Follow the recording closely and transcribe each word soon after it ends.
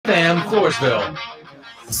Floresville.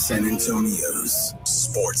 San Antonio's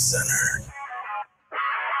Sports Center.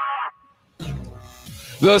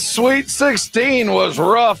 The Sweet 16 was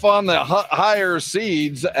rough on the higher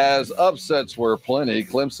seeds as upsets were plenty.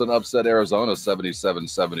 Clemson upset Arizona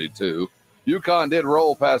 77-72. UConn did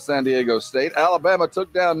roll past San Diego State. Alabama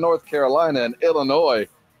took down North Carolina, and Illinois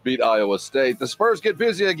beat Iowa State. The Spurs get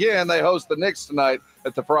busy again. They host the Knicks tonight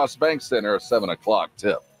at the Frost Bank Center, a 7 o'clock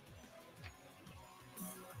tip.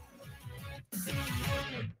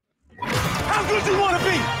 How good do you want to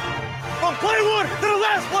be? From play one to the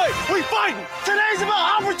last play, we fighting. Today's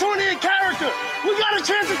about opportunity and character. We got a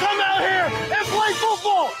chance to come out here and play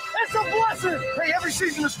football. It's a blessing. Hey, every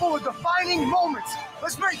season is full of defining moments.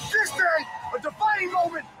 Let's make this day a defining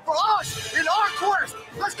moment for us in our quest.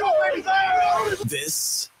 Let's go, baby.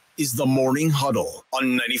 This is the Morning Huddle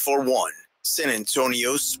on 94.1 San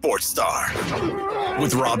Antonio Sports Star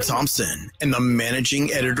with Rob Thompson and the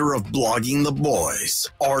managing editor of Blogging the Boys,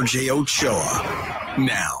 RJ Ochoa.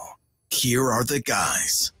 Now, here are the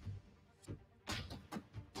guys.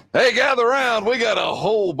 Hey, gather around. We got a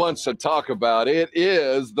whole bunch to talk about. It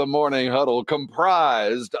is the Morning Huddle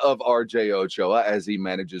comprised of RJ Ochoa as he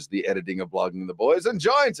manages the editing of Blogging the Boys and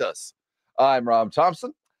joins us. I'm Rob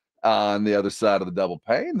Thompson. On the other side of the double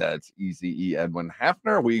pane, that's Easy E. Edwin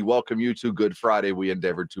Hafner. We welcome you to Good Friday. We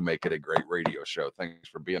endeavored to make it a great radio show. Thanks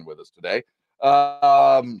for being with us today.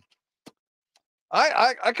 I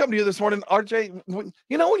come to you this morning, RJ.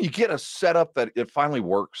 You know when you get a setup that it finally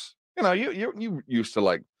works. You know you used to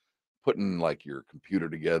like putting like your computer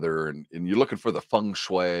together and you're looking for the feng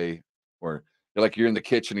shui, or you're in the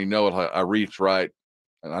kitchen. You know, I reach right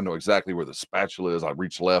and I know exactly where the spatula is. I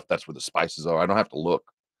reach left. That's where the spices are. I don't have to look.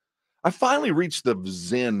 I finally reached the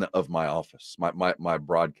zen of my office, my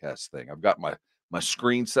broadcast thing. I've got my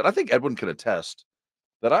screen set. I think Edwin can attest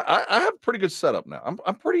that I have a pretty good setup now.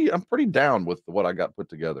 I'm pretty down with what I got put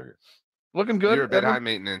together here. Looking good. You're a bit Edwin? high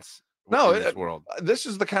maintenance. No, in this world. This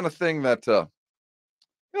is the kind of thing that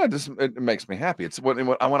it makes me happy. It's when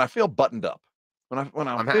I feel buttoned up, when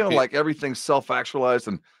I feel happy. like everything's self-actualized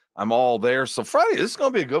and I'm all there. So Friday, this is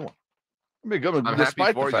going to be a good one. It'll be a good one, I'm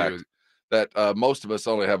despite happy the for fact you. that most of us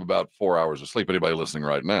only have about 4 hours of sleep. Anybody listening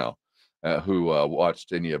right now who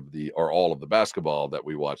watched any of the or all of the basketball that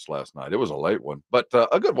we watched last night? It was a late one, but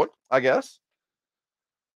a good one, I guess.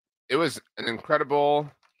 It was an incredible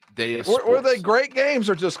day of Were they sports. great games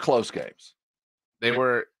or just close games? They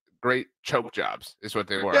were great choke jobs, is what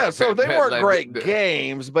they were. Yeah, so they weren't great the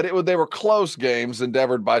games, but they were close games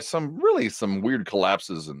endeavored by some weird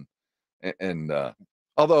collapses and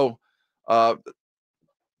although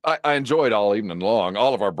I enjoyed all evening long.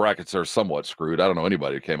 All of our brackets are somewhat screwed. I don't know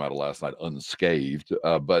anybody who came out of last night unscathed,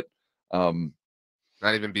 but not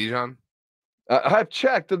even Bijan. I've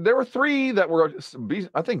checked. There were 3 that were.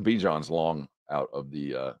 I think Bijan's long out of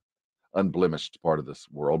the unblemished part of this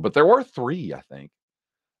world, but there were 3. I think.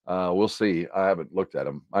 We'll see. I haven't looked at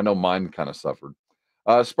them. I know mine kind of suffered.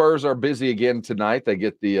 Spurs are busy again tonight. They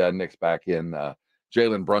get the Knicks back in.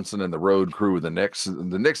 Jalen Brunson and the road crew of the Knicks.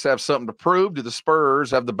 The Knicks have something to prove. Do the Spurs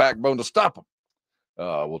have the backbone to stop them?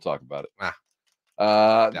 We'll talk about it.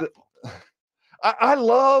 I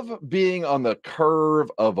love being on the curve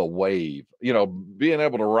of a wave, being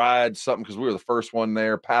able to ride something because we were the first one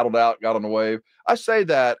there, paddled out, got on the wave. I say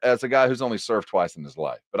that as a guy who's only surfed twice in his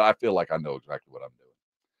life, but I feel like I know exactly what I'm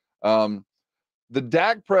doing. The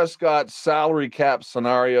Dak Prescott salary cap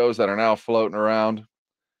scenarios that are now floating around.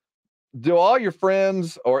 Do all your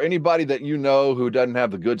friends or anybody that you know who doesn't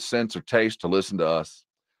have the good sense or taste to listen to us,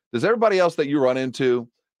 does everybody else that you run into,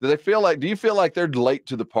 do you feel like they're late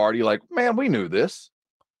to the party? Like, man, we knew this.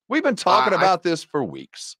 We've been talking about this for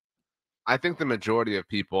weeks. I think the majority of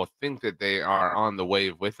people think that they are on the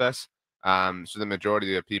wave with us. So the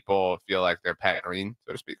majority of people feel like they're Pat Green,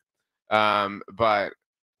 so to speak. But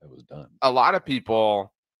it was done. A lot of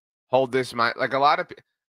people hold this mind. Like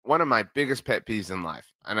one of my biggest pet peeves in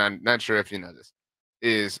life, and I'm not sure if you know this,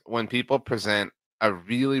 is when people present a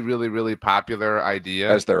really, really, really popular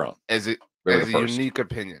idea as their own, as a unique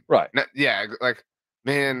opinion. Right. Now, yeah. Like,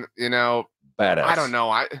 man, badass. I don't know.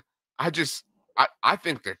 I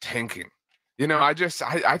think they're tanking. I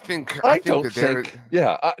think that they're.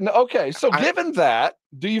 Yeah. No, okay. So given that,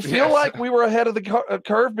 do you feel like we were ahead of the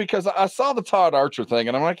curve? Because I saw the Todd Archer thing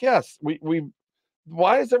and I'm like, yes, we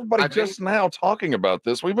why is everybody just now talking about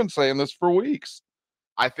this? We've been saying this for weeks.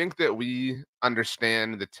 I think that we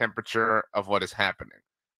understand the temperature of what is happening.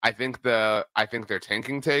 I think their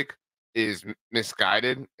tanking take is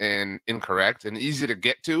misguided and incorrect and easy to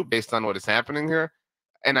get to based on what is happening here.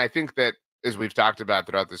 And I think that, as we've talked about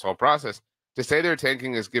throughout this whole process, to say they're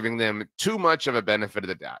tanking is giving them too much of a benefit of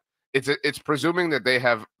the doubt. it's presuming that they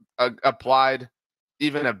have applied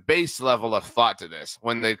even a base level of thought to this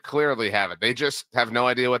when they clearly haven't. They just have no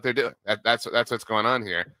idea what they're doing. That's what's going on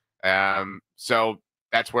here. So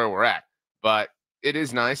that's where we're at. But it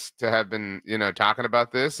is nice to have been, talking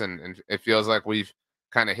about this, and it feels like we've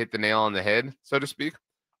kind of hit the nail on the head, so to speak.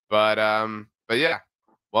 But yeah,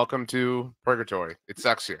 welcome to purgatory. It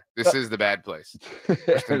sucks here. This is the bad place.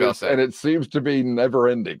 And it seems to be never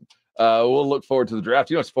ending. We'll look forward to the draft.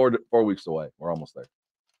 It's 4 weeks away. We're almost there.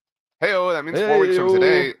 Hey, that means 4 weeks from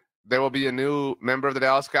today, there will be a new member of the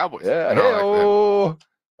Dallas Cowboys. Yeah,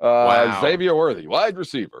 wow. Xavier Worthy, wide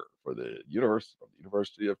receiver for the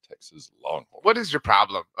University of Texas Longhorns. What is your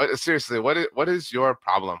problem? Seriously, what is your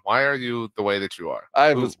problem? Why are you the way that you are?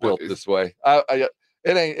 I was built this way. It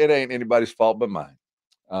ain't anybody's fault but mine.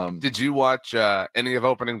 Did you watch any of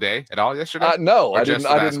opening day at all yesterday? No, I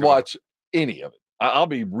didn't watch any of it. I'll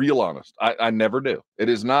be real honest. I never do. It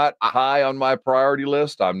is not high on my priority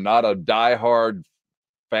list. I'm not a diehard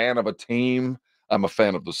fan of a team. I'm a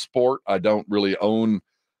fan of the sport. I don't really own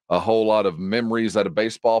a whole lot of memories at a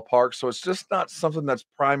baseball park, so it's just not something that's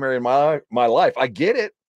primary in my life. I get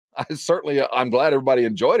it. I'm glad everybody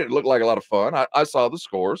enjoyed it. It looked like a lot of fun. I saw the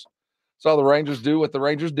scores. Saw the Rangers do what the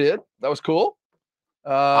Rangers did. That was cool.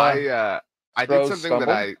 I did something stumbled.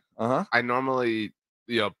 that I normally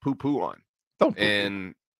poo-poo on. Don't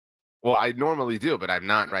and well, I normally do, but I'm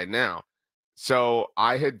not right now. So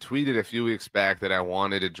I had tweeted a few weeks back that I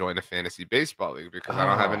wanted to join a fantasy baseball league because I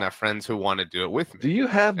don't have enough friends who want to do it with me. Do you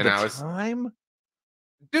have time?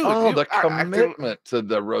 Dude, the commitment to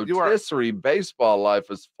the rotisserie baseball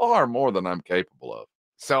life is far more than I'm capable of.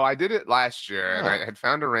 So I did it last year, and I had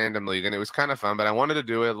found a random league, and it was kind of fun, but I wanted to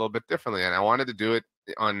do it a little bit differently, and I wanted to do it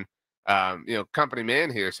on, company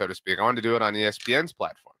man here, so to speak. I wanted to do it on ESPN's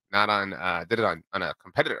platform, not on. Did it on a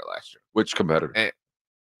competitor last year. Which competitor?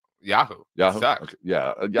 Yahoo. Okay.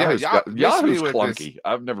 Yeah, Yahoo's clunky.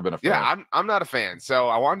 I've never been a fan. Yeah, I'm not a fan. So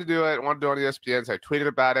I wanted to do it. I wanted to do it on ESPN. So I tweeted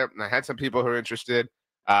about it, and I had some people who were interested.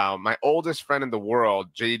 My oldest friend in the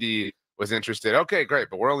world, JD, was interested. Okay,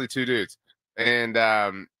 great, but we're only 2 dudes. And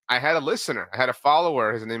I had a listener. I had a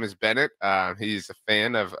follower. His name is Bennett. He's a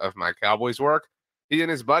fan of my Cowboys work. He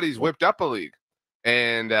and his buddies whipped up a league.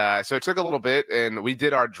 And so it took a little bit, and we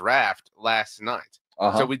did our draft last night.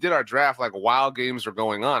 So we did our draft like while games were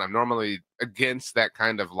going on. I'm normally against that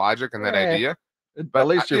kind of logic and that idea. But at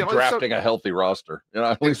least you're drafting a healthy roster.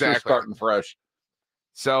 At least you're starting fresh.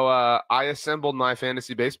 So I assembled my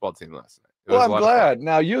fantasy baseball team last night. Well, I'm glad.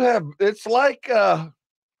 Now you have. It's like I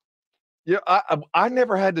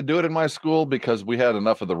never had to do it in my school because we had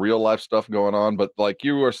enough of the real life stuff going on. But like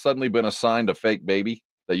you were suddenly been assigned a fake baby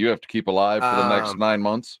that you have to keep alive for the next 9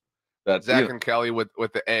 months. That Zach and Kelly with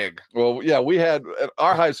the egg. Well, yeah, we had at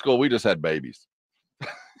our high school. We just had babies.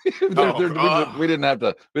 We didn't have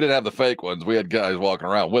the fake ones. We had guys walking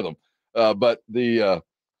around with them. But the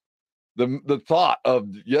thought of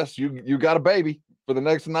yes, you got a baby for the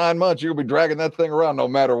next 9 months. You'll be dragging that thing around no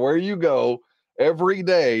matter where you go every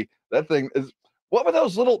day. That thing is. What were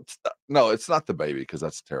those little? No, it's not the baby because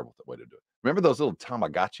that's a terrible way to do it. Remember those little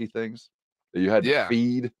Tamagotchi things that you had to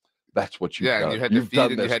feed? That's what you've done. And you had to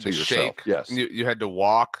feed it, you had to shake. Yes. And you had to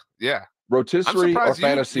walk. Yeah. Rotisserie or fantasy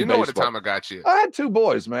baseball. You know what a Tamagotchi is. I had 2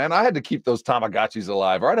 boys, man. I had to keep those Tamagotchis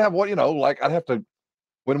alive. Or I'd have one, I'd have to,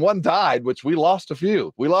 when one died, which we lost a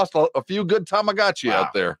few. We lost a few good Tamagotchi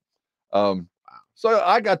out there. So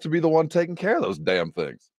I got to be the one taking care of those damn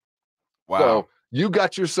things. Wow. So you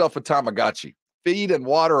got yourself a Tamagotchi. Feed and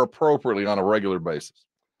water appropriately on a regular basis.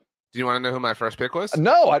 Do you want to know who my first pick was?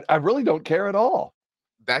 No, I really don't care at all.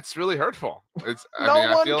 That's really hurtful.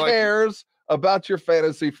 No one cares about your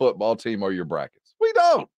fantasy football team or your brackets. We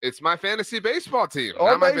don't. It's my fantasy baseball team,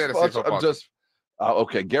 not my fantasy football team.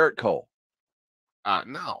 Okay, Garrett Cole.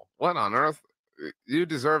 No. What on earth? You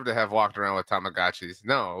deserve to have walked around with Tamagotchis.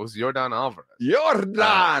 No, it was Yordan Alvarez.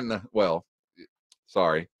 Yordan! Well,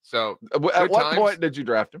 sorry. So at what point did you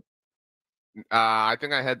draft him? I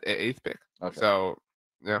think I had an 8th pick. Okay. So,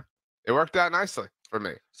 yeah, it worked out nicely for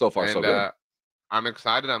me. So far, so good. I'm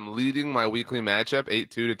excited. I'm leading my weekly matchup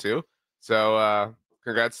 8-2-2. So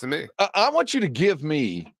congrats to me. I want you to give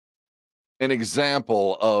me an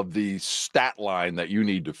example of the stat line that you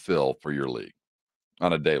need to fill for your league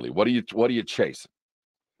on a daily. What are you chasing?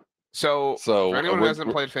 So for anyone who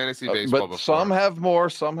hasn't played fantasy baseball before. Some have more,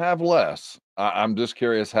 some have less. I'm just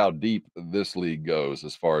curious how deep this league goes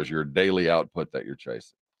as far as your daily output that you're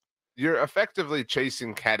chasing. You're effectively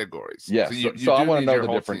chasing categories. Yes. So I want to know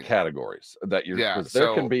the different categories that you're, because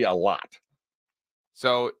there can be a lot.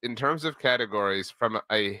 So in terms of categories, from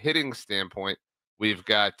a hitting standpoint, We've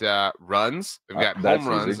got runs. We've got That's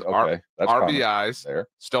home runs, easy. Okay. That's RBIs, there.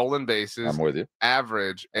 stolen bases. I'm with you.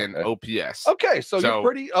 Average and OPS. Okay, so you're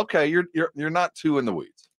pretty okay. You're not too in the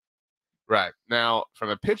weeds. Right. Now, from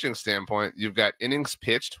a pitching standpoint, you've got innings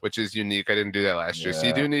pitched, which is unique. I didn't do that last year. So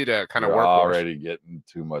you do need a kind of work. Already getting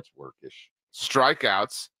too much workish.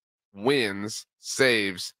 Strikeouts, wins,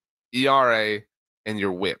 saves, ERA, and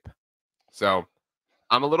your whip. So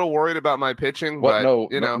I'm a little worried about my pitching, but no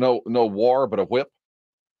war, but a whip.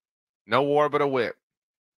 No war, but a whip.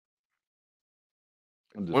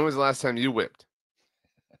 When was the last time you whipped?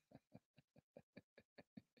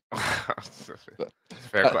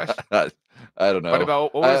 Fair question. I don't know.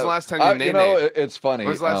 What was the last time you nay-nayed? It's funny.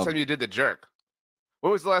 When was the last time you did the jerk?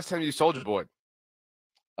 When was the last time you soldier boyed?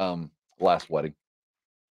 Last wedding.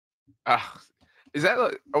 Is that?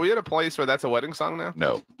 Are we at a place where that's a wedding song now?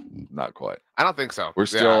 No, not quite. I don't think so. We're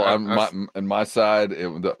still on my side.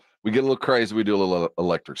 We get a little crazy. We do a little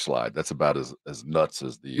electric slide. That's about as nuts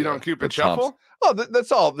as the. You don't Cupid shuffle? Oh,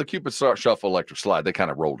 that's all. The Cupid shuffle, electric slide. They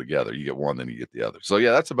kind of roll together. You get one, then you get the other. So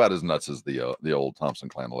yeah, that's about as nuts as the old Thompson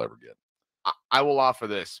clan will ever get. I will offer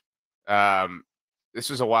this. This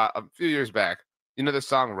was a few years back. You know the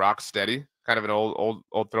song "Rock Steady," kind of an old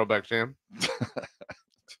throwback jam.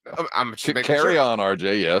 I'm carry on,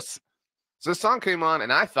 RJ. Yes. So the song came on,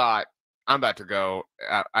 and I thought I'm about to go.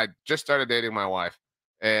 I just started dating my wife,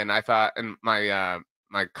 and I thought, and my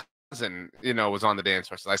cousin, was on the dance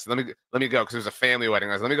floor. So I said, let me go because it was a family wedding.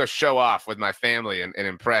 I said, let me go show off with my family and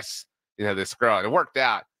impress this girl. And it worked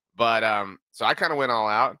out, but so I kind of went all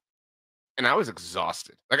out, and I was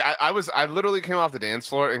exhausted. Like I literally came off the dance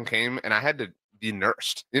floor and I had to be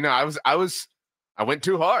nursed. I went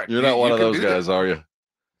too hard. You're not one of those guys, are you?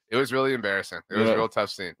 It was really embarrassing. It was a real tough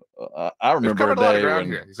scene. I remember a day when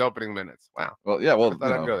here. These opening minutes. Wow. Well, yeah. Well, I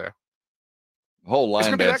thought I'd go there. The whole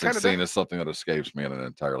line dancing scene is something that escapes me in an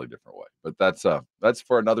entirely different way. But that's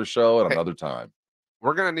for another show and another time.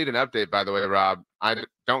 We're gonna need an update, by the way, Rob. I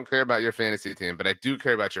don't care about your fantasy team, but I do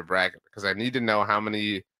care about your bracket because I need to know how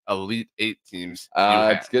many Elite 8 teams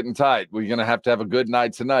it's getting tight. We're gonna have to have a good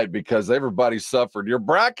night tonight because everybody suffered. Your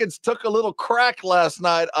brackets took a little crack last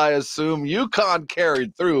night. I assume UConn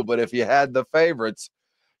carried through, but if you had the favorites,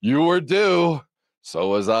 you were due. So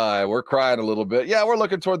was I. We're crying a little bit. Yeah, we're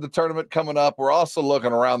looking toward the tournament coming up. We're also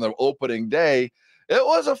looking around the opening day. It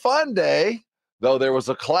was a fun day, though there was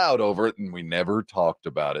a cloud over it, and we never talked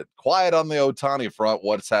about it. Quiet on the Ohtani front.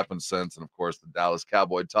 What's happened since? And, of course, the Dallas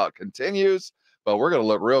Cowboy talk continues. But we're going to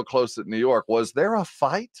look real close at New York. Was there a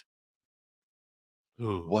fight?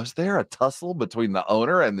 Ooh. Was there a tussle between the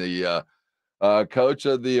owner and the coach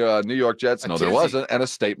of the New York Jets? No, there wasn't. And a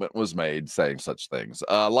statement was made saying such things.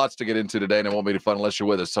 Lots to get into today, and it won't be fun unless you're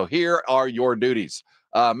with us. So here are your duties.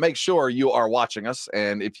 Make sure you are watching us.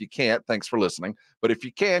 And if you can't, thanks for listening. But if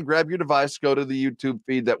you can, grab your device, go to the YouTube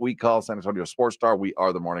feed that we call San Antonio Sports Star. We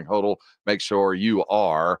are the Morning Huddle. Make sure you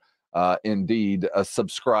are indeed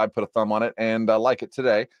subscribe, put a thumb on it, and like it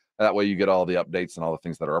today. That way you get all the updates and all the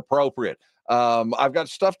things that are appropriate. I've got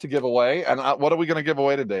stuff to give away. And what are we going to give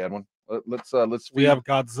away today, Edwin? Let's we have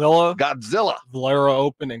Godzilla, Valera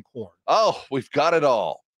Open, and Corn. Oh, we've got it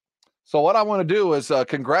all. So what I want to do is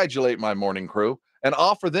congratulate my morning crew and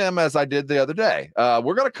offer them as I did the other day.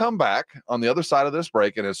 We're going to come back on the other side of this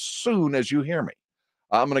break, and as soon as you hear me,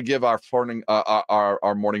 I'm going to give our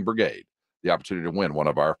morning brigade the opportunity to win one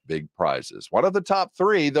of our big prizes. One of the top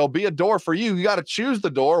 3, there'll be a door for you. You got to choose the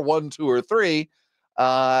door, 1, 2, or 3,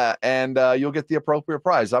 and you'll get the appropriate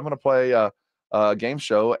prize. I'm going to play a game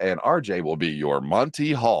show, and RJ will be your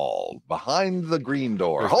Monty Hall behind the green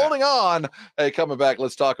door. Holding on. Hey, coming back,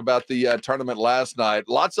 let's talk about the tournament last night.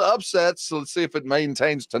 Lots of upsets, so let's see if it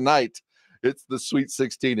maintains tonight. It's the Sweet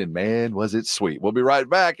 16, and man, was it sweet. We'll be right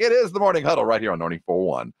back. It is the Morning Huddle right here on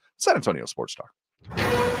 94.1 San Antonio Sports Star.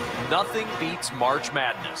 Nothing beats March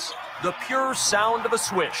Madness. The pure sound of a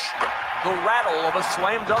swish, the rattle of a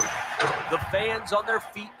slam dunk, the fans on their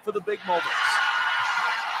feet for the big moments.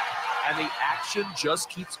 And the action just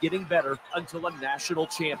keeps getting better until a national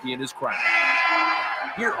champion is crowned.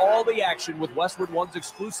 Hear all the action with Westwood One's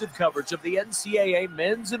exclusive coverage of the NCAA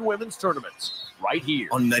men's and women's tournaments right here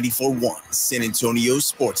on 94.1 San Antonio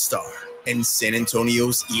Sports Star and San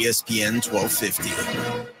Antonio's ESPN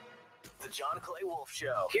 1250. John Clay Wolf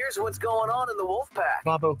Show. Here's what's going on in the Wolf Pack.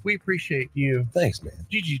 Bobo, we appreciate you. Thanks, man.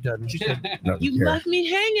 Gigi doesn't. She said, you left me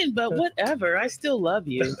hanging, but whatever. I still love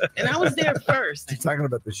you. And I was there first. She's talking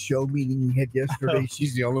about the show meeting you had yesterday.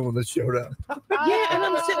 She's the only one that showed up. Yeah, and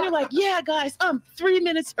I'm sitting there like, yeah, guys, I'm 3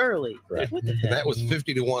 minutes early. Right. Like, what the heck? That was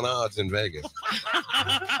 50 to 1 odds in Vegas.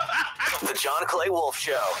 The John Clay Wolf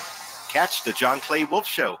Show. Catch the John Clay Wolf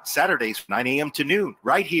Show Saturdays 9 a.m. to noon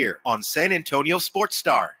right here on San Antonio Sports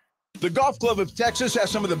Star. The Golf Club of Texas has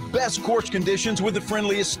some of the best course conditions with the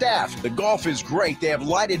friendliest staff. The golf is great. They have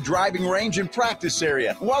lighted driving range and practice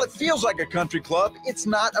area. While it feels like a country club, it's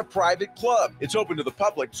not a private club. It's open to the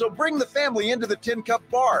public, so bring the family into the Tin Cup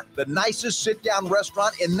Bar, the nicest sit-down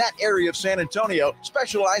restaurant in that area of San Antonio,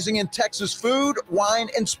 specializing in Texas food, wine,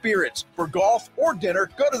 and spirits. For golf or dinner,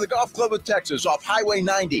 go to the Golf Club of Texas off Highway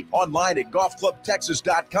 90, online at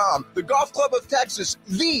golfclubtexas.com. The Golf Club of Texas,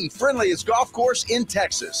 the friendliest golf course in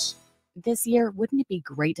Texas. This year, wouldn't it be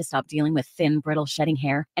great to stop dealing with thin, brittle, shedding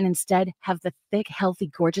hair and instead have the thick, healthy,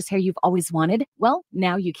 gorgeous hair you've always wanted? Well,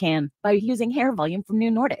 now you can by using Hair Volume from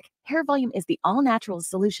New Nordic. Hair Volume is the all-natural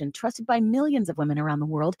solution trusted by millions of women around the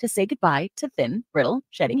world to say goodbye to thin, brittle,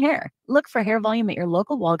 shedding hair. Look for Hair Volume at your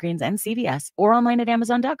local Walgreens and CVS or online at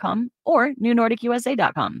Amazon.com or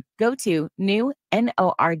NewNordicUSA.com. Go to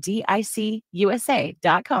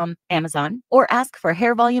NewNordicUSA.com, Amazon, or ask for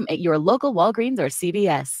Hair Volume at your local Walgreens or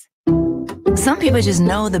CVS. Some people just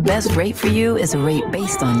know the best rate for you is a rate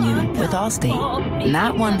based on you with Allstate,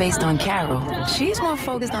 not one based on Carol. She's more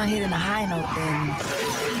focused on hitting a high note than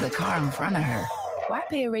the car in front of her. Why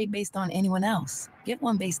pay a rate based on anyone else? Get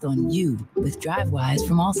one based on you with DriveWise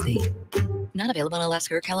from Allstate. Not available in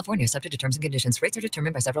Alaska or California, subject to terms and conditions. Rates are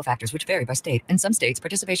determined by several factors, which vary by state. In some states,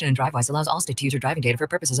 participation in DriveWise allows Allstate to use your driving data for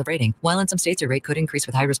purposes of rating. While in some states, your rate could increase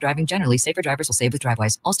with high-risk driving. Generally, safer drivers will save with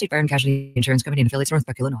DriveWise. Allstate Fire and Casualty Insurance Company and affiliates,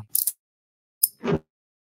 Northbrook, Illinois.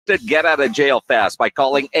 Get out of jail fast by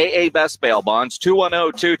calling AA Best Bail Bonds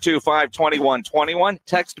 210-225-2121.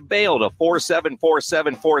 Text bail to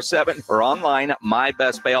 474747 or online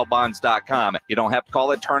mybestbailbonds.com. You don't have to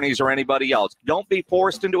call attorneys or anybody else. Don't be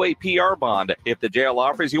forced into a PR bond. If the jail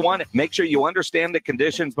offers you one, make sure you understand the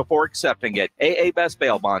conditions before accepting it. AA Best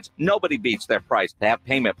Bail Bonds. Nobody beats their price to have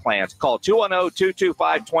payment plans. Call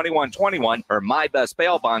 210-225-2121 or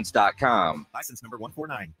mybestbailbonds.com. License number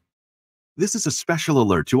 149. This is a special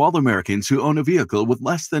alert to all Americans who own a vehicle with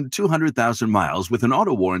less than 200,000 miles with an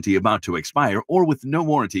auto warranty about to expire or with no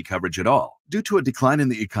warranty coverage at all. Due to a decline in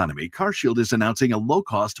the economy, CarShield is announcing a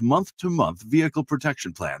low-cost month-to-month vehicle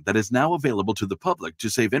protection plan that is now available to the public to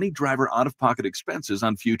save any driver out-of-pocket expenses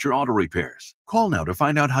on future auto repairs. Call now to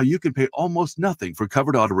find out how you can pay almost nothing for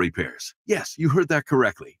covered auto repairs. Yes, you heard that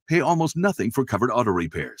correctly. Pay almost nothing for covered auto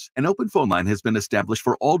repairs. An open phone line has been established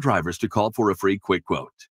for all drivers to call for a free quick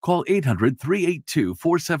quote. Call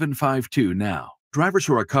 800-382-4752 now. Drivers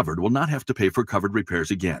who are covered will not have to pay for covered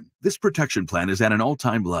repairs again. This protection plan is at an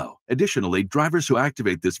all-time low. Additionally, drivers who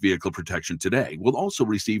activate this vehicle protection today will also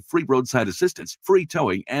receive free roadside assistance, free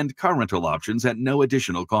towing, and car rental options at no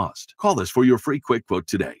additional cost. Call us for your free quick quote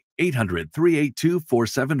today.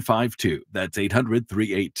 800-382-4752. That's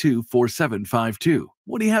 800-382-4752.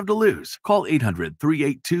 What do you have to lose? Call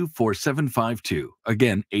 800-382-4752.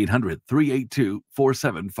 Again,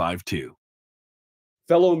 800-382-4752.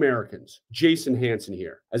 Fellow Americans, Jason Hansen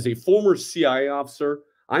here. As a former CIA officer,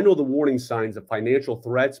 I know the warning signs of financial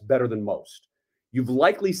threats better than most. You've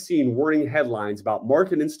likely seen warning headlines about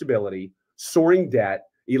market instability, soaring debt,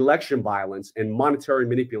 election violence, and monetary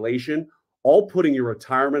manipulation, all putting your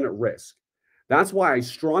retirement at risk. That's why I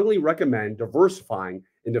strongly recommend diversifying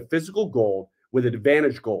into physical gold with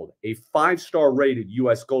Advantage Gold, a 5-star rated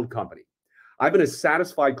U.S. gold company. I've been a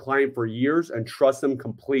satisfied client for years and trust them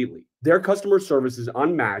completely. Their customer service is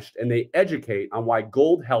unmatched, and they educate on why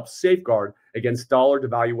gold helps safeguard against dollar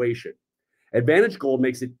devaluation. Advantage Gold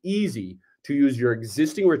makes it easy to use your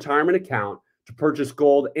existing retirement account to purchase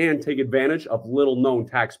gold and take advantage of little-known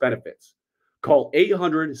tax benefits. Call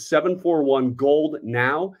 800-741-GOLD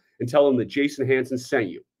now and tell them that Jason Hansen sent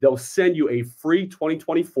you. They'll send you a free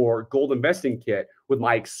 2024 gold investing kit with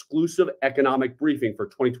my exclusive economic briefing for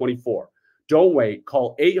 2024. Don't wait.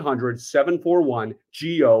 Call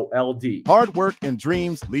 800-741-GOLD. Hard work and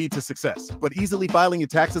dreams lead to success, but easily filing your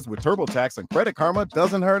taxes with TurboTax and Credit Karma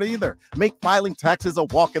doesn't hurt either. Make filing taxes a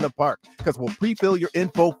walk in the park because we'll pre-fill your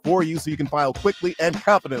info for you so you can file quickly and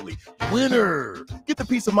confidently. Winner! Get the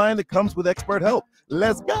peace of mind that comes with expert help.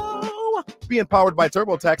 Let's go! Being powered by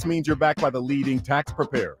TurboTax means you're backed by the leading tax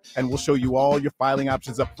preparer, and we'll show you all your filing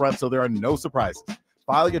options up front so there are no surprises.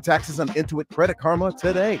 File your taxes on Intuit Credit Karma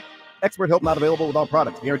today. Expert help not available with all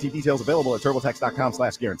products. Guarantee details available at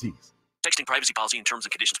turbotax.com/guarantees. Texting privacy policy and terms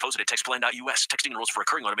and conditions posted at textplan.us. Texting rules for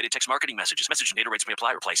recurring automated text marketing messages. Message and data rates may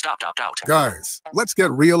apply. Reply. Stop. Opt out. Guys, let's get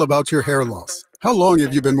real about your hair loss. How long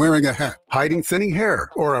have you been wearing a hat? Hiding thinning hair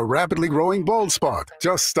or a rapidly growing bald spot?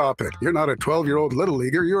 Just stop it. You're not a 12-year-old little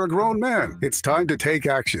leaguer, you're a grown man. It's time to take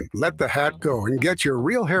action. Let the hat go and get your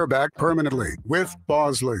real hair back permanently with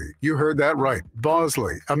Bosley. You heard that right.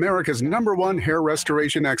 Bosley, America's #1 hair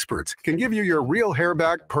restoration experts, can give you your real hair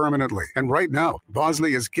back permanently. And right now,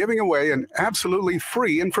 Bosley is giving away an absolutely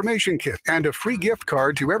free information kit and a free gift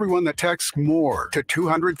card to everyone that texts MORE to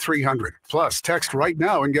 200-300. Plus, text right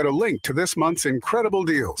now and get a link to this month's incredible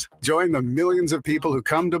deals. Join the millions of people who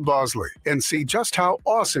come to Bosley and see just how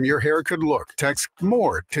awesome your hair could look. Text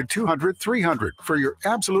MORE to 200-300 for your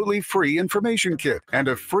absolutely free information kit and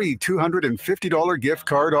a free $250 gift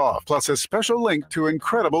card off, plus a special link to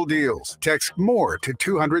incredible deals. Text MORE to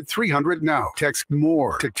 200-300 now. Text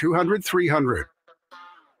MORE to 200-300.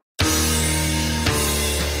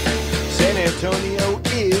 San Antonio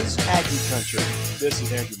is Aggie Country. This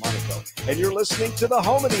is Andrew Monaco, and you're listening to the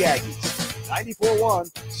home of the Aggies,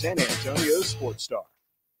 94.1 San Antonio Sports Star.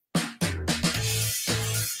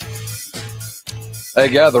 Hey,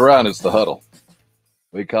 gather around. It's the huddle.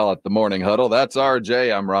 We call it the Morning Huddle. That's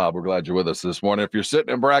RJ. I'm Rob. We're glad you're with us this morning. If you're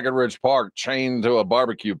sitting in Brackenridge Park chained to a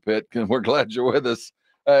barbecue pit, we're glad you're with us.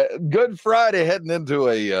 Good Friday, heading into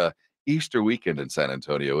a Easter weekend in San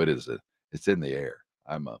Antonio. It's in the air.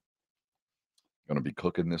 I'm going to be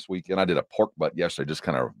cooking this weekend. I did a pork butt yesterday, just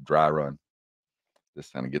kind of dry run,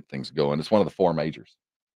 just kind of get things going. It's one of the 4 majors.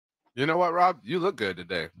 You know what, Rob? You look good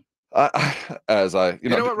today. As I, you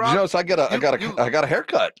know what, Rob? So I got a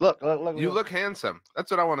haircut. Look. You look handsome.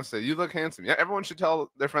 That's what I want to say. You look handsome. Yeah, everyone should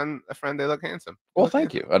tell a friend they look handsome. Well,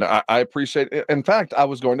 thank you, and I appreciate it. In fact, I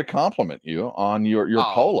was going to compliment you on your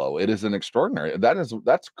polo. It is an extraordinary.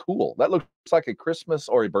 That's cool. That looks like a Christmas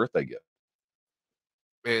or a birthday gift.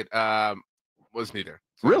 It was neither.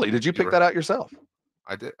 So really? Did you pick that out yourself?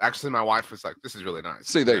 I did. Actually, my wife was like, "This is really nice."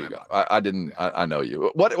 See, there you go. I didn't. I know you.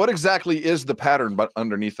 What exactly is the pattern, but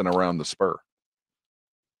underneath and around the spur?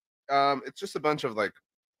 It's just a bunch of like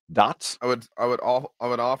dots. I would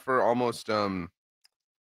offer almost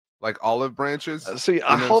like olive branches. See,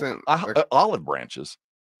 I hope olive branches.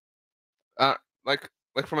 Like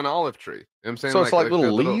from an olive tree. You know what I'm saying? So it's like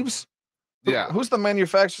little leaves. Yeah. Who's the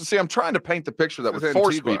manufacturer? See, I'm trying to paint the picture that would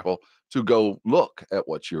force people to go look at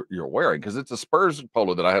what you're wearing, because it's a Spurs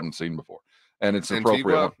polo that I haven't seen before, and it's appropriate.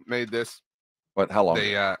 Antigua made this. What? How long?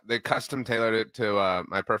 They custom tailored it to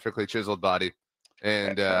my perfectly chiseled body,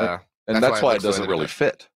 and that's why it doesn't really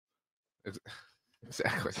fit.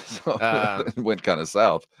 Exactly. So it went kind of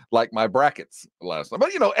south, like my brackets last night.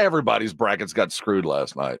 But everybody's brackets got screwed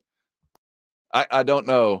last night. I don't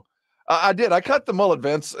know. I did. I cut the mullet,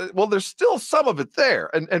 Vince. Well, there's still some of it there,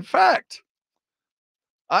 and in fact,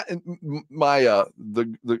 the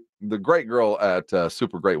great girl at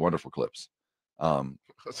Super Great Wonderful Clips,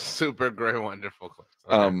 Super Great Wonderful Clips.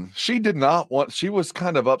 Okay. She did not want. She was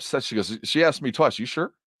kind of upset. She asked me twice. You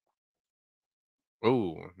sure?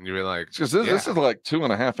 Oh, you were like, this is like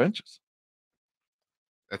 2.5 inches.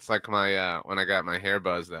 It's like my when I got my hair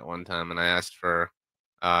buzzed that one time, and I asked for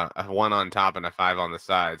a 1 on top and a 5 on the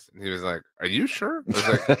sides, and he was like, "Are you sure?" I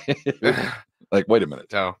was like, like, wait a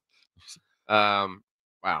minute. So,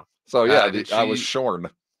 wow. So yeah, I was shorn.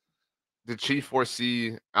 Did she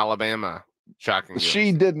foresee Alabama shocking?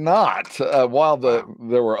 She did not. While there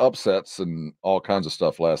were upsets and all kinds of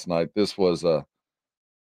stuff last night, this was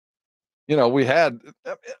we had.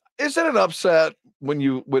 Is it an upset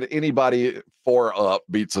when anybody 4 up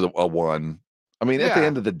beats a 1? I mean, at the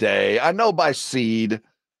end of the day, I know by seed,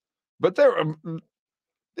 but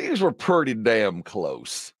these were pretty damn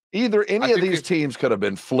close. Either any of these teams could have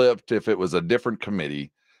been flipped if it was a different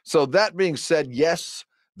committee. So that being said, yes,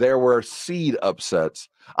 there were seed upsets.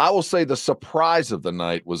 I will say the surprise of the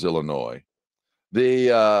night was Illinois. The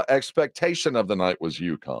expectation of the night was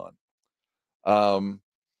UConn.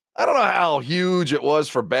 I don't know how huge it was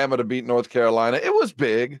for Bama to beat North Carolina. It was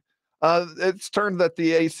big. It's turned that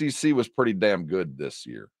the ACC was pretty damn good this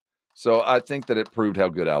year. So I think that it proved how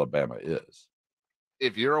good Alabama is.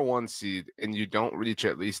 If you're a 1 seed and you don't reach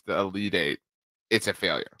at least the Elite 8, it's a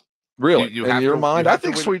failure. Really? You in your mind? I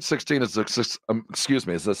think Sweet 16 is I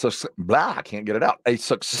can't get it out. A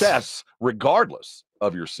success regardless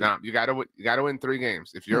of your seed. No, you got to win 3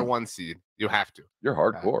 games. If you're a 1 seed, you have to. You're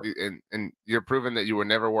hardcore. And you're proving that you were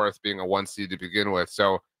never worth being a 1 seed to begin with.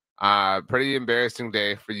 So pretty embarrassing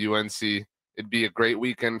day for UNC. It'd be a great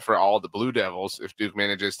weekend for all the Blue Devils if Duke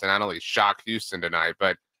manages to not only shock Houston tonight,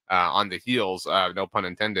 but on the heels, no pun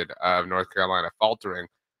intended, of North Carolina faltering.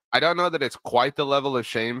 I don't know that it's quite the level of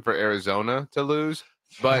shame for Arizona to lose,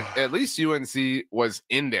 but at least UNC was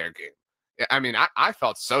in their game. I mean, I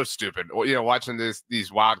felt so stupid, watching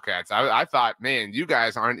these Wildcats. I thought, man, you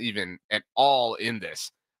guys aren't even at all in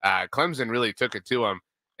this. Clemson really took it to them.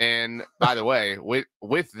 And by the way,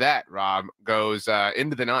 with that, Rob, goes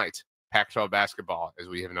into the night, Pac-12 basketball, as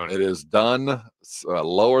we have known it. It is done.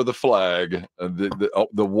 Lower the flag. The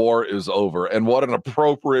war is over. And what an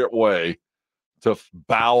appropriate way to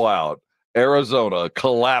bow out. Arizona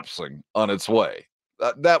collapsing on its way.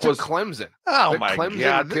 That was Clemson. Oh, my Clemson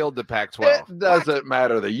God. killed the Pac-12. It doesn't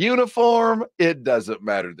matter the uniform. It doesn't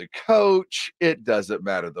matter the coach. It doesn't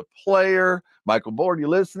matter the player. Michael Board, you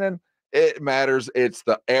listening? It matters. It's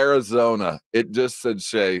the Arizona. It just should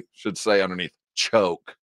say underneath,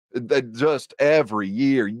 choke. Just every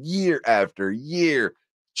year after year,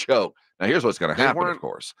 choke. Now, here's what's going to happen, of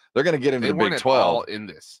course. They're going to get into the Big 12 in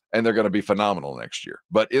this, and they're going to be phenomenal next year.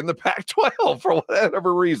 But in the Pac-12, for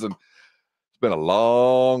whatever reason, it's been a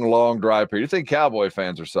long dry period. You think Cowboy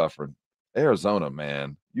fans are suffering? Arizona,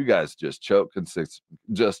 man, you guys just choke.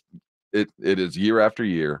 It is year after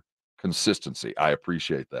year consistency. I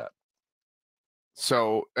appreciate that.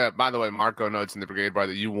 So, by the way, Marco notes in the Brigade Bar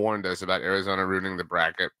that you warned us about Arizona ruining the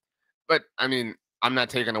bracket. But, I mean, I'm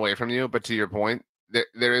not taking away from you, but to your point,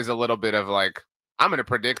 there is a little bit of like, I'm going to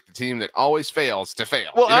predict the team that always fails to fail.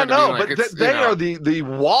 Well, I know, Like, but they are the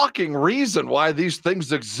walking reason why these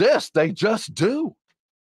things exist. They just do.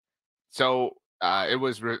 So it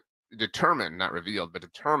was determined, not revealed, but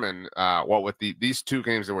determined what with these two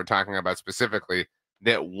games that we're talking about specifically,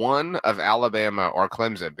 that one of Alabama or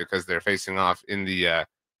Clemson, because they're facing off in the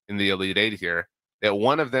Elite Eight here, that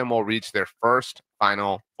one of them will reach their first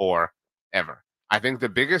Final Four ever. I think the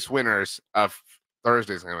biggest winners of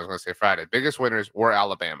Thursday's game, I was going to say Friday, biggest winners were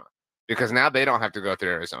Alabama, because now they don't have to go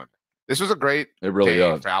through Arizona. This was a great day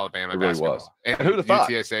for Alabama basketball. Was. And who'd have thought?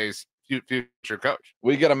 UTSA's future coach.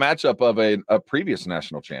 We get a matchup of a previous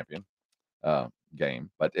national champion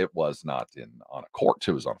game, but it was not on a court.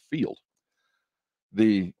 It was on a field.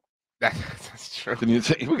 That's true. Can you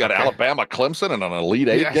see? We got Alabama, Clemson, and an Elite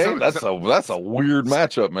Eight game. That's a weird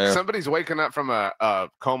matchup, man. Somebody's waking up from a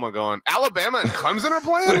coma, going, Alabama and Clemson are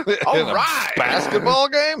playing. All right, basketball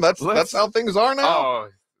game. That's how things are now. Oh,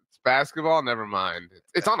 it's basketball. Never mind.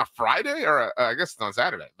 It's on a Friday, or I guess it's on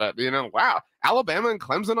Saturday. But wow, Alabama and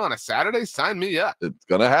Clemson on a Saturday. Sign me up. It's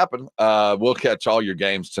gonna happen. We'll catch all your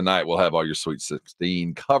games tonight. We'll have all your Sweet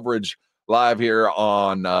 16 coverage live here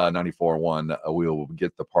on 94.1. We'll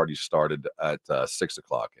get the party started at 6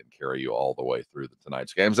 o'clock and carry you all the way through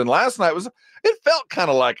tonight's games. And last night it felt kind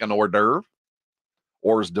of like an hors d'oeuvre,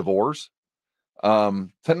 hors divorce.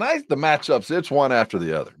 Tonight, the matchups, it's one after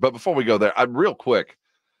the other. But before we go there, real quick,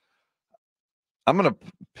 I'm going to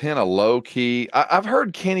pin a low key. I've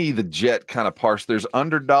heard Kenny the Jet kind of parse. There's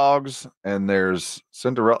underdogs and there's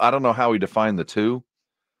Cinderella. I don't know how he defined the two.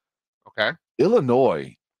 Okay.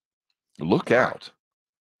 Illinois. Look out.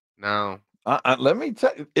 No. Let me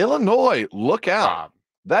tell you, Illinois, look out.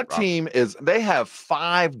 That team they have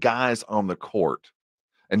 5 guys on the court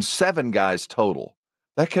and 7 guys total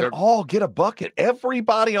that can all get a bucket.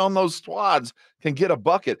 Everybody on those squads can get a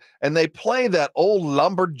bucket. And they play that old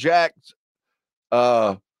lumberjack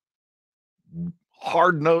hard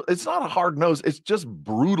nose. It's not a hard nose. It's just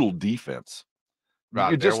brutal defense.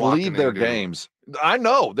 Rob, you just leave their games. I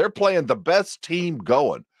know they're playing the best team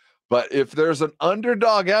going. But if there's an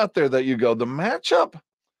underdog out there that you go, the matchup,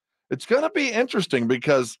 it's going to be interesting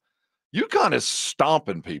because UConn is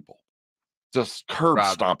stomping people, just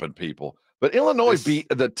stomping people. But Illinois beat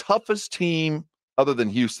the toughest team other than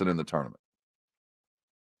Houston in the tournament.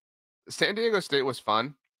 San Diego State was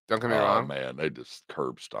fun. Don't get me wrong. Oh, man, they just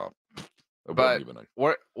curb stomp. But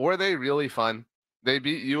were they really fun? They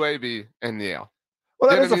beat UAB and Yale. Well,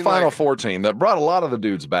 that is a Final Four team that brought a lot of the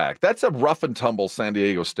dudes back. That's a rough and tumble San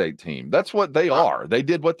Diego State team. That's what they are. They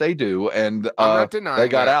did what they do, and they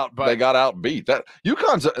got outbeat. That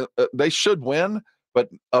UConn's they should win, but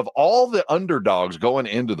of all the underdogs going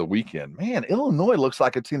into the weekend, man, Illinois looks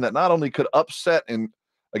like a team that not only could upset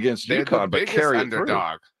against UConn, but carry it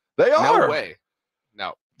underdog. Through. They are. No way.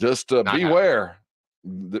 No. Just beware.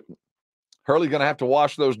 Hurley's going to have to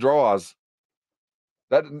wash those draws.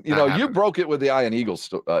 That you broke it with the Iron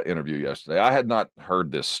Eagles interview yesterday. I had not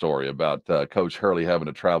heard this story about Coach Hurley having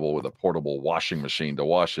to travel with a portable washing machine to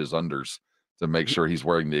wash his unders to make sure he's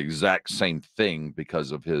wearing the exact same thing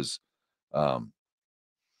because of his. Well,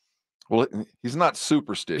 he's not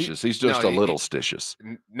superstitious. He's just a little stitious.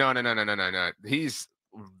 No. He's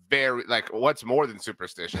very what's more than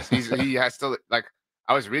superstitious. He has to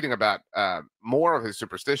I was reading about more of his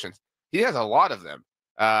superstitions. He has a lot of them.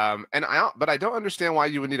 But I don't understand why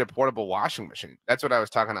you would need a portable washing machine. That's what I was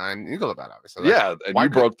talking to Iron Eagle about, obviously. Like, Yeah, and you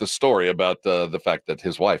broke the story about the fact that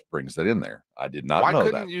his wife brings that in there. I did not know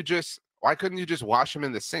that. Why couldn't you just wash them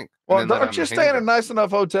in the sink? Well, aren't you staying in nice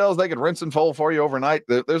enough hotels? They can rinse and fold for you overnight.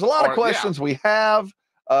 There's a lot of questions we have,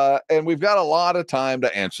 and we've got a lot of time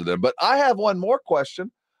to answer them. But I have one more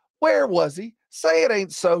question. Where was he? Say it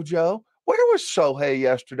ain't so, Joe. Where was Shohei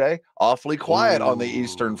yesterday? Awfully quiet on the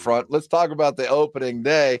Eastern Front. Let's talk about the opening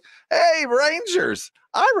day. Hey, Rangers.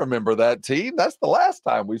 I remember that team. That's the last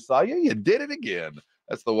time we saw you. You did it again.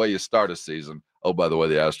 That's the way you start a season. Oh, by the way,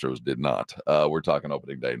 the Astros did not. We're talking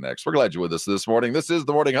opening day next. We're glad you're with us this morning. This is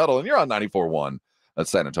the Morning Huddle, and you're on 94.1 at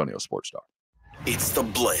San Antonio Sports Star. It's the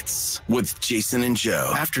Blitz with Jason and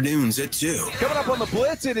Joe. Afternoons at 2. Coming up on the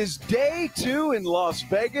Blitz, it is day 2 in Las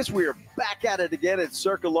Vegas. We are back at it again at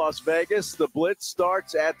Circa Las Vegas. The Blitz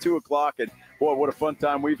starts at 2 o'clock, and boy, what a fun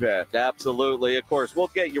time we've had. Absolutely. Of course, we'll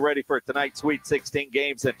get you ready for tonight's Sweet 16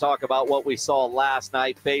 games and talk about what we saw last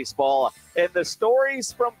night, baseball, and the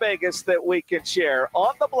stories from Vegas that we can share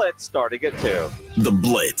on the Blitz starting at 2. The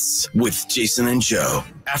Blitz with Jason and Joe.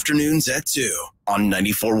 Afternoons at 2 on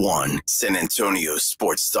 94.1 San Antonio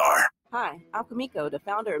Sports Star. Hi, I'm Kamiko, the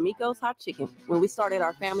founder of Miko's Hot Chicken. When we started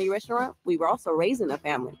our family restaurant, we were also raising a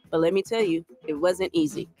family. But let me tell you, it wasn't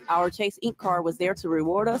easy. Our Chase Inc. card was there to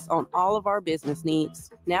reward us on all of our business needs.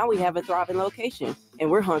 Now we have a thriving location,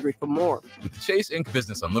 and we're hungry for more. With the Chase Inc.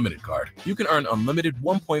 Business Unlimited card, you can earn unlimited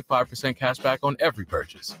 1.5% cash back on every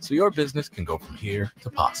purchase, so your business can go from here to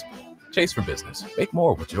possible. Chase for business. Make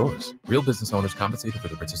more with yours. Real business owners compensated for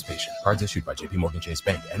their participation. Cards issued by JPMorgan Chase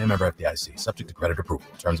Bank and a member FDIC. Subject to credit approval.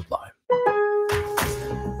 Terms apply.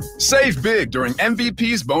 Save big during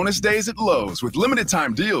MVP's bonus days at Lowe's with limited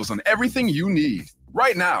time deals on everything you need.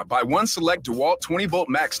 Right now, buy one select DeWalt 20-volt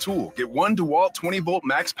max tool, get one DeWalt 20-volt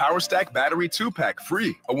max power stack battery 2-pack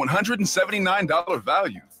free, a $179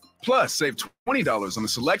 value. Plus, save $20 on a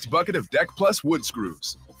select bucket of Deck Plus wood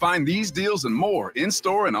screws. Find these deals and more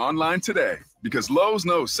in-store and online today. Because Lowe's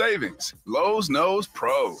knows savings. Lowe's knows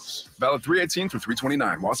pros. Valid 3/18 through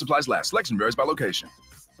 3/29 while supplies last. Selection varies by location.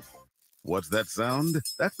 What's that sound?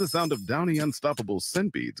 That's the sound of Downy Unstoppable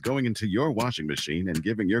scent beads going into your washing machine and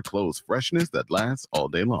giving your clothes freshness that lasts all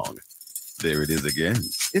day long. There it is again.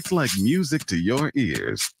 It's like music to your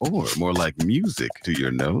ears, or more like music to your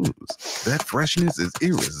nose. That freshness is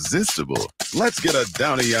irresistible. Let's get a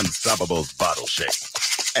Downy Unstoppables bottle shake.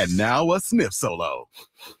 And now a sniff solo.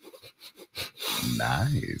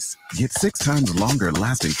 Nice. Get 6 times longer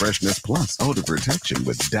lasting freshness plus odor protection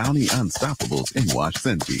with Downy Unstoppables in wash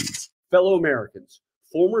scent beads. Fellow Americans,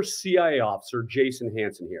 former CIA officer Jason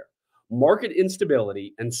Hansen here. Market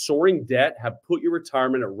instability and soaring debt have put your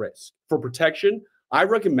retirement at risk. For protection, I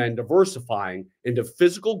recommend diversifying into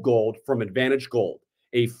physical gold from Advantage Gold,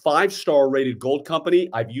 a 5-star rated gold company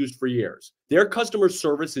I've used for years. Their customer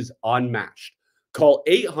service is unmatched. Call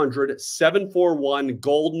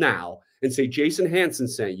 800-741-GOLD now and say Jason Hansen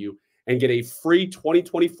sent you and get a free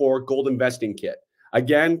 2024 gold investing kit.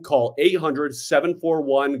 Again, call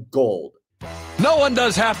 800-741-GOLD. No one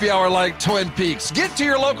does happy hour like Twin Peaks. Get to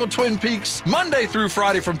your local Twin Peaks Monday through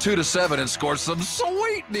Friday from 2 to 7 and score some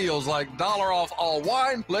sweet deals like $1 off all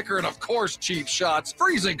wine, liquor, and of course cheap shots.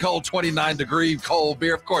 Freezing cold 29-degree cold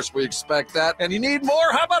beer. Of course we expect that. And you need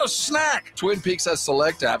more? How about a snack? Twin Peaks has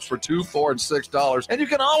select apps for $2, $4, and $6. And you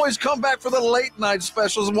can always come back for the late night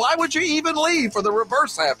specials. Why would you even leave for the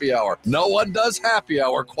reverse happy hour? No one does happy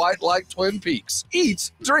hour quite like Twin Peaks.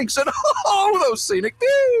 Eats, drinks, and all those scenic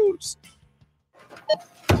views.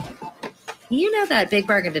 You know that Big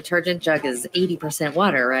Bargain detergent jug is 80%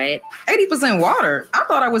 water, right? 80% water? I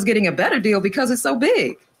thought I was getting a better deal because it's so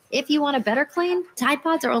big. If you want a better clean, Tide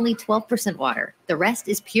Pods are only 12% water. The rest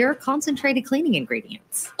is pure concentrated cleaning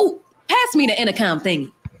ingredients. Ooh, pass me the intercom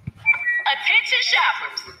thingy. Attention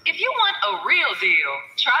shoppers. If you want a real deal,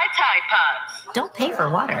 try Tide Pods. Don't pay for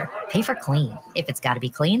water. Pay for clean. If it's got to be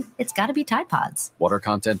clean, it's got to be Tide Pods. Water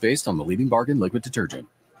content based on the leading bargain liquid detergent.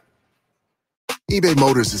 eBay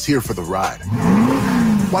Motors is here for the ride.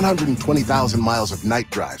 120,000 miles of night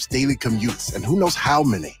drives, daily commutes, and who knows how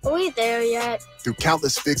many. Are we there yet? Through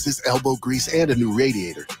countless fixes, elbow grease, and a new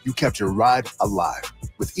radiator, you kept your ride alive.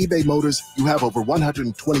 With eBay Motors, you have over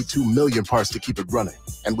 122 million parts to keep it running.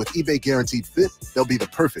 And with eBay Guaranteed Fit, they'll be the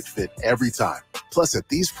perfect fit every time. Plus, at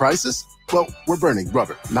these prices, well, we're burning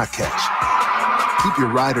rubber, not cash. Keep your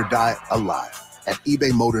ride or die alive at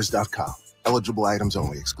ebaymotors.com. Eligible items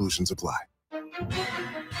only. Exclusions apply.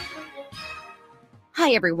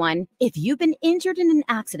 Hi, everyone. If you've been injured in an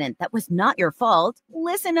accident that was not your fault,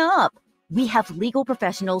 listen up. We have legal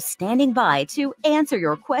professionals standing by to answer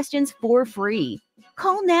your questions for free.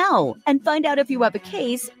 Call now and find out if you have a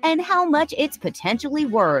case and how much it's potentially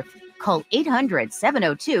worth. Call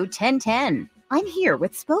 800-702-1010. I'm here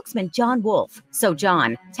with spokesman John Wolf. So,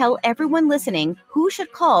 John, tell everyone listening who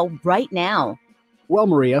should call right now. Well,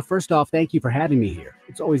 Maria, first off, thank you for having me here.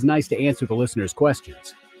 It's always nice to answer the listeners'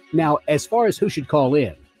 questions. Now, as far as who should call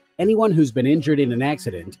in, anyone who's been injured in an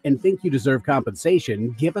accident and think you deserve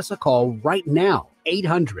compensation, give us a call right now.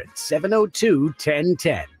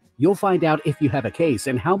 800-702-1010. You'll find out if you have a case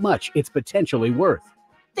and how much it's potentially worth.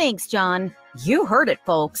 Thanks, John. You heard it,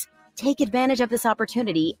 folks. Take advantage of this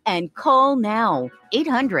opportunity and call now.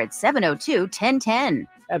 800-702-1010.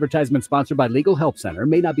 Advertisement sponsored by Legal Help Center.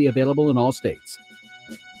 May not be available in all states.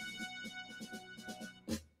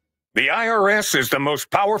 The IRS is the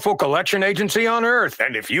most powerful collection agency on earth,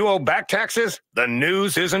 and if you owe back taxes, the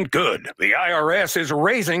news isn't good. The IRS is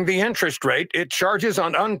raising the interest rate it charges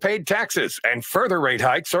on unpaid taxes, and further rate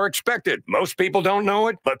hikes are expected. Most people don't know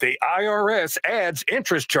it, but the IRS adds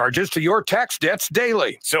interest charges to your tax debts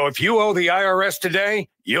daily. So if you owe the IRS today,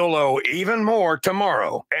 you'll owe even more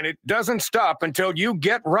tomorrow, and it doesn't stop until you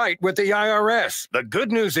get right with the IRS. The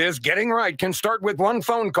good news is getting right can start with one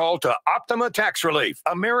phone call to Optima Tax Relief,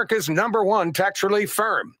 America's #1 tax relief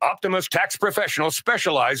firm. Optima's tax professionals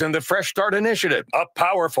specialize in the Fresh Start Initiative, a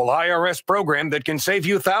powerful IRS program that can save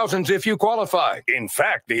you thousands if you qualify. In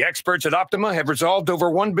fact, the experts at Optima have resolved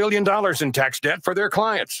over $1 billion in tax debt for their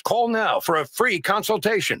clients. Call now for a free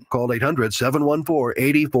consultation. Call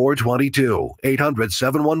 800-714-8422.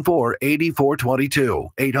 800-714-8422.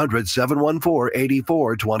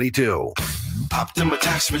 800-714-8422. Optima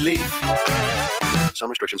Tax Relief. Some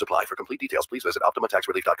restrictions apply. For complete details, please visit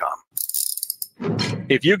OptimaTaxRelief.com.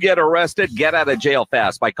 If you get arrested, get out of jail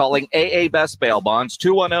fast by calling AA Best Bail Bonds,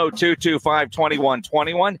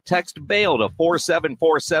 210-225-2121. Text bail to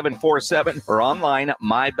 474747 or online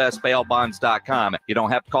mybestbailbonds.com. You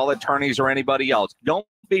don't have to call attorneys or anybody else. Don't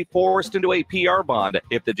be forced into a PR bond.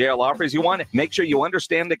 If the jail offers you one, make sure you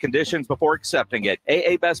understand the conditions before accepting it.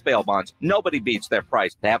 AA Best Bail Bonds. Nobody beats their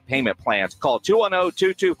price. They have payment plans. Call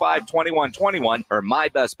 210-225-2121 or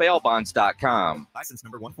mybestbailbonds.com. License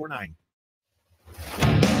number 149.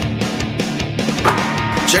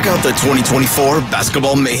 Check out the 2024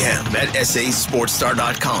 Basketball Mayhem at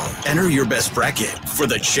sasportstar.com. Enter your best bracket for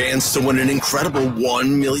the chance to win an incredible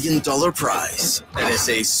 $1 million prize at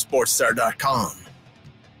sasportstar.com.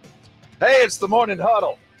 Hey, it's the Morning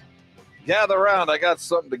Huddle. Gather around. I got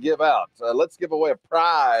something to give out. Let's give away a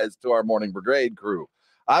prize to our Morning Brigade crew.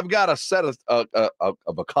 I've got a set of a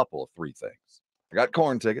couple of three things. I got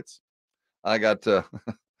corn tickets. I got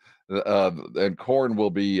and Korn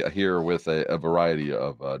will be here with a variety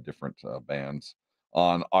of different bands.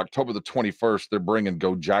 On October the 21st, they're bringing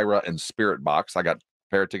Gojira and Spirit Box. I got a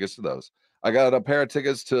pair of tickets to those. I got a pair of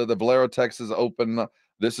tickets to the Valero, Texas Open.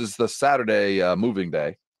 This is the Saturday moving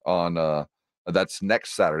day on that's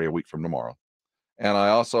next Saturday, a week from tomorrow. And I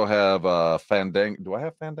also have Fandango. Do I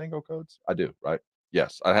have Fandango codes? I do, right?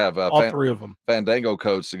 Yes, I have all three of them. Fandango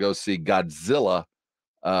codes to go see Godzilla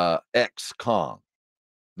X Kong.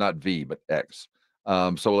 Not V, but X.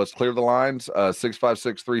 So let's clear the lines.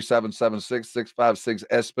 656-3776, 656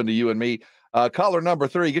 Espen to you and me. Caller number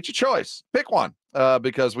 3, get your choice. Pick one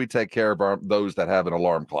because we take care of those that have an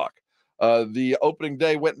alarm clock. The opening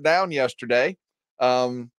day went down yesterday.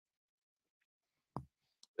 It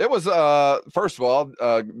was, first of all,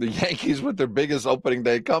 the Yankees with their biggest opening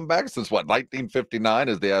day comeback since, 1959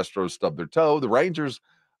 as the Astros stubbed their toe. The Rangers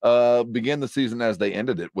began the season as they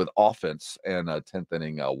ended it with offense and a 10th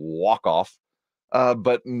inning walk-off.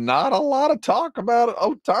 But not a lot of talk about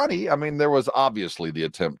Ohtani. I mean, there was obviously the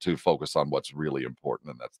attempt to focus on what's really important,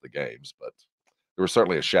 and that's the games. But there was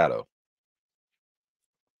certainly a shadow.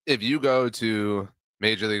 If you go to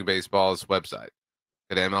Major League Baseball's website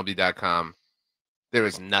at MLB.com, there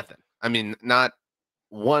is nothing. I mean, not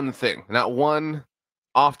one thing, not one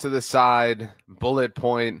off to the side, bullet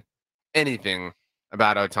point, anything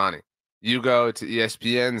about Ohtani. You go to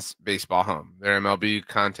ESPN's Baseball Home, their MLB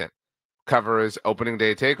content covers opening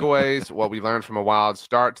day takeaways, what we learned from a wild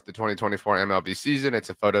start to the 2024 MLB season. It's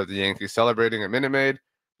a photo of the Yankees celebrating at Minute Maid.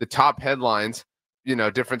 The top headlines,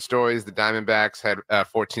 different stories. The Diamondbacks had a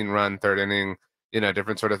 14-run third inning,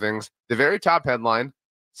 different sort of things. The very top headline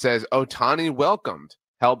says Ohtani welcomed,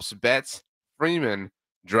 helps Betts, Freeman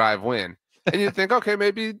drive win. And you think, okay,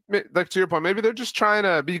 maybe, like to your point, maybe they're just trying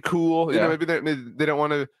to be cool. Maybe they don't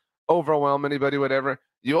want to overwhelm anybody, whatever.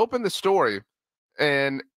 You open the story,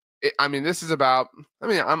 and this is about,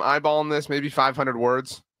 I'm eyeballing this, maybe 500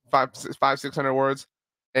 words, 600 words.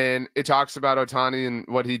 And it talks about Ohtani and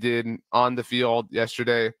what he did on the field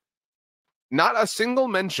yesterday. Not a single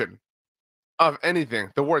mention of anything.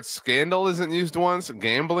 The word scandal isn't used once.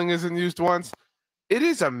 Gambling isn't used once. It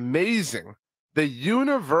is amazing the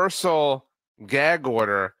universal gag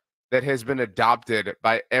order that has been adopted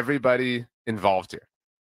by everybody involved here.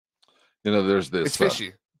 You know, there's this. It's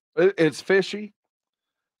fishy. It's fishy.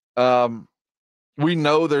 We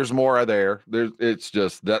know there's more there. It's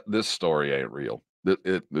just that this story ain't real.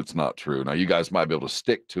 It's not true. Now, you guys might be able to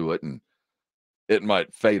stick to it, and it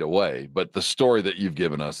might fade away. But the story that you've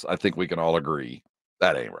given us, I think we can all agree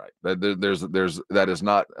that ain't right. That is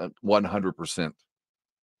not 100%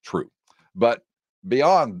 true. But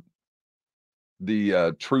beyond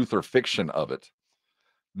the truth or fiction of it,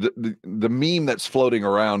 the meme that's floating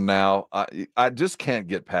around now, I just can't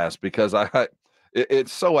get past, because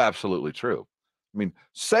it's so absolutely true. I mean,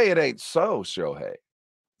 say it ain't so, Shohei.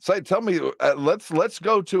 Tell me, let's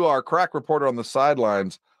go to our crack reporter on the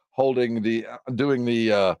sidelines doing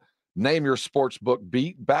the name your sports book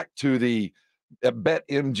beat, back to the Bet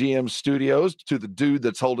MGM studios, to the dude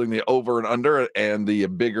that's holding the over and under and the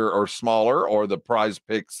bigger or smaller, or the prize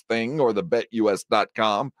picks thing, or the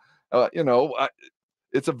betus.com.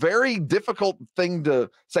 It's a very difficult thing to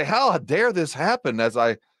say. How dare this happen as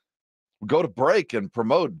I go to break and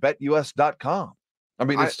promote betus.com? I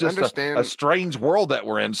mean, it's just a strange world that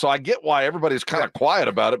we're in. So I get why everybody's kind of quiet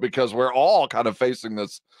about it, because we're all kind of facing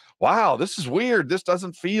this. Wow, this is weird. This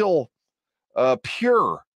doesn't feel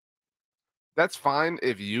pure. That's fine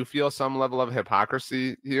if you feel some level of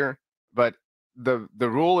hypocrisy here, but the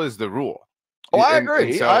rule is the rule. Oh, I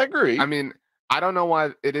agree. I agree. I mean, I don't know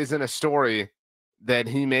why it isn't a story that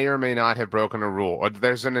he may or may not have broken a rule, or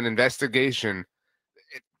there's an investigation.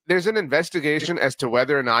 There's an investigation as to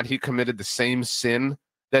whether or not he committed the same sin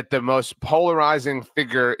that the most polarizing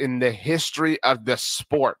figure in the history of the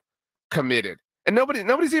sport committed, and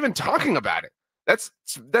nobody's even talking about it. That's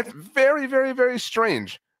very, very, very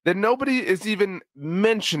strange that nobody is even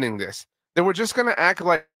mentioning this. That we're just going to act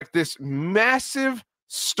like this massive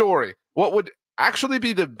story, what would actually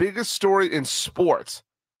be the biggest story in sports,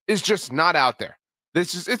 is just not out there.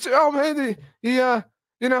 Oh man,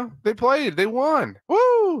 they played, they won,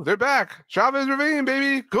 woo, they're back, Chavez Ravine,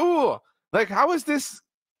 baby, cool. Like, how is this?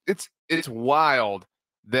 It's wild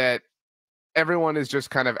that everyone is just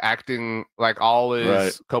kind of acting like all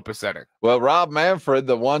is copacetic. Well, Rob Manfred,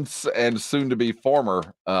 the once and soon to be former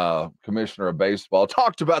commissioner of baseball,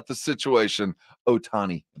 talked about the situation,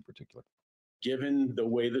 Ohtani in particular. Given the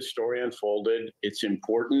way the story unfolded, it's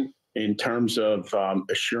important in terms of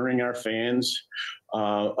assuring our fans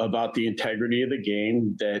about the integrity of the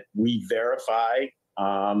game that we verify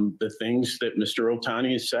the things that Mr.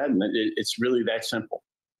 Ohtani has said. And it's really that simple.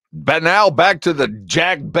 But now back to the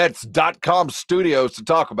jagbets.com studios to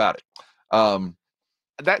talk about it.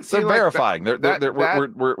 They're verifying. We're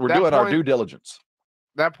doing our due diligence.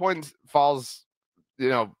 That point falls,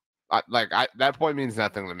 that point means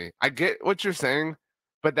nothing to me. I get what you're saying,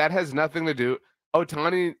 but that has nothing to do.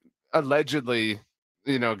 Ohtani allegedly,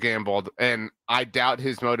 gambled, and I doubt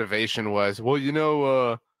his motivation was,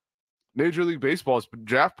 Major League Baseball's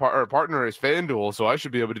draft partner is FanDuel, so I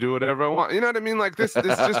should be able to do whatever I want. You know what I mean? Like this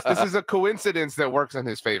is a coincidence that works in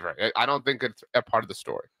his favor. I don't think it's a part of the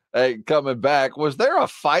story. Hey, coming back, was there a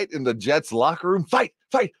fight in the Jets locker room? Fight.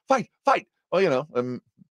 Well,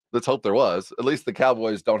 let's hope there was. At least the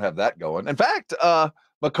Cowboys don't have that going. In fact,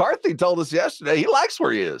 McCarthy told us yesterday he likes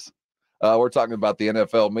where he is. We're talking about the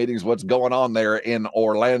NFL meetings, what's going on there in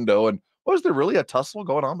Orlando, and was there really a tussle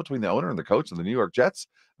going on between the owner and the coach of the New York Jets?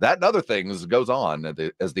 That and other things goes on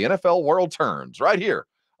as the NFL world turns right here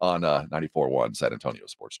on 94.1 San Antonio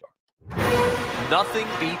Sports Star. Nothing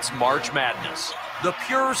beats March Madness. The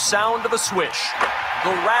pure sound of a swish, the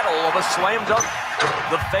rattle of a slam dunk,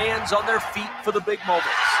 the fans on their feet for the big moments.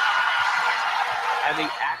 And the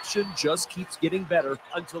action just keeps getting better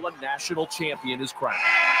until a national champion is crowned.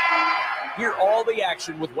 Hear all the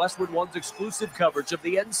action with Westwood One's exclusive coverage of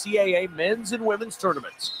the NCAA men's and women's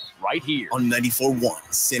tournaments right here on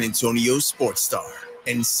 94.1 San Antonio Sports Star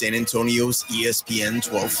and San Antonio's ESPN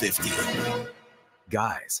 1250.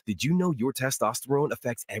 Guys, did you know your testosterone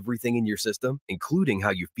affects everything in your system, including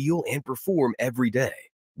how you feel and perform every day?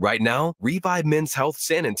 Right now, Revive Men's Health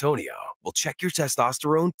San Antonio will check your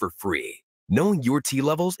testosterone for free. Knowing your T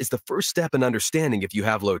levels is the first step in understanding if you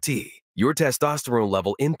have low T. Your testosterone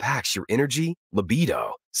level impacts your energy,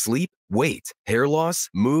 libido, sleep, weight, hair loss,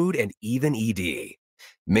 mood, and even ED.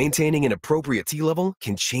 Maintaining an appropriate T level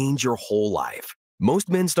can change your whole life. Most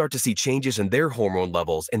men start to see changes in their hormone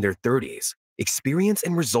levels in their 30s. Experience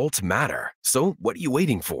and results matter. So what are you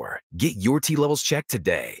waiting for? Get your T levels checked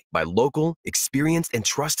today by local, experienced, and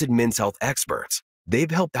trusted men's health experts. They've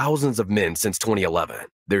helped thousands of men since 2011.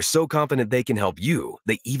 They're so confident they can help you,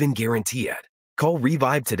 they even guarantee it. Call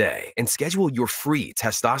Revive today and schedule your free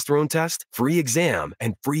testosterone test, free exam,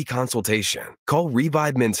 and free consultation. Call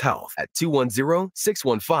Revive Men's Health at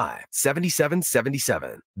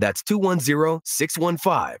 210-615-7777. That's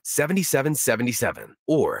 210-615-7777.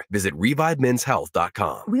 Or visit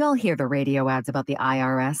revivemenshealth.com. We all hear the radio ads about the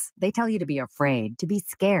IRS. They tell you to be afraid, to be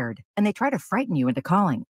scared, and they try to frighten you into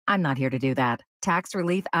calling. I'm not here to do that. Tax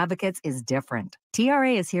Relief Advocates is different.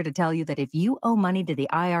 TRA is here to tell you that if you owe money to the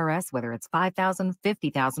IRS, whether it's $5,000,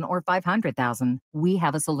 $50,000, or $500,000, we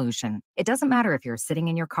have a solution. It doesn't matter if you're sitting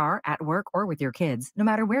in your car, at work, or with your kids. No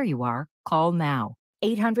matter where you are, call now.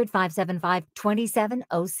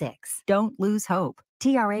 800-575-2706. Don't lose hope.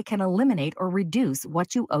 TRA can eliminate or reduce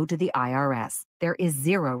what you owe to the IRS. There is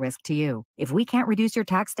zero risk to you. If we can't reduce your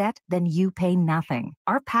tax debt, then you pay nothing.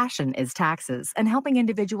 Our passion is taxes and helping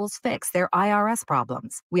individuals fix their IRS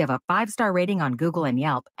problems. We have a 5-star rating on Google and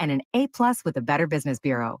Yelp and an A+ with the Better Business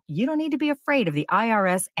Bureau. You don't need to be afraid of the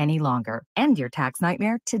IRS any longer. End your tax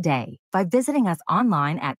nightmare today by visiting us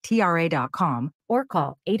online at TRA.com or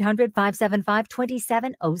call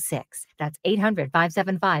 800-575-2706. That's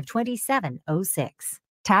 800-575-2706.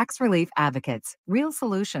 Tax Relief Advocates, real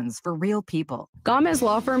solutions for real people. Gomez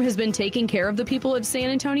Law Firm has been taking care of the people of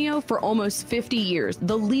San Antonio for almost 50 years,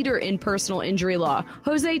 the leader in personal injury law.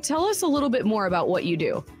 Jose, tell us a little bit more about what you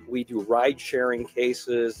do. We do ride-sharing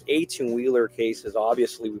cases, 18-wheeler cases.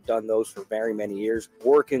 Obviously, we've done those for very many years.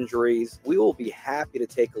 Work injuries. We will be happy to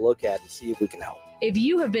take a look at and see if we can help. If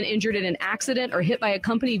you have been injured in an accident or hit by a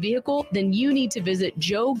company vehicle, then you need to visit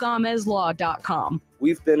joegomezlaw.com.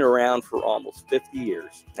 We've been around for almost 50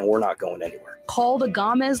 years, and we're not going anywhere. Call the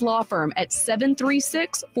Gomez Law Firm at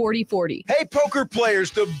 736-4040. Hey, poker players,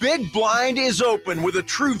 the Big Blind is open. With a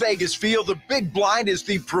true Vegas feel, the Big Blind is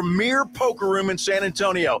the premier poker room in San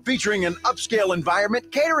Antonio, featuring an upscale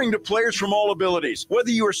environment catering to players from all abilities. Whether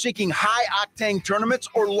you are seeking high-octane tournaments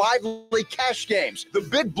or lively cash games, the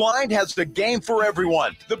Big Blind has the game for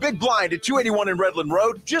everyone. The Big Blind at 281 in Redland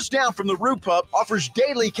Road, just down from the Roo Pub, offers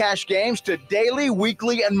daily cash games to daily, weekly,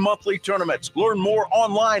 and monthly tournaments. Learn more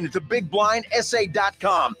online at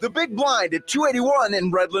thebigblindsa.com. The Big Blind at 281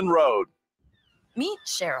 in Redland Road. Meet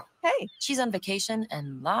Cheryl. Hey, she's on vacation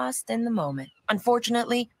and lost in the moment.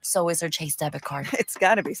 Unfortunately, so is her Chase debit card. It's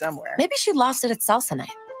got to be somewhere. Maybe she lost it at salsa night.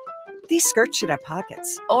 These skirts should have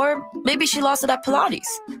pockets. Or maybe she lost it at Pilates.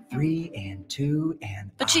 3 and 2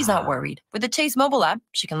 and... But she's not worried. With the Chase mobile app,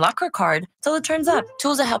 she can lock her card till it turns up.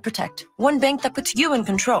 Tools that help protect. One bank that puts you in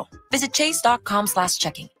control. Visit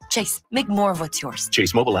chase.com/checking. Chase, make more of what's yours.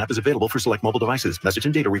 Chase mobile app is available for select mobile devices. Message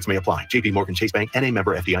and data rates may apply. JP Morgan Chase Bank and a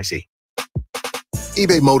member FDIC.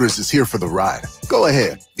 eBay Motors is here for the ride. Go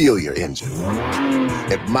ahead, feel your engine.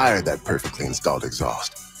 Admire that perfectly installed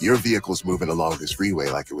exhaust. Your vehicle's moving along this freeway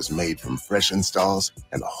like it was made from fresh installs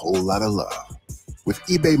and a whole lot of love. With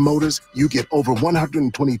eBay Motors, you get over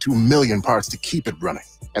 122 million parts to keep it running.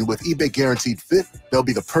 And with eBay Guaranteed Fit, they'll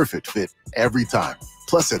be the perfect fit every time.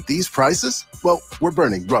 Plus, at these prices, well, we're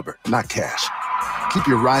burning rubber, not cash. Keep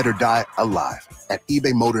your ride or die alive at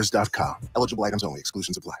ebaymotors.com. Eligible items only.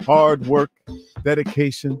 Exclusions apply. Hard work,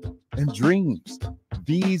 dedication, and dreams.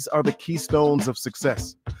 These are the keystones of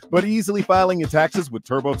success. But easily filing your taxes with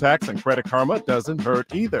TurboTax and Credit Karma doesn't hurt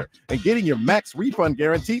either. And getting your max refund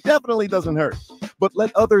guarantee definitely doesn't hurt. But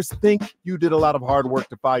let others think you did a lot of hard work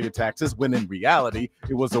to file your taxes when in reality,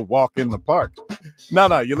 it was a walk in the park.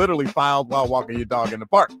 No, you literally filed while walking your dog in the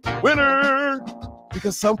park. Winner!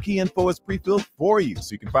 Because some key info is pre-filled for you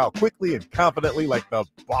so you can file quickly and confidently like the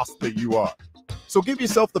boss that you are. So give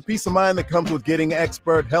yourself the peace of mind that comes with getting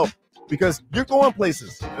expert help because you're going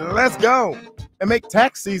places. Let's go! And make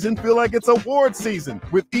tax season feel like it's award season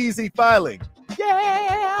with easy filing.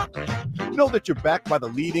 Yeah! Know that you're backed by the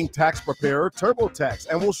leading tax preparer, TurboTax,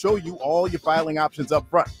 and we'll show you all your filing options up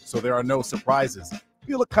front so there are no surprises.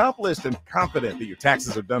 Feel accomplished and confident that your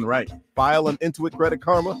taxes are done right. File an Intuit Credit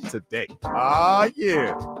Karma today. Ah,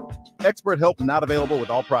 yeah. Expert help not available with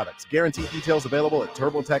all products. Guarantee details available at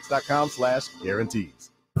turbotax.com/guarantees.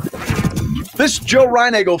 This is Joe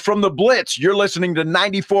Reinagle from The Blitz. You're listening to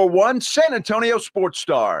 94.1 San Antonio Sports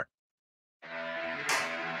Star.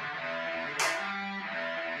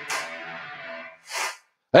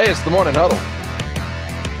 Hey, it's the Morning Huddle.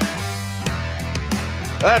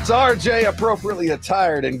 That's RJ appropriately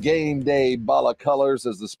attired in game day bala colors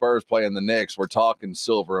as the Spurs play in the Knicks. We're talking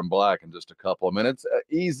silver and black in just a couple of minutes.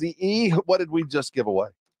 Easy E, what did we just give away?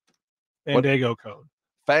 Fandango code.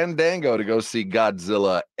 Fandango to go see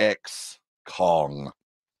Godzilla X Kong.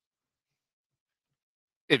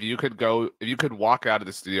 If you could walk out of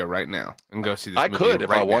the studio right now and go see this movie. I could if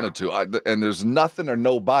right I now. wanted to. And there's nothing or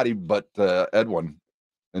nobody but Edwin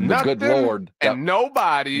and the good Nothing Lord and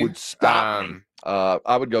nobody would stop me.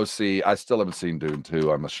 I would go see. I still haven't seen Dune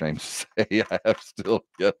 2. I'm ashamed to say I have still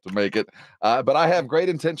yet to make it. But I have great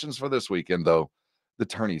intentions for this weekend, though. The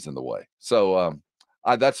tourney's in the way, so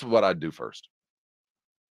that's what I'd do first.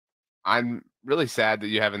 I'm really sad that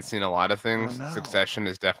you haven't seen a lot of things. Succession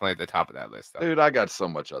is definitely at the top of that list, though. Dude, I got so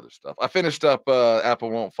much other stuff. I finished up Apple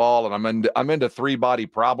Won't Fall, and I'm into Three Body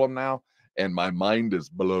Problem now, and my mind is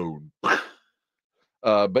blown. But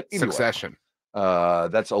anyway, Succession.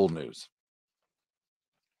 That's old news.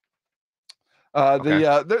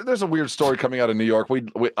 There's a weird story coming out of New York.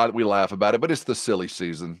 We laugh about it, but it's the silly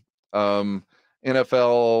season.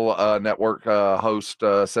 NFL Network host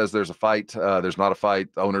says there's a fight. There's not a fight.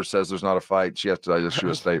 The owner says there's not a fight. She has to issue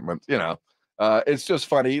a statement. It's just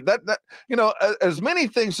funny that as many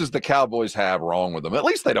things as the Cowboys have wrong with them, at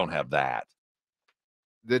least they don't have that.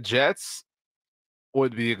 The Jets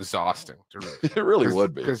would be exhausting to root. It really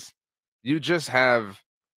would be, because you just have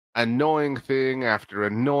annoying thing after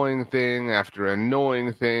annoying thing after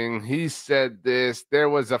annoying thing. He said this. There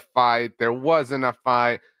was a fight. There wasn't a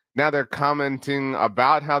fight. Now they're commenting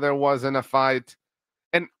about how there wasn't a fight,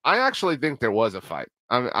 and I actually think there was a fight.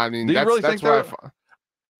 I mean, do you really think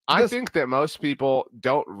I think that most people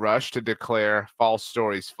don't rush to declare false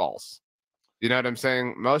stories false. You know what I'm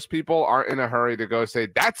saying? Most people aren't in a hurry to go say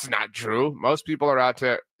that's not true. Most people are out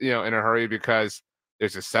to in a hurry because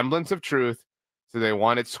there's a semblance of truth, so they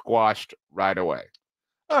want it squashed right away.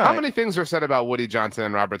 How many things were said about Woody Johnson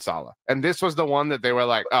and Robert Saleh? And this was the one that they were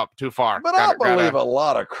like, oh, too far. But I believe a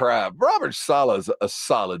lot of crap. Robert Saleh's a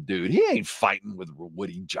solid dude. He ain't fighting with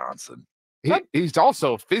Woody Johnson. He's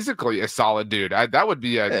also physically a solid dude. That would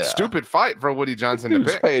be a stupid fight for Woody Johnson to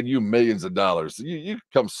pick. Paying you millions of dollars. You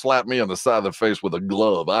come slap me on the side of the face with a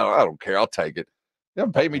glove. I don't care. I'll take it. You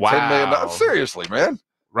pay me $10 million. Seriously, man.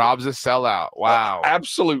 Rob's a sellout. Wow.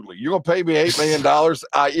 Absolutely. You're going to pay me $8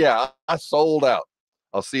 million? Yeah, I sold out.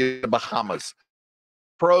 I'll see you in the Bahamas.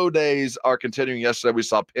 Pro days are continuing. Yesterday we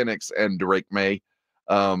saw Penix and Drake May.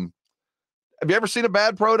 Have you ever seen a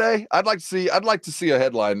bad pro day? I'd like to see a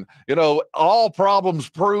headline. All problems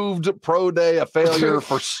proved. Pro day a failure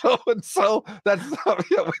for so and so. That's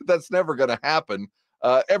never going to happen.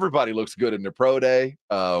 Everybody looks good in their pro day.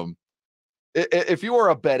 If you are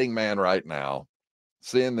a betting man right now,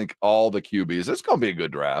 seeing all the QBs, it's going to be a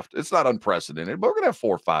good draft. It's not unprecedented, but we're going to have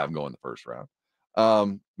 4 or 5 go in the first round.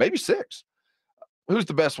 Maybe 6. Who's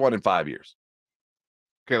the best one in 5 years?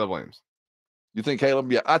 Caleb Williams. You think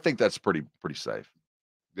Caleb? Yeah, I think that's pretty safe.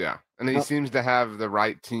 Yeah, and he seems to have the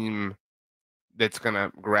right team that's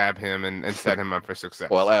gonna grab him and set him up for success.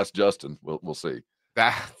 Well, ask Justin. We'll see.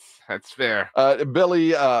 That's fair.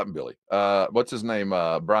 Billy. What's his name?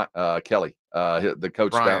 Kelly. The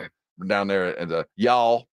coach down there, and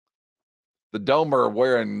y'all. The Domer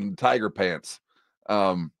wearing tiger pants.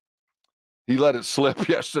 He let it slip.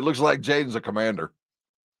 Yes, it looks like Jaden's a commander.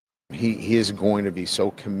 He is going to be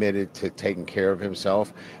so committed to taking care of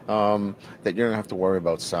himself that you don't have to worry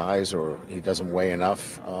about size or he doesn't weigh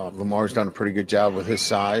enough. Lamar's done a pretty good job with his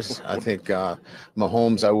size. I think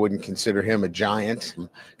Mahomes, I wouldn't consider him a giant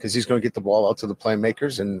because he's going to get the ball out to the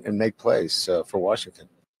playmakers and make plays for Washington.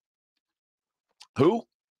 Who?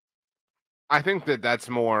 I think that's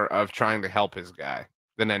more of trying to help his guy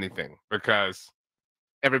than anything because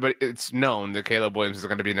it's known that Caleb Williams is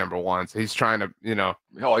going to be number 1. So he's trying to, he's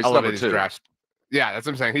elevate number his 2. draft. Yeah, that's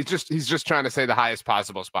what I'm saying. He's just trying to say the highest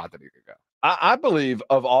possible spot that he could go. I believe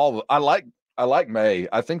of all, I like May.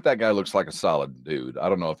 I think that guy looks like a solid dude. I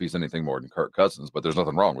don't know if he's anything more than Kirk Cousins, but there's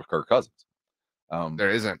nothing wrong with Kirk Cousins.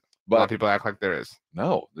 There isn't. But a lot of people act like there is.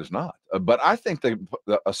 No, there's not. But I think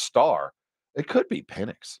a star, it could be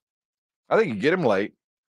Penix. I think you get him late.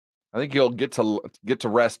 I think he'll get to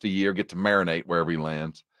rest a year, get to marinate wherever he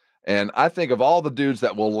lands. And I think of all the dudes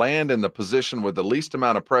that will land in the position with the least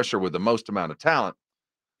amount of pressure with the most amount of talent,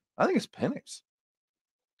 I think it's Penix.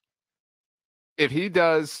 If he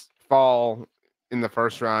does fall in the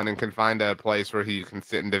first round and can find a place where he can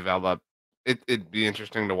sit and develop, it'd be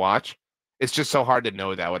interesting to watch. It's just so hard to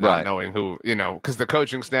know that without knowing who, because the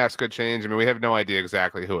coaching staffs could change. I mean, we have no idea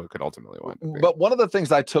exactly who it could ultimately wind up being. But one of the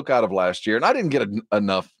things I took out of last year, and I didn't get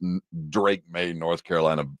enough Drake May North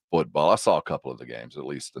Carolina football. I saw a couple of the games, at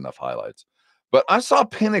least enough highlights. But I saw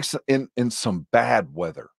Penix in some bad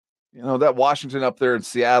weather. That Washington up there in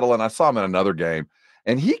Seattle, and I saw him in another game.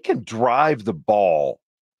 And he can drive the ball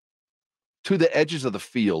to the edges of the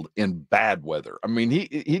field in bad weather. I mean,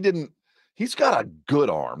 he's got a good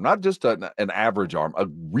arm, not just an average arm, a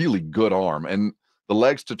really good arm. And the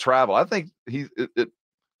legs to travel. I think he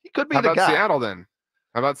could be How the about guy. Seattle then?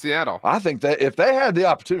 How about Seattle? I think that if they had the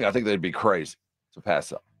opportunity, I think they'd be crazy to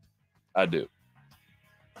pass up. I do.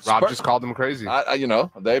 Rob just called them crazy.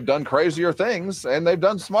 They've done crazier things and they've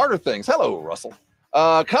done smarter things. Hello, Russell.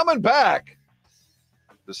 Coming back,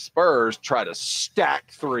 the Spurs try to stack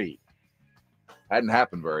 3. Hadn't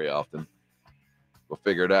happened very often. We'll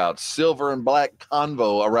figure it out. Silver and black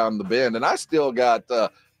convo around the bend. And I still got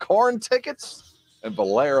corn tickets and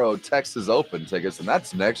Valero Texas Open tickets, and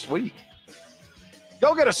that's next week.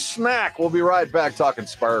 Go get a snack. We'll be right back talking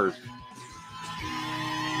Spurs.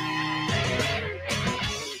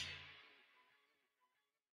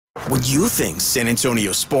 When you think San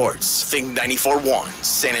Antonio sports, think 94.1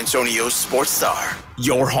 San Antonio Sports Star.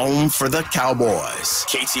 Your home for the Cowboys.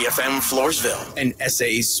 KTFM Floresville and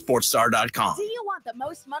SASportsStar.com. Do you want the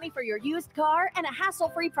most money for your used car and a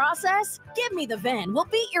hassle-free process? Give Me the VIN will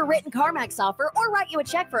beat your written CarMax offer or write you a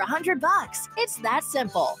check for $100. It's that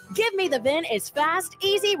simple. Give Me the VIN is fast,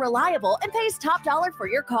 easy, reliable, and pays top dollar for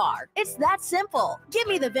your car. It's that simple. Give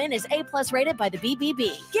Me the VIN is A+ rated by the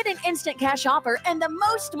BBB. Get an instant cash offer and the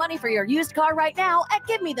most money for your used car right now at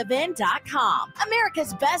GiveMeTheVIN.com.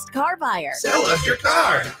 America's best car buyer. Sell us your car.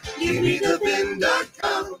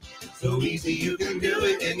 GiveMeTheVIN.com. So easy you can do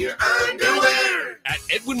it in your underwear. At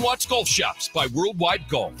Edwin Watts Golf Shops by Worldwide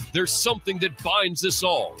Golf, there's something that binds us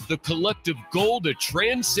all. The collective goal to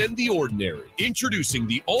transcend the ordinary. Introducing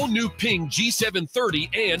the all-new Ping G730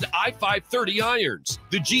 and i530 irons.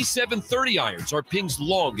 The G730 irons are Ping's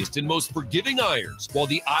longest and most forgiving irons, while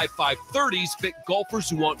the i530s fit golfers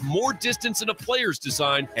who want more distance in a player's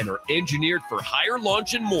design and are engineered for higher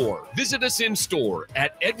launch and more. Visit us in store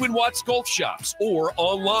at Edwin Watts Golf Shops or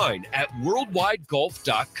online at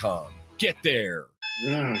worldwidegolf.com. Get there.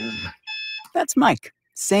 That's Mike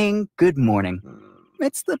saying good morning.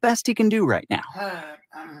 It's the best he can do right now.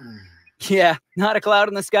 Yeah, not a cloud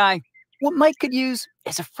in the sky. What Mike could use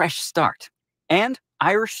is a fresh start. And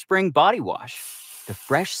Irish Spring Body Wash. The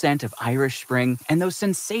fresh scent of Irish Spring and those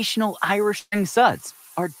sensational Irish Spring suds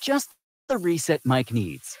are just the reset Mike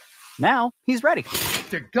needs. Now he's ready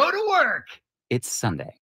To go to work. It's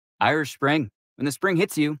Sunday. Irish Spring. When the spring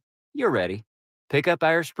hits you, you're ready. Pick up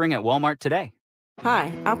Irish Spring at Walmart today.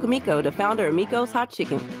 Hi, I'm Kamiko, the founder of Miko's Hot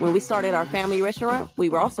Chicken. When we started our family restaurant, we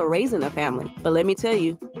were also raising a family. But let me tell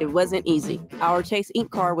you, it wasn't easy. Our Chase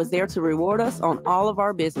Inc. card was there to reward us on all of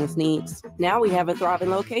our business needs. Now we have a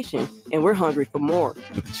thriving location, and we're hungry for more.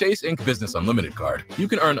 With the Chase Inc. Business Unlimited card, you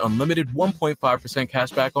can earn unlimited 1.5%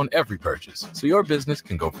 cash back on every purchase, so your business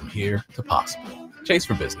can go from here to possible. Chase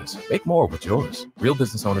for business. Make more with yours. Real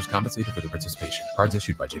business owners compensated for their participation. Cards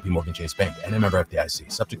issued by JP Morgan Chase Bank and a member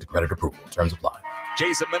FDIC. Subject to credit approval. Terms apply.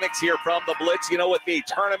 Jason Minix here from the Blitz. You know, with the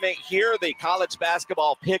tournament here, the college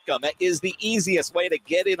basketball pick'em is the easiest way to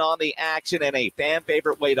get in on the action and a fan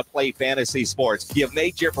favorite way to play fantasy sports. You've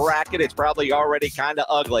made your bracket. It's probably already kind of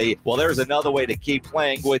ugly. Well, there's another way to keep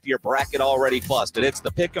playing with your bracket already busted. It's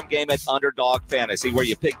the pick'em game at Underdog Fantasy, where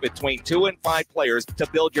you pick between 2 and 5 players to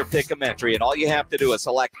build your pick'em entry. And all you have to do is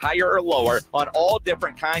select higher or lower on all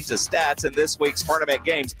different kinds of stats in this week's tournament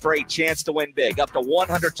games for a chance to win big. Up to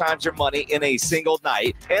 100 times your money in a single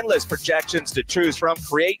night. Endless projections to choose from.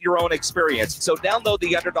 Create your own experience. So download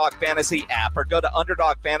the Underdog Fantasy app or go to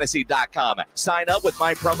UnderdogFantasy.com. Sign up with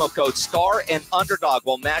my promo code STAR and Underdog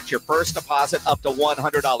will match your first deposit up to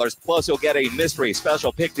 $100. Plus, you'll get a mystery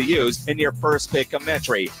special pick to use in your first pick'em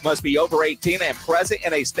entry. Must be over 18 and present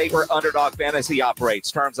in a state where Underdog Fantasy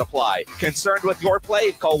operates. Terms apply. Concerned with your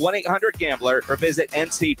play? Call 1-800-GAMBLER or visit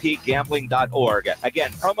ncpgambling.org.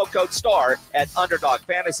 Again, promo code STAR at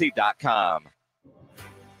UnderdogFantasy.com.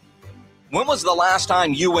 When was the last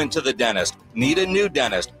time you went to the dentist? Need a new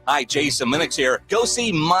dentist? Hi, Jason Minix here. Go see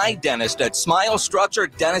my dentist at Smile Structure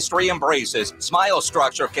Dentistry and Braces. Smile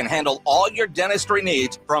Structure can handle all your dentistry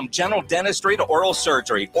needs, from general dentistry to oral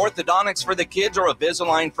surgery, orthodontics for the kids, or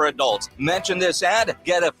Invisalign for adults. Mention this ad,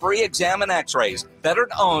 get a free exam and x-rays.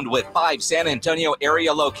 Veteran owned with 5 San Antonio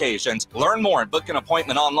area locations. Learn more and book an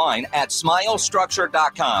appointment online at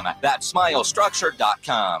SmileStructure.com. That's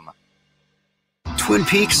SmileStructure.com. Twin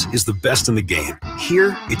Peaks is the best in the game.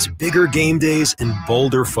 Here, it's bigger game days and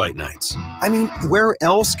bolder fight nights. I mean, where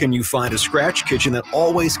else can you find a scratch kitchen that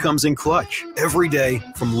always comes in clutch? Every day,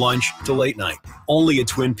 from lunch to late night. Only at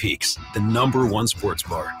Twin Peaks, the #1 sports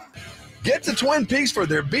bar. Get to Twin Peaks for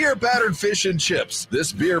their beer-battered fish and chips.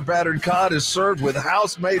 This beer-battered cod is served with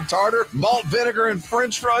house-made tartar, malt vinegar, and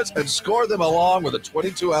french fries, and score them along with a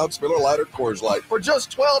 22-ounce Miller Lite or Coors Light for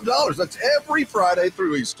just $12. That's every Friday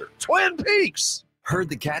through Easter. Twin Peaks! Heard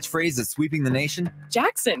the catchphrase that's sweeping the nation?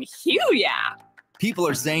 Jackson, Hugh, yeah. People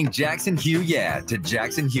are saying Jackson Hew yeah to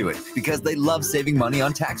Jackson Hewitt because they love saving money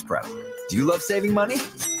on tax prep. Do you love saving money?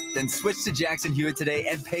 Then switch to Jackson Hewitt today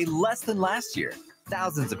and pay less than last year.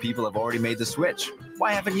 Thousands of people have already made the switch.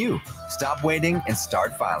 Why haven't you? Stop waiting and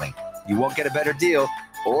start filing. You won't get a better deal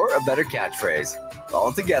or a better catchphrase.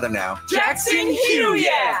 All together now. Jackson Hew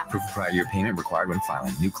yeah! Proof of prior year payment required when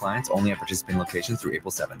filing. New clients only at participating locations through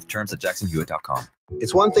April 7th. Terms at jacksonhewitt.com.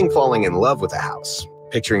 It's one thing falling in love with a house,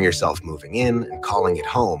 picturing yourself moving in and calling it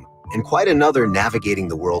home, and quite another navigating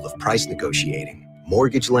the world of price negotiating,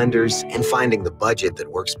 mortgage lenders, and finding the budget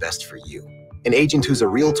that works best for you. An agent who's a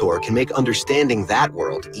realtor can make understanding that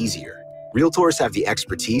world easier. Realtors have the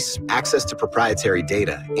expertise, access to proprietary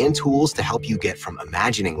data, and tools to help you get from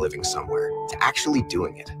imagining living somewhere to actually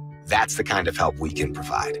doing it. That's the kind of help we can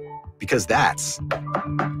provide. Because that's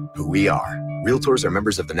who we are. Realtors are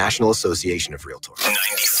members of the National Association of Realtors.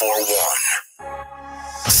 94.1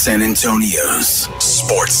 San Antonio's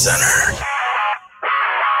Sports Center.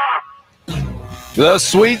 The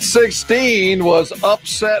Sweet 16 was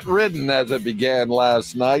upset-ridden as it began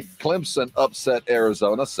last night. Clemson upset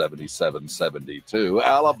Arizona 77-72.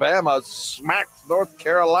 Alabama smacked North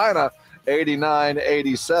Carolina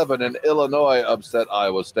 89-87. And Illinois upset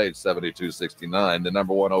Iowa State 72-69. The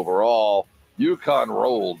number one overall, UConn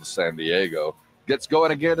rolled San Diego. Gets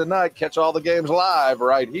going again tonight. Catch all the games live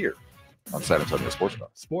right here on San Antonio Sports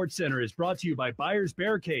Talk. Sports Center is brought to you by Buyers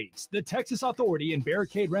Barricades, the Texas Authority in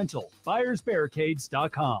Barricade Rental.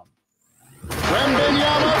 BuyersBarricades.com.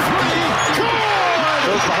 Wembanyama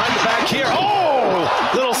goes behind the back here.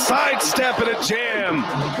 Oh, little sidestep and a jam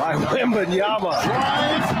by Wembanyama.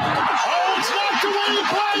 Drive. Oh, it's knocked away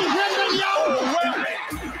by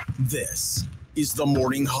Wembanyama. This is the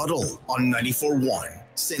Morning Huddle on 94.1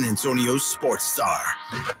 San Antonio Sports Star.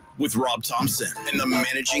 With Rob Thompson and the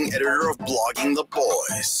managing editor of Blogging the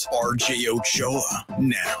Boys, RJ Ochoa.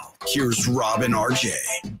 Now, here's Rob and RJ.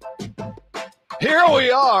 Here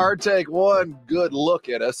we are. Take one good look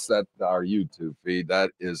at us at our YouTube feed.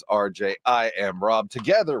 That is RJ. I am Rob.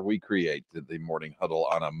 Together, we create the Morning Huddle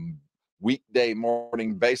on a weekday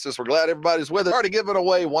morning basis. We're glad everybody's with us. Already given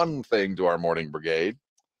away one thing to our morning brigade.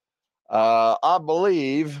 I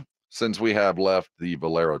believe, since we have left the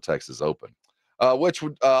Valero Texas Open, which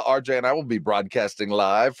RJ and I will be broadcasting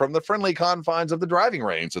live from the friendly confines of the driving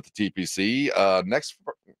range at the TPC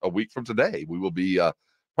a week from today. We will be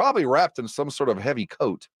probably wrapped in some sort of heavy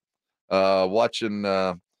coat watching.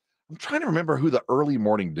 I'm trying to remember who the early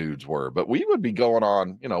morning dudes were, but we would be going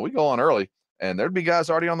on, we go on early, and there'd be guys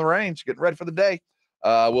already on the range getting ready for the day.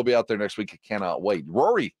 We'll be out there next week. I cannot wait.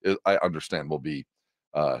 Rory, I understand, will be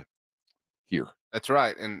here. That's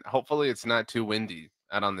right. And hopefully it's not too windy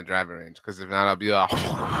out on the driving range, because if not, I'll be off.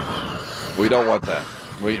 We don't want that.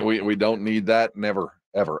 We don't need that. Never,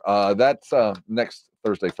 ever. That's next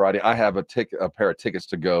Thursday, Friday. I have a pair of tickets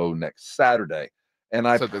to go next Saturday. And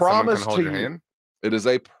I promise to you, it is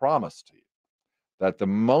a promise to you that the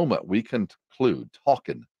moment we conclude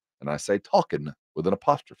talking, and I say talking with an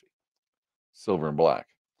apostrophe, silver and black,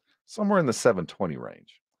 somewhere in the 720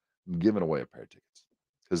 range, I'm giving away a pair of tickets.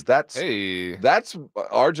 Because that's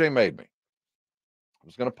RJ made me. I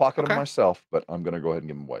was going to pocket them myself, but I'm going to go ahead and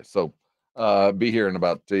give them away. So be here in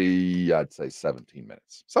about, I'd say 17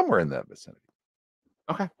 minutes, somewhere in that vicinity.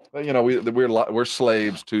 Okay. But, we're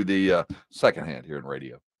slaves to the second hand here in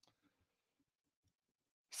radio.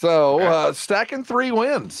 So stacking 3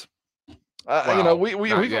 wins. Wow.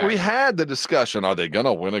 We had the discussion: are they going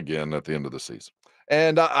to win again at the end of the season?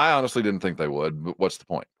 And I honestly didn't think they would. But what's the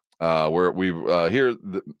point? And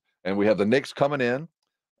we have the Knicks coming in.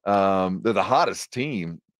 They're the hottest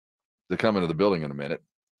team to come into the building in a minute.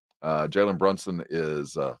 Jalen Brunson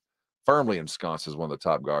is firmly ensconced as one of the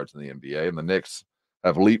top guards in the NBA, and the Knicks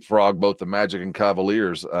have leapfrogged both the Magic and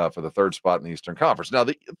Cavaliers for the third spot in the Eastern Conference. Now,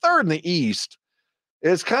 the third in the East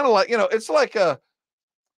is kind of like, it's like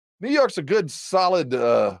New York's a good solid,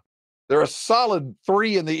 they're a solid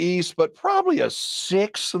 3 in the East, but probably a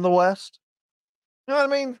 6 in the West. You know what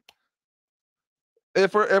I mean?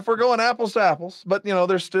 If we're going apples to apples, but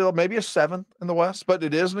there's still maybe a 7 in the West, but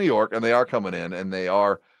it is New York, and they are coming in, and they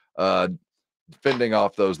are fending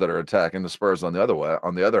off those that are attacking. The Spurs, on the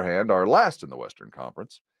other hand, are last in the Western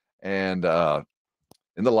Conference, and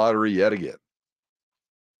in the lottery yet again.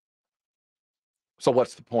 So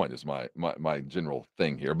what's the point is my general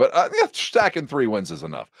thing here. But stacking 3 wins is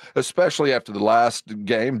enough, especially after the last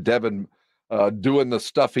game. Devin doing the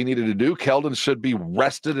stuff he needed to do. Keldon should be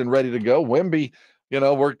rested and ready to go. Wemby,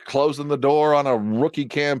 we're closing the door on a rookie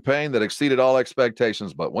campaign that exceeded all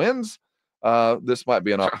expectations, but wins. This might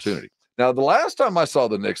be an opportunity. Now, the last time I saw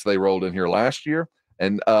the Knicks, they rolled in here last year,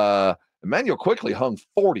 and Emmanuel quickly hung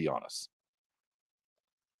 40 on us.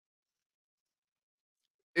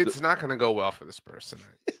 It's not going to go well for the Spurs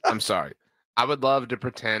tonight. I'm sorry. I would love to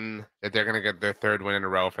pretend that they're going to get their third win in a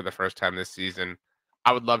row for the first time this season.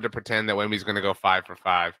 I would love to pretend that Wemby's going to go 5 for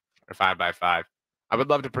 5 or 5 by 5. I would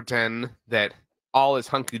love to pretend that all is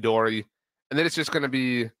hunky-dory and that it's just going to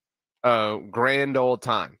be a grand old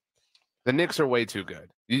time. The Knicks are way too good.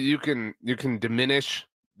 You can diminish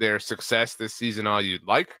their success this season all you'd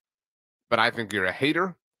like, but I think you're a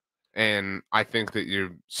hater, and I think that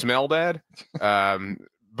you smell bad.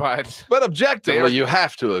 But objectively, you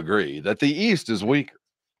have to agree that the East is weaker.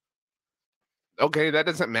 Okay, that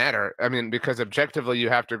doesn't matter. I mean, because objectively, you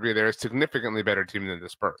have to agree they're a significantly better team than the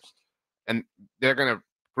Spurs, and they're going to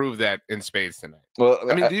prove that in spades tonight. Well,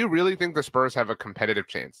 I mean, do you really think the Spurs have a competitive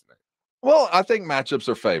chance tonight? Well, I think matchups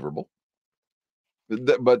are favorable,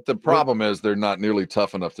 but the problem is they're not nearly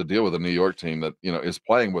tough enough to deal with a New York team that is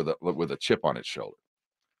playing with a chip on its shoulder.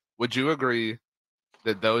 Would you agree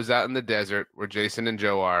that those out in the desert, where Jason and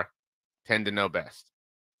Joe are, tend to know best?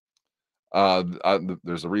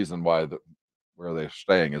 There's a reason why where they're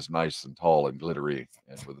staying is nice and tall and glittery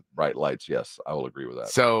and with bright lights. Yes, I will agree with that.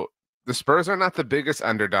 So the Spurs are not the biggest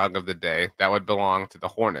underdog of the day. That would belong to the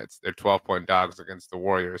Hornets. They're 12-point dogs against the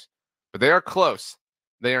Warriors, but they are close.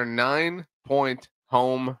 They are 9-point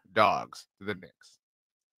home dogs to the Knicks.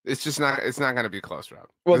 It's just not. It's not going to be close, Rob.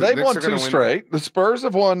 Well, they've won 2 straight. The Spurs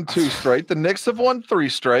have won 2 straight. The Knicks have won 3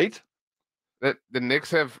 straight. The Knicks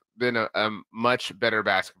have been a much better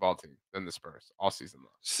basketball team than the Spurs all season long.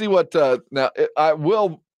 See what now? I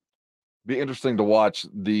will be interesting to watch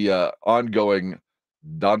the ongoing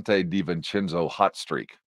Dante DiVincenzo hot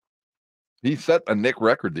streak. He set a Knick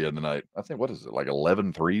record the other night. I think, what is it, like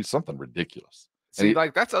 11 threes? Something ridiculous. See,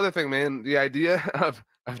 that's the other thing, man. The idea of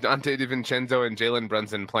Dante DiVincenzo and Jalen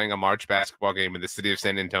Brunson playing a March basketball game in the city of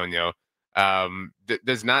San Antonio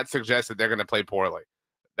does not suggest that they're going to play poorly.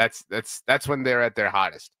 That's when they're at their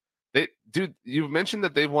hottest. Dude, you mentioned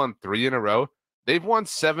that they've won 3 in a row. They've won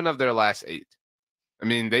 7 of their last 8. I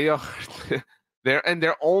mean, they are there, and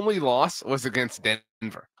their only loss was against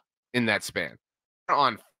Denver in that span. They're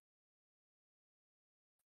on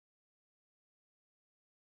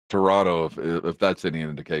Toronto, if that's any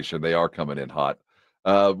indication, they are coming in hot.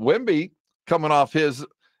 Wemby coming off his,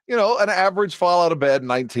 an average fall out of bed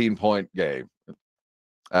 19-point game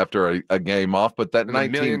after a game off, but that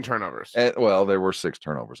 19 million turnovers. Well, there were 6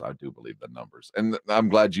 turnovers. I do believe the numbers, and I'm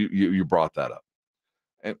glad you brought that up.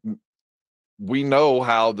 And we know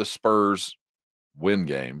how the Spurs win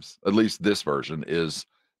games. At least this version is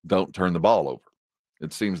don't turn the ball over.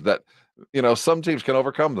 It seems that some teams can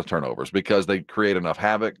overcome the turnovers because they create enough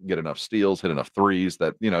havoc, get enough steals, hit enough threes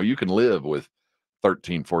that, you can live with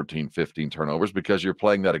 13, 14, 15 turnovers because you're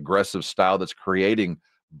playing that aggressive style that's creating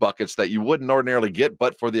buckets that you wouldn't ordinarily get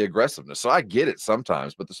but for the aggressiveness. So I get it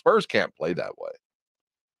sometimes, but the Spurs can't play that way.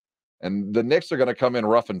 And the Knicks are going to come in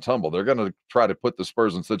rough and tumble. They're going to try to put the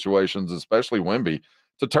Spurs in situations, especially Wemby,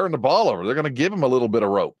 to turn the ball over. They're going to give him a little bit of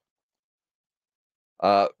rope.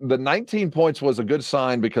 The 19 points was a good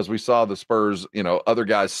sign because we saw the Spurs, other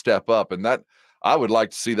guys step up, and that I would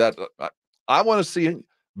like to see that. I want to see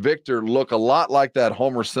Victor look a lot like that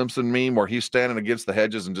Homer Simpson meme where he's standing against the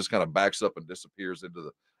hedges and just kind of backs up and disappears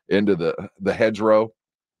into the hedgerow.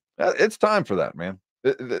 It's time for that, man.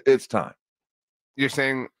 It's time. You're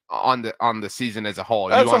saying on the season as a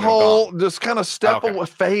whole. As a whole, just kind of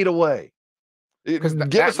fade away. Give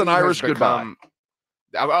us an Irish goodbye.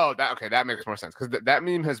 That makes more sense because that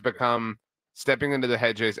meme has become stepping into the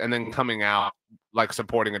hedges and then coming out like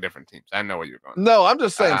supporting a different team. So I know what you're going. No, I'm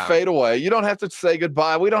just saying fade away. You don't have to say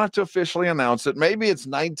goodbye. We don't have to officially announce it. Maybe it's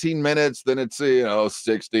 19 minutes, then it's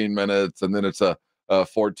 16 minutes, and then it's a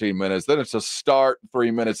 14 minutes. Then it's a start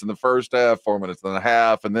 3 minutes in the first half, 4 minutes and a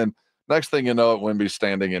half, and then next thing you know, Wemby's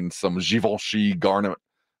standing in some Givenchy garment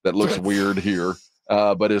that looks weird here.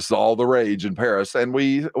 But it's all the rage in Paris, and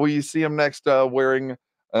we see him next wearing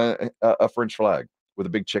a French flag with a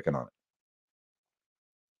big chicken on it.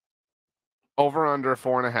 Over under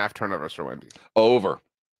 4.5 turnovers for Wemby. Over.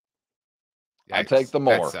 Yikes. I take the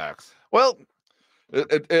more. That sucks. Well,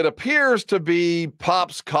 it appears to be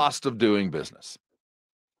Pop's cost of doing business.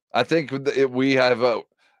 I think we have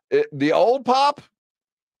the old Pop.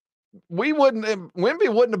 Wemby wouldn't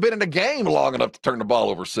have been in a game long enough to turn the ball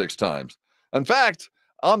over 6 times. In fact,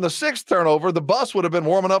 on the 6th turnover, the bus would have been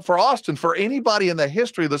warming up for Austin for anybody in the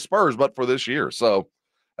history of the Spurs, but for this year. So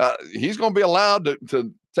he's going to be allowed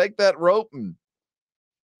to take that rope and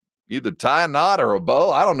either tie a knot or a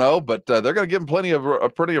bow. I don't know, but they're going to give him plenty of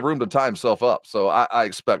room to tie himself up. So I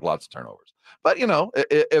expect lots of turnovers. But,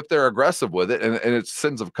 if they're aggressive with it and it's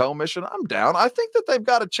sins of commission, I'm down. I think that they've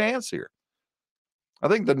got a chance here. I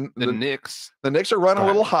think the Knicks are running a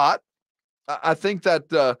little hot. I think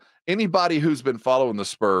that anybody who's been following the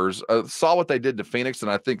Spurs saw what they did to Phoenix,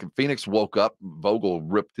 and I think Phoenix woke up. Vogel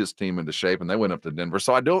ripped his team into shape, and they went up to Denver.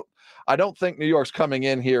 So I don't think New York's coming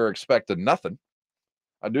in here expecting nothing.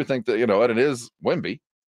 I do think that, and it is Wemby.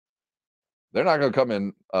 They're not going to come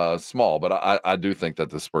in small, but I do think that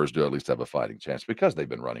the Spurs do at least have a fighting chance because they've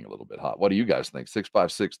been running a little bit hot. What do you guys think?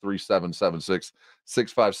 656-3776,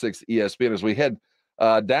 656 ESPN as we head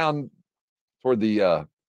down toward the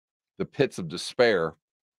pits of despair.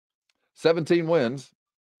 17 wins.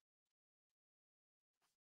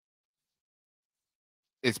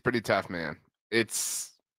 It's pretty tough, man.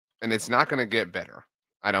 It's not going to get better,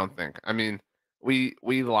 I don't think. I mean, we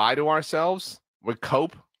lie to ourselves. We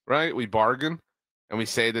cope, right? We bargain, and we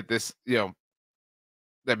say that this,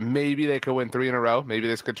 that maybe they could win 3 in a row. Maybe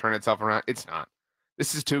this could turn itself around. It's not.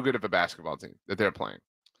 This is too good of a basketball team that they're playing.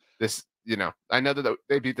 This, I know that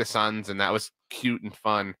they beat the Suns, and that was cute and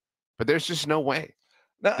fun, but there's just no way.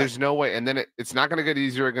 There's no way. And then it's not going to get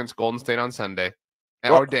easier against Golden State on Sunday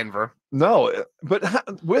or Denver. No, but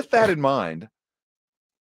with that in mind,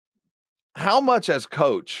 how much as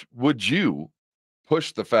coach would you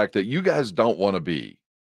push the fact that you guys don't want to be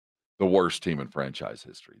the worst team in franchise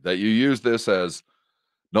history? That you use this as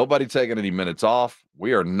nobody taking any minutes off.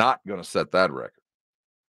 We are not going to set that record.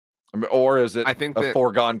 I mean, or is it a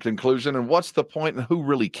foregone conclusion? And what's the point? And who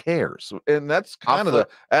really cares? And that's kind of the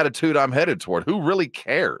attitude I'm headed toward. Who really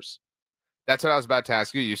cares? That's what I was about to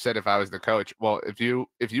ask you. You said if I was the coach. Well, if you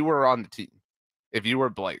were on the team, if you were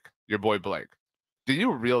Blake, your boy Blake, do you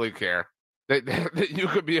really care that you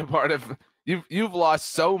could be a part of? You've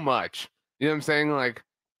lost so much. You know what I'm saying? Like,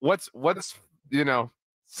 what's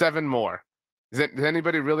 7 more? Is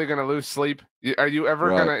anybody really going to lose sleep? Are you ever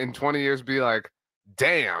going to in 20 years be like,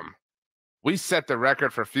 damn, we set the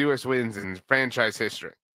record for fewest wins in franchise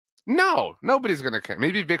history? No, nobody's going to care.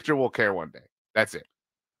 Maybe Victor will care one day. That's it.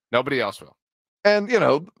 Nobody else will. And,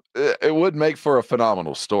 it would make for a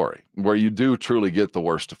phenomenal story where you do truly get the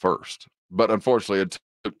worst to first. But unfortunately, it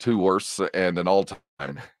took 2 worsts and an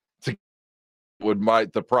all-time to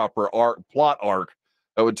write the proper plot arc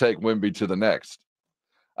that would take Wemby to the next.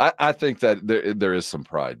 I think that there is some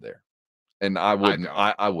pride there. And I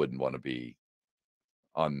wouldn't want to be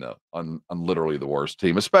on literally the worst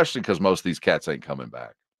team, especially because most of these cats ain't coming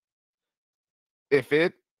back. If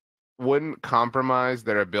it wouldn't compromise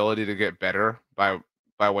their ability to get better by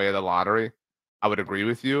way of the lottery, I would agree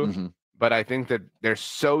with you. Mm-hmm. But I think that they're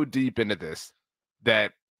so deep into this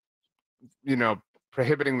that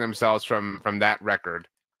prohibiting themselves from that record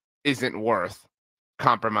isn't worth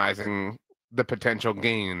compromising the potential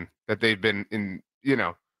gain that they've been in,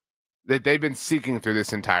 that they've been seeking through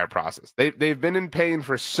this entire process. They've been in pain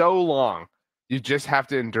for so long. You just have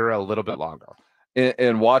to endure a little bit longer.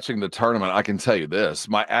 In watching the tournament, I can tell you this: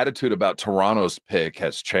 my attitude about Toronto's pick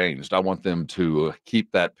has changed. I want them to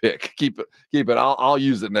keep that pick, keep it. I'll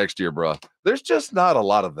use it next year, bro. There's just not a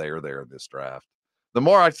lot of there in this draft. The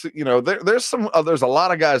more I see, there's a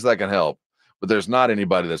lot of guys that can help, but there's not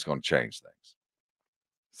anybody that's going to change things.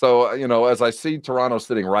 So, as I see Toronto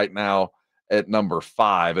sitting right now at number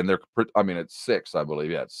 5, and at 6, I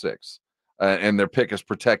believe. Yeah, it's 6, and their pick is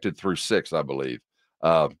protected through 6, I believe.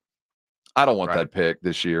 I don't want that pick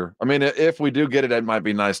this year. I mean, if we do get it, it might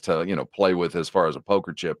be nice to, play with as far as a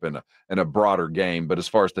poker chip in a broader game. But as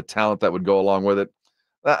far as the talent that would go along with it,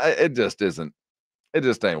 it just isn't. It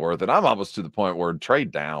just ain't worth it. I'm almost to the point where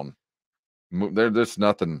trade down. There's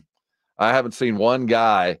nothing. I haven't seen one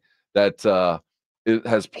guy that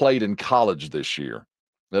has played in college this year.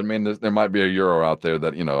 I mean, there might be a Euro out there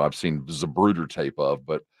that, I've seen Zabruder tape of,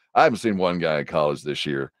 but I haven't seen one guy in college this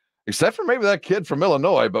year. Except for maybe that kid from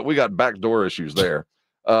Illinois, but we got backdoor issues there.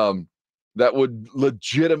 That would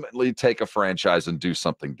legitimately take a franchise and do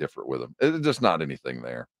something different with them. It's just not anything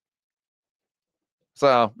there.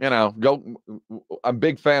 So, go. I'm a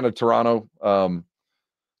big fan of Toronto.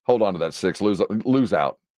 Hold on to that 6. Lose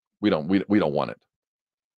out. We don't want it.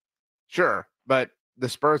 Sure, but the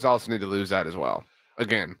Spurs also need to lose out as well.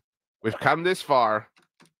 Again, we've come this far.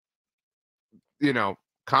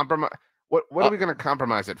 Compromise. What are we going to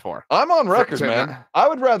compromise it for? I'm on record, man. I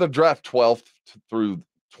would rather draft 12th through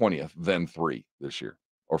 20th than 3 this year,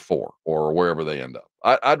 or 4, or wherever they end up.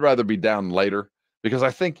 I'd rather be down later because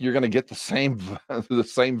I think you're going to get the same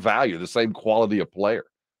value, the same quality of player.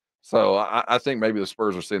 So I think maybe the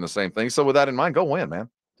Spurs are seeing the same thing. So with that in mind, go win, man.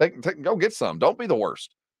 Go get some. Don't be the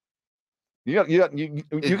worst. You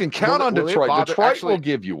can count on Detroit. Detroit will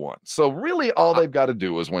give you one. So really, all they've got to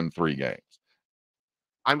do is win 3 games.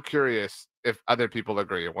 I'm curious if other people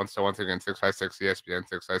agree. Once again, 656 ESPN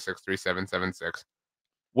 656-3776.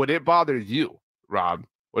 Would it bother you, Rob?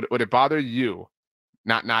 Would it bother you?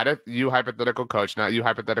 Not if you hypothetical coach, not you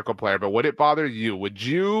hypothetical player, but would it bother you? Would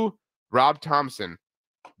you, Rob Thompson,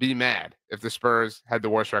 be mad if the Spurs had the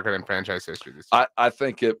worst record in franchise history this year? I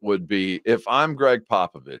think it would be, if I'm Greg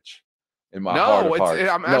Popovich, in my No, heart of it's- hearts.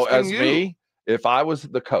 I'm No, asking as you. me, if I was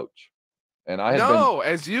the coach and I had No,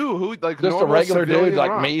 as you, who like been just a normal regular dude civilian like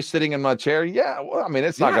Rob. me sitting in my chair, yeah, well, I mean,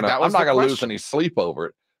 it's Yeah, not gonna, that I'm was not the gonna lose question. any sleep over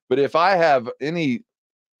it. But if I have any,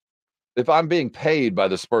 if I'm being paid by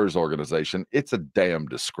the Spurs organization, it's a damn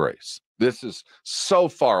disgrace. This is so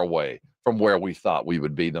far away from where we thought we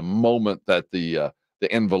would be the moment that the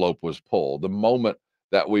envelope was pulled, the moment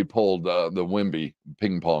that we pulled the Wemby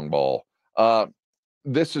ping pong ball.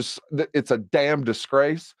 It's a damn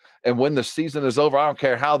disgrace. And when the season is over, I don't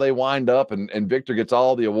care how they wind up and Victor gets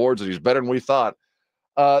all the awards and he's better than we thought.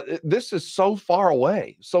 This is so far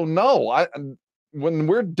away. So no, when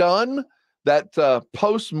we're done, that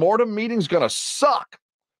post-mortem meeting's going to suck,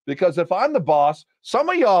 because if I'm the boss, some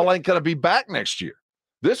of y'all ain't going to be back next year.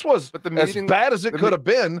 This was as bad as it could have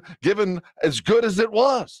been, given as good as it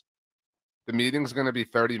was. The meeting's going to be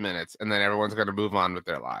 30 minutes, and then everyone's going to move on with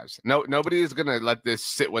their lives. Nobody is going to let this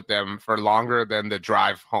sit with them for longer than the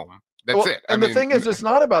drive home. That's it. And the thing is, it's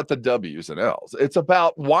not about the W's and L's. It's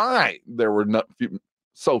about why there were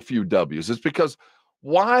so few W's. It's because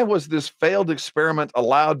why was this failed experiment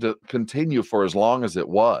allowed to continue for as long as it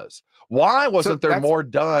was? Why wasn't there more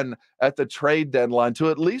done at the trade deadline to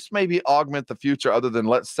at least maybe augment the future, other than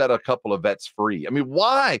let's set a couple of vets free? I mean,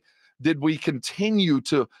 why did we continue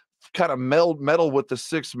to kind of meddle with the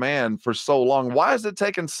sixth man for so long? Why is it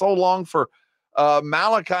taking so long for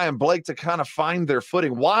Malachi and Blake to kind of find their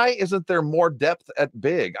footing? Why isn't there more depth at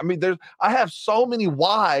big? I mean, I have so many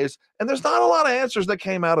whys, and there's not a lot of answers that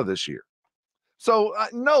came out of this year. So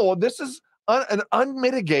no, this is an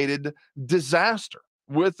unmitigated disaster.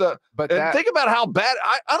 Think about how bad.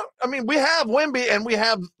 I mean, we have Wemby, and we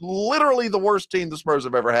have literally the worst team the Spurs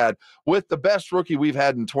have ever had, with the best rookie we've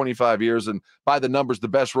had in 25 years, and by the numbers, the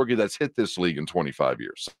best rookie that's hit this league in 25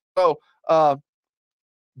 years. So,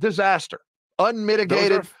 disaster,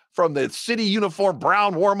 unmitigated, from the city uniform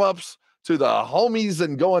brown warm-ups to the homies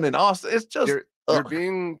and going in Austin. It's just you're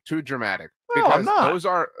being too dramatic. No, I'm not.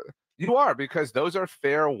 You are, because those are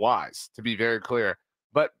fair whys, to be very clear,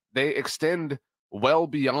 but they extend well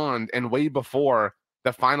beyond and way before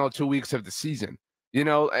the final 2 weeks of the season,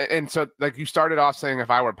 and so, like, you started off saying, if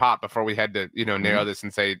I were Pop, before we had to, narrow this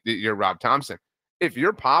and say you're Rob Thompson. If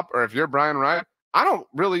you're Pop, or if you're Brian Wright, I don't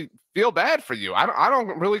really feel bad for you. I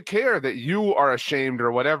don't really care that you are ashamed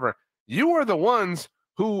or whatever. You are the ones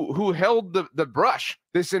who held the brush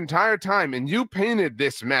this entire time, and you painted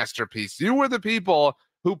this masterpiece. You were the people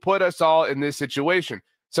who put us all in this situation.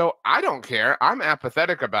 So I don't care. I'm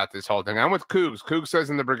apathetic about this whole thing. I'm with Cougs. Cougs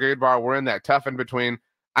says in the Brigade Bar, we're in that tough in between.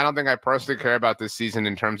 I don't think I personally care about this season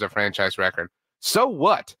in terms of franchise record. So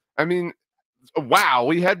what? I mean, wow,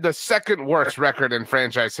 we had the second worst record in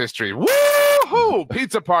franchise history. Woo-hoo!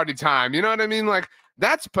 Pizza party time. You know what I mean? Like,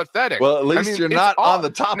 that's pathetic. Well, at least you're not on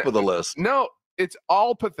the top of the list. No, it's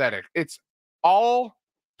all pathetic. It's all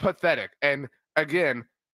pathetic. And again,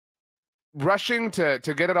 rushing to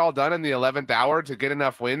get it all done in the 11th hour to get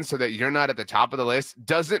enough wins so that you're not at the top of the list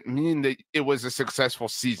doesn't mean that it was a successful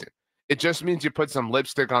season. It just means you put some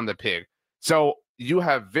lipstick on the pig. So you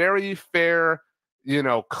have very fair,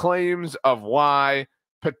 claims of why,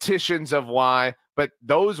 petitions of why, but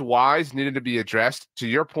those whys needed to be addressed, to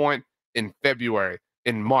your point, in February,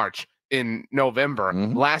 in March, in November,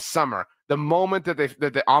 last summer. The moment that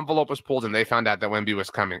the envelope was pulled and they found out that Wemby was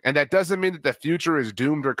coming. And that doesn't mean that the future is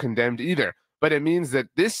doomed or condemned either, but it means that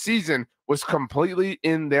this season was completely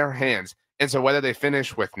in their hands. And so whether they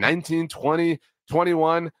finish with 19, 20,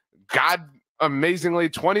 21, God, amazingly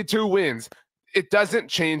 22 wins, it doesn't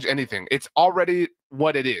change anything. It's already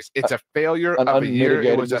what it is. It's a failure of a year.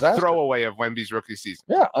 It was disaster. A throwaway of Wemby's rookie season.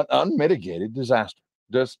 Yeah, an unmitigated disaster.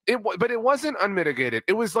 But it wasn't unmitigated.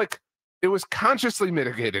 It was consciously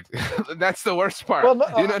mitigated. That's the worst part. Well,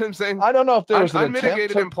 you know what I'm saying? I don't know if there was an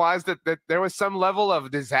unmitigated attempt implies that there was some level of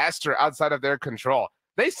disaster outside of their control.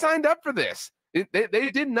 They signed up for this.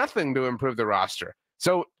 They did nothing to improve the roster.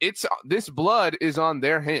 So this blood is on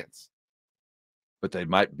their hands. But they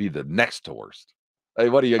might be the next to worst. Hey,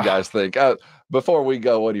 what do you guys think? Before we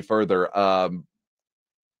go any further,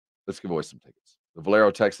 let's give away some tickets. The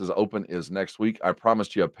Valero Texas Open is next week. I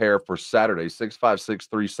promised you a pair for Saturday,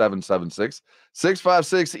 656-3776.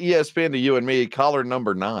 656 ESPN to you and me. Caller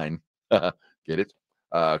number 9. Get it?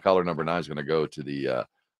 Caller number 9 is going to go to the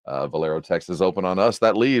Valero Texas Open on us.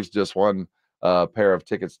 That leaves just one pair of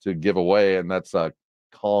tickets to give away, and that's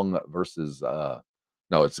Kong versus no,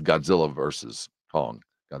 it's Godzilla versus Kong.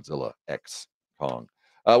 Godzilla X Kong.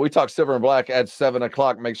 We talk Silver and Black at 7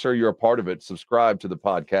 o'clock. Make sure you're a part of it. Subscribe to the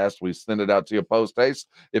podcast. We send it out to you post-haste.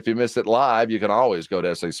 If you miss it live, you can always go to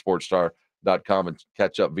sasportstar.com and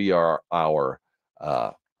catch up via our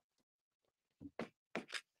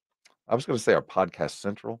I was going to say our podcast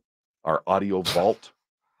central, our audio vault.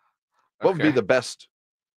 What would be the best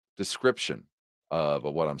description of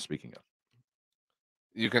what I'm speaking of?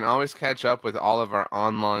 You can always catch up with all of our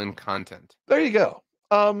online content. There you go.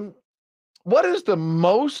 What is the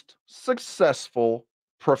most successful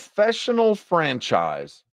professional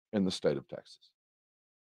franchise in the state of Texas?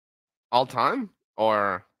 All time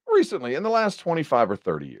or recently, in the last 25 or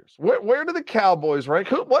 30 years? Where do the Cowboys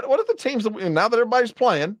rank? What are the teams that now that everybody's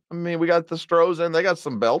playing? I mean, we got the Stros and they got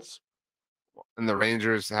some belts. And the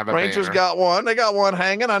Rangers have a Rangers banner. got one. They got one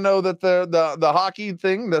hanging. I know that the hockey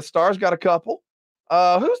thing, the Stars got a couple.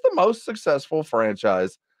 Who's the most successful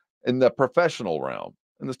franchise in the professional realm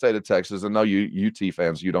in the state of Texas? And no, you UT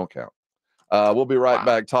fans, you don't count. We'll be right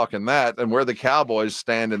back talking that and where the Cowboys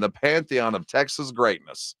stand in the pantheon of Texas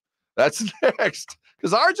greatness. That's next,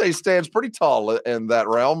 because RJ stands pretty tall in that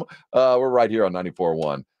realm. We're right here on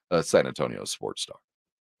 94.1 San Antonio Sports Star.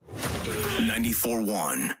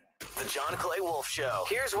 94.1. The John Clay Wolf Show.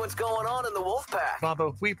 Here's what's going on in the Wolf Pack.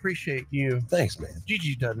 Bobo, we appreciate you. Thanks, man.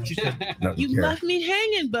 Gigi doesn't. She said, You left me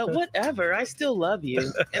hanging, but whatever. I still love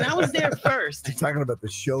you. And I was there first. You're talking about the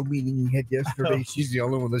show meeting you had yesterday. She's the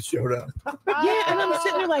only one that showed up. Yeah, and I'm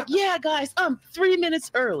sitting there like, yeah, guys, I'm 3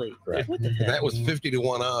 minutes early. Right. What the heck? That was 50 to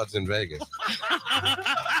 1 odds in Vegas.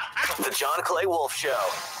 The John Clay Wolf Show.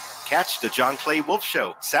 Catch the John Clay Wolf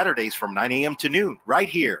Show Saturdays from 9 a.m. to noon right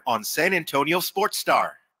here on San Antonio Sports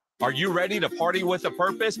Star. Are you ready to party with a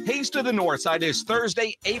purpose? Taste of the Northside is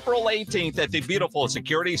Thursday, April 18th at the beautiful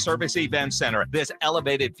Security Service Event Center. This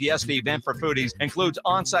elevated fiesta event for foodies includes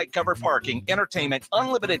on-site covered parking, entertainment,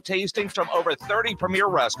 unlimited tastings from over 30 premier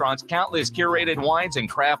restaurants, countless curated wines and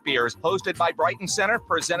craft beers, hosted by Brighton Center,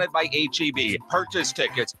 presented by HEB. Purchase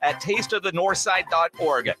tickets at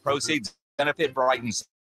tasteofthenorthside.org. Proceeds benefit Brighton's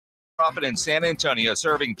profit in San Antonio,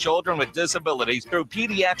 serving children with disabilities through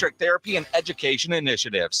pediatric therapy and education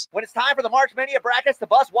initiatives. When it's time for the March Mania brackets, the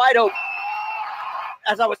bus wide open.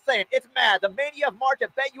 As I was saying, it's mad. The Mania of March at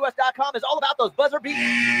BetUS.com is all about those buzzer beat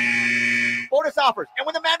bonus offers. And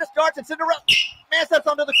when the madness starts and Cinderella man steps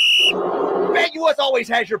onto the BetUS always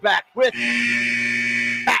has your back with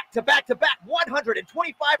back-to-back 125%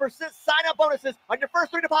 sign-up bonuses on your first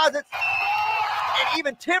 3 deposits and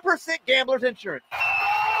even 10% gambler's insurance.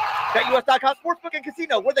 BetUS.com Sportsbook and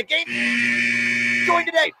Casino, where the game... Join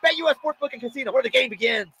today. BetUS Sportsbook and Casino, where the game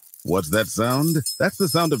begins. What's that sound? That's the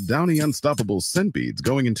sound of Downy Unstoppable scent beads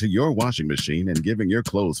going into your washing machine and giving your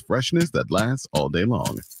clothes freshness that lasts all day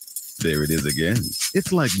long. There it is again.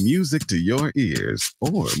 It's like music to your ears,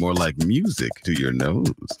 or more like music to your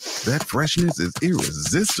nose. That freshness is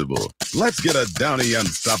irresistible. Let's get a Downy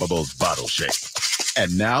Unstoppables bottle shake.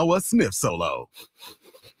 And now a sniff solo.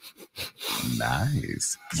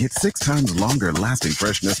 Nice. Get 6 times longer lasting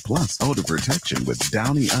freshness plus odor protection with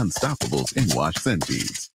Downy Unstoppables in wash scent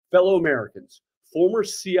beads. Fellow Americans, former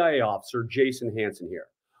CIA officer Jason Hansen here.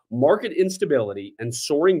 Market instability and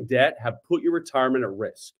soaring debt have put your retirement at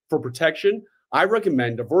risk. For protection, I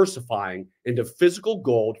recommend diversifying into physical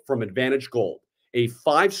gold from Advantage Gold, a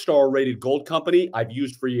 5-star rated gold company I've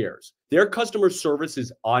used for years. Their customer service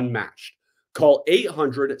is unmatched. Call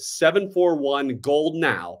 800-741-GOLD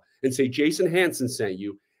now and say Jason Hansen sent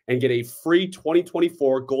you and get a free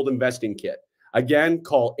 2024 gold investing kit. Again,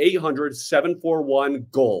 call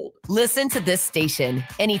 800-741-GOLD. Listen to this station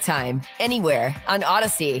anytime, anywhere on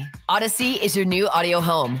Odyssey. Odyssey is your new audio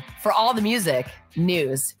home for all the music,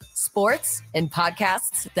 news, sports, and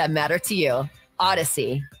podcasts that matter to you.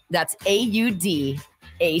 Odyssey. That's AUDACY.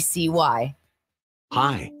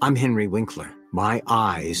 Hi, I'm Henry Winkler. My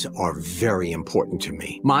eyes are very important to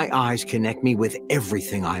me. My eyes connect me with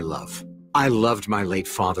everything I love. I loved my late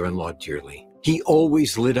father-in-law dearly. He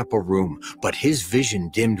always lit up a room, but his vision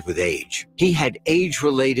dimmed with age. He had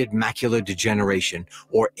age-related macular degeneration,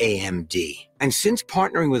 or AMD. And since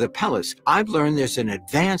partnering with Apellis, I've learned there's an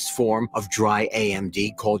advanced form of dry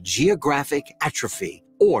AMD called geographic atrophy,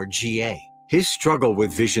 or GA. His struggle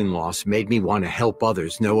with vision loss made me want to help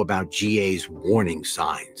others know about GA's warning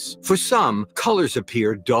signs. For some, colors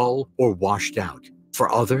appear dull or washed out.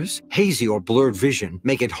 For others, hazy or blurred vision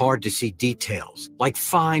make it hard to see details, like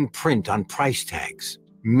fine print on price tags.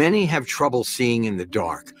 Many have trouble seeing in the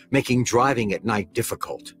dark, making driving at night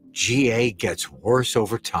difficult. GA gets worse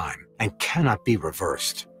over time and cannot be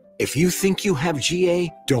reversed. If you think you have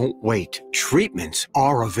GA, don't wait. Treatments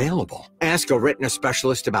are available. Ask a retina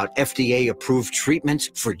specialist about FDA-approved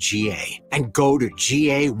treatments for GA and go to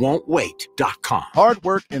GAWon'tWait.com. Hard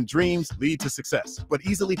work and dreams lead to success, but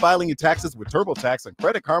easily filing your taxes with TurboTax and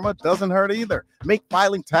Credit Karma doesn't hurt either. Make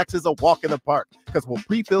filing taxes a walk in the park because we'll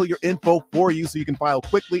pre-fill your info for you so you can file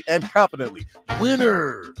quickly and confidently.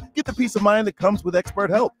 Winner! Get the peace of mind that comes with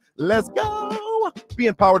expert help. Let's go!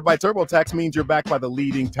 Being powered by TurboTax means you're backed by the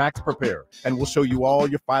leading tax preparer, and we'll show you all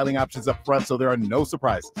your filing options up front so there are no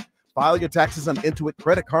surprises. File your taxes on Intuit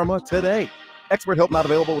Credit Karma today. Expert help not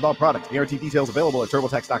available with all products. Guarantee details available at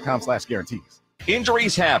turbotax.com/guarantees.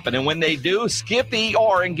 Injuries happen, and when they do, skip the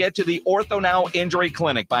ER and get to the Ortho Now Injury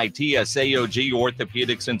Clinic by TSAOG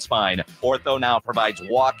Orthopedics and Spine. Ortho Now provides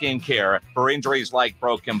walk-in care for injuries like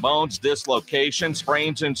broken bones, dislocations,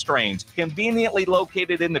 sprains, and strains. Conveniently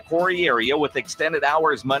located in the Corey area with extended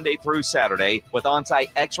hours Monday through Saturday with on-site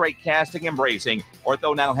x-ray casting and bracing,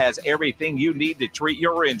 Ortho Now has everything you need to treat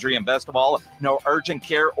your injury, and best of all, no urgent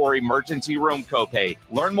care or emergency room copay.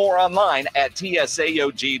 Learn more online at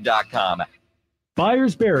tsaog.com.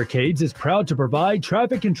 Buyers Barricades is proud to provide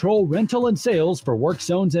traffic control, rental, and sales for work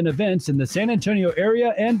zones and events in the San Antonio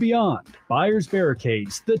area and beyond. Buyers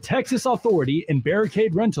Barricades, the Texas authority in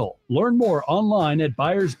barricade rental. Learn more online at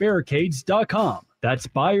buyersbarricades.com. That's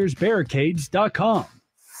buyersbarricades.com.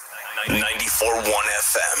 94.1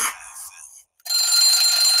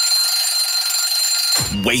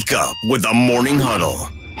 FM. Wake up with the Morning Huddle.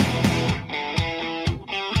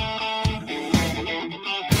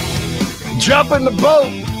 Jump in the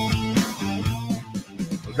boat.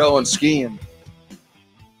 We're going skiing.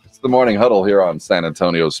 It's the Morning Huddle here on San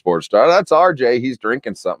Antonio Sports Star. That's RJ. He's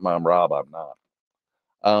drinking something. I'm Rob. I'm not.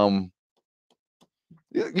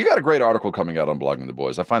 You got a great article coming out on Blogging the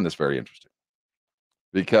Boys. I find this very interesting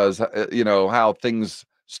because, how things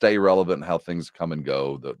stay relevant and how things come and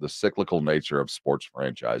go, the cyclical nature of sports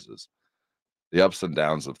franchises, the ups and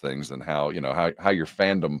downs of things, and how your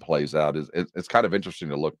fandom plays out. It's kind of interesting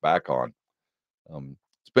to look back on.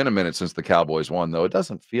 It's been a minute since the Cowboys won, though. It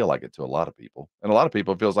doesn't feel like it to a lot of people. And a lot of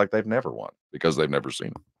people, it feels like they've never won because they've never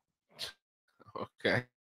seen them. Okay.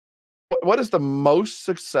 What is the most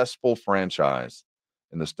successful franchise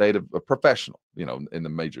in the state of professional, in the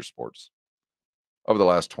major sports over the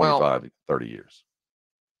last 25, 30 years?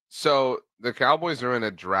 So the Cowboys are in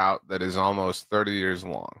a drought that is almost 30 years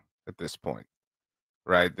long at this point,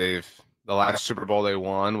 right? The last Super Bowl they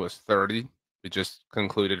won was 30. We just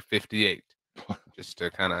concluded 58. Just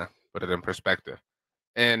to kind of put it in perspective.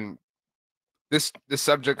 And this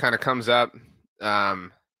subject kind of comes up,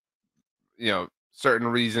 certain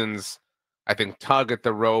reasons, I think, tug at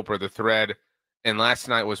the rope or the thread. And last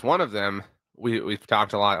night was one of them. We've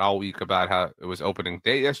talked a lot all week about how it was opening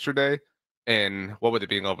day yesterday. And what with it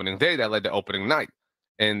being opening day, that led to opening night.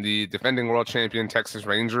 And the defending world champion Texas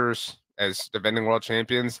Rangers, as defending world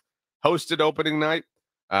champions, hosted opening night.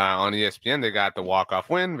 On ESPN, they got the walk-off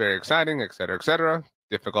win. Very exciting, et cetera, et cetera.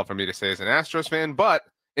 Difficult for me to say as an Astros fan. But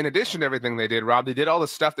in addition to everything they did, Rob, they did all the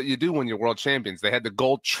stuff that you do when you're world champions. They had the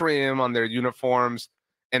gold trim on their uniforms,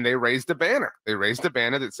 and they raised a banner. They raised a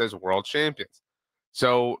banner that says world champions.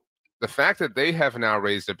 So the fact that they have now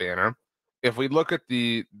raised a banner, if we look at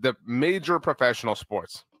the major professional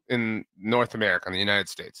sports in North America, in the United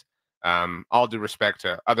States, all due respect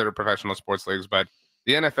to other professional sports leagues, but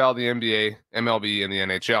the NFL, the NBA, MLB, and the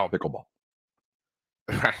NHL. Pickleball.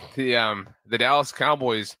 Right. The Dallas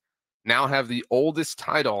Cowboys now have the oldest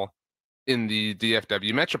title in the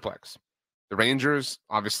DFW Metroplex. The Rangers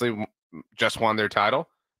obviously just won their title,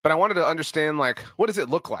 but I wanted to understand, what does it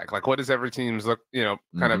look like? What does every team's kind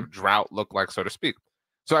of drought look like, so to speak?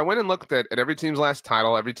 So I went and looked at every team's last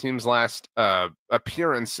title, every team's last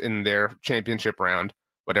appearance in their championship round,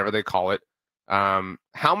 whatever they call it.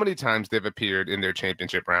 How many times they've appeared in their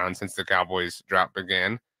championship round since the Cowboys drought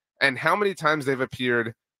began, and how many times they've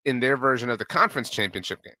appeared in their version of the conference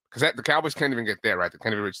championship game. Because the Cowboys can't even get there, right? They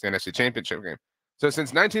can't even reach the NFC championship game. So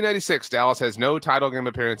since 1996, Dallas has no title game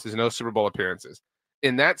appearances, no Super Bowl appearances.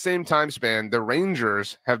 In that same time span, the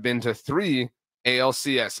Rangers have been to 3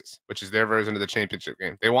 ALCSs, which is their version of the championship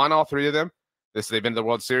game. They won all 3 of them. They've been to the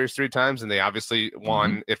World Series 3 times, and they obviously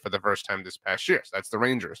won it for the first time this past year. So that's the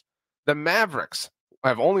Rangers. The Mavericks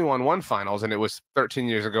have only won 1 finals, and it was 13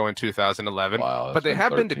 years ago in 2011. Wow, but they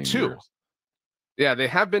have been to 2. Years. Yeah, they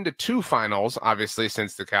have been to 2 finals, obviously,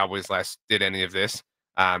 since the Cowboys last did any of this,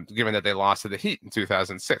 given that they lost to the Heat in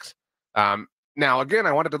 2006. Now, again,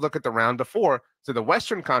 I wanted to look at the round before. So the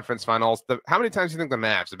Western Conference Finals, how many times do you think the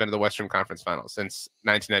Mavs have been to the Western Conference Finals since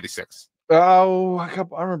 1996? Oh,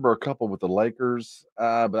 I remember a couple with the Lakers,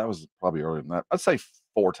 but that was probably earlier than that. I'd say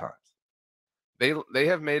 4 times. They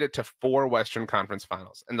have made it to 4 Western Conference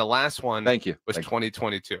Finals, and the last one Thank you. was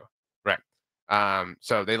 2022. Right.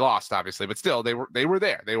 So they lost, obviously, but still they were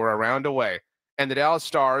there. They were a round away. And the Dallas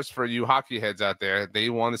Stars, for you hockey heads out there, they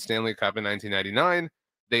won the Stanley Cup in 1999.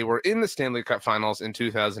 They were in the Stanley Cup Finals in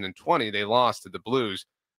 2020. They lost to the Blues.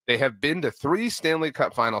 They have been to 3 Stanley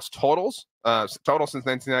Cup Finals total since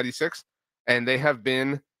 1996, and they have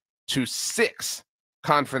been to 6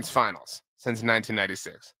 conference finals since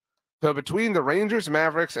 1996. So between the Rangers,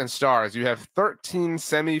 Mavericks, and Stars, you have 13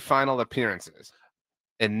 semifinal appearances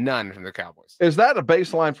and none from the Cowboys. Is that a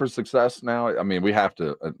baseline for success now? I mean, we have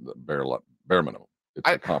to bare minimum. It's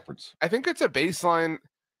a conference. I think it's a baseline,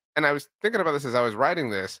 and I was thinking about this as I was writing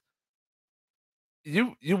this.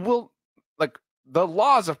 You will, like, the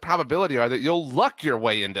laws of probability are that you'll luck your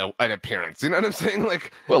way into an appearance. You know what I'm saying?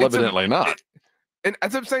 Like, well, evidently not. And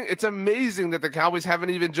as I'm saying, it's amazing that the Cowboys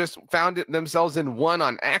haven't even just found themselves in one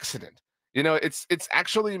on accident. You know, it's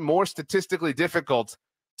actually more statistically difficult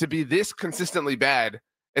to be this consistently bad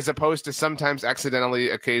as opposed to sometimes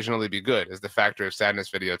accidentally, occasionally be good, as the Factor of Sadness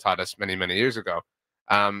video taught us many, many years ago.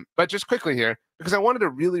 But just quickly here, because I wanted to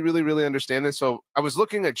really, really, really understand this. So I was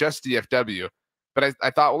looking at just DFW, but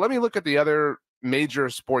I thought, well, let me look at the other major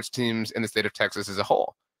sports teams in the state of Texas as a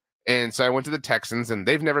whole. And so I went to the Texans, and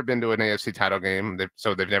they've never been to an AFC title game.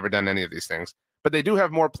 So they've never done any of these things. But they do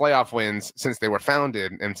have more playoff wins since they were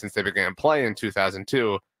founded and since they began play in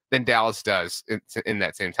 2002 than Dallas does in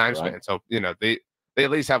that same time span. Right. So, you know, they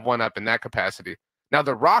at least have one up in that capacity. Now,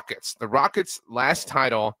 the Rockets' last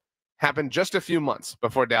title happened just a few months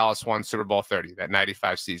before Dallas won Super Bowl 30, that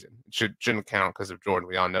 95 season. It shouldn't count because of Jordan.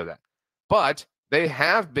 We all know that. But they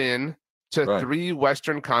have been to 3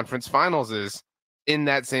 Western Conference Finals in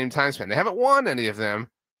that same time span. They haven't won any of them.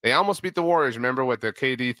 They almost beat the Warriors, remember, with the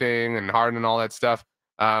KD thing and Harden and all that stuff,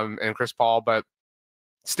 and Chris Paul. But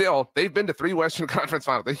still, they've been to 3 Western Conference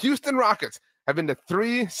Finals. The Houston Rockets have been to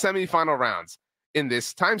 3 semifinal rounds in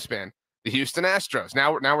this time span. The Houston Astros.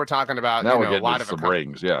 Now we're talking about we're getting a lot of some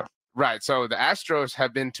rings, yeah. Right. So the Astros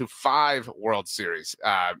have been to 5 World Series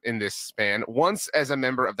in this span. Once as a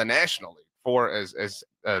member of the National League, 4 as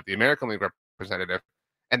the American League representative,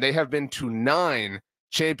 and they have been to 9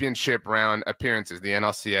 championship round appearances, the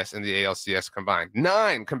NLCS and the ALCS combined.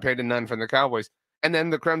 9 compared to none from the Cowboys. And then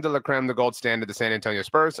the creme de la creme, the gold standard, the San Antonio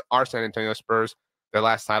Spurs, our San Antonio Spurs, their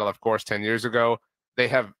last title, of course, 10 years ago. They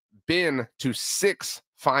have been to 6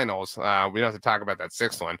 finals. We don't have to talk about that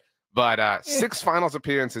 6th one, but 6 finals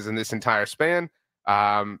appearances in this entire span.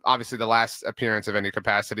 Obviously, the last appearance of any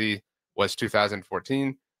capacity was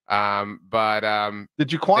 2014.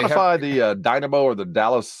 Did you quantify the Dynamo or the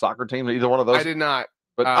Dallas soccer team? Either one of those? I did not.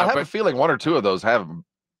 But I have a feeling 1 or 2 of those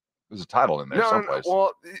there's a title in there someplace. No,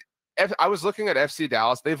 well, I was looking at FC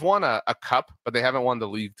Dallas. They've won a cup, but they haven't won the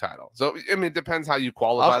league title. So, I mean, it depends how you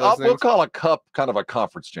qualify those things. We'll call a cup kind of a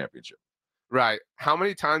conference championship. Right. How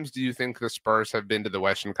many times do you think the Spurs have been to the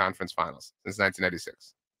Western Conference Finals since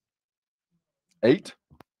 1996? 8?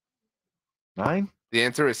 9? The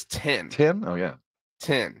answer is 10. 10? Oh, yeah.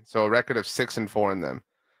 10. So a record of 6-4 in them.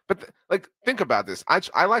 But think about this.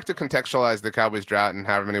 I like to contextualize the Cowboys drought in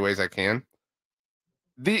however many ways I can.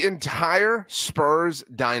 The entire Spurs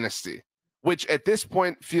dynasty, which at this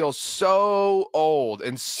point feels so old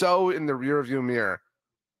and so in the rearview mirror,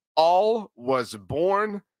 all was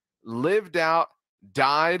born, lived out,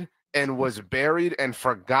 died, and was buried and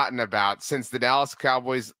forgotten about since the Dallas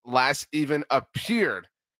Cowboys last even appeared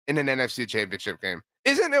in an NFC Championship game.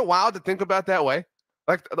 Isn't it wild to think about that way?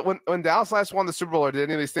 Like when Dallas last won the Super Bowl or did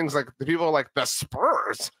any of these things, like the people are like, the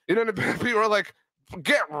Spurs, you know what I mean? People are like,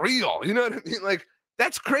 get real, you know what I mean? Like,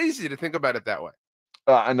 that's crazy to think about it that way.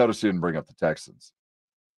 I noticed you didn't bring up the Texans.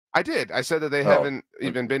 I did. I said that they haven't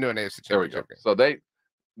even been to an AFC Championship game.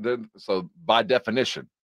 So so by definition,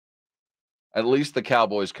 at least the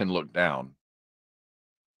Cowboys can look down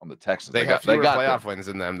on the Texans. They got playoff wins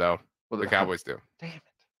in them, though. Well, the Cowboys do. Damn it.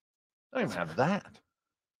 I don't even have that.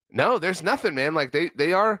 No, there's nothing, man. Like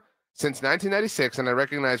they are since 1996, and I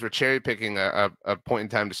recognize we're cherry picking a point in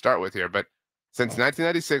time to start with here, but since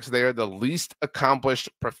 1996, they are the least accomplished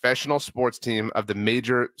professional sports team of the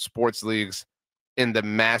major sports leagues in the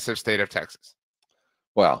massive state of Texas.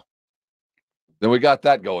 Well, then we got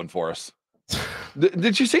that going for us.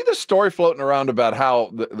 Did you see the story floating around about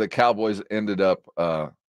how the Cowboys ended up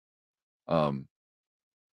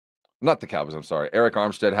not the Cowboys, I'm sorry, Eric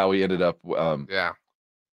Armstead, how he ended up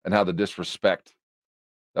and how the disrespect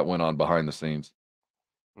that went on behind the scenes.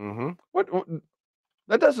 Mm-hmm. What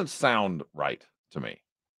that doesn't sound right to me.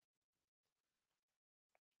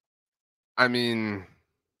 I mean,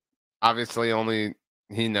 obviously only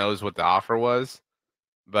he knows what the offer was,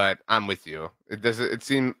 but I'm with you. It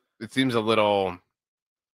seems a little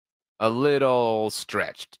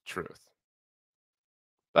stretched truth,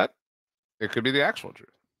 but it could be the actual truth.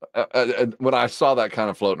 When I saw that kind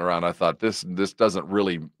of floating around, I thought this doesn't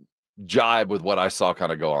really jibe with what I saw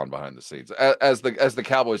kind of go on behind the scenes. As the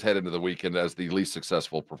Cowboys head into the weekend as the least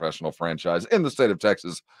successful professional franchise in the state of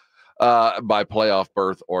Texas, by playoff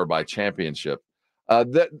berth or by championship,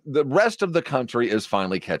 the rest of the country is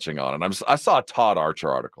finally catching on. And I saw a Todd Archer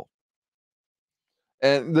article,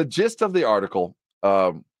 and the gist of the article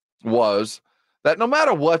was that no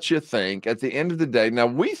matter what you think, at the end of the day, now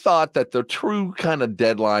we thought that the true kind of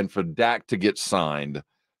deadline for Dak to get signed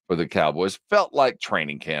for the Cowboys felt like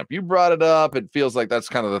training camp. You brought it up. It feels like that's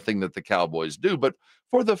kind of the thing that the Cowboys do. But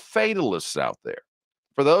for the fatalists out there,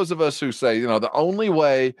 for those of us who say, the only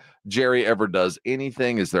way Jerry ever does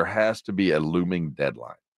anything is there has to be a looming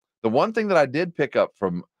deadline. The one thing that I did pick up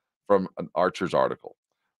from an Archer's article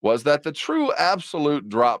was that the true absolute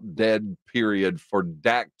drop dead period for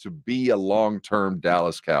Dak to be a long-term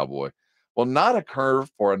Dallas Cowboy will not occur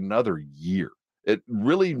for another year. It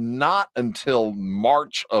really not until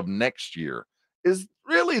March of next year is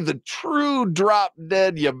really the true drop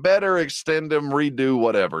dead. You better extend him, redo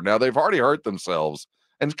whatever. Now, they've already hurt themselves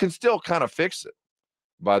and can still kind of fix it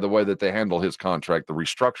by the way that they handle his contract, the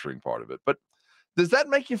restructuring part of it. But does that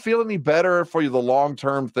make you feel any better for the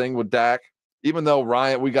long-term thing with Dak? Even though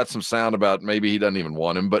Ryan, we got some sound about maybe he doesn't even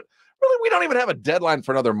want him, but really we don't even have a deadline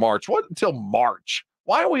for another March. What until March?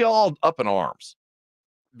 Why are we all up in arms?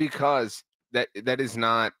 Because that is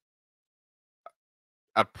not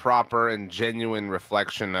a proper and genuine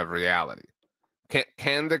reflection of reality.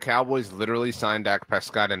 Can the Cowboys literally sign Dak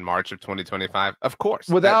Prescott in March of 2025? Of course.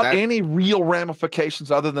 Without any real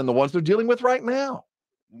ramifications other than the ones they're dealing with right now.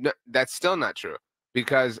 No, that's still not true.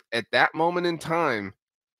 Because at that moment in time,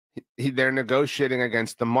 they're negotiating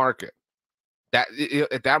against the market.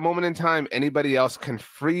 At that moment in time, anybody else can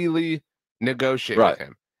freely negotiate with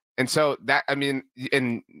him. And so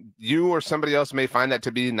and you or somebody else may find that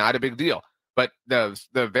to be not a big deal, but the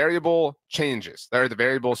variable changes. The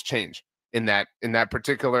variables change in that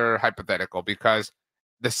particular hypothetical because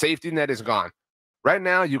the safety net is gone. Right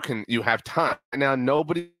now, you have time. Now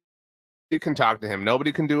nobody can talk to him.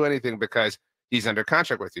 Nobody can do anything because he's under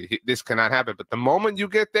contract with you. This cannot happen. But the moment you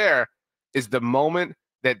get there is the moment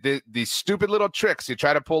that these stupid little tricks you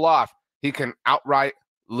try to pull off, he can outright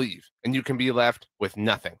leave, and you can be left with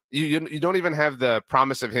nothing. You don't even have the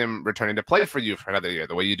promise of him returning to play for you for another year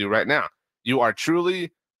the way you do right now. You are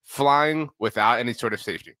truly flying without any sort of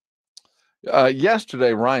safety.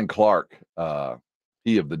 Yesterday, Ryan Clark,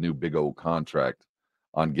 he of the new big old contract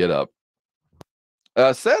on Get Up,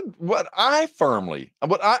 said what I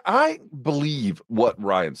believe what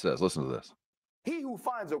Ryan says. Listen to this. He who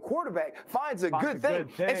finds a quarterback finds a good thing.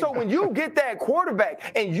 And so when you get that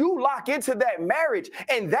quarterback and you lock into that marriage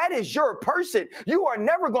and that is your person, you are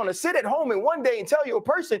never going to sit at home and one day and tell your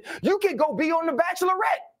person, you can go be on The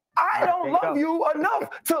Bachelorette. I don't love you enough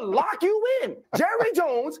to lock you in. Jerry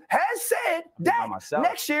Jones has said that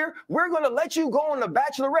next year we're going to let you go on The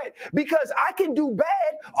Bachelorette because I can do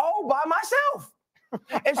bad all by myself.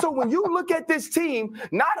 And so when you look at this team,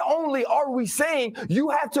 not only are we saying you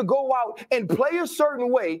have to go out and play a certain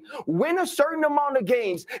way, win a certain amount of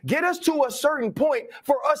games, get us to a certain point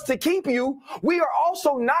for us to keep you, we are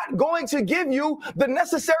also not going to give you the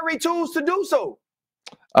necessary tools to do so.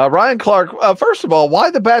 Ryan Clark, first of all,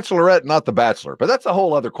 why The Bachelorette, not The Bachelor? But that's a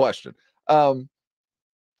whole other question.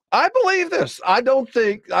 I believe this. I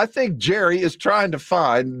think Jerry is trying to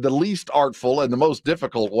find the least artful and the most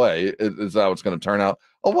difficult way, is how it's going to turn out,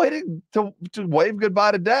 a way to wave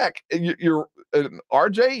goodbye to Dak. You're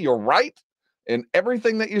RJ, you're right in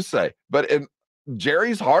everything that you say. But in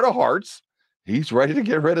Jerry's heart of hearts, he's ready to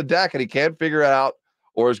get rid of Dak, and he can't figure it out,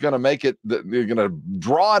 or is going to make it, you're going to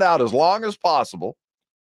draw it out as long as possible.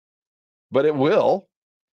 But it will,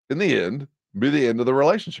 in the end, be the end of the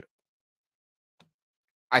relationship.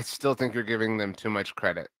 I still think you're giving them too much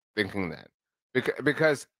credit thinking that.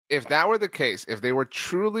 Because if that were the case, if they were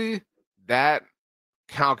truly that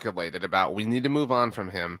calculated about we need to move on from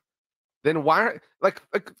him, then why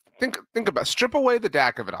think about strip away the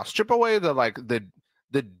Dak of it all. Strip away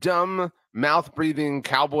the dumb mouth-breathing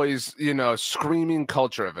Cowboys, screaming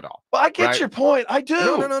culture of it all. Well, I get your point. I do.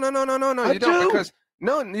 No. You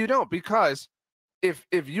don't. You don't, because if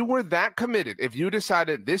you were that committed, if you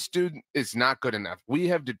decided this dude is not good enough, we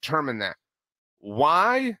have determined that,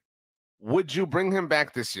 why would you bring him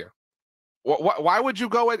back this year? Why would you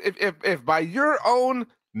go if by your own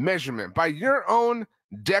measurement, by your own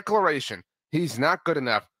declaration, he's not good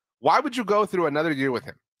enough. Why would you go through another year with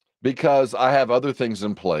him? Because I have other things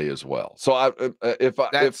in play as well. So if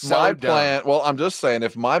my plan, well, I'm just saying,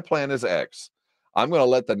 if my plan is X, I'm going to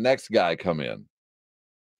let the next guy come in.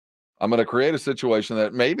 I'm going to create a situation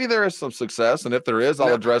that maybe there is some success, and if there is,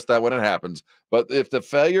 I'll address that when it happens. But if the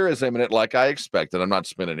failure is imminent, like I expected, I'm not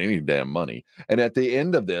spending any damn money. And at the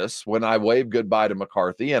end of this, when I wave goodbye to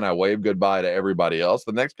McCarthy and I wave goodbye to everybody else,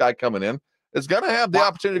 the next guy coming in is going to have the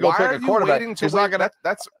opportunity to go pick a quarterback. He's not going to.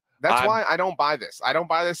 That's why I don't buy this. I don't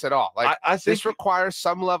buy this at all. Like I think this requires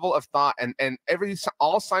some level of thought, and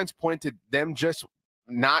all signs point to them just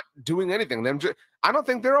not doing anything. I don't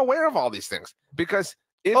think they're aware of all these things, because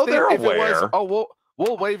if it was,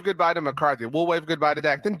 we'll wave goodbye to McCarthy, we'll wave goodbye to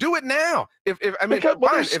Dak, then do it now.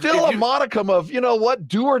 There's still a modicum of,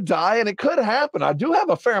 do or die, and it could happen. I do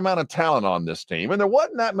have a fair amount of talent on this team, and there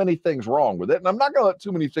wasn't that many things wrong with it, and I'm not going to let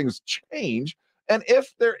too many things change. And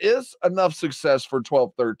if there is enough success for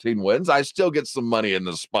 12, 13 wins, I still get some money in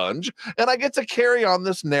the sponge, and I get to carry on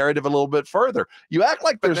this narrative a little bit further. You act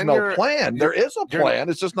like there's no plan. There is a plan.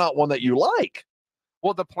 It's just not one that you like.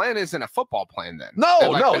 Well, the plan isn't a football plan then.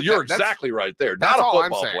 No, you're exactly right there. Not a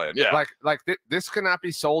football plan. Yeah. This cannot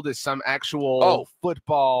be sold as some actual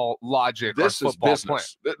football logic. This is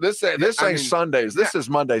business. Plan. This ain't Sundays. This is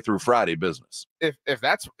Monday through Friday business. If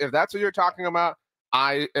that's what you're talking about,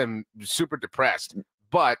 I am super depressed.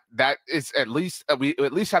 But that is at least we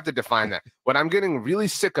at least have to define that. What I'm getting really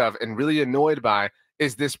sick of and really annoyed by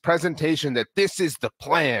is this presentation that this is the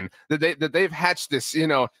plan, that they've hatched this,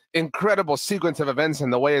 incredible sequence of events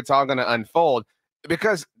and the way it's all going to unfold,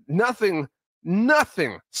 because nothing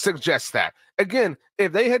suggests that. Again,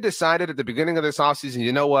 if they had decided at the beginning of this offseason,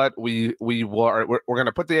 you know what, we're going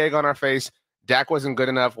to put the egg on our face, Dak wasn't good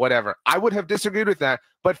enough, whatever, I would have disagreed with that.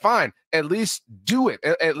 But fine, at least do it.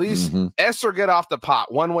 At least S or get off the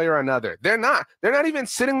pot one way or another. They're not even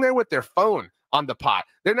sitting there with their phone on the pot.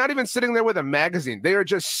 They're not even sitting there with a magazine. They are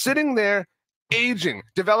just sitting there aging,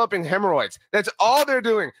 developing hemorrhoids. That's all they're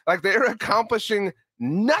doing. Like, they're accomplishing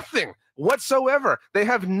nothing whatsoever. They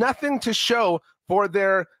have nothing to show for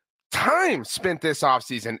their time spent this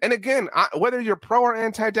offseason. And again, whether you're pro or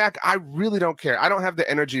anti-Dak, I really don't care. I don't have the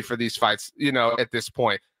energy for these fights, at this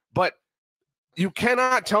point. But you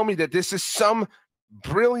cannot tell me that this is some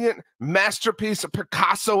brilliant masterpiece, a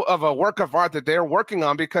Picasso of a work of art that they're working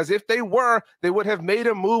on, because if they were, they would have made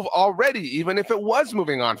a move already, even if it was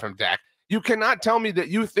moving on from Dak. You cannot tell me that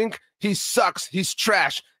you think he sucks, he's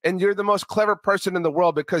trash, and you're the most clever person in the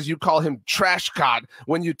world because you call him Trash God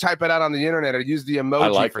when you type it out on the internet or use the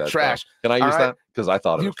emoji for trash. Though. Can I use that? Because I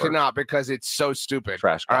thought you cannot, because it's so stupid.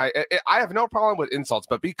 Trash God. All right, I have no problem with insults,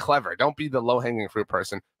 but be clever. Don't be the low-hanging fruit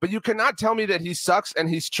person. But you cannot tell me that he sucks and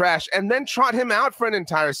he's trash and then trot him out for an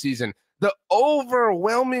entire season. The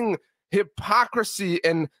overwhelming hypocrisy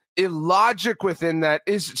and illogic within that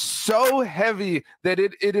is so heavy that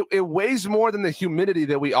it weighs more than the humidity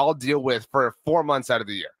that we all deal with for 4 months out of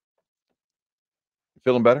the year.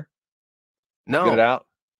 Feeling better? No. Get it out?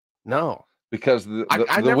 No. Because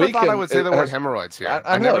I never thought I would say the word hemorrhoids here.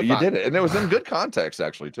 I know you did it, and it was in good context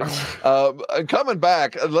actually too. Coming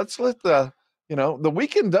back, let's let the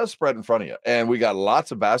weekend does spread in front of you, and we got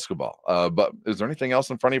lots of basketball. But is there anything else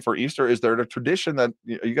in front of you for Easter? Is there a tradition that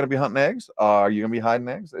are you going to be hunting eggs? Are you going to be hiding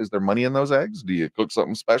eggs? Is there money in those eggs? Do you cook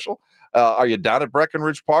something special? Are you down at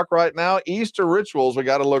Breckenridge Park right now? Easter rituals we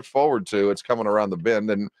got to look forward to. It's coming around the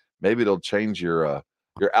bend, and maybe it'll change your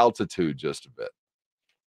altitude just a bit.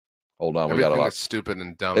 Hold on, we got a lot. Stupid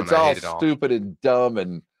and dumb. It's all stupid and dumb,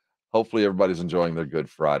 and hopefully everybody's enjoying their Good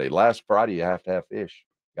Friday. Last Friday, you have to have fish.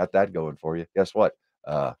 Got that going for you. Guess what?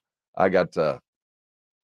 I got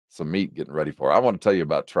some meat getting ready for. I want to tell you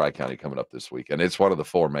about Tri-County coming up this week, and it's one of the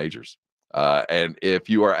 4 majors. And if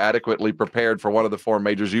you are adequately prepared for one of the 4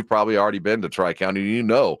 majors, you've probably already been to Tri-County. You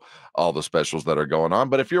know all the specials that are going on.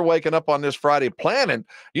 But if you're waking up on this Friday planning,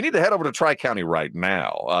 you need to head over to Tri-County right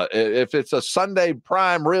now. If it's a Sunday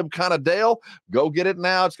prime rib kind of deal, go get it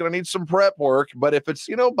now. It's going to need some prep work. But if it's,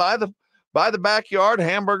 by the backyard,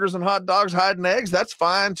 hamburgers and hot dogs, hiding eggs, that's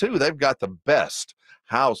fine too. They've got the best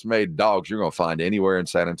house-made dogs you're going to find anywhere in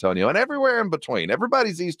San Antonio and everywhere in between.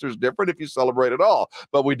 Everybody's Easter is different if you celebrate it all.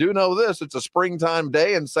 But we do know this. It's a springtime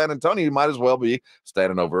day in San Antonio. You might as well be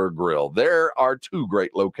standing over a grill. There are 2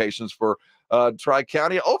 great locations for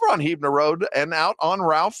Tri-County, over on Huebner Road and out on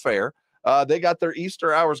Ralph Fair. They got their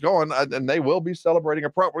Easter hours going, and they will be celebrating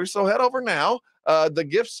appropriately. So head over now. The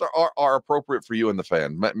gifts are appropriate for you and the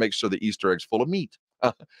fan. Make sure the Easter egg's full of meat,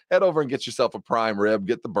 head over and get yourself a prime rib,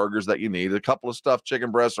 get the burgers that you need. A couple of stuffed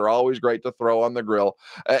chicken breasts are always great to throw on the grill.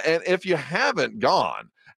 And if you haven't gone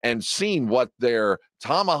and seen what their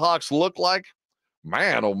tomahawks look like,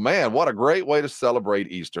 man, oh man, what a great way to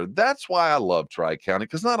celebrate Easter. That's why I love Tri-County,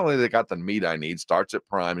 because not only they got the meat I need, starts at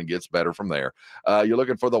prime and gets better from there. You're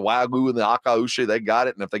looking for the Wagyu and the Akaushi, they got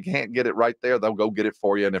it. And if they can't get it right there, they'll go get it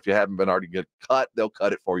for you. And if you haven't been already get cut, they'll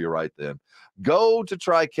cut it for you right then. Go to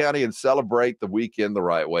Tri-County and celebrate the weekend the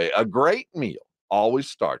right way. A great meal always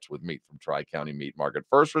starts with meat from Tri-County Meat Market.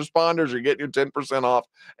 First responders, you're getting your 10% off,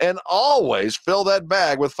 and always fill that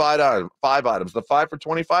bag with five items. The 5 for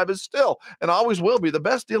 25 is still and always will be the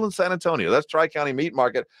best deal in San Antonio. That's Tri-County Meat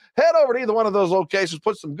Market. Head over to either one of those locations,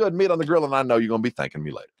 put some good meat on the grill, and I know you're going to be thanking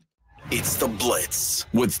me later. It's The Blitz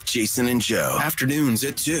with Jason and Joe. Afternoons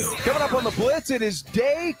at 2. Coming up on The Blitz, it is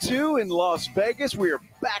day 2 in Las Vegas. We are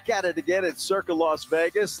back at it again at Circa Las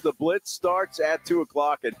Vegas. The Blitz starts at 2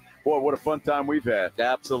 o'clock, and boy, what a fun time we've had.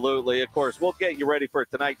 Absolutely. Of course, we'll get you ready for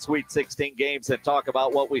tonight's Sweet 16 games and talk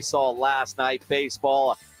about what we saw last night,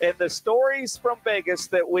 baseball, and the stories from Vegas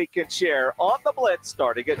that we can share on The Blitz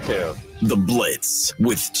starting at 2. The Blitz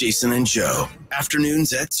with Jason and Joe.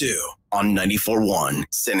 Afternoons at 2 on 94.1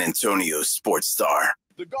 San Antonio Sports Star.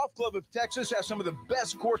 The Golf Club of Texas has some of the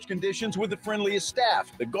best course conditions with the friendliest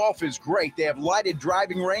staff. The golf is great. They have lighted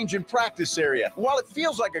driving range and practice area. While it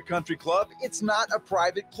feels like a country club, it's not a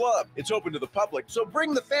private club. It's open to the public, so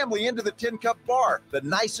bring the family into the Tin Cup Bar, the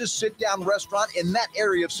nicest sit-down restaurant in that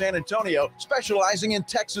area of San Antonio, specializing in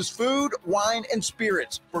Texas food, wine, and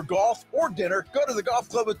spirits. For golf or dinner, go to the Golf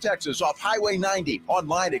Club of Texas off Highway 90,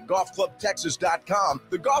 online at golfclubtexas.com.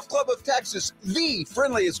 The Golf Club of Texas, the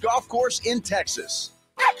friendliest golf course in Texas.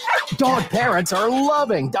 Dog parents are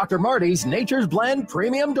loving Dr. Marty's Nature's Blend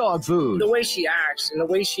Premium Dog Food. The way she acts and the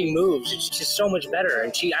way she moves, it's just so much better.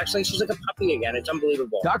 And she acts like she's like a puppy again. It's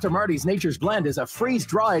unbelievable. Dr. Marty's Nature's Blend is a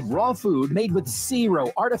freeze-dried raw food made with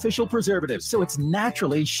 0 artificial preservatives, so it's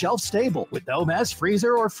naturally shelf-stable with no mess,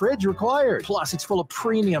 freezer, or fridge required. Plus, it's full of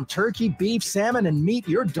premium turkey, beef, salmon, and meat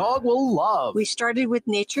your dog will love. We started with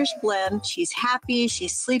Nature's Blend. She's happy, she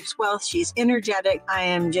sleeps well, she's energetic. I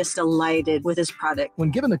am just delighted with this product.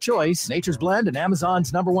 When given the choice, Nature's Blend and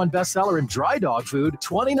Amazon's #1 bestseller in dry dog food,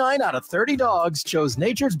 29 out of 30 dogs chose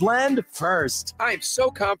Nature's Blend first. I am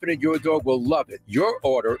so confident your dog will love it. Your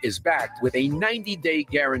order is backed with a 90-day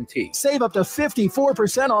guarantee. Save up to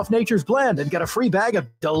 54% off Nature's Blend and get a free bag of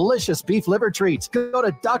delicious beef liver treats. Go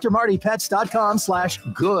to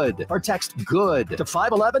drmartypets.com/good or text GOOD to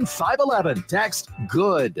 511-511. Text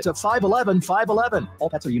GOOD to 511-511. All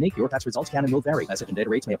pets are unique. Your pet's results can and will vary. Message and data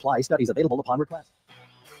rates may apply. Studies available upon request.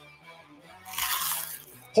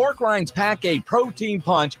 Pork rinds pack a protein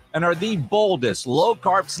punch and are the boldest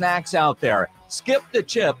low-carb snacks out there. Skip the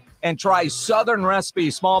chip and try Southern Recipe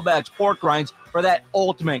small batch pork rinds for that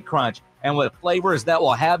ultimate crunch. And with flavors that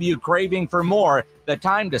will have you craving for more, the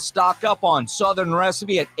time to stock up on Southern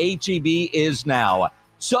Recipe at H-E-B is now.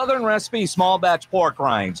 Southern Recipe small batch pork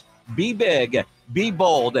rinds. Be big, be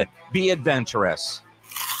bold, be adventurous.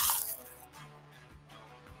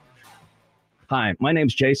 Hi, my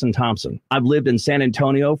name's Jason Thompson. I've lived in San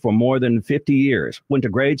Antonio for more than 50 years. Went to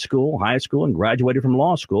grade school, high school, and graduated from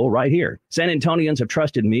law school right here. San Antonians have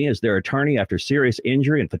trusted me as their attorney after serious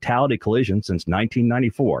injury and fatality collision since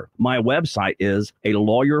 1994. My website is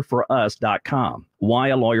alawyerforus.com. Why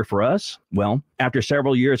a lawyer for us? Well, after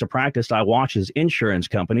several years of practice, I watched as insurance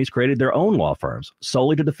companies created their own law firms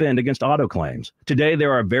solely to defend against auto claims. Today,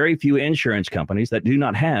 there are very few insurance companies that do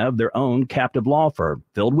not have their own captive law firm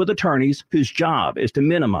filled with attorneys whose job is to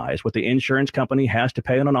minimize what the insurance company has to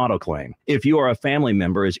pay on an auto claim. If you or a family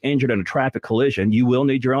member is injured in a traffic collision, you will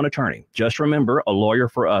need your own attorney. Just remember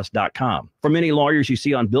alawyerforus.com. For many lawyers you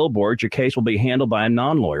see on billboards, your case will be handled by a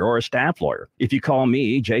non-lawyer or a staff lawyer. If you call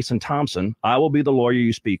me, Jason Thompson, I will be the lawyer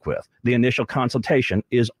you speak with. The initial consultation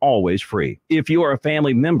is always free. If you or a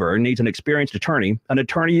family member needs an experienced attorney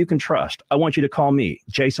you can trust, I want you to call me,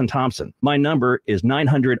 Jason Thompson. My number is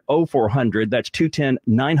 900-0400. That's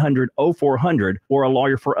 210-900-0400 or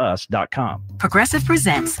alawyerforus.com. Progressive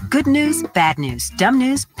presents good news, bad news, dumb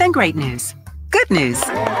news, then great news. Good news.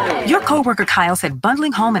 Your coworker Kyle said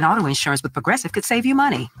bundling home and auto insurance with Progressive could save you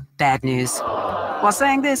money. Bad news. While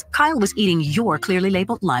saying this, Kyle was eating your clearly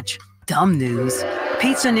labeled lunch. Dumb news.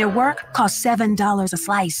 Pizza near work costs $7 a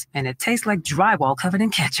slice, and it tastes like drywall covered in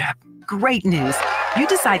ketchup. Great news. You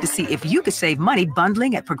decide to see if you could save money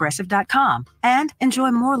bundling at Progressive.com and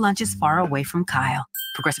enjoy more lunches far away from Kyle.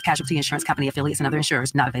 Progressive Casualty Insurance Company, affiliates, and other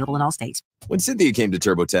insurers not available in all states. When Cynthia came to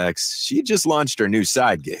TurboTax, she just launched her new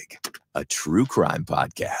side gig. a true crime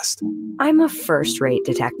podcast. I'm a first-rate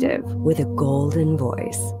detective with a golden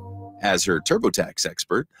voice. As her TurboTax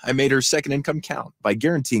expert, I made her second income count by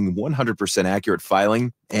guaranteeing 100% accurate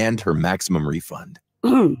filing and her maximum refund.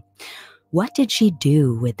 What did she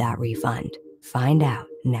do with that refund? Find out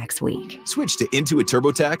next week. Switch to Intuit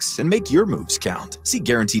TurboTax and make your moves count. See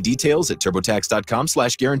guarantee details at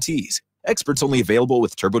turbotax.com/guarantees. Experts only available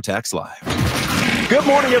with TurboTax Live. Good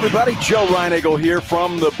morning, everybody. Joe Reinagle here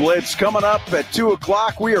from the Blitz. Coming up at 2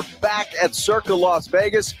 o'clock, we are back at Circa Las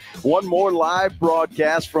Vegas. One more live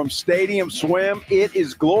broadcast from Stadium Swim. It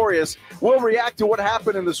is glorious. We'll react to what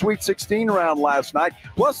happened in the Sweet 16 round last night.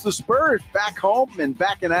 Plus, the Spurs back home and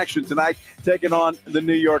back in action tonight, taking on the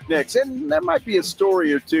New York Knicks. And there might be a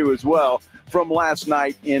story or two as well from last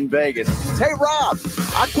night in Vegas. Hey, Rob,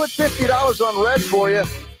 I put $50 on red for you.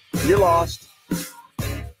 You lost.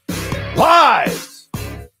 Live!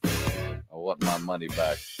 I want my money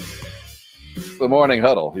back. The Morning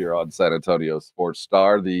Huddle here on San Antonio Sports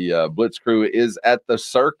Star. The Blitz crew is at the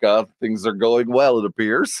Circa. Things are going well, it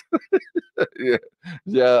appears.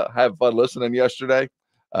 yeah, have fun listening yesterday.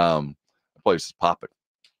 The place is popping.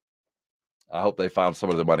 I hope they found some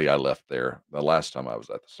of the money I left there the last time I was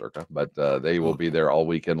at the Circa, but they will be there all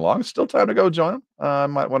weekend long. Still time to go join them. I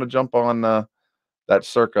might want to jump on that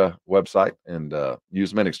Circa website and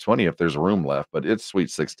use Minix 20 if there's room left, but it's Sweet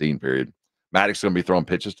 16 period. Maddox going to be throwing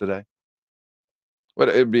pitches today. But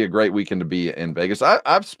it'd be a great weekend to be in Vegas.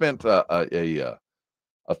 I've spent a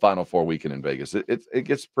Final Four weekend in Vegas. It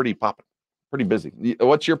gets pretty popping, pretty busy.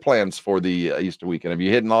 What's your plans for the Easter weekend? Have you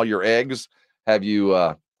hidden all your eggs? Have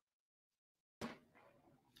you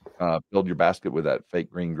filled your basket with that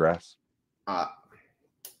fake green grass?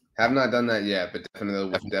 Have not done that yet, but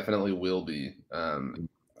definitely will be for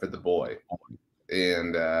the boy.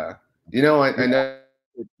 And I know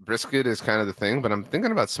brisket is kind of the thing, but I'm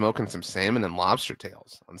thinking about smoking some salmon and lobster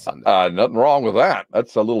tails on Sunday. Nothing wrong with that.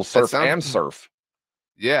 That's a little surf and surf.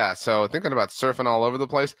 Yeah, so thinking about surfing all over the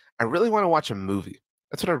place. I really want to watch a movie.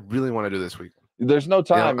 That's what I really want to do this weekend. There's no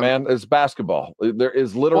time, man. It's basketball. There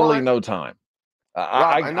is literally no time.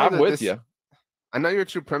 I'm with you. I know you're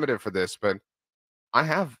too primitive for this, but I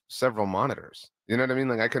have several monitors. You know what I mean?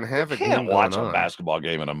 Like I can have a game watch going a on. Basketball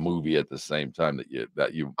game and a movie at the same time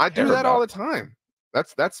that you. I do that all the time.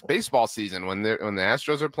 That's baseball season when the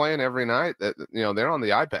Astros are playing every night. They're on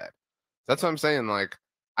the iPad. That's what I'm saying. Like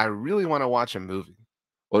I really want to watch a movie.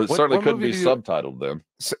 Well, it certainly could be subtitled then.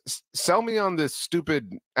 Sell me on this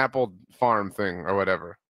stupid Apple Farm thing or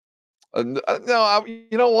whatever. No,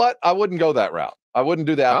 you know what? I wouldn't go that route. I wouldn't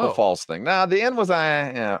do the Apple Falls thing. Nah, the end was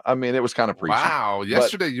it was kind of preachy. Wow,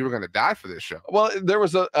 yesterday you were going to die for this show. Well, there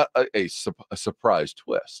was a surprise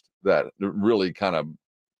twist that really kind of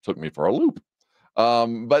took me for a loop.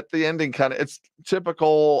 But the ending it's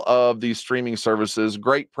typical of these streaming services.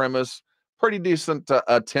 Great premise, pretty decent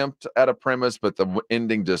attempt at a premise, but the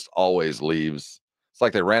ending just always leaves. It's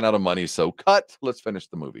like they ran out of money, so cut. Let's finish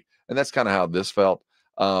the movie, and that's kind of how this felt.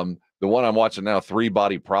 The one I'm watching now, 3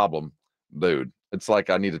 Body Problem, dude. It's like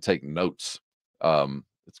I need to take notes.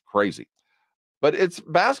 It's crazy. But it's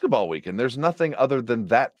basketball weekend. There's nothing other than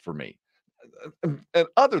that for me. And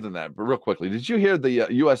other than that, but real quickly, did you hear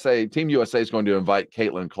the Team USA is going to invite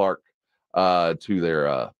Caitlin Clark to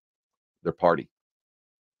their party?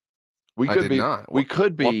 We could be.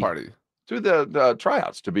 What party? To the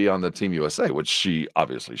tryouts to be on the Team USA, which she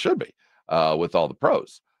obviously should be with all the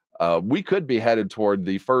pros. We could be headed toward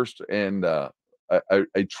the first and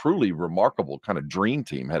a truly remarkable kind of dream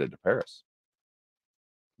team headed to Paris.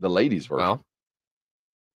 The ladies version.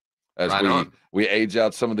 As we age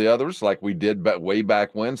out some of the others, like we did way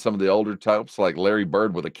back when, some of the older types like Larry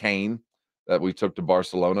Bird with a cane that we took to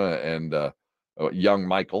Barcelona, and young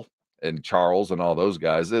Michael and Charles and all those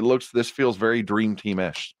guys. This feels very dream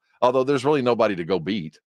team-ish, although there's really nobody to go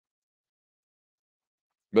beat.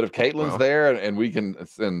 But if Caitlin's there and we can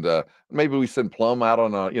send, maybe we send Plum out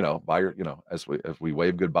on as we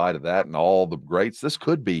wave goodbye to that and all the greats, this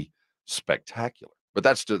could be spectacular. But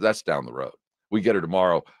that's down the road. We get her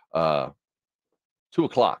tomorrow, 2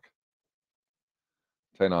 o'clock.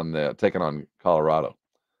 Taking on Colorado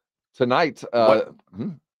tonight.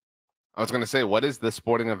 I was going to say, what is the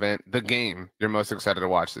sporting event, the game you're most excited to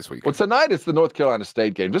watch this week? Well, tonight it's the North Carolina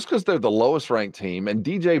State game, just because they're the lowest ranked team, and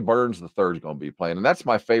DJ Burns III is going to be playing, and that's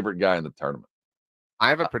my favorite guy in the tournament. I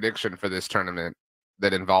have a prediction for this tournament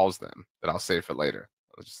that involves them that I'll save for later.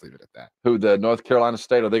 I'll just leave it at that. Who, the North Carolina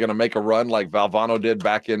State? Are they going to make a run like Valvano did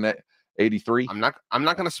back in '83? I'm not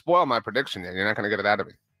going to spoil my prediction yet. You're not going to get it out of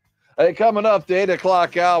me. Hey, coming up, the 8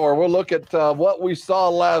 o'clock hour, we'll look at what we saw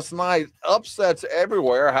last night. Upsets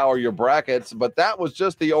everywhere. How are your brackets? But that was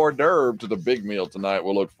just the hors d'oeuvre to the big meal tonight.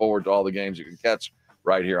 We'll look forward to all the games you can catch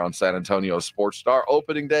right here on San Antonio Sports Star.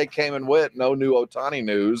 Opening day came and went. No new Ohtani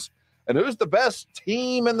news. And who's the best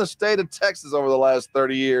team in the state of Texas over the last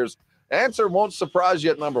 30 years? Answer won't surprise you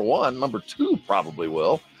at number one. Number two probably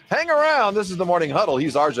will. Hang around. This is the Morning Huddle.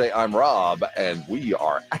 He's RJ. I'm Rob, and we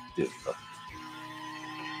are active.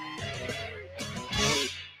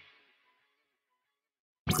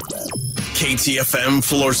 KTFM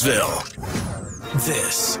Floresville.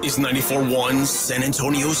 This is 94.1 San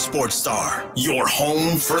Antonio Sports Star, your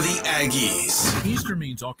home for the Aggies. Easter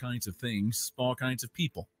means all kinds of things, all kinds of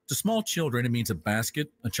people. To small children, it means a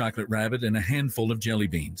basket, a chocolate rabbit, and a handful of jelly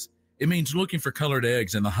beans. It means looking for colored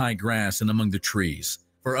eggs in the high grass and among the trees.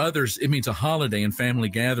 For others, it means a holiday and family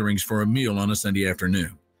gatherings for a meal on a Sunday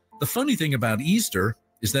afternoon. The funny thing about Easter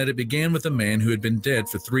is that it began with a man who had been dead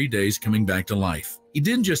for 3 days coming back to life. He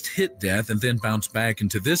didn't just hit death and then bounce back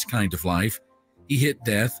into this kind of life. He hit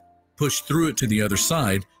death, pushed through it to the other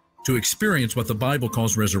side to experience what the Bible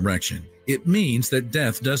calls resurrection. It means that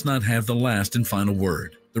death does not have the last and final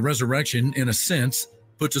word. The resurrection, in a sense,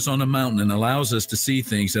 puts us on a mountain and allows us to see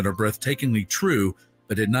things that are breathtakingly true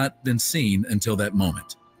but had not been seen until that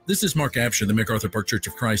moment. This is Mark Absher, the MacArthur Park Church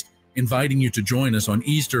of Christ, inviting you to join us on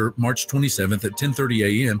Easter, March 27th at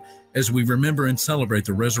 10:30 a.m. as we remember and celebrate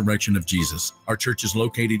the resurrection of Jesus. Our church is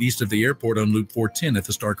located east of the airport on Loop 410 at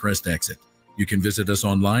the Starcrest exit. You can visit us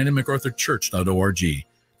online at macarthurchurch.org.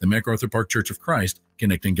 The MacArthur Park Church of Christ,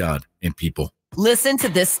 connecting God and people. Listen to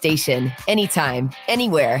this station anytime,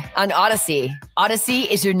 anywhere on Odyssey. Odyssey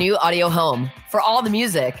is your new audio home for all the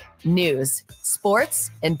music, news,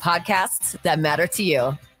 sports, and podcasts that matter to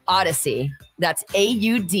you. Odyssey. That's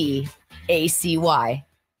AUDACY.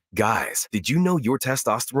 Guys, did you know your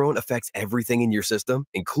testosterone affects everything in your system,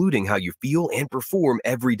 including how you feel and perform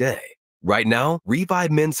every day? Right now,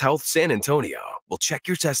 Revive Men's Health San Antonio will check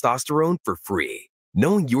your testosterone for free.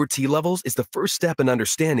 Knowing your T levels is the first step in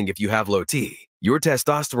understanding if you have low T. Your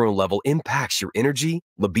testosterone level impacts your energy,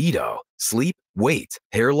 libido, sleep, weight,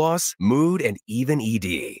 hair loss, mood, and even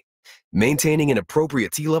ED. Maintaining an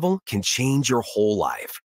appropriate T level can change your whole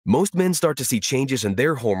life. Most men start to see changes in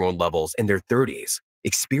their hormone levels in their 30s.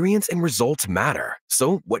 Experience and results matter.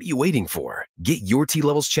 So what are you waiting for? Get your T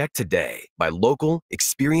levels checked today by local,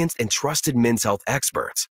 experienced, and trusted men's health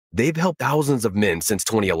experts. They've helped thousands of men since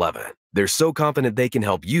 2011. They're so confident they can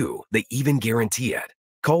help you, they even guarantee it.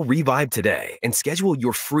 Call Revive today and schedule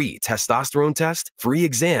your free testosterone test, free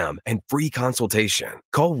exam, and free consultation.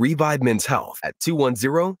 Call Revive Men's Health at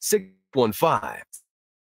 210-615.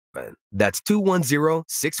 That's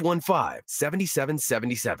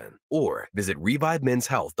 210-615-7777 or visit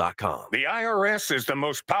revivemenshealth.com. The IRS is the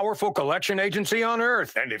most powerful collection agency on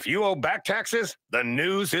earth, and if you owe back taxes, the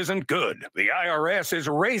news isn't good. The IRS is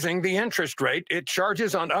raising the interest rate it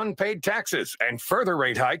charges on unpaid taxes, and further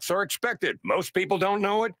rate hikes are expected. Most people don't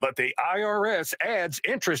know it, but the IRS adds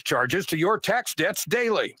interest charges to your tax debts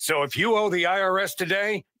daily. So if you owe the IRS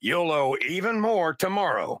today, you'll owe even more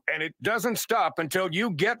tomorrow. And it doesn't stop until you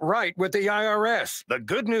get right with the IRS. The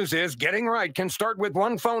good news is getting right can start with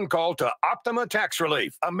one phone call to Optima Tax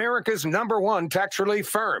Relief, America's #1 tax relief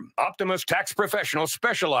firm. Optima's tax professionals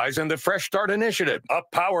specialize in the Fresh Start Initiative, a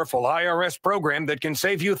powerful IRS program that can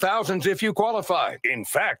save you thousands if you qualify. In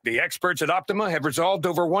fact, the experts at Optima have resolved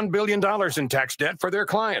over $1 billion in tax debt for their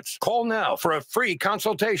clients. Call now for a free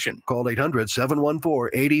consultation. Call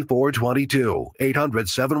 800-714-8422.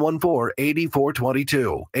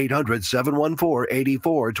 800-714-8422.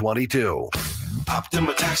 800-714-8422.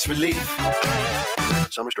 Optima Tax Relief.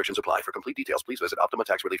 Some restrictions apply. For complete details, please visit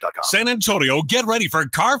OptimaTaxRelief.com. San Antonio, get ready for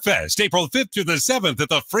CarFest, April 5th to the 7th at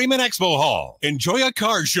the Freeman Expo Hall. Enjoy a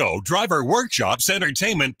car show, driver workshops,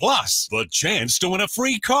 entertainment, plus the chance to win a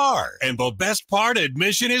free car. And the best part,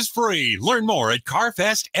 admission is free. Learn more at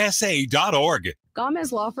carfestsa.org.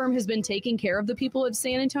 Gomez Law Firm has been taking care of the people of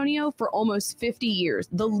San Antonio for almost 50 years,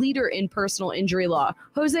 the leader in personal injury law.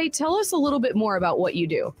 Jose, tell us a little bit more about what you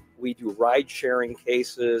do. We do ride-sharing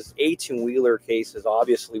cases, 18-wheeler cases.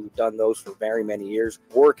 Obviously, we've done those for very many years.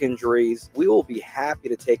 Work injuries. We will be happy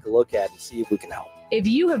to take a look at and see if we can help. If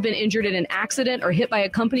you have been injured in an accident or hit by a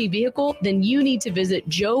company vehicle, then you need to visit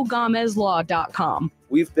joegomezlaw.com.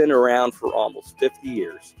 We've been around for almost 50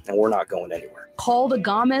 years, and we're not going anywhere. Call the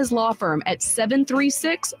Gomez Law Firm at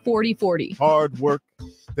 736-4040. Hard work,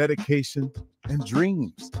 dedication, and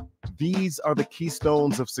dreams. These are the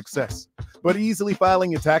keystones of success. But easily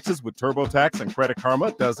filing your taxes with TurboTax and Credit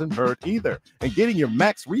Karma doesn't hurt either. And getting your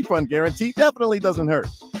max refund guarantee definitely doesn't hurt.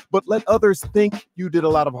 but let others think you did a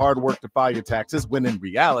lot of hard work to file your taxes when in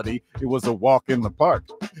reality, it was a walk in the park.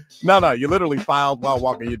 No, you literally filed while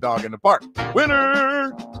walking your dog in the park.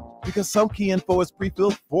 Winner! Because some key info is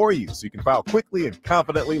pre-filled for you, so you can file quickly and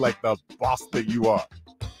confidently like the boss that you are.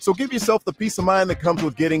 So give yourself the peace of mind that comes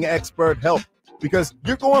with getting expert help, because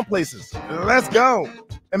you're going places. Let's go!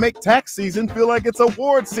 And make tax season feel like it's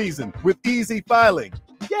award season with easy filing.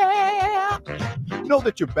 Yeah! Know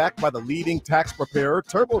that you're backed by the leading tax preparer,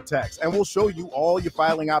 TurboTax, and we'll show you all your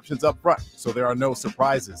filing options up front, so there are no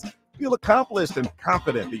surprises. Feel accomplished and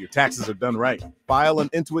confident that your taxes are done right. File an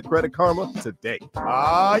Intuit Credit Karma today.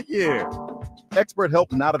 Yeah. Expert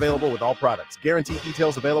help not available with all products. Guarantee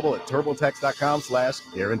details available at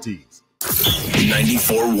turbotax.com/guarantees.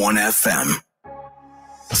 94.1 FM.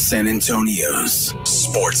 San Antonio's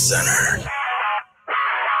Sports Center.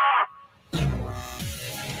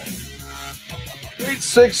 Week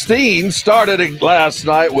 16 started last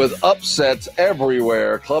night with upsets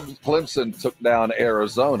everywhere. Clemson took down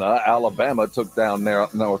Arizona. Alabama took down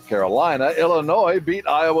North Carolina. Illinois beat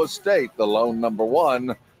Iowa State, the lone number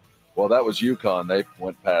one. Well, that was UConn. They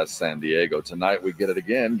went past San Diego. Tonight we get it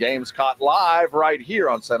again. Games caught live right here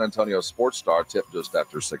on San Antonio Sports Star, tip just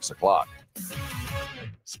after 6 o'clock.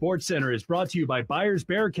 Sports Center is brought to you by Buyers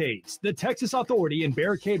Barricades, the Texas Authority in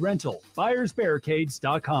Barricade Rental.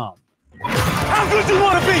 BuyersBarricades.com. How good do you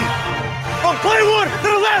want to be? From play one to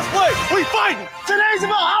the last play, we fighting. Today's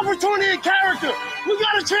about opportunity and character. We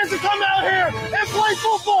got a chance to come out here and play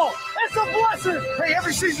football. It's a blessing. Hey,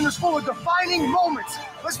 every season is full of defining moments.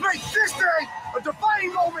 Let's make this day a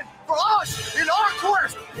defining moment for us in our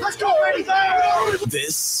quest. Let's go, baby.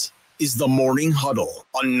 This is the Morning Huddle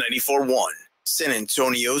on 94.1 San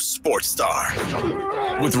Antonio Sports Star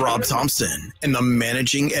with Rob Thompson and the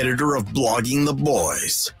managing editor of Blogging the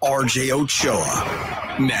Boys, RJ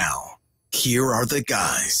Ochoa. Now, here are the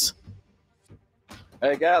guys.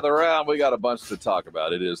 Hey, gather around. We got a bunch to talk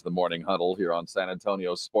about. It is the Morning Huddle here on San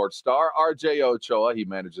Antonio Sports Star. RJ Ochoa, he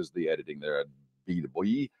manages the editing there at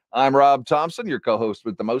B2B. I'm Rob Thompson, your co-host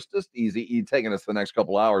with the mostest, Easy E, taking us the next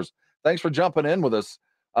couple hours. Thanks for jumping in with us.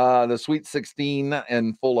 The Sweet 16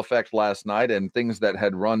 in full effect last night, and things that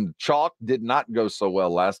had run chalk did not go so well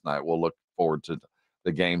last night. We'll look forward to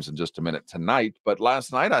the games in just a minute tonight. But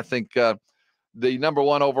last night, I think the number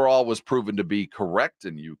one overall was proven to be correct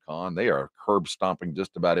in UConn. They are curb stomping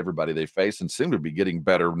just about everybody they face and seem to be getting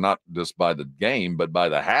better, not just by the game, but by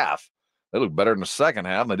the half. They look better in the second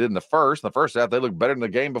half than they did in the first. In the first half, they looked better than the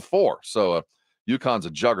game before. So UConn's a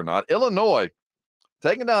juggernaut. Illinois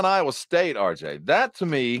taking down Iowa State, RJ. That, to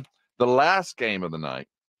me, the last game of the night,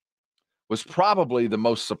 was probably the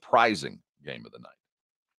most surprising game of the night.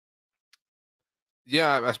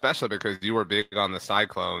 Yeah, especially because you were big on the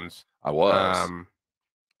Cyclones. I was.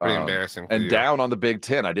 Pretty embarrassing for and you. Down on the Big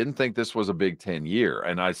Ten. I didn't think this was a Big Ten year,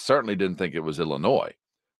 and I certainly didn't think it was Illinois.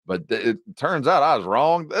 But it turns out I was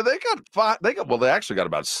wrong. They got five. They actually got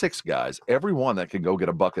about 6 guys, every one that can go get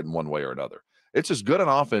a bucket in one way or another. It's as good an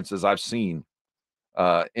offense as I've seen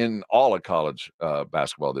in all of college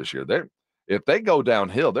basketball this year. If they go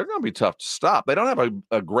downhill, they're going to be tough to stop. They don't have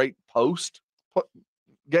a great post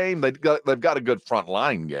game. They've got a good front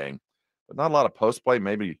line game, but not a lot of post play.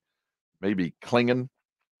 Maybe Klingon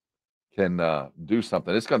can do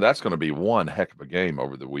something. That's going to be one heck of a game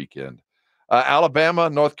over the weekend. Alabama,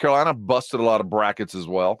 North Carolina busted a lot of brackets as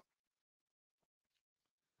well.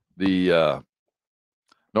 The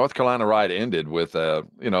North Carolina ride ended with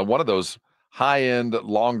one of those high-end,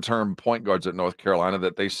 long-term point guards at North Carolina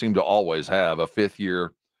that they seem to always have, a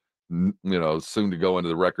fifth-year, soon to go into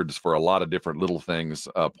the records for a lot of different little things,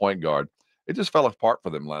 point guard. It just fell apart for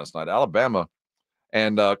them last night. Alabama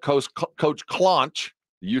and Coach Clonch,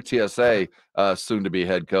 the UTSA soon-to-be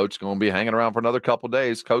head coach, going to be hanging around for another couple of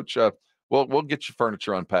days. Coach, we'll get your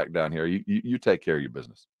furniture unpacked down here. You take care of your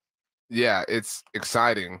business. Yeah, it's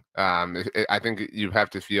exciting. I think you have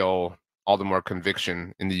to feel all the more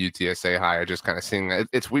conviction in the UTSA hire, just kind of seeing that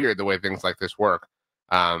it's weird the way things like this work.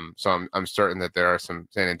 So I'm certain that there are some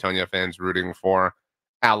San Antonio fans rooting for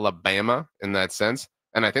Alabama in that sense.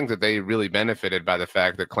 And I think that they really benefited by the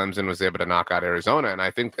fact that Clemson was able to knock out Arizona. And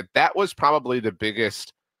I think that was probably the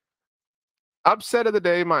biggest upset of the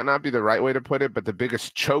day, might not be the right way to put it, but the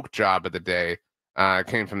biggest choke job of the day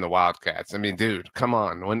came from the Wildcats. I mean, dude, come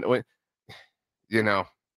on. When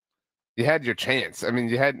you had your chance. I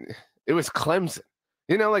mean, it was Clemson.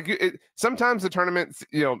 Sometimes the tournament,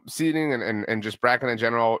 seeding and just bracket in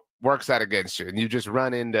general works out against you, and you just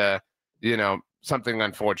run into, something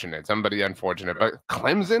unfortunate, somebody unfortunate. But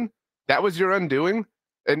Clemson, that was your undoing.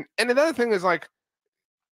 And another thing is,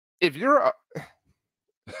 if you're,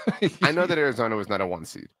 I know that Arizona was not a 1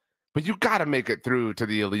 seed, but you got to make it through to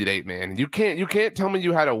the Elite Eight, man. You can't tell me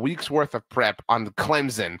you had a week's worth of prep on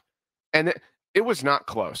Clemson, and it was not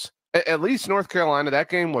close. At least North Carolina, that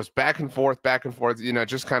game was back and forth,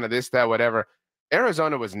 just kind of this, that, whatever.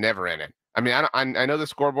 Arizona was never in it. I mean, I know the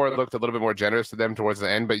scoreboard looked a little bit more generous to them towards the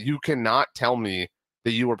end, but you cannot tell me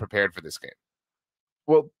that you were prepared for this game.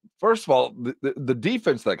 Well, first of all, the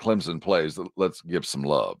defense that Clemson plays, let's give some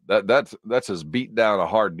love. That's as beat down a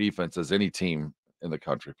hard defense as any team in the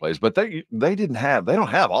country plays. But they don't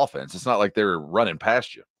have offense. It's not like they're running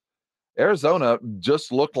past you. Arizona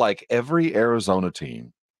just looked like every Arizona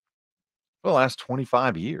team for the last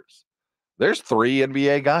 25 years. There's 3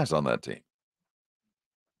 NBA guys on that team.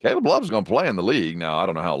 Caleb Love's going to play in the league now. I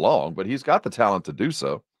don't know how long, but he's got the talent to do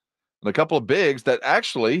so. And a couple of bigs that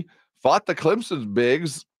actually fought the Clemson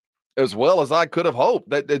bigs as well as I could have hoped.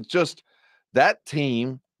 That it's just that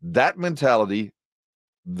team, that mentality,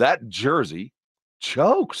 that jersey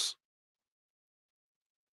chokes.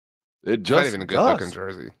 It just not even a good looking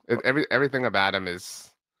jersey. Everything about him is,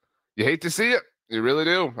 you hate to see it. You really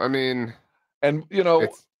do. I mean, and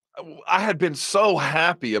I had been so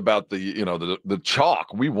happy about the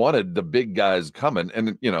chalk. We wanted the big guys coming,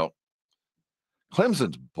 and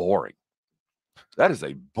Clemson's boring. That is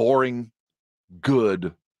a boring,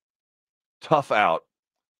 good, tough out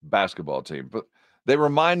basketball team. But they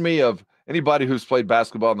remind me of anybody who's played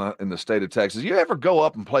basketball in the state of Texas. You ever go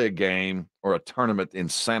up and play a game or a tournament in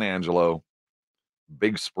San Angelo,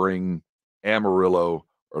 Big Spring, Amarillo,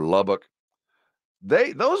 or Lubbock?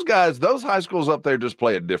 Those high schools up there just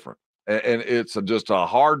play it different. And it's just a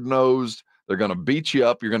hard-nosed, they're going to beat you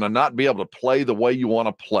up. You're going to not be able to play the way you want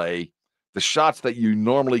to play. The shots that you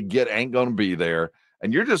normally get ain't going to be there.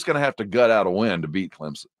 And you're just going to have to gut out a win to beat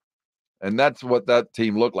Clemson. And that's what that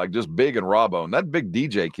team looked like, just big and raw bone. That big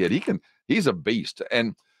DJ kid, he's a beast.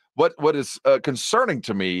 And what is concerning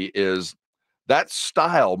to me is that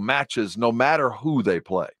style matches no matter who they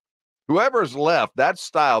play. Whoever's left, that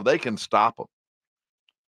style, they can stop them.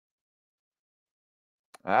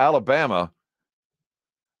 Alabama,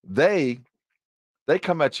 they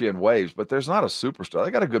come at you in waves, but there's not a superstar.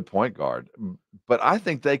 They got a good point guard, but I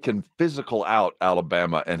think they can physical out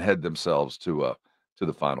Alabama and head themselves to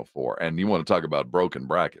the Final Four. And you want to talk about broken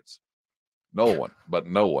brackets? No one but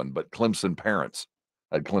Clemson parents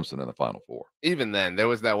had Clemson in the Final Four. Even then, there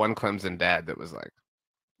was that one Clemson dad that was like,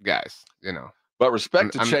 guys, But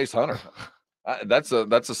respect to Chase Hunter. That's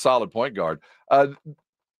a solid point guard.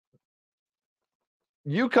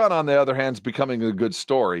 UConn, on the other hand, is becoming a good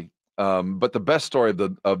story. But the best story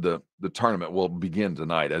of the tournament will begin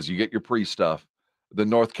tonight as you get your pre-stuff. The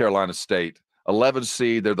North Carolina State 11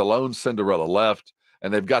 seed, they're the lone Cinderella left,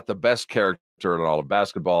 and they've got the best character in all of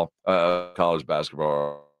basketball, college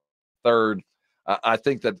basketball. Third, I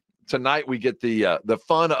think that tonight we get the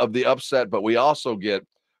fun of the upset, but we also get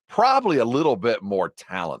probably a little bit more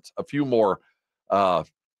talent, a few more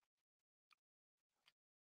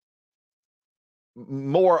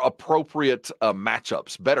appropriate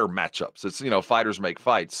matchups, better matchups. It's, fighters make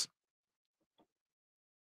fights.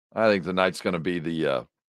 I think tonight's going to be a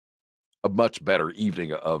much better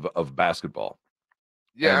evening of basketball.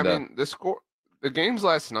 Yeah, and, I mean, the games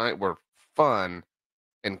last night were fun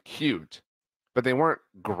and cute, but they weren't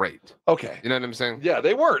great. Okay. You know what I'm saying? Yeah,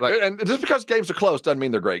 they weren't. And just because games are close doesn't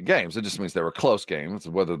mean they're great games. It just means they were close games,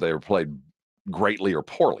 whether they were played greatly or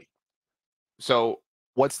poorly. So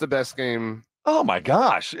what's the best game? Oh my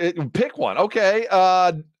gosh. Pick one. Okay.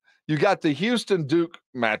 You got the Houston Duke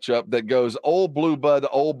matchup that goes old blue blood,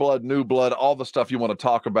 old blood, new blood, all the stuff you want to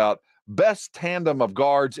talk about. Best tandem of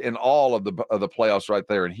guards in all of the playoffs right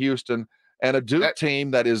there in Houston. And a Duke team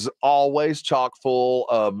that is always chock full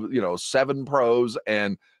of, 7 pros,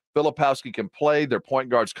 and Filipowski can play. Their point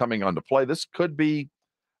guards coming on to play. This could be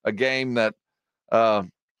a game that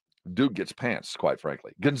Duke gets pants, quite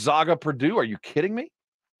frankly. Gonzaga, Purdue, are you kidding me?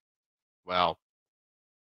 Well,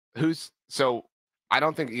 I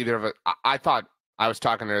don't think either of it. I thought I was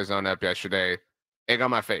talking to Arizona up yesterday. Egg on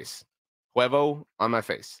my face. Huevo on my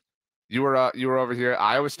face. You were over here.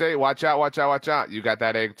 Iowa State, watch out, watch out, watch out. You got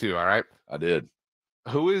that egg too, all right? I did.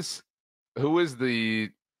 Who is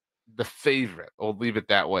the favorite? We'll leave it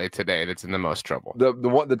that way today. That's in the most trouble.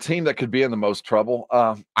 The team that could be in the most trouble.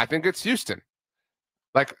 I think it's Houston.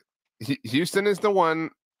 Like Houston is the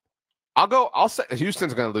one. I'll say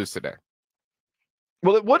Houston's going to lose today.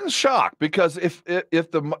 Well, it wouldn't shock, because if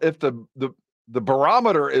the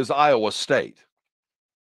barometer is Iowa State,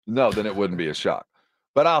 no, then it wouldn't be a shock.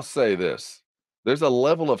 But I'll say this: there's a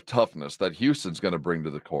level of toughness that Houston's going to bring to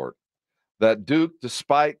the court that Duke,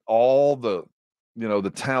 despite all the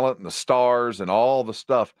talent and the stars and all the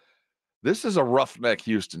stuff, This is a roughneck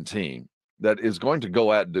Houston team that is going to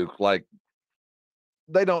go at Duke like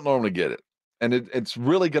they don't normally get it. And it's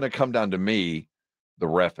really going to come down to me, the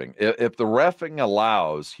reffing. If the reffing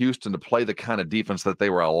allows Houston to play the kind of defense that they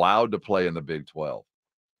were allowed to play in the Big 12,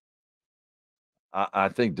 I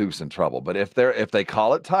think Duke's in trouble. But if they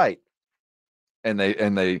call it tight and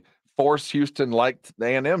they force Houston like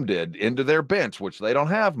A&M did into their bench, which they don't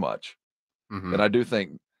have much, then I do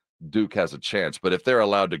think Duke has a chance. But if they're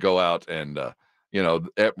allowed to go out and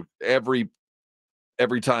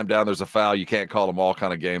every time down there's a foul, you can't call them all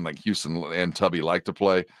kind of game like Houston and Tubby like to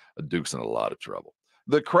play, Duke's in a lot of trouble.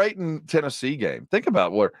 The Creighton-Tennessee game, think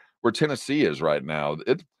about where Tennessee is right now.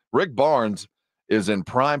 Rick Barnes is in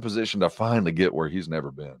prime position to finally get where he's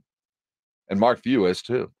never been. And Mark Few is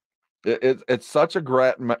too. It's such a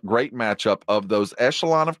great matchup of those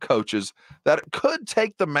echelon of coaches that could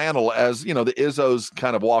take the mantle as, the Izzos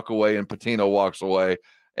kind of walk away and Pitino walks away.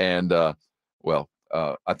 And, I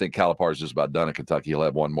think Calipari's just about done in Kentucky. He'll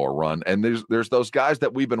have one more run. And there's those guys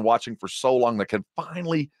that we've been watching for so long that can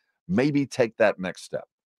finally maybe take that next step.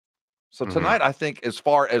 So tonight, I think as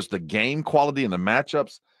far as the game quality and the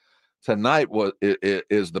matchups, tonight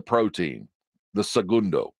is the protein, the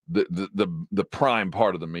segundo, the prime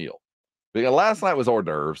part of the meal. Because last night was hors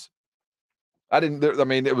d'oeuvres.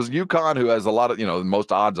 It was UConn who has a lot of, the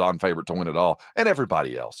most odds-on favorite to win it all, and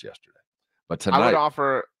everybody else yesterday. But tonight, I would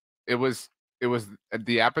offer it was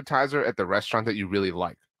the appetizer at the restaurant that you really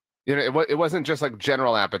like. It wasn't just like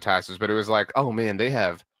general appetizers, but it was like, oh man, they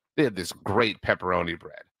had this great pepperoni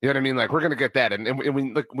bread. You know what I mean? Like, we're gonna get that, and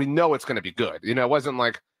we know it's gonna be good. It wasn't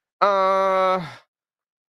like, who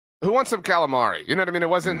wants some calamari? You know what I mean? It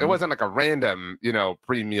wasn't like a random,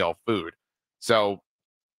 pre-meal food. So,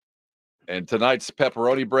 and tonight's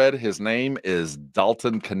pepperoni bread, his name is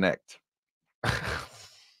Dalton Connect.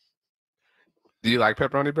 Do you like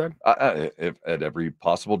pepperoni bread? If at every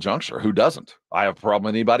possible juncture. Who doesn't? I have a problem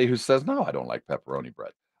with anybody who says, no, I don't like pepperoni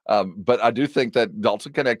bread. But I do think that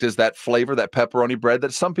Dalton Connect is that flavor, that pepperoni bread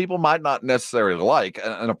that some people might not necessarily like,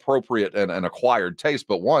 an appropriate and an acquired taste.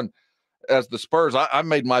 But one, as the Spurs, I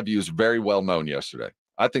made my views very well known yesterday.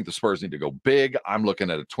 I think the Spurs need to go big. I'm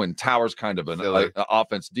looking at a Twin Towers kind of an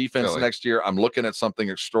offense defense next year. I'm looking at something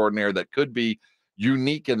extraordinary that could be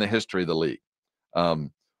unique in the history of the league.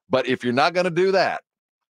 But if you're not going to do that,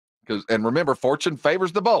 and remember, fortune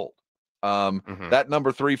favors the bold. That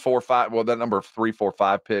number 3, 4, 5. Well, that number 3, 4,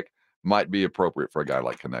 5 pick might be appropriate for a guy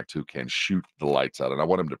like Connect who can shoot the lights out, and I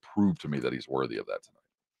want him to prove to me that he's worthy of that tonight.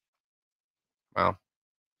 Wow.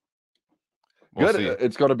 Good.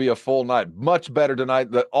 It's going to be a full night. Much better tonight.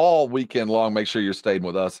 All weekend long. Make sure you're staying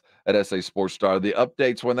with us at SA Sports Star. The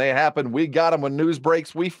updates, when they happen, we got them. When news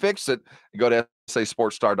breaks, we fix it. You go to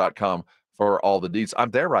sasportstar.com for all the deets.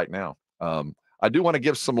 I'm there right now. I do want to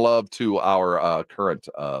give some love to our current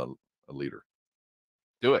leader.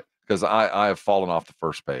 Do it. Because I have fallen off the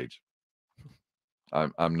first page.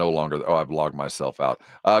 I'm no longer. I've logged myself out.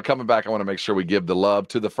 Coming back, I want to make sure we give the love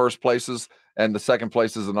to the first places and the second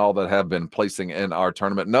places and all that have been placing in our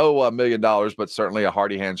tournament. No $1 million, but certainly a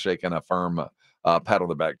hearty handshake and a firm pat on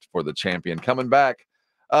the back for the champion. Coming back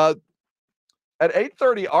at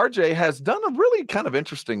 8:30, RJ has done a really kind of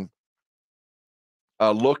interesting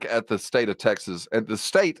look at the state of Texas and the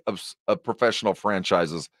state of professional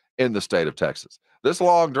franchises in the state of Texas. This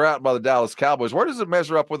long drought by the Dallas Cowboys, where does it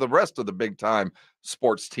measure up with the rest of the big-time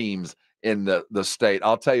sports teams in the state?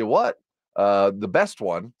 I'll tell you what, the best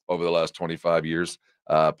one over the last 25 years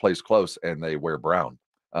plays close, and they wear brown.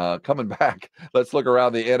 Coming back, let's look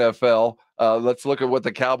around the NFL. Let's look at what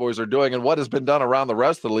the Cowboys are doing and what has been done around the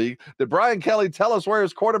rest of the league. Did Brian Kelly tell us where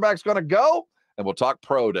his quarterback's going to go? And we'll talk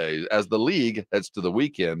pro days. As the league heads to the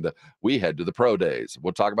weekend, we head to the pro days.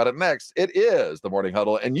 We'll talk about it next. It is the Morning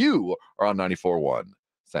Huddle, and you are on 94.1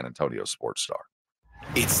 San Antonio Sports Star.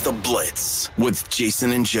 It's the Blitz with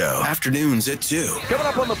Jason and Joe. Afternoons at 2. Coming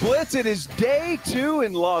up on the Blitz, it is day 2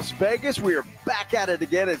 in Las Vegas. We are back at it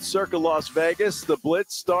again at Circa Las Vegas. The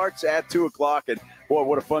Blitz starts at 2 o'clock, and boy,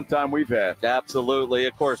 what a fun time we've had. Absolutely.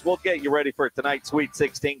 Of course, we'll get you ready for tonight's Sweet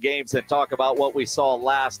 16 games and talk about what we saw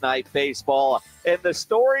last night, baseball, and the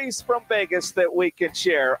stories from Vegas that we can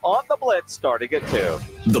share on the Blitz starting at 2.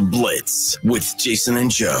 The Blitz with Jason and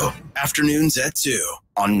Joe. Afternoons at 2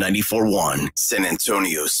 on 94.1 San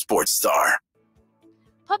Antonio Sports Star.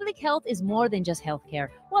 Public health is more than just healthcare.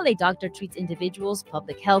 While a doctor treats individuals,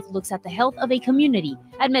 public health looks at the health of a community.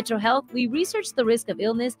 At Metro Health, we research the risk of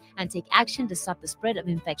illness and take action to stop the spread of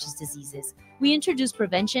infectious diseases. We introduce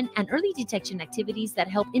prevention and early detection activities that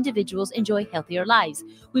help individuals enjoy healthier lives.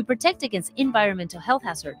 We protect against environmental health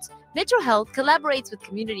hazards. Metro Health collaborates with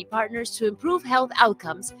community partners to improve health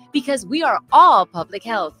outcomes because we are all public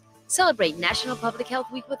health. Celebrate National Public Health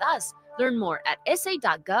Week with us. Learn more at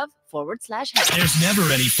sa.gov/health. There's never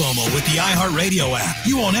any FOMO with the iHeartRadio app.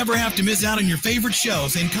 You won't ever have to miss out on your favorite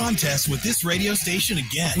shows and contests with this radio station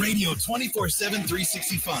again. Radio 24/7,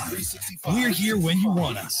 365. We're here when you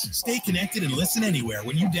want us. Stay connected and listen anywhere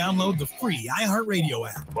when you download the free iHeartRadio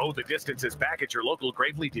app. Mow the distances back at your local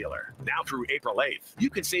Gravely dealer. Now through April 8th, you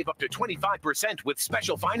can save up to 25% with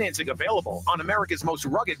special financing available on America's most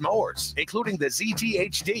rugged mowers, including the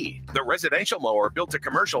ZTHD, the residential mower built to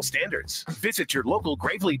commercial standards. Visit your local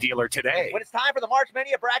Gravely dealer today. When it's time for the March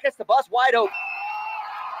Mania brackets to bust wide open.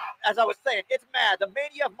 As I was saying, it's mad. The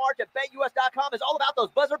Mania of March at BetUS.com is all about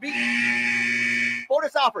those buzzer beat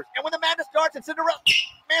bonus offers. And when the madness starts and Cinderella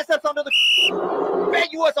man steps onto the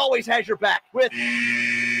BetUS always has your back with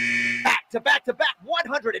back-to-back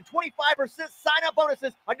 125% sign-up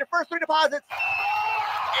bonuses on your first 3 deposits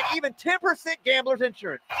and even 10% gambler's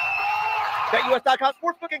insurance. BetUS.com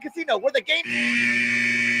Sportsbook and Casino, where the game...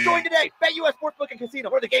 Join today. BetUS Sportsbook and Casino,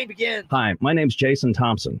 where the game begins. Hi, my name's Jason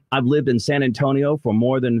Thompson. I've lived in San Antonio for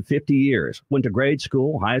more than 50 years. Went to grade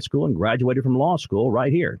school, high school, and graduated from law school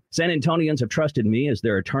right here. San Antonians have trusted me as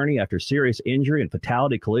their attorney after serious injury and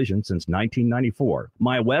fatality collision since 1994.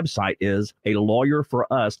 My website is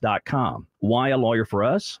alawyerforus.com. Why a lawyer for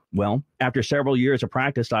us? Well, after several years of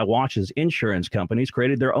practice, I watched as insurance companies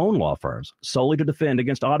created their own law firms solely to defend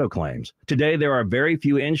against auto claims. Today, there are very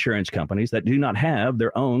few insurance companies that do not have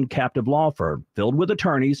their own captive law firm filled with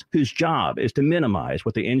attorneys whose job is to minimize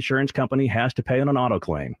what the insurance company has to pay on an auto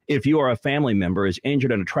claim. If you are a family member is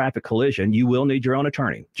injured in a traffic collision, you will need your own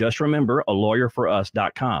attorney. Just remember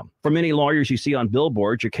alawyerforus.com. For many lawyers you see on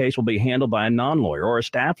billboards, your case will be handled by a non-lawyer or a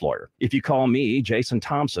staff lawyer. If you call me, Jason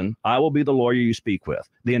Thompson, I will be the lawyer you speak with.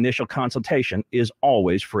 The initial consultation is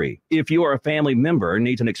always free. If you are a family member and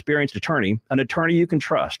needs an experienced attorney you can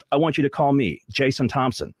trust, I want you to call me, Jason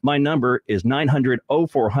Thompson. My number is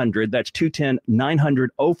 900-0400. That's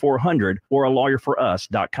 210-900-0400 or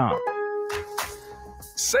alawyerforus.com.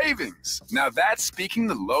 Savings. Now that's speaking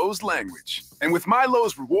the Lowe's language. And with my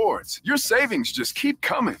Lowe's rewards, your savings just keep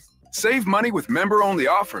coming. Save money with member-only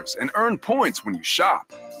offers and earn points when you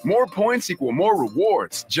shop. More points equal more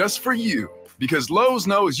rewards just for you. Because Lowe's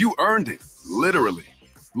knows you earned it, literally.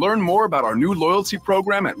 Learn more about our new loyalty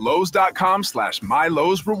program at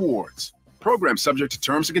Lowes.com/MyLowe'sRewards. Program subject to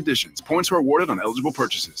terms and conditions. Points are awarded on eligible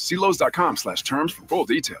purchases. See Lowes.com/terms for full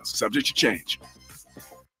details. Subject to change.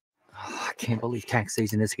 I can't believe tax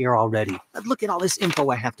season is here already. Look at all this info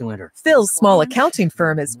I have to enter. Phil's small accounting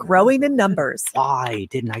firm is growing in numbers. Why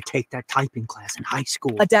didn't I take that typing class in high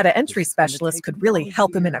school? A data entry specialist could really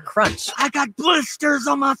help him in a crunch. I got blisters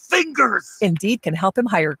on my fingers. Indeed can help him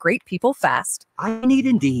hire great people fast. I need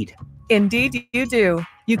Indeed. Indeed you do.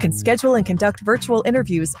 You can schedule and conduct virtual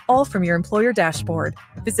interviews all from your employer dashboard.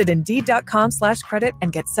 Visit Indeed.com/credit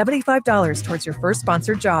and get $75 towards your first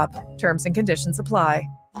sponsored job. Terms and conditions apply.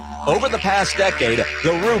 Over the past decade,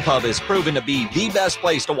 the Roo Pub has proven to be the best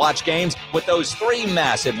place to watch games with those 3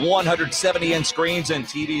 massive 170-inch screens and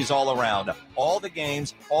TVs all around. All the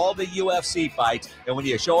games, all the UFC fights, and when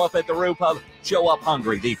you show up at the Roo Pub, show up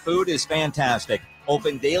hungry. The food is fantastic.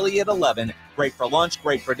 Open daily at 11. Great for lunch,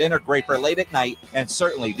 great for dinner, great for late at night, and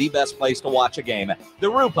certainly the best place to watch a game. The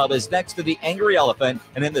Roo Pub is next to the Angry Elephant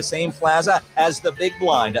and in the same plaza as the Big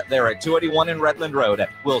Blind there at 281 in Redland Road.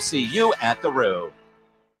 We'll see you at the Roo.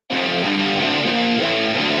 The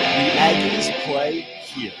Aggies play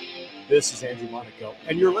here. This is Andrew Monaco,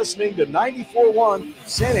 and you're listening to 94.1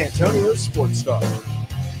 San Antonio Sports Star.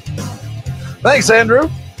 Thanks, Andrew.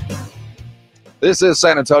 This is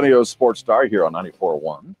San Antonio Sports Star here on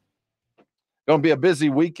 94.1. Going to be a busy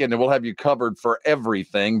weekend, and we'll have you covered for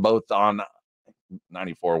everything, both on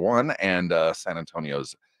 94.1 and San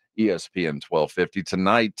Antonio's ESPN 1250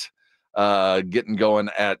 tonight. Getting going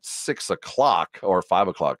at 6 o'clock or 5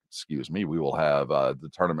 o'clock, excuse me. We will have the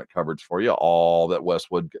tournament coverage for you, all that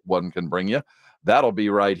Westwood One can bring you. That'll be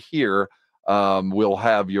right here. We'll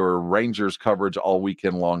have your Rangers coverage all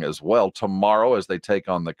weekend long as well. Tomorrow, as they take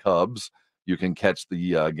on the Cubs, you can catch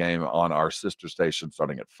the game on our sister station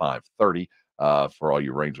starting at 5:30 for all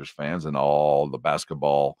you Rangers fans and all the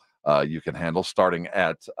basketball you can handle. Starting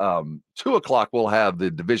at 2 o'clock, we'll have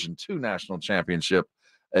the Division II National Championship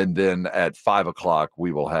And then at 5 o'clock,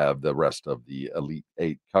 we will have the rest of the Elite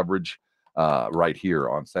Eight coverage right here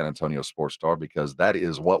on San Antonio Sports Star, because that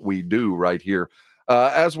is what we do right here.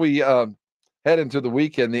 As we head into the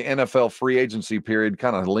weekend, the NFL free agency period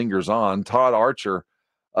kind of lingers on. Todd Archer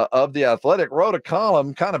of The Athletic wrote a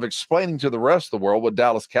column kind of explaining to the rest of the world what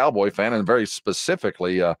Dallas Cowboy fan, and very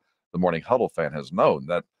specifically the Morning Huddle fan, has known,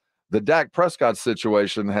 that the Dak Prescott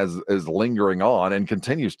situation is lingering on and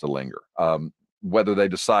continues to linger. Whether they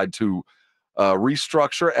decide to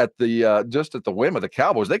restructure at the just at the whim of the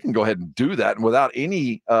Cowboys, they can go ahead and do that, and without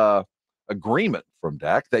any agreement from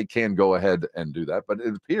Dak, they can go ahead and do that. But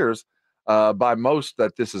it appears by most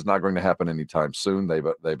that this is not going to happen anytime soon.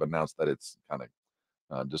 They've announced that it's kind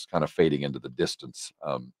of just kind of fading into the distance.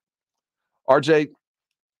 RJ,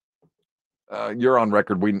 you're on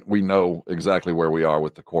record. We know exactly where we are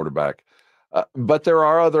with the quarterback, but there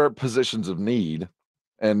are other positions of need.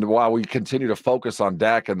 And while we continue to focus on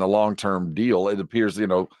Dak and the long-term deal, it appears,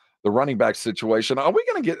 the running back situation, are we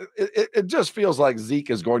going to get it just feels like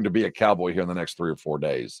Zeke is going to be a Cowboy here in the next 3 or 4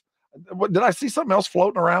 days. Did I see something else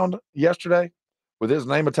floating around yesterday with his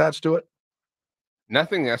name attached to it?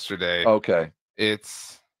 Nothing yesterday. Okay.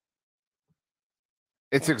 It's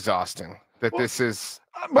exhausting that this is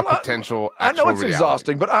a potential I know it's reality.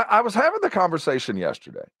 exhausting, but I was having the conversation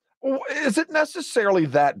yesterday. Is it necessarily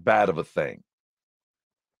that bad of a thing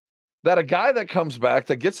that a guy that comes back,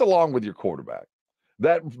 that gets along with your quarterback,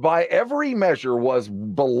 that by every measure was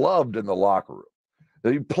beloved in the locker room,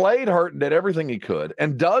 that he played hurt and did everything he could,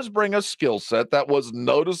 and does bring a skill set that was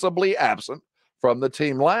noticeably absent from the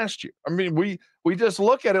team last year? I mean, we just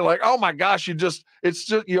look at it like, oh my gosh,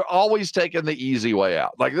 you're always taking the easy way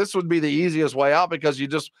out. Like, this would be the easiest way out because you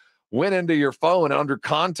just went into your phone under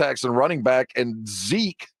contacts and running back, and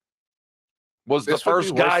Zeke was the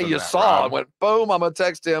first guy you saw and went, boom, I'm going to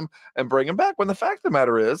text him and bring him back. When the fact of the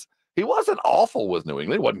matter is, he wasn't awful with New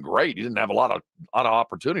England. He wasn't great. He didn't have a lot of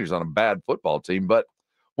opportunities on a bad football team. But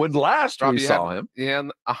when last we saw him, he had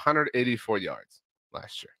 184 yards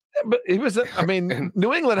last year. But he was, I mean,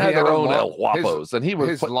 New England had their own El Guapos, and he was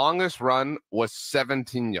his longest run was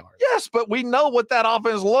 17 yards. Yes, but we know what that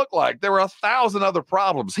offense looked like. There were 1,000 other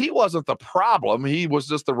problems. He wasn't the problem. He was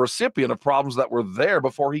just the recipient of problems that were there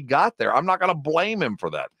before he got there. I'm not going to blame him for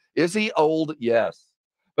that. Is he old? Yes.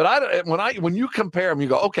 But when you compare him, you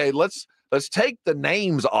go, okay, let's take the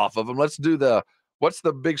names off of him. Let's do what's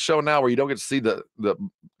the big show now where you don't get to see the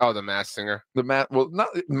Masked Singer, not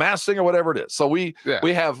Masked Singer, whatever it is. So we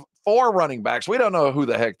have 4 running backs. We don't know who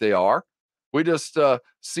the heck they are. We just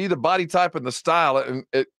see the body type and the style, and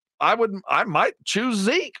I might choose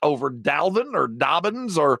Zeke over Dalvin or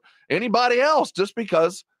Dobbins or anybody else, just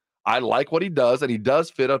because I like what he does, and he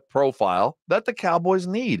does fit a profile that the Cowboys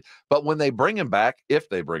need. But when they bring him back, if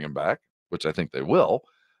they bring him back, which I think they will,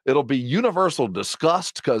 it'll be universal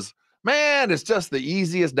disgust because, man, it's just the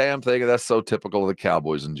easiest damn thing, and that's so typical of the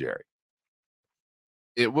Cowboys and Jerry.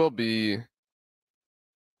 It will be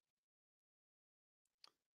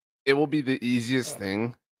the easiest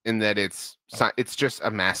thing in that it's just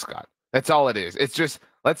a mascot. That's all it is. It's just,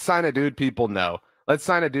 let's sign a dude people know. Let's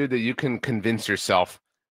sign a dude that you can convince yourself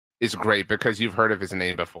is great because you've heard of his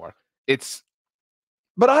name before.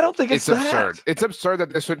 But I don't think it's absurd. It's absurd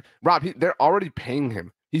that this would, Rob, they're already paying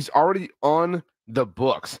him. He's already on the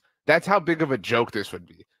books. That's how big of a joke this would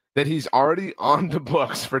be, that he's already on the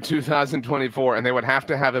books for 2024, and they would have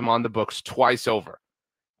to have him on the books twice over.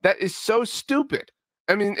 That is so stupid.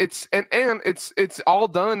 I mean, it's all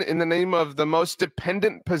done in the name of the most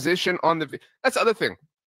dependent position on the. That's the other thing.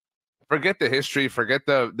 Forget the history. Forget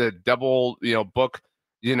the double book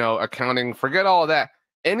accounting. Forget all of that.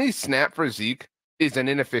 Any snap for Zeke is an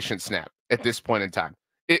inefficient snap at this point in time.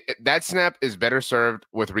 That snap is better served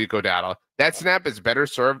with Rico Dowdle. That snap is better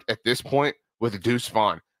served at this point with Deuce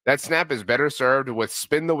Vaughn. That snap is better served with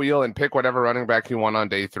spin the wheel and pick whatever running back you want on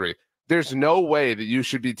day 3. There's no way that you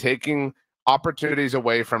should be taking opportunities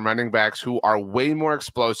away from running backs who are way more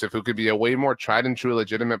explosive, who could be a way more tried and true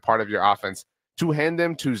legitimate part of your offense, to hand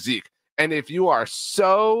them to Zeke. And if you are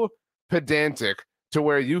so pedantic to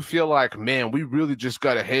where you feel like, man, we really just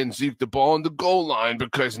got to hand Zeke the ball on the goal line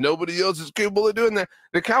because nobody else is capable of doing that.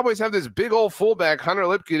 The Cowboys have this big old fullback, Hunter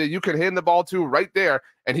Lipke, that you can hand the ball to right there,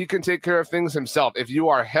 and he can take care of things himself. If you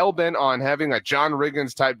are hell-bent on having a John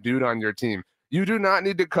Riggins type dude on your team, you do not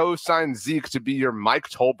need to co-sign Zeke to be your Mike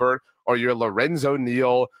Tolbert or your Lorenzo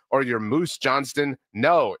Neal or your Moose Johnston.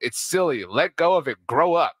 No, it's silly. Let go of it.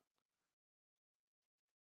 Grow up.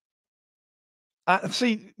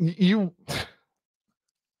 See,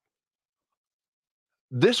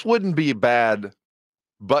 this wouldn't be bad,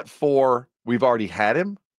 but for we've already had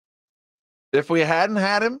him. If we hadn't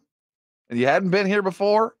had him and he hadn't been here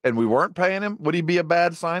before and we weren't paying him, would he be a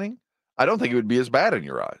bad signing? I don't think it would be as bad in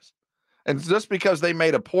your eyes. And just because they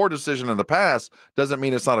made a poor decision in the past doesn't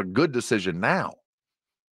mean it's not a good decision now.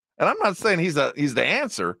 And I'm not saying he's the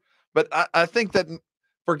answer, but I think that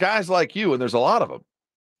for guys like you, and there's a lot of them,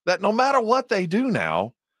 that no matter what they do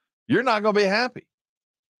now, you're not going to be happy.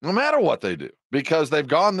 No matter what they do, because they've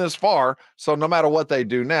gone this far. So no matter what they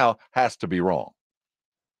do now has to be wrong.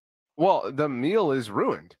 Well, the meal is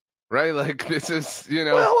ruined, right? Like this is,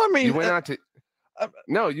 Well, I mean, you went out to,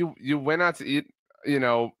 you went out to eat,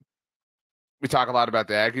 we talk a lot about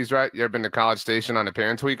the Aggies, right? You ever been to College Station on a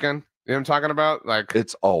parents' weekend? You know what I'm talking about? Like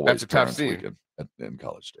it's always that's a tough scene in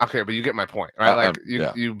College Station. Okay, but you get my point, right? Like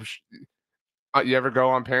you ever go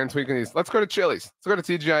on parents' weekend? Let's go to Chili's. Let's go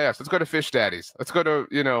to TGIF. Let's go to Fish Daddy's. Let's go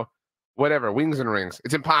to whatever, Wings and Rings.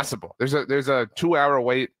 It's impossible. There's a 2-hour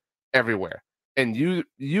wait everywhere, and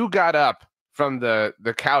you got up from the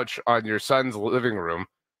couch on your son's living room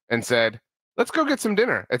and said, "Let's go get some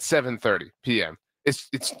dinner at 7:30 p.m."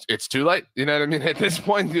 It's too late. You know what I mean? At this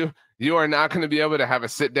point, you are not going to be able to have a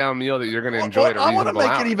sit-down meal that you're going to enjoy at a reasonable hour. I want to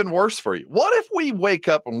make it even worse for you. What if we wake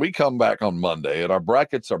up and we come back on Monday and our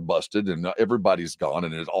brackets are busted and everybody's gone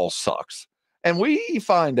and it all sucks? And we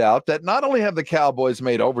find out that not only have the Cowboys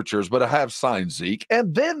made overtures, but have signed Zeke,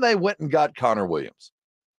 and then they went and got Connor Williams,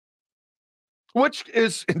 which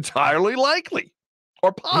is entirely likely.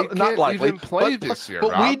 Or not likely. Even play this year,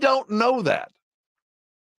 but Rob. we don't know that.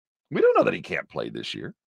 We don't know that he can't play this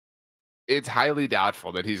year. It's highly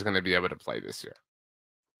doubtful that he's going to be able to play this year.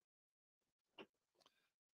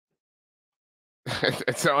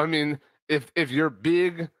 So, I mean, if you're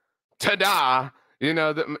big, ta-da,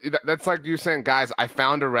 that's like you saying, guys, I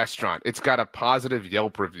found a restaurant. It's got a positive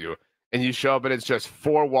Yelp review. And you show up and it's just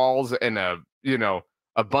 4 walls and a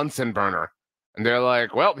Bunsen burner. And they're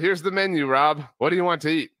like, well, here's the menu, Rob. What do you want to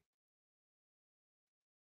eat?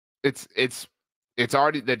 It's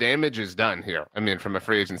already, the damage is done here. I mean, from a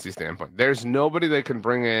free agency standpoint, there's nobody they can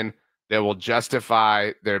bring in that will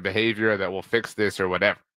justify their behavior, that will fix this or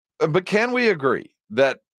whatever. But can we agree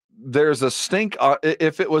that there's a stink?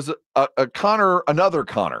 If it was a Connor, another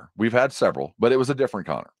Connor, we've had several, but it was a different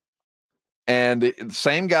Connor. And the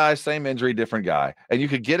same guy, same injury, different guy. And you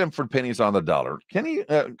could get him for pennies on the dollar.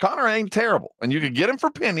 Connor ain't terrible. And you could get him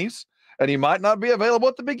for pennies, and he might not be available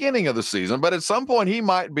at the beginning of the season, but at some point he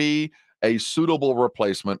might be a suitable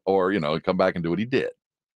replacement, or come back and do what he did.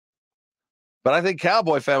 But I think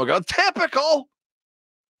Cowboy fan would go, typical.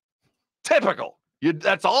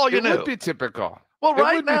 That's all you knew. It would be typical. Well,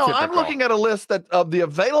 right now I'm looking at a list that of the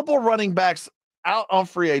available running backs out on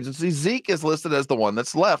free agency. Zeke is listed as the one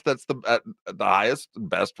that's left. That's the highest,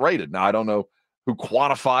 best rated. Now I don't know who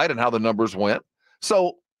quantified and how the numbers went.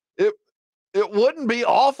 So it wouldn't be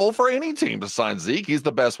awful for any team to sign Zeke. He's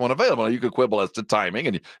the best one available. Now, you could quibble as to timing,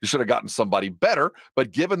 and you should have gotten somebody better.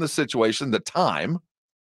 But given the situation, the time,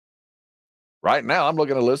 right now, I'm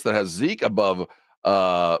looking at a list that has Zeke above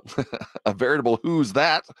a veritable who's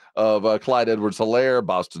that of Clyde Edwards-Helaire,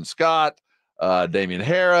 Boston Scott, Damian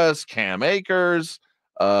Harris, Cam Akers,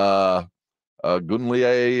 Gunlier,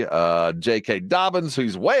 J.K. Dobbins,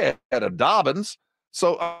 who's way ahead of Dobbins.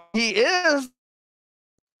 So he is.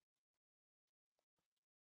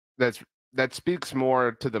 That speaks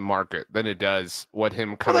more to the market than it does what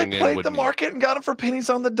him coming in. They played the market and got him for pennies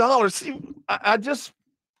on the dollar. See, I just,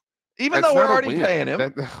 even though we're already paying him,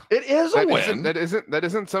 it is a win. That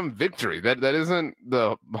isn't some victory. That isn't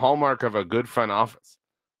the hallmark of a good front office.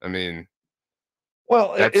 I mean,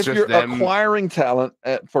 well, if you're acquiring talent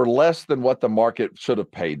for less than what the market should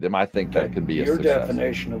have paid them, I think that could be a success. Your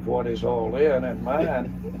definition of what is all in and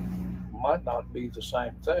mine might not be the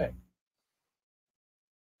same thing.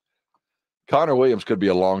 Connor Williams could be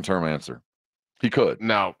a long-term answer. He could.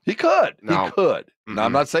 No. He could. No. He could. Mm-hmm. Now,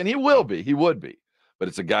 I'm not saying he will be. He would be. But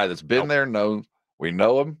it's a guy that's been there, known. We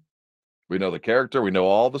know him. We know the character. We know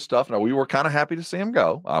all the stuff. Now, we were kind of happy to see him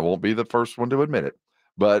go. I won't be the first one to admit it.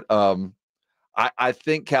 But I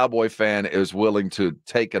think Cowboy fan is willing to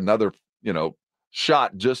take another,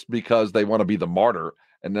 shot just because they want to be the martyr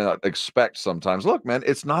and not expect sometimes. Look, man,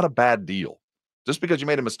 it's not a bad deal. Just because you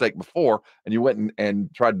made a mistake before and you went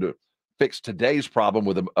and tried to fix today's problem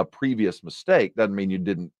with a previous mistake doesn't mean you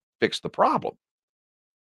didn't fix the problem.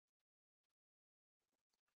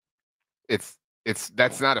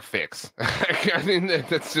 That's not a fix. I mean,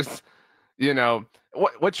 that's just,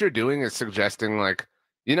 what you're doing is suggesting like,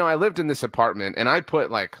 I lived in this apartment and I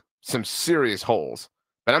put like some serious holes,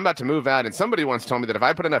 but I'm about to move out and somebody once told me that if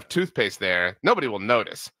I put enough toothpaste there, nobody will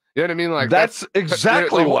notice. You know what I mean? Like that's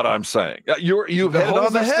exactly what I'm saying. You've hit it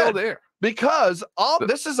on the head. Still there. Because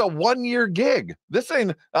this is a 1-year gig.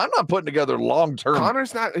 I'm not putting together long-term.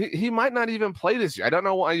 Connor's not, he might not even play this year. I don't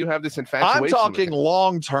know why you have this infatuation. I'm talking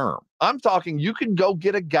long-term. I'm talking you can go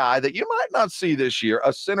get a guy that you might not see this year,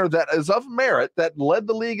 a center that is of merit, that led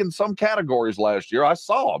the league in some categories last year. I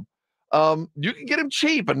saw him. You can get him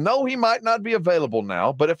cheap, and no, he might not be available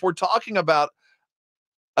now. But if we're talking about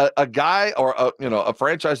a guy or a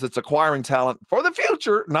franchise that's acquiring talent for the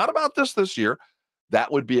future, not about this year, that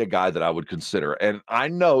would be a guy that I would consider. And I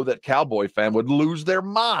know that Cowboy fan would lose their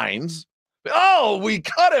minds. Oh, we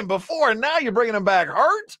cut him before, and now you're bringing him back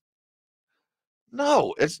hurt?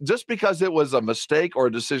 No, it's just because it was a mistake or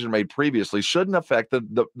a decision made previously shouldn't affect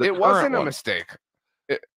the It wasn't a mistake.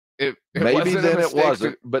 Maybe then it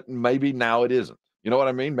wasn't, but maybe now it isn't. You know what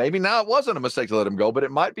I mean? Maybe now it wasn't a mistake to let him go, but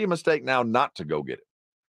it might be a mistake now not to go get it.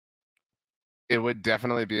 It would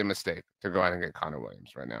definitely be a mistake to go out and get Connor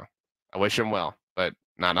Williams right now. I wish him well, but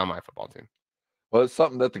not on my football team. Well, it's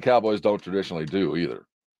something that the Cowboys don't traditionally do either.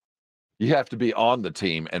 You have to be on the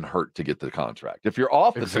team and hurt to get the contract. If you're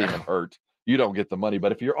off the team and hurt, you don't get the money.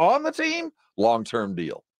 But if you're on the team, long-term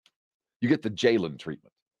deal. You get the Jalen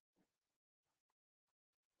treatment.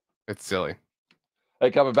 It's silly.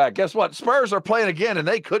 Hey, coming back. Guess what? Spurs are playing again, and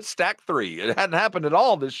they could stack 3. It hadn't happened at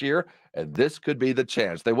all this year, and this could be the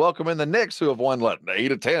chance. They welcome in the Knicks, who have won,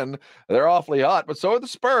 8 of 10. They're awfully hot, but so are the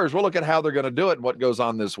Spurs. We'll look at how they're going to do it and what goes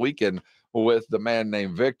on this weekend with the man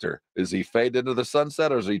named Victor. Is he fade into the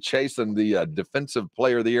sunset, or is he chasing the Defensive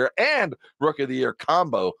Player of the Year and Rookie of the Year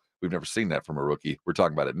combo? We've never seen that from a rookie. We're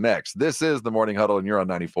talking about it next. This is the Morning Huddle, and you're on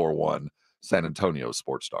 94.1 San Antonio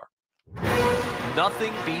Sports Star.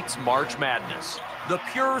 Nothing beats March Madness. The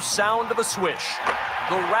pure sound of a swish,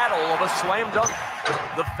 the rattle of a slam dunk,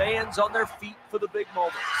 the fans on their feet for the big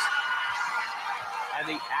moments. And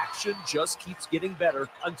the action just keeps getting better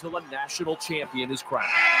until a national champion is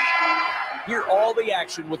crowned. Hear all the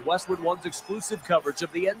action with Westwood One's exclusive coverage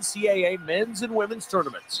of the NCAA men's and women's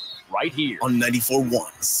tournaments right here on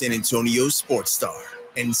 94.1 San Antonio Sports Star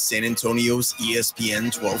and San Antonio's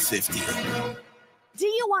ESPN 1250. Do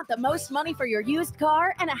you want the most money for your used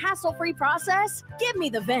car and a hassle-free process? Give me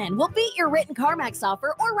the VIN. We'll beat your written CarMax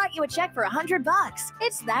offer or write you a check for $100.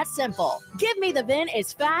 It's that simple. Give me the VIN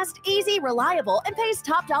is fast, easy, reliable, and pays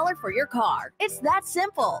top dollar for your car. It's that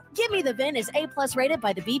simple. Give me the VIN is A+ rated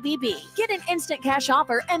by the BBB. Get an instant cash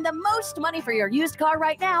offer and the most money for your used car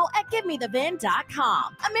right now at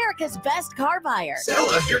GiveMeTheVIN.com. America's best car buyer. Sell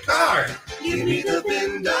us your car.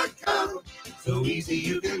 GiveMeTheVIN.com. So easy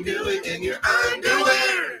you can do it in your underwear.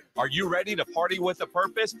 Are you ready to party with a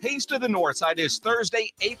purpose? Taste of the Northside is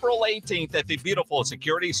Thursday, April 18th at the beautiful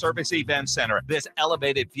Security Service Event Center. This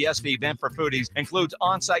elevated Fiesta event for foodies includes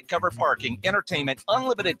on-site covered parking, entertainment,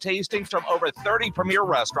 unlimited tastings from over 30 premier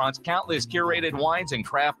restaurants, countless curated wines and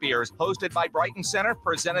craft beers, hosted by Brighton Center,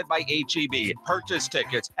 presented by HEB. Purchase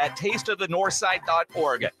tickets at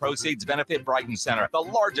tasteofthenorthside.org. Proceeds benefit Brighton Center, the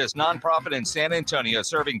largest nonprofit in San Antonio,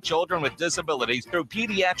 serving children with disabilities through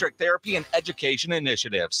pediatric therapy and education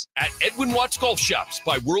initiatives. At Edwin Watts Golf Shops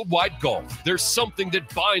by Worldwide Golf, there's something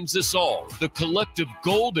that binds us all, the collective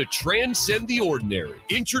goal to transcend the ordinary.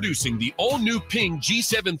 Introducing the all-new Ping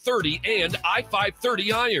G730 and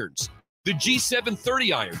I530 irons. The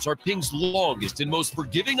G730 irons are Ping's longest and most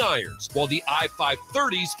forgiving irons, while the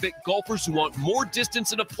I530s fit golfers who want more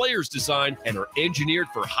distance in a player's design and are engineered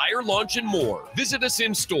for higher launch and more. Visit us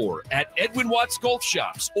in store at Edwin Watts Golf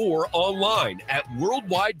Shops or online at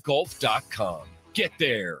worldwidegolf.com. Get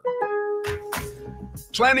there.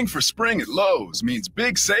 Planning for spring at Lowe's means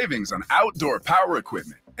big savings on outdoor power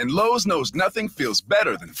equipment, and Lowe's knows nothing feels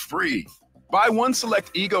better than free. Buy one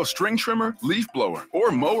select Ego string trimmer, leaf blower,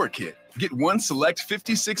 or mower kit. Get one select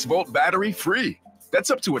 56-volt battery free.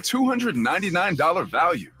 That's up to a $299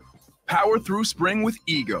 value. Power through spring with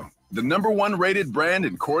Ego, the #1 rated brand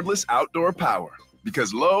in cordless outdoor power.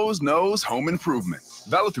 Because Lowe's knows home improvement.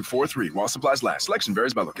 Valid through 4/3 while supplies last. Selection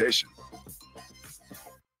varies by location.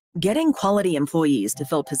 Getting quality employees to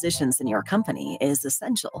fill positions in your company is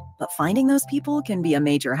essential, but finding those people can be a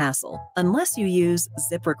major hassle unless you use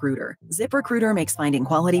ZipRecruiter. ZipRecruiter makes finding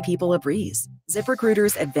quality people a breeze.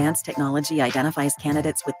 ZipRecruiter's advanced technology identifies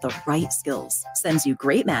candidates with the right skills, sends you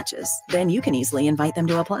great matches, then you can easily invite them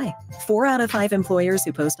to apply. 4 out of 5 employers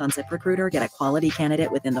who post on ZipRecruiter get a quality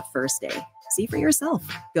candidate within the first day. See for yourself.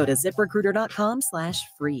 Go to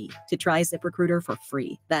ziprecruiter.com/free to try ZipRecruiter for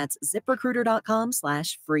free. That's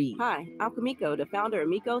ziprecruiter.com/free. Hi, I'm Kamiko, the founder of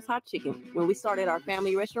Miko's Hot Chicken. When we started our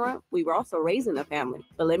family restaurant, we were also raising a family.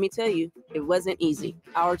 But let me tell you, it wasn't easy.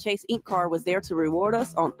 Our Chase Inc. card was there to reward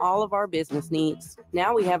us on all of our business needs.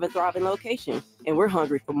 Now we have a thriving location, and we're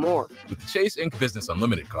hungry for more. With the Chase Inc. Business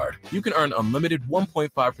Unlimited card, you can earn unlimited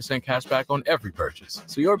 1.5% cash back on every purchase,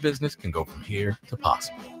 so your business can go from here to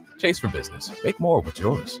possible. Chase for Business. Make more with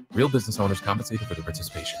yours. Real business owners compensated for their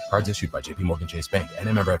participation. Cards issued by JPMorgan Chase Bank and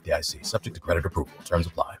a member FDIC. Subject to credit approval. Terms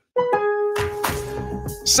apply.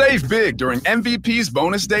 Save big during MVP's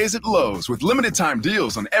bonus days at Lowe's with limited time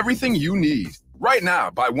deals on everything you need. Right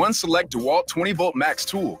now, buy one select DeWalt 20-volt max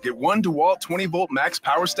tool. Get one DeWalt 20-volt max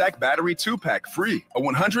Power Stack battery 2-pack free, a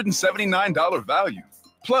 $179 value.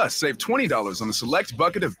 Plus, save $20 on a select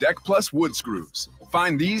bucket of Deck Plus wood screws.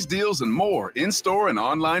 Find these deals and more in-store and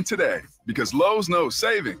online today. Because Lowe's knows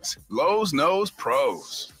savings. Lowe's knows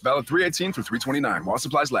pros. Valid 3/18 through 3/29. While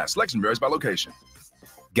supplies last. Selection varies by location.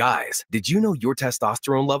 Guys, did you know your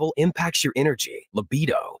testosterone level impacts your energy,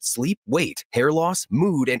 libido, sleep, weight, hair loss,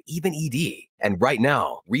 mood, and even ED? And right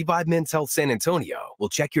now, Revive Men's Health San Antonio will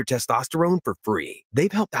check your testosterone for free.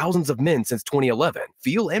 They've helped thousands of men since 2011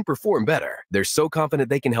 feel and perform better. They're so confident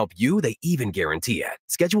they can help you, they even guarantee it.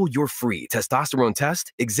 Schedule your free testosterone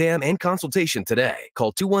test, exam, and consultation today.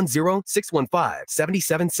 Call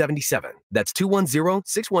 210-615-7777. That's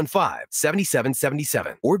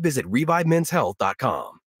 210-615-7777. Or visit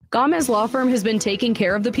revivemenshealth.com. Gomez Law Firm has been taking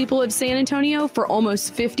care of the people of San Antonio for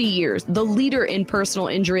almost 50 years, the leader in personal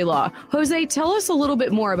injury law. Jose, tell us a little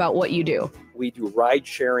bit more about what you do. We do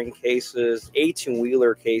ride-sharing cases,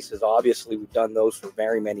 18-wheeler cases. Obviously, we've done those for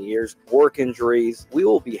very many years. Work injuries. We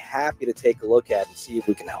will be happy to take a look at and see if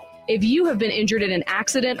we can help. If you have been injured in an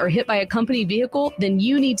accident or hit by a company vehicle, then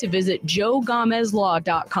you need to visit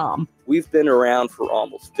joegomezlaw.com. We've been around for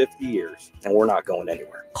almost 50 years, and we're not going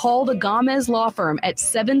anywhere. Call the Gomez Law Firm at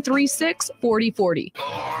 736-4040.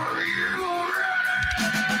 Korn,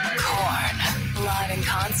 live in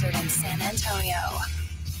concert in San Antonio.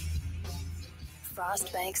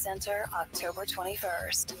 Frost Bank Center, October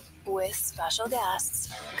 21st, with special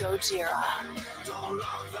guests Gojira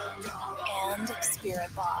and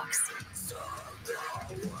Spirit Box.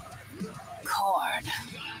 Korn.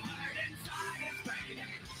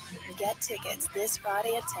 Get tickets this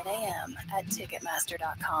Friday at 10 a.m. at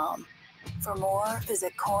Ticketmaster.com. For more,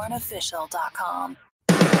 visit cornofficial.com.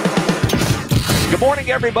 Good morning,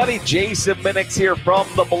 everybody. Jason Minix here from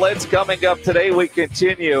the Blitz. Coming up today, we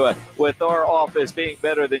continue with our office being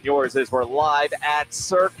better than yours as we're live at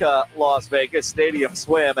Circa Las Vegas Stadium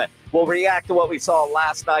Swim. We'll react to what we saw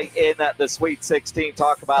last night in the Sweet 16,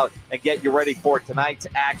 talk about and get you ready for tonight's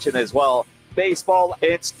action as well. Baseball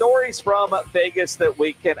and stories from Vegas that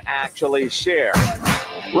we can actually share.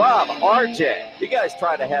 Rob, RJ, you guys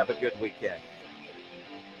try to have a good weekend.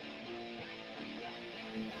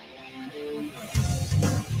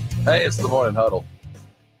 Hey, it's the Morning Huddle.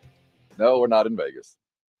 No, we're not in Vegas.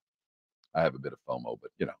 I have a bit of FOMO,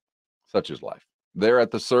 but, such is life. They're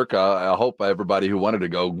at the Circa. I hope everybody who wanted to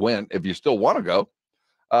go went. If you still want to go,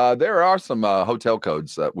 there are some hotel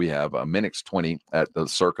codes that we have. Minix 20 at the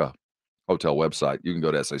Circa hotel website. You can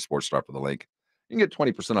go to SA Sports Star for the link. You can get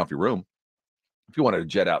 20% off your room. If you wanted to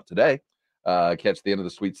jet out today, catch the end of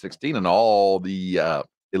the Sweet 16 and all the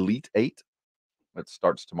Elite 8 that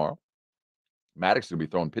starts tomorrow. Maddox is going to be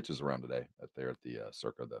throwing pitches around today there at the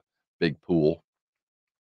Circa, the big pool.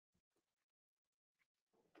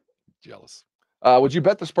 Jealous. Would you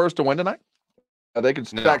bet the Spurs to win tonight? They could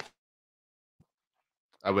stack. No.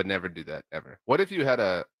 I would never do that, ever. What if you had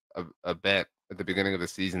a bet at the beginning of the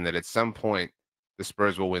season that at some point the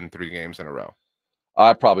Spurs will win 3 games in a row?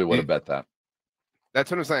 I probably would have bet that. That's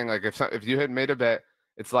what I'm saying. Like if you had made a bet,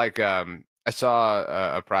 it's like I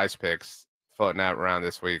saw a Prize Picks floating out around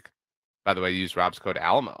this week. By the way, use Rob's code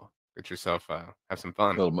Alamo. Get yourself have some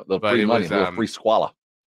fun. Little free money, little free squalla.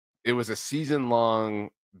 It was a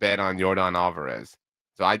season-long bet on Yordan Alvarez.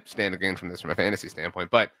 So I stand to gain from this from a fantasy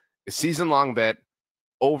standpoint. But a season-long bet,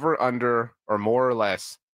 over, under, or more or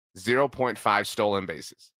less 0.5 stolen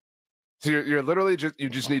bases. So you're literally you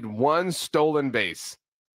just need 1 stolen base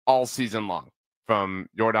all season long from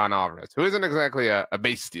Yordan Alvarez, who isn't exactly a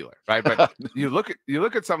base stealer, right? But you look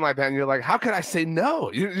at something like that and you're like, how could I say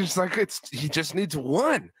no? You're just like, he just needs 1. You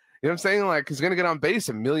know what I'm saying? Like, he's gonna get on base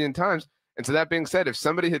a million times. And so that being said, if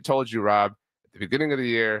somebody had told you, Rob, at the beginning of the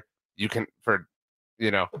year, you can for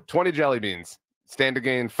 20 jelly beans stand to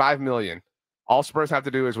gain $5 million. All Spurs have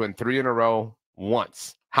to do is win 3 in a row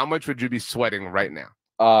once. How much would you be sweating right now?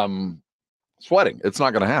 Sweating. It's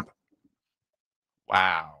not going to happen.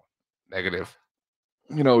 Wow. Negative.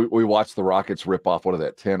 You know, we watched the Rockets rip off, what are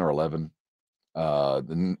that, 10 or 11?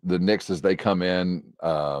 The Knicks, as they come in,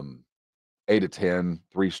 8 of 10,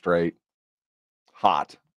 3 straight.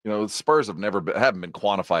 Hot. You know, the Spurs haven't been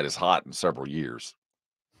quantified as hot in several years.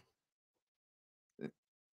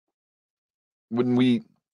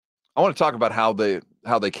 I want to talk about how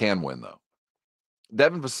they can win, though.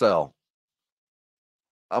 Devin Vassell,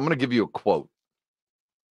 I'm going to give you a quote.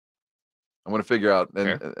 I'm going to figure out,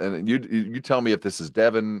 and you tell me if this is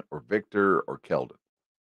Devin or Victor or Keldon.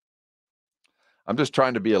 I'm just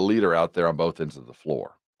trying to be a leader out there on both ends of the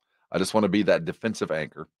floor. I just want to be that defensive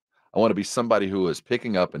anchor. I want to be somebody who is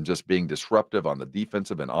picking up and just being disruptive on the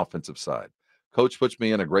defensive and offensive side. Coach puts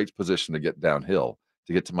me in a great position to get downhill,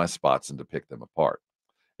 to get to my spots and to pick them apart.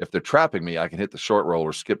 If they're trapping me, I can hit the short roll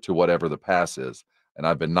or skip to whatever the pass is, and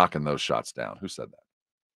I've been knocking those shots down. Who said that?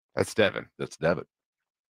 That's Devin. That's Devin.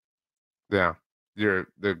 Yeah.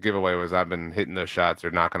 The giveaway was I've been hitting those shots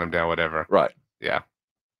or knocking them down, whatever. Right. Yeah.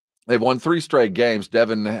 They've won 3 straight games.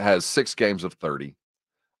 Devin has 6 games of 30.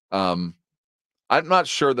 I'm not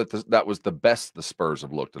sure that that was the best the Spurs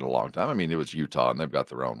have looked in a long time. I mean, it was Utah, and they've got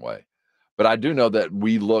their own way. But I do know that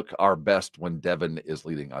we look our best when Devin is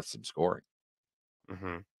leading us in scoring.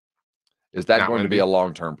 Mm-hmm. Is that Not going to Wemby? be a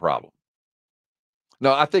long-term problem?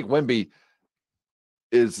 No, I think Wemby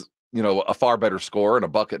is, a far better scorer and a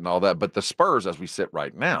bucket and all that. But the Spurs, as we sit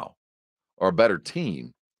right now, are a better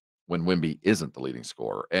team when Wemby isn't the leading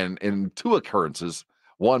scorer. And in 2 occurrences,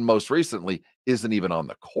 one most recently isn't even on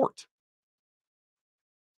the court.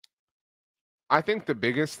 I think the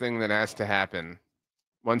biggest thing that has to happen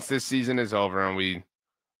once this season is over and we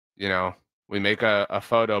make a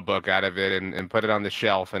photo book out of it and put it on the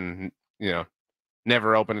shelf and,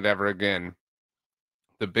 never open it ever again.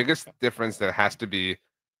 The biggest difference that has to be,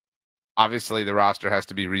 obviously the roster has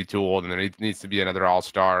to be retooled and there needs to be another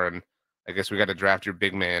all-star. And I guess we got to draft your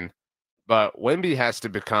big man, but Wemby has to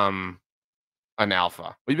become an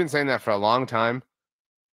alpha. We've been saying that for a long time.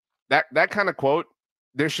 That kind of quote,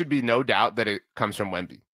 there should be no doubt that it comes from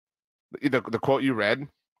Wemby. The quote you read,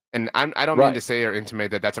 and I don't mean to say or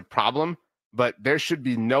intimate that that's a problem, but there should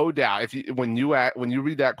be no doubt when you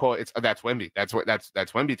read that quote, that's Wemby. That's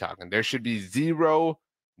Wemby talking. There should be zero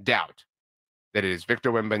doubt that it is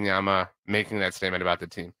Victor Wembanyama making that statement about the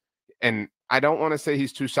team. And I don't want to say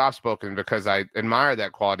he's too soft-spoken because I admire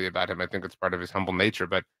that quality about him. I think it's part of his humble nature,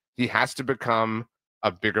 but he has to become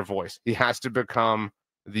a bigger voice. He has to become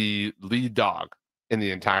the lead dog in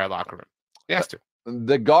the entire locker room. He has to.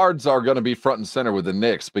 The guards are going to be front and center with the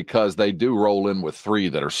Knicks because they do roll in with 3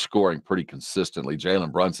 that are scoring pretty consistently.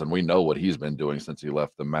 Jalen Brunson, we know what he's been doing since he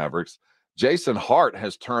left the Mavericks. Jason Hart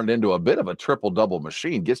has turned into a bit of a triple-double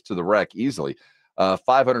machine, gets to the rack easily.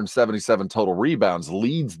 577 total rebounds,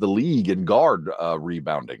 leads the league in guard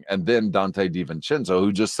rebounding. And then Dante DiVincenzo,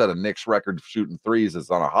 who just set a Knicks record shooting threes,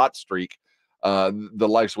 is on a hot streak. The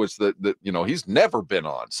likes which he's never been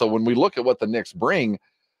on. So when we look at what the Knicks bring,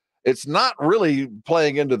 it's not really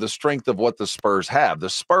playing into the strength of what the Spurs have.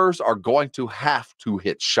 The Spurs are going to have to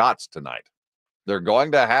hit shots tonight. They're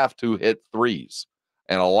going to have to hit threes,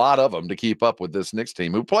 and a lot of them to keep up with this Knicks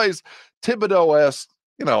team who plays Thibodeau-esque,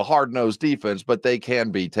 hard-nosed defense, but they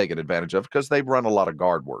can be taken advantage of because they run a lot of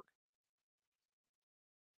guard work.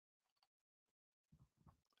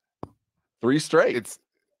 3 straight.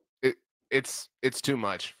 It's too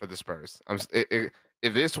much for the Spurs. If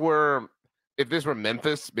this were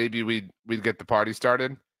Memphis, maybe we'd get the party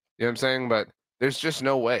started. You know what I'm saying? But there's just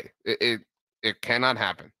no way. It cannot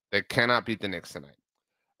happen. They cannot beat the Knicks tonight.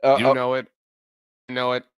 You know it. And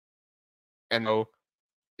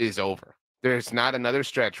is over. There's not another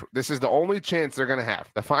stretch. This is the only chance they're going to have.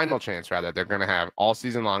 The final chance, rather, they're going to have all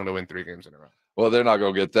season long to win 3 games in a row. Well, they're not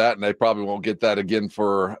going to get that, and they probably won't get that again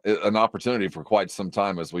for an opportunity for quite some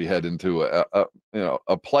time as we head into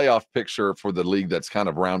a playoff picture for the league that's kind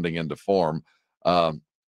of rounding into form.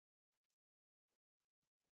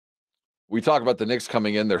 We talk about the Knicks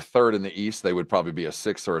coming in. They're 3rd in the East. They would probably be a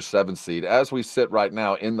 6th or a 7th seed. As we sit right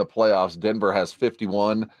now in the playoffs, Denver has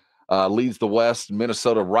 51, leads the West.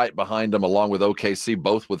 Minnesota right behind them, along with OKC,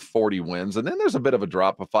 both with 40 wins. And then there's a bit of a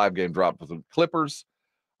 5-game drop with the Clippers.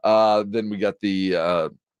 Then we got the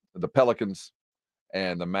Pelicans,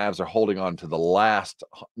 and the Mavs are holding on to the last,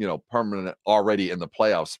 permanent already in the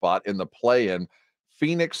playoff spot. In the play-in,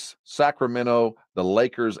 Phoenix, Sacramento, the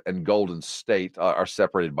Lakers, and Golden State are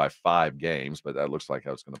separated by 5 games, but that looks like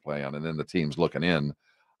how it's going to play on. And then the teams looking in.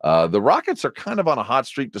 The Rockets are kind of on a hot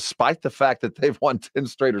streak, despite the fact that they've won 10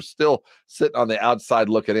 straight, are still sitting on the outside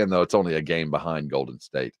looking in, though it's only a game behind Golden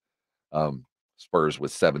State. Spurs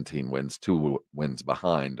with 17 wins, 2 wins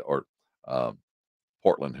behind, or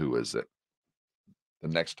Portland, who is it? The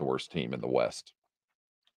next to worst team in the West.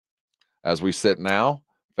 As we sit now,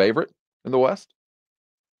 favorite in the West?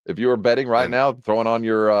 If you were betting right now, throwing on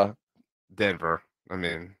your Denver. I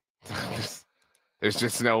mean, there's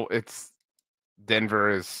just no. It's Denver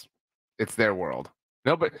is. It's their world.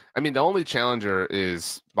 No, but I mean, the only challenger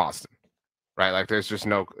is Boston, right? Like, there's just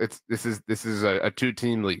no. This is a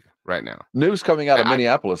 2-team league right now. News coming out of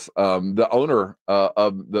Minneapolis. The owner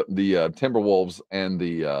of the Timberwolves and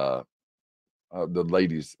the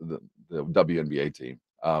ladies, the WNBA team,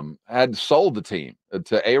 had sold the team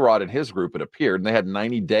to A-Rod and his group, it appeared, and they had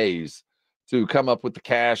 90 days to come up with the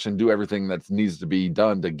cash and do everything that needs to be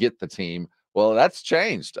done to get the team. Well, that's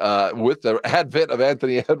changed with the advent of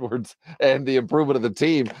Anthony Edwards and the improvement of the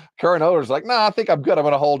team. Current owner's like, nah, I think I'm good. I'm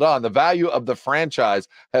going to hold on. The value of the franchise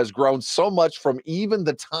has grown so much from even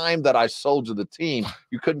the time that I sold you the team.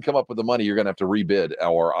 You couldn't come up with the money. You're going to have to rebid,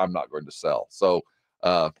 or I'm not going to sell. So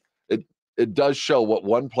it does show what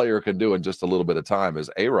one player can do in just a little bit of time, as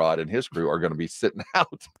A-Rod and his crew are going to be sitting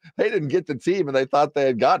out. They didn't get the team, and they thought they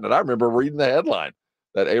had gotten it. I remember reading the headline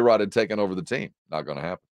that A-Rod had taken over the team. Not going to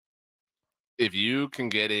happen. If you can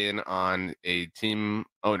get in on a team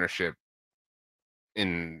ownership I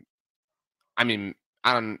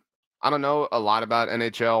don't know a lot about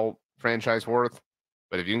NHL franchise worth,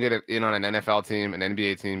 but if you can get in on an NFL team, an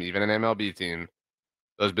NBA team, even an MLB team,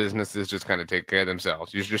 those businesses just kind of take care of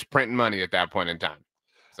themselves. You're just printing money at that point in time.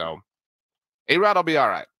 So A-Rod will be all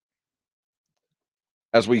right.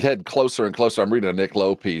 As we head closer and closer, I'm reading a Nick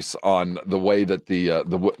Lowe piece on the way that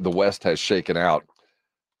the West has shaken out.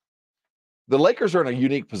 The Lakers are in a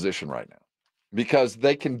unique position right now because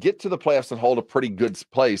they can get to the playoffs and hold a pretty good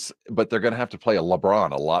place, but they're going to have to play a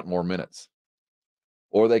LeBron a lot more minutes.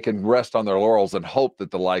 Or they can rest on their laurels and hope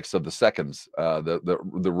that the likes of the seconds,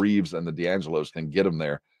 the Reeves and the D'Angelos can get them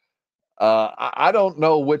there. I don't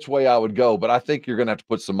know which way I would go, but I think you're going to have to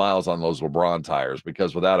put some miles on those LeBron tires,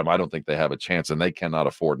 because without him, I don't think they have a chance, and they cannot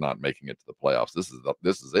afford not making it to the playoffs.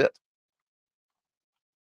 This is it.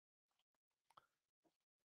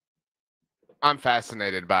 I'm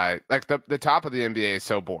fascinated by, like, the top of the NBA is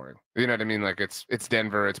so boring. You know what I mean? Like, it's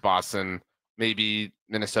Denver, it's Boston, maybe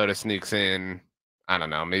Minnesota sneaks in. I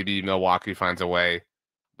don't know. Maybe Milwaukee finds a way.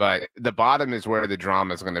 But the bottom is where the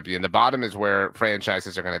drama is going to be, and the bottom is where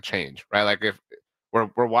franchises are going to change, right? Like, if we're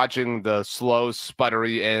watching the slow,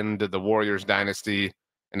 sputtery end of the Warriors dynasty,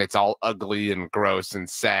 and it's all ugly and gross and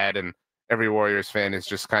sad, and every Warriors fan is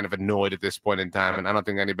just kind of annoyed at this point in time, and I don't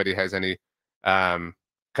think anybody has any kind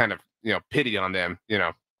of pity on them.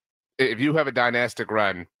 If you have a dynastic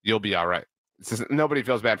run, you'll be all right. Nobody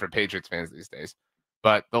feels bad for Patriots fans these days,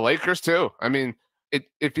 but the Lakers too. I mean,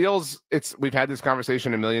 it feels we've had this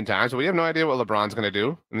conversation a million times, but we have no idea what LeBron's going to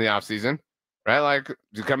do in the offseason, right? Like,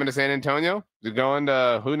 you coming to San Antonio, you're going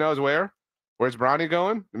to who knows where. Where's Bronny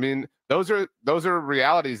going? I mean, those are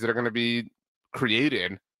realities that are going to be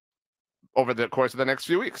created over the course of the next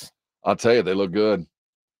few weeks. I'll tell you, they look good.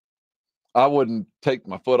 I wouldn't take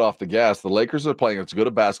my foot off the gas. The Lakers are playing as good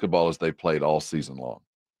a basketball as they've played all season long.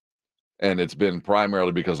 And it's been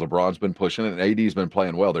primarily because LeBron's been pushing it and AD's been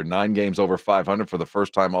playing well. They're 9 games over 500 for the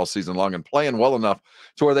first time all season long, and playing well enough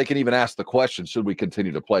to where they can even ask the question, should we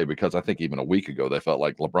continue to play? Because I think even a week ago, they felt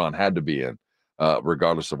like LeBron had to be in,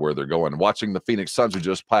 regardless of where they're going. Watching the Phoenix Suns, who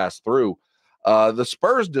just passed through, the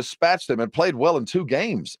Spurs dispatched them and played well in 2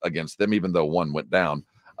 games against them, even though one went down.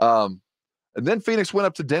 And then Phoenix went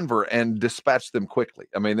up to Denver and dispatched them quickly.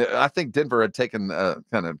 I mean, I think Denver had taken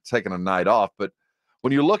a night off, but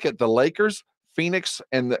when you look at the Lakers, Phoenix,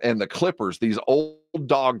 and the Clippers, these old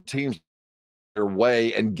dog teams, their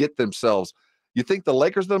way and get themselves. You think the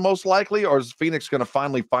Lakers are the most likely, or is Phoenix going to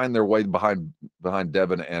finally find their way behind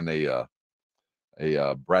Devin and a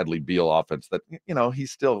Bradley Beal offense that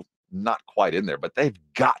he's still not quite in there, but they've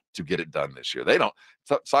got to get it done this year. They don't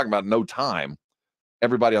talking about no time.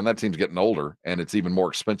 Everybody on that team's getting older, and it's even more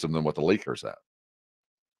expensive than what the Lakers have.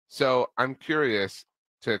 So I'm curious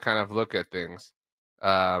to kind of look at things.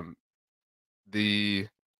 The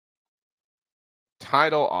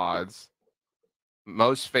title odds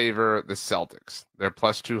most favor the Celtics. They're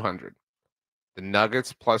plus 200. The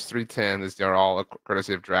Nuggets plus 310. They're all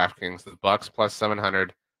courtesy of DraftKings. The Bucks plus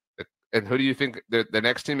 700. And who do you think the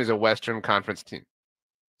next team is? A Western Conference team.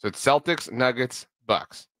 So it's Celtics, Nuggets,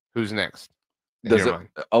 Bucks. Who's next? Does it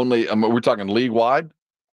only? We're talking league wide.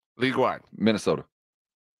 League wide. Minnesota.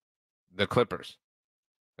 The Clippers.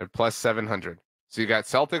 They're plus 700. So you got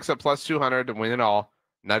Celtics at plus 200 to win it all.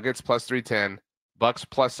 Nuggets plus 310. Bucks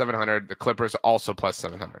plus 700. The Clippers also plus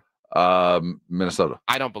 700. Minnesota.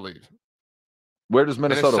 I don't believe. Where does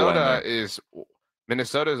Minnesota land?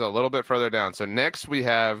 Minnesota is a little bit further down. So next we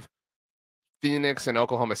have Phoenix and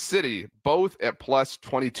Oklahoma City, both at plus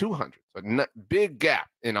 2,200. So big gap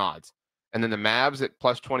in odds. And then the Mavs at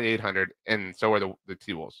plus 2,800, and so are the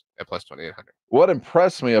T-Wolves at plus 2,800. What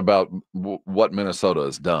impressed me about what Minnesota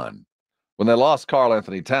has done, when they lost Karl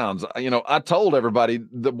Anthony Towns, I told everybody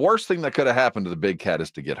the worst thing that could have happened to the Big Cat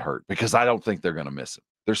is to get hurt, because I don't think they're going to miss him.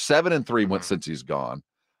 They're 7-3 since he's gone.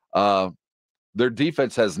 Their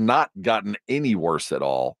defense has not gotten any worse at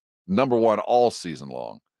all. Number one all season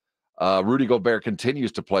long. Rudy Gobert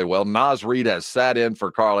continues to play well. Naz Reid has sat in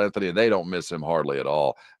for Karl Anthony, and they don't miss him hardly at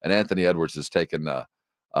all. And Anthony Edwards has taken a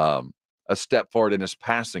step forward in his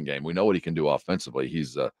passing game. We know what he can do offensively.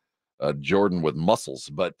 He's a Jordan with muscles.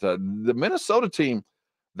 But the Minnesota team,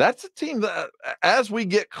 that's a team that, as we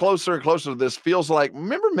get closer and closer to this, feels like,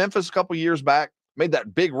 remember Memphis a couple years back? Made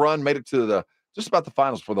that big run, made it to just about the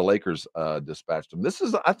finals before the Lakers dispatched them.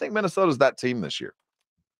 I think Minnesota's that team this year.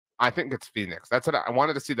 I think it's Phoenix. That's what I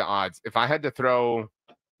wanted to see, the odds. If I had to throw,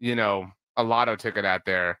 a lotto ticket out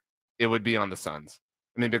there, it would be on the Suns.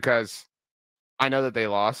 I mean, because I know that they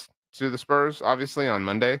lost to the Spurs, obviously, on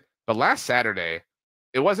Monday. But last Saturday,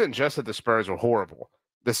 it wasn't just that the Spurs were horrible.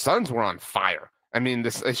 The Suns were on fire. I mean,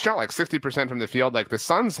 they shot like 60% from the field. Like, the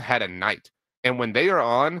Suns had a night. And when they are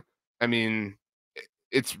on, I mean,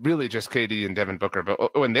 it's really just KD and Devin Booker.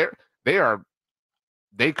 But when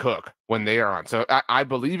they cook when they are on. So I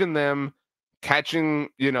believe in them catching,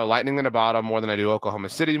 lightning in a bottle more than I do Oklahoma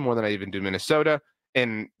City, more than I even do Minnesota.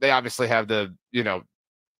 And they obviously have they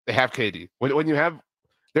have KD. When you have,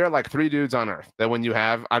 there are like 3 dudes on earth that when you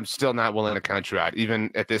have, I'm still not willing to count you out,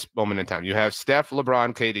 even at this moment in time. You have Steph,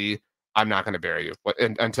 LeBron, KD. I'm not going to bury you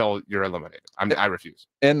until you're eliminated. I refuse.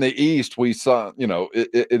 In the East, we saw,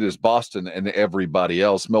 it is Boston and everybody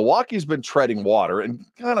else. Milwaukee's been treading water and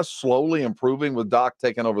kind of slowly improving with Doc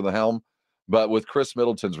taking over the helm. But with Chris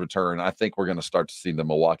Middleton's return, I think we're going to start to see the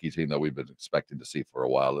Milwaukee team that we've been expecting to see for a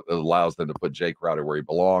while. It allows them to put Jay Crowder where he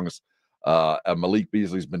belongs. Malik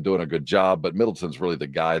Beasley's been doing a good job, but Middleton's really the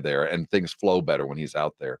guy there, and things flow better when he's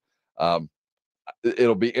out there.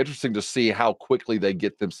 It'll be interesting to see how quickly they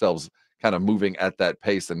get themselves kind of moving at that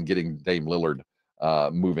pace and getting Dame Lillard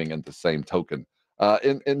moving at the same token.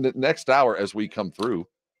 In the next hour as we come through,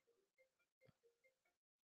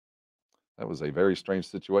 that was a very strange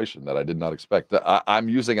situation that I did not expect. I'm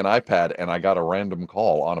using an iPad, and I got a random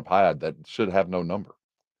call on a pad that should have no number.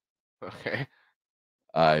 Okay.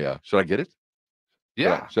 Should I get it?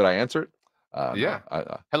 Yeah. Should I answer it? Yeah.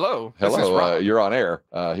 Hello. Hello. You're on air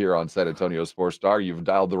here on San Antonio Sports Star. You've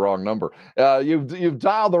dialed the wrong number. You've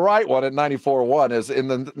dialed the right one at 94.1. Is in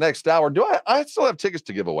the next hour. I still have tickets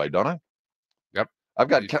to give away, don't I? Yep. I've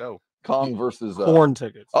got Kong versus Corn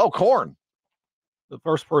tickets. Oh, Corn. The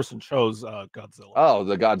first person chose Godzilla. Oh,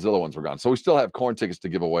 the Godzilla ones were gone. So we still have Corn tickets to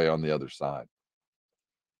give away on the other side.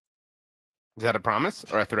 Is that a promise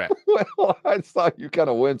or a threat? Well, I saw you kind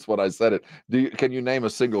of wince when I said it. Can you name a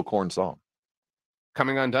single Corn song?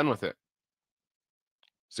 Coming Undone with It.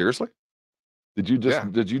 Seriously? Did you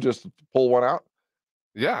just pull one out?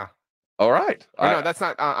 Yeah. All right. No, that's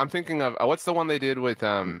not. I'm thinking of what's the one they did with.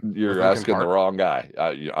 You're with asking the wrong guy.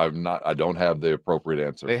 I'm not. I don't have the appropriate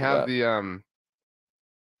answer. They have that. the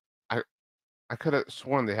I could have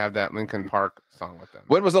sworn they have that Linkin Park song with them.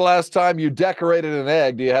 When was the last time you decorated an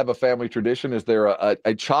egg? Do you have a family tradition? Is there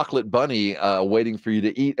a chocolate bunny waiting for you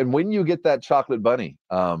to eat? And when you get that chocolate bunny,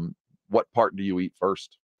 what part do you eat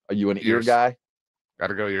first? Are you an ear guy? Got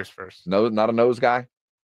to go ears first. No, not a nose guy?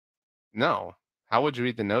 No. How would you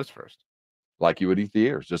eat the nose first? Like you would eat the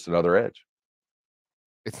ears, just another edge.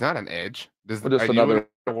 It's not an edge. Just are another... you in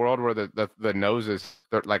a world where the nose is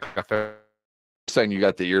like a third? Saying you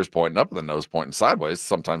got the ears pointing up and the nose pointing sideways.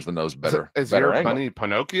 Sometimes the nose better. Is better your angle. bunny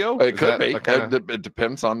Pinocchio? It could be. It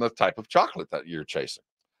depends on the type of chocolate that you're chasing.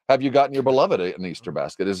 Have you gotten your beloved an Easter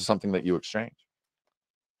basket? Is it something that you exchange?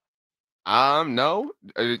 No.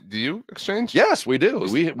 Do you exchange? Yes, we do.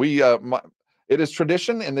 It is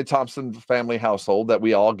tradition in the Thompson family household that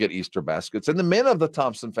we all get Easter baskets. And the men of the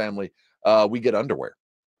Thompson family, we get underwear.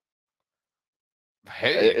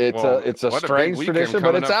 Hey, it's a strange tradition,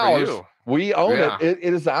 but it's ours. We own it.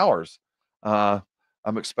 It is ours. I'm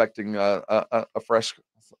expecting a fresh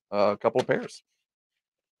couple of pairs.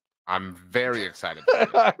 I'm very excited.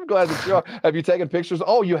 I'm glad that you are. Have you taken pictures?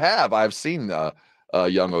 Oh, you have. I've seen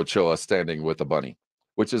young Ochoa standing with a bunny,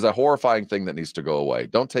 which is a horrifying thing that needs to go away.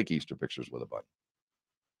 Don't take Easter pictures with a bunny.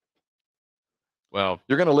 Well,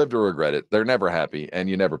 you're going to live to regret it. They're never happy, and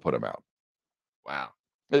you never put them out. Wow.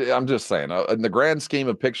 I'm just saying, in the grand scheme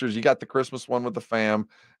of pictures, you got the Christmas one with the fam,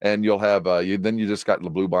 and you'll have then you just got the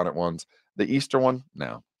blue bonnet ones. The Easter one,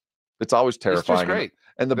 no. It's always terrifying. Easter's great.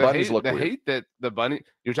 And the bunnies look the weird. hate that the bunny,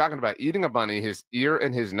 you're talking about eating a bunny, his ear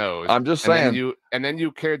and his nose. I'm just saying. And then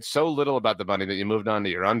you cared so little about the bunny that you moved on to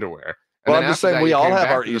your underwear. Well, I'm just saying we all have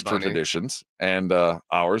our Easter traditions, and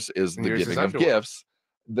ours is the giving of gifts.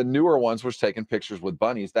 The newer ones was taking pictures with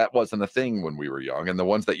bunnies. That wasn't a thing when we were young. And the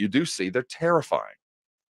ones that you do see, they're terrifying.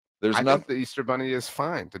 I think the Easter bunny is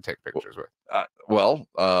fine to take pictures with.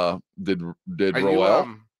 Did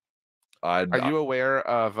Roel? Are you aware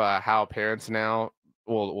of how parents now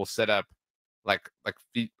will set up like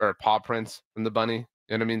feet or paw prints from the bunny?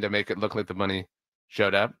 You know what I mean? To make it look like the bunny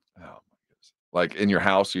showed up. Oh my goodness! Like in your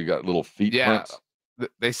house, you got little feet prints.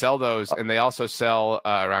 They sell those, and they also sell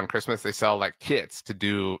around Christmas. They sell like kits to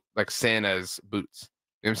do like Santa's boots.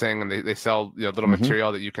 You know what I'm saying? And they sell little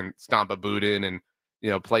material that you can stomp a boot in and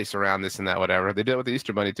place around this and that, whatever. They did it with the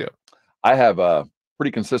Easter bunny too. I have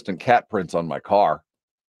pretty consistent cat prints on my car.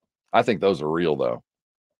 I think those are real though.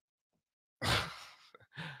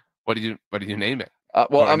 What do you name it?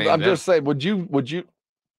 Well, I'm just saying. Would you?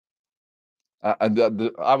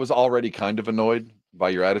 I was already kind of annoyed by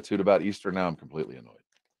your attitude about Easter. Now I'm completely annoyed.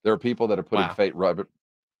 There are people that are putting fake rabbit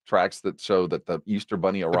tracks that show that the Easter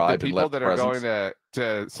bunny arrived and left presents. People that are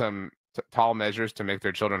going to some tall measures to make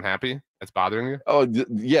their children happy. That's bothering you? Oh,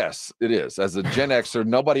 yes, it is. As a Gen Xer,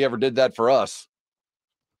 nobody ever did that for us.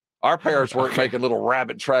 Our parents weren't making little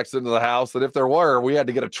rabbit tracks into the house, and if there were, we had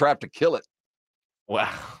to get a trap to kill it.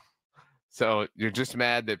 Wow. So you're just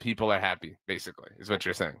mad that people are happy, basically, is what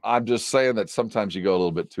you're saying. I'm just saying that sometimes you go a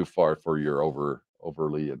little bit too far for your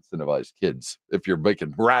overly incentivized kids. If you're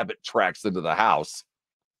making rabbit tracks into the house.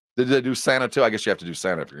 Did they do Santa too? I guess you have to do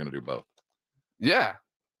Santa if you're going to do both. Yeah.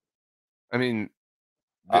 I mean,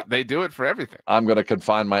 they do it for everything. I'm going to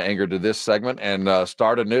confine my anger to this segment and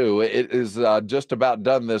start anew. It is just about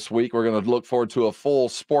done this week. We're going to look forward to a full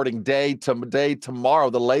sporting day tomorrow.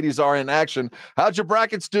 The ladies are in action. How'd your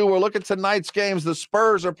brackets do? We're looking at tonight's games. The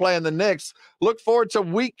Spurs are playing the Knicks. Look forward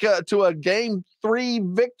to to a game 3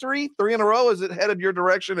 victory, 3 in a row. Is it headed your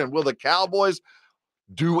direction? And will the Cowboys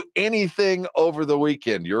do anything over the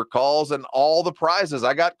weekend? Your calls and all the prizes.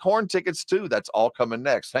 I got corn tickets too. That's all coming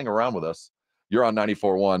next. Hang around with us. You're on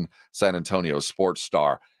 94.1 San Antonio Sports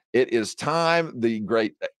Star. It is time. The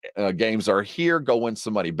great games are here. Go win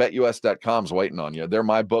some money. BetUS.com's waiting on you. They're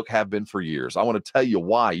my book, have been for years. I want to tell you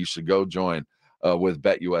why you should go join with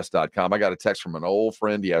BetUS.com. I got a text from an old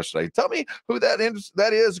friend yesterday. Tell me who that is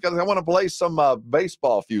because I want to play some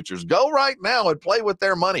baseball futures. Go right now and play with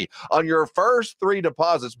their money. On your first 3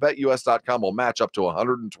 deposits, BetUS.com will match up to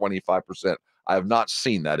 125%. I have not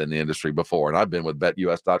seen that in the industry before, and I've been with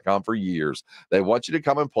BetUS.com for years. They want you to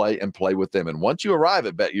come and play with them. And once you arrive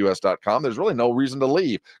at BetUS.com, there's really no reason to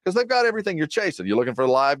leave because they've got everything you're chasing. You're looking for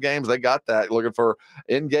live games, they got that. You're looking for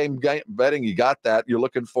in-game betting, you got that. You're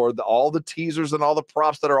looking for all the teasers and all the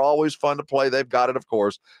props that are always fun to play. They've got it, of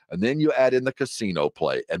course. And then you add in the casino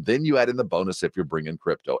play, and then you add in the bonus if you're bringing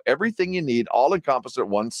crypto. Everything you need, all encompassed at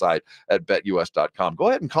one site at BetUS.com. Go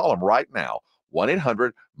ahead and call them right now.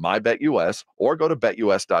 1-800-MyBetUS, or go to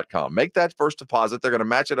BetUS.com. Make that first deposit. They're going to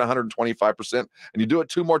match it 125%. And you do it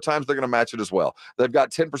 2 more times, they're going to match it as well. They've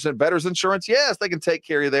got 10% bettors insurance. Yes, they can take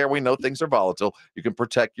care of you there. We know things are volatile. You can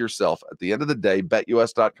protect yourself. At the end of the day,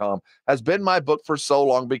 BetUS.com has been my book for so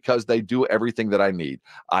long because they do everything that I need.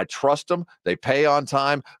 I trust them. They pay on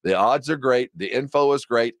time. The odds are great. The info is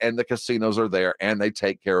great. And the casinos are there. And they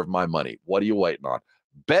take care of my money. What are you waiting on?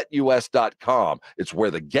 BetUS.com. It's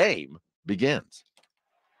where the game begins.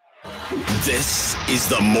 This is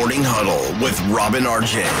the Morning Huddle with Robin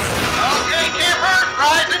RJ. Okay, Kipper,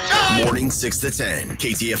 rise and shine. Morning 6 to 10,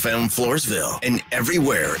 KTFM Floresville, and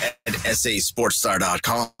everywhere at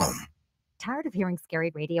sasportstar.com. Tired of hearing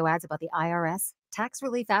scary radio ads about the IRS? Tax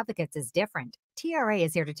Relief Advocates is different. TRA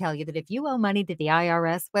is here to tell you that if you owe money to the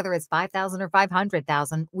IRS, whether it's $5,000 or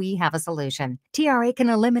 $500,000, we have a solution. TRA can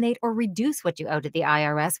eliminate or reduce what you owe to the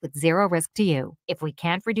IRS with zero risk to you. If we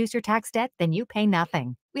can't reduce your tax debt, then you pay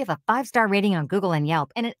nothing. We have a 5-star rating on Google and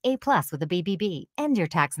Yelp and an A+ with a BBB. End your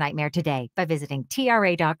tax nightmare today by visiting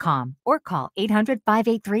TRA.com or call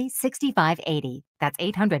 800-583-6580. That's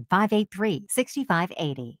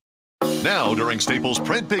 800-583-6580. Now, during Staples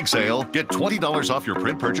Print Big Sale, get $20 off your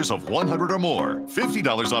print purchase of $100 or more,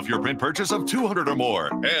 $50 off your print purchase of $200 or more,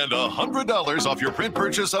 and $100 off your print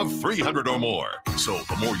purchase of $300 or more. So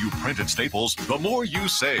the more you print at Staples, the more you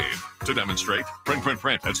save. To demonstrate,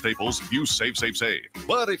 print at Staples, you save.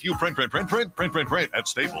 But if you print at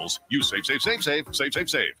Staples, you save.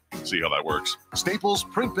 See how that works? Staples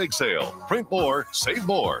Print Big Sale. Print more, save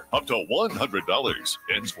more. Up to $100.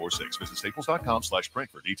 Ends 4/6. Visit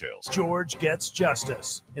staples.com/print for details. George gets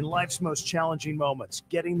justice. In life's most challenging moments,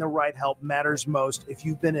 getting the right help matters most if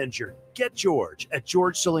you've been injured. Get George at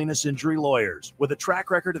George Salinas Injury Lawyers. With a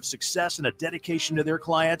track record of success and a dedication to their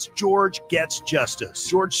clients, George gets justice.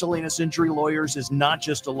 George Salinas Injury Lawyers is not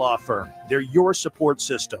just a law firm. They're your support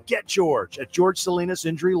system. Get George at George Salinas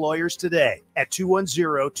Injury Lawyers today at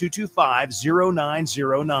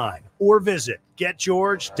 210-225-0909 or visit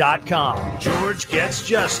getgeorge.com. George gets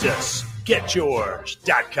justice.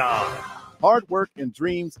 Getgeorge.com. Hard work and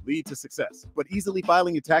dreams lead to success, but easily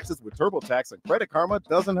filing your taxes with TurboTax and Credit Karma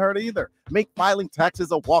doesn't hurt either. Make filing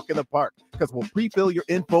taxes a walk in the park because we'll pre-fill your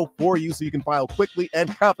info for you so you can file quickly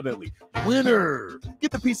and confidently. Winner! Get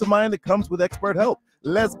the peace of mind that comes with expert help.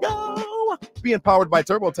 Let's go! Being powered by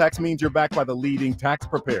TurboTax means you're backed by the leading tax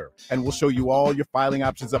preparer, and we'll show you all your filing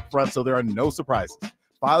options up front so there are no surprises.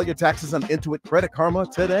 File your taxes on Intuit Credit Karma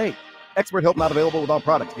today. Expert help not available with all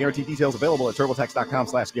products. Guarantee details available at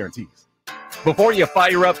turbotax.com/guarantees. Before you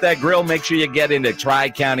fire up that grill, make sure you get into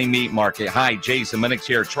Tri-County Meat Market. Hi, Jason Minix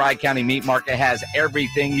here. Tri-County Meat Market has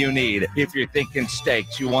everything you need. If you're thinking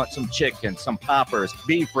steaks, you want some chicken, some poppers,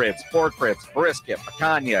 beef ribs, pork ribs, brisket,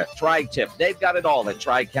 picanha, tri-tip. They've got it all at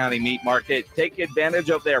Tri-County Meat Market. Take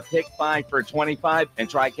advantage of their Pick 5 for $25, and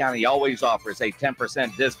Tri-County always offers a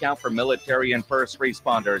 10% discount for military and first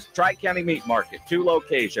responders. Tri-County Meat Market, 2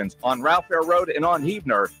 locations on Ralph Fair Road and on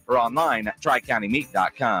Heavener, or online at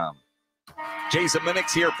tricountymeat.com. Jason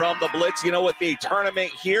Minix here from the Blitz. You know, with the tournament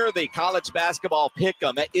here, the college basketball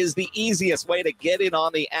pick'em is the easiest way to get in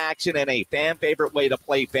on the action and a fan favorite way to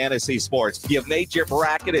play fantasy sports. You've made your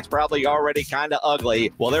bracket. It's probably already kind of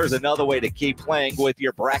ugly. Well, there's another way to keep playing with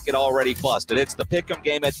your bracket already busted. It's the pick'em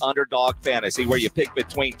game at Underdog Fantasy, where you pick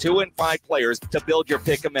between 2 and 5 players to build your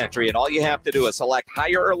pick'em entry. And all you have to do is select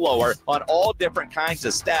higher or lower on all different kinds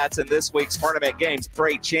of stats in this week's tournament games for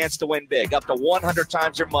a chance to win big. Up to 100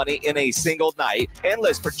 times your money in a single night.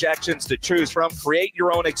 Endless projections to choose from. Create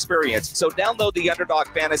your own experience. So download the Underdog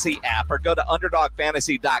Fantasy app or go to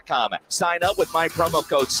underdogfantasy.com. Sign up with my promo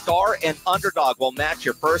code STAR and Underdog will match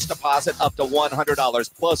your first deposit up to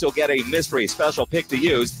 $100. Plus, you'll get a mystery special pick to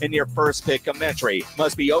use in your first pick'em entry.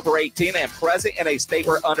 Must be over 18 and present in a state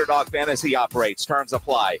where Underdog Fantasy operates. Terms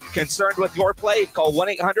apply. Concerned with your play? Call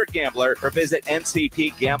 1-800-GAMBLER or visit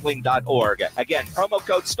ncpgambling.org. Again, promo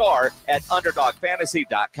code STAR at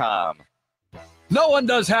underdogfantasy.com. No one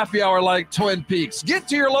does happy hour like Twin Peaks. Get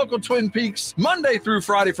to your local Twin Peaks Monday through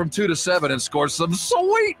Friday from 2 to 7 and score some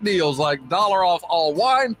sweet deals like $1 off all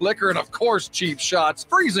wine, liquor, and of course, cheap shots.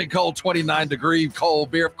 Freezing cold 29-degree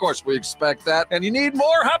cold beer. Of course, we expect that. And you need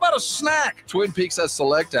more? How about a snack? Twin Peaks has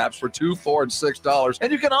select apps for $2, $4, and $6.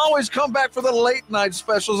 And you can always come back for the late night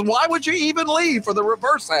specials. Why would you even leave for the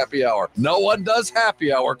reverse happy hour? No one does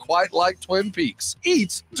happy hour quite like Twin Peaks.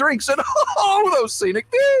 Eats, drinks, and all those scenic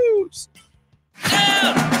views.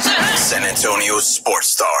 San Antonio's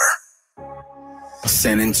Sports Star.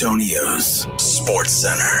 San Antonio's Sports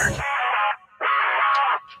Center.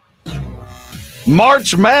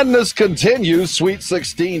 March Madness continues. Sweet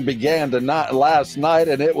 16 began last night,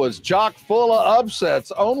 and it was chock full of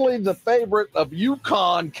upsets. Only the favorite of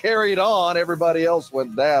UConn carried on. Everybody else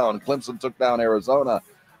went down. Clemson took down Arizona.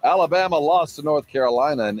 Alabama lost to North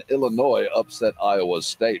Carolina, and Illinois upset Iowa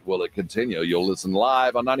State. Will it continue? You'll listen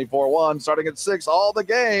live on 94.1 starting at 6. All the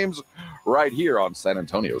games right here on San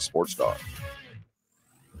Antonio Sports Star.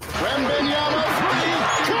 Wembenyama free.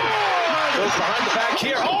 Goes behind the back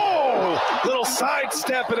here. Oh, little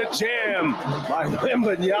sidestep and a jam by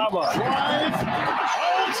Wembenyama. Drive.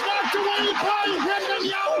 Oh, it's knocked away by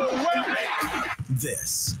Wembenyama.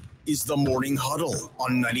 This is the Morning Huddle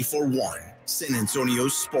on 94.1 San Antonio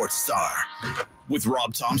Sports Star with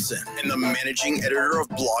Rob Thompson and the managing editor of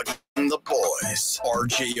Blogging the Boys,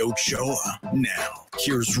 RJ Ochoa. Now,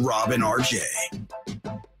 here's Rob and RJ.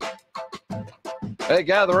 Hey,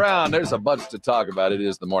 gather around. There's a bunch to talk about. It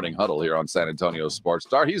is the Morning Huddle here on San Antonio Sports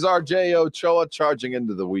Star. He's RJ Ochoa charging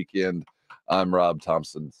into the weekend. I'm Rob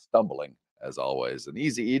Thompson, stumbling as always. And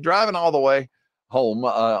Easy E driving all the way home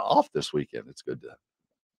off this weekend. It's good to.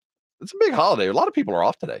 It's a big holiday. A lot of people are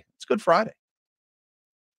off today. It's Good Friday.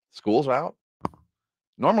 School's out.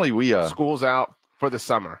 Normally we school's out for the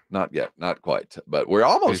summer. Not yet, not quite, but we're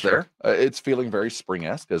almost there. It's feeling very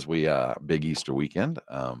spring-esque as we big Easter weekend.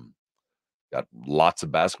 Got lots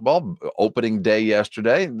of basketball. Opening day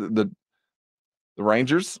yesterday. The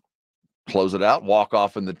Rangers close it out, walk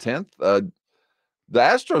off in the 10th. The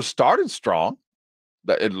Astros started strong.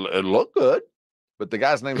 It looked good, but the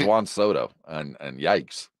guy's name is Juan Soto, and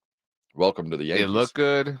yikes. Welcome to the Yankees. It looked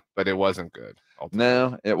good, but it wasn't good.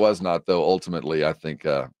 No, it was not, though. Ultimately, I think.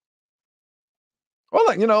 Well,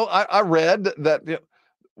 I read that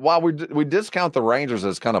while we discount the Rangers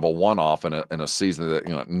as kind of a one-off in a season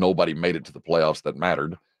that nobody made it to the playoffs that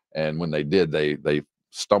mattered, and when they did, they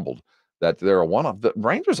stumbled. That they're a one-off. The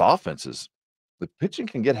Rangers' offenses, the pitching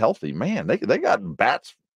can get healthy. Man, they got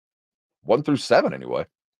bats 1 through 7 anyway.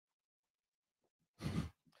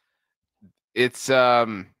 It's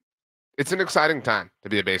an exciting time to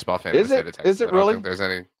be a baseball fan. Is it? Is it I don't really? think there's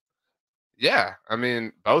any. Yeah, I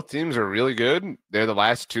mean, both teams are really good. They're the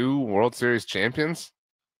last 2 World Series champions.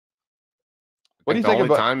 What do you the think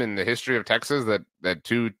only about time in the history of Texas that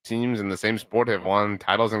 2 teams in the same sport have won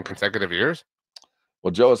titles in consecutive years?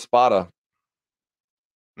 Well, Joe Espada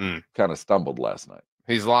Mm. kind of stumbled last night.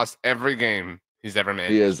 He's lost every game he's ever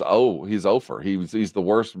managed. He's over. He's the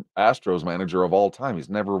worst Astros manager of all time. He's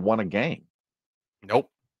never won a game. Nope.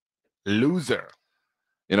 Loser.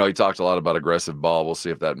 He talked a lot about aggressive ball. We'll see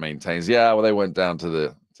if that maintains. Yeah, well, they went down to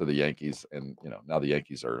the Yankees, and now the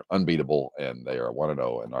Yankees are unbeatable, and they are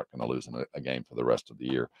 1-0 and aren't going to lose a game for the rest of the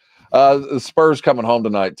year. The Spurs coming home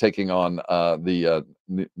tonight, taking on the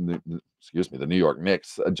New York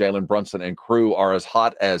Knicks. Jalen Brunson and crew are as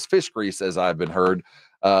hot as fish grease, as I've been heard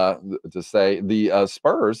to say. The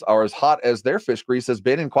Spurs are as hot as their fish grease has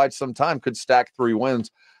been in quite some time. Could stack 3 wins.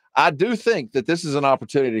 I do think that this is an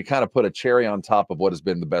opportunity to kind of put a cherry on top of what has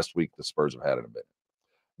been the best week the Spurs have had in a bit.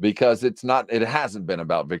 Because it hasn't been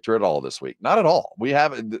about Victor at all this week. Not at all.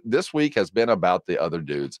 This week has been about the other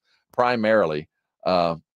dudes, primarily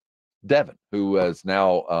Devin, who is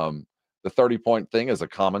now the 30-point thing is a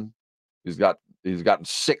common. He's gotten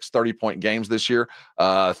 6 30-point games this year,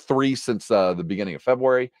 3 since the beginning of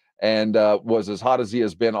February, and was as hot as he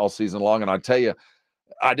has been all season long. And I tell you,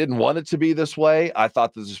 I didn't want it to be this way. I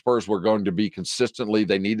thought that the Spurs were going to be consistently.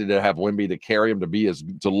 They needed to have Wemby to carry him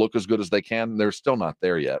to look as good as they can. They're still not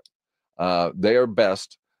there yet. They are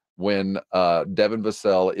best when Devin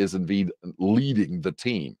Vassell is indeed leading the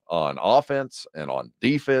team on offense and on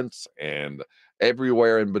defense and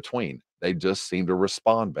everywhere in between. They just seem to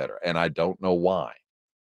respond better, and I don't know why.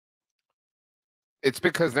 It's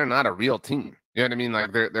because they're not a real team. You know what I mean?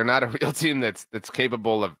 Like they're not a real team that's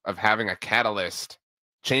capable of having a catalyst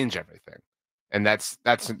change everything. And that's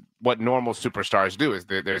what normal superstars do. Is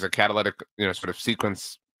there's a catalytic, sort of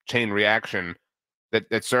sequence chain reaction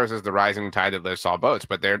that serves as the rising tide that lifts all boats.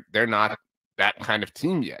 But they're not that kind of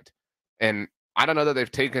team yet. And I don't know that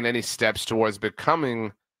they've taken any steps towards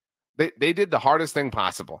becoming. They did the hardest thing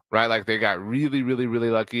possible, right? Like they got really, really,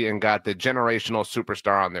 really lucky and got the generational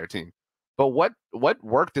superstar on their team. But what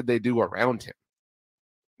work did they do around him?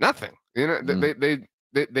 Nothing. They did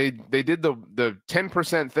the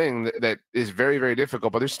 10% thing that is very, very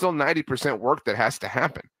difficult, but there's still 90% work that has to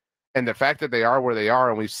happen. And the fact that they are where they are,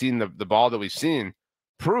 and we've seen the ball that we've seen,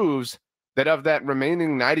 proves that of that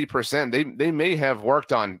remaining 90%, they may have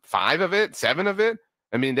worked on 5 of it, 7 of it.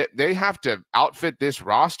 I mean, they have to outfit this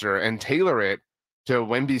roster and tailor it to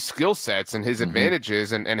Wemby's skill sets and his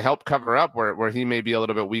advantages and help cover up where he may be a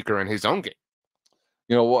little bit weaker in his own game.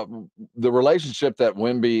 What the relationship that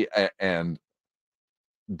Wemby and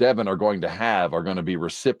Devin are going to be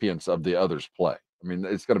recipients of the other's play. I mean,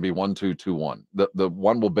 it's going to be 1-2, 2-1. The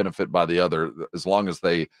one will benefit by the other as long as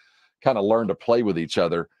they kind of learn to play with each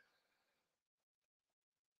other.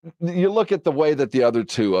 You look at the way that the other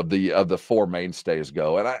 2 of the 4 mainstays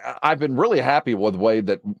go, and I've been really happy with the way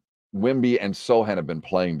that Wemby and Sohan have been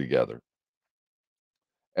playing together.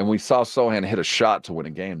 And we saw Sohan hit a shot to win a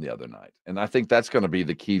game the other night. And I think that's going to be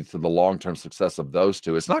the key to the long-term success of those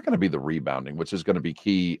 2. It's not going to be the rebounding, which is going to be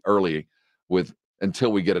key early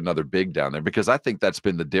until we get another big down there, because I think that's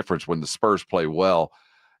been the difference when the Spurs play well.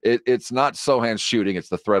 It's not Sohan's shooting, it's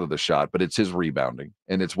the threat of the shot, but it's his rebounding.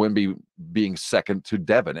 And it's Wemby being second to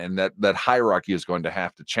Devin. And that hierarchy is going to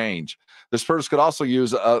have to change. The Spurs could also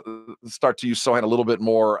start to use Sohan a little bit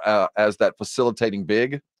more as that facilitating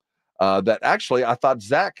big. That actually I thought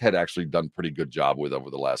Zach had actually done a pretty good job with over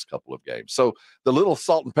the last couple of games. So the little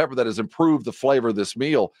salt and pepper that has improved the flavor of this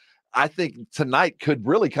meal, I think tonight could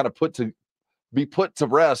really kind of be put to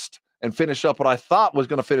rest and finish up what I thought was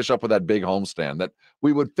going to finish up with that big homestand, that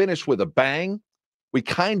we would finish with a bang. We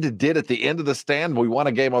kind of did at the end of the stand. We won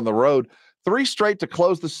a game on the road. 3 straight to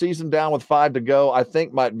close the season down with 5 to go, I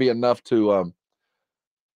think might be enough to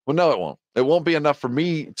well, no, it won't. It won't be enough for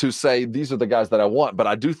me to say these are the guys that I want, but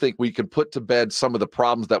I do think we can put to bed some of the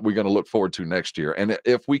problems that we're going to look forward to next year. And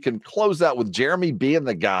if we can close out with Jeremy being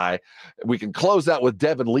the guy, we can close out with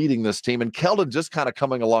Devin leading this team and Keldon just kind of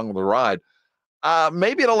coming along with the ride,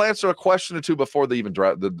 Maybe it'll answer a question or two before the even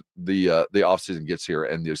draft the offseason gets here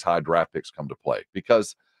and these high draft picks come to play.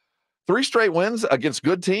 Because 3 straight wins against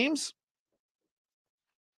good teams,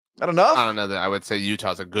 not enough. I don't know that I would say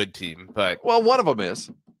Utah's a good team, but one of them is.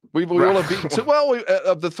 We will have beaten two. Well,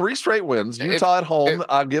 of the 3 straight wins, Utah at home,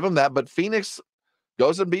 I'll give them that. But Phoenix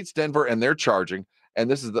goes and beats Denver, and they're charging.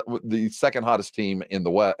 And this is the second hottest team in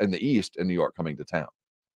the East in New York coming to town.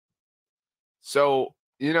 So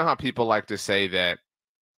you know how people like to say that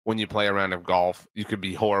when you play a round of golf, you could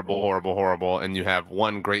be horrible, and you have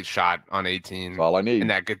one great shot on 18. That's all I need. And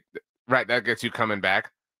that gets you coming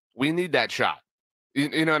back. We need that shot.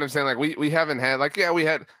 You know what I'm saying? Like we haven't had we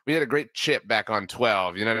had a great chip back on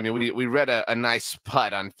 12. You know what I mean? We read a nice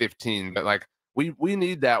putt on 15, but like we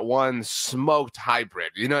need that one smoked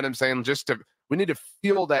hybrid. You know what I'm saying? We need to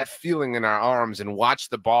feel that feeling in our arms and watch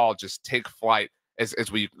the ball just take flight as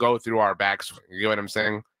we go through our backswing. You know what I'm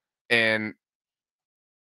saying? And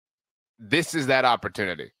this is that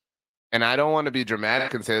opportunity. And I don't want to be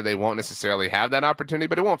dramatic and say that they won't necessarily have that opportunity,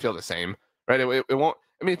 but it won't feel the same, right? It won't.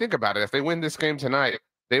 I mean, think about it. If they win this game tonight,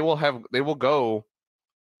 they will go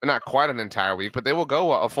not quite an entire week, but they will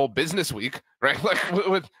go a full business week, right? Like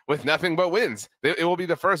with nothing but wins. It will be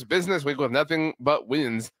the first business week with nothing but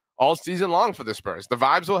wins all season long for the Spurs. The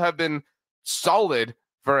vibes will have been solid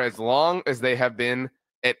for as long as they have been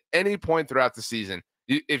at any point throughout the season.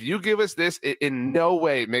 If you give us this, it in no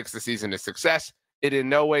way makes the season a success. It in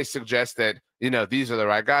no way suggests that, these are the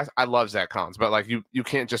right guys. I love Zach Collins, but like you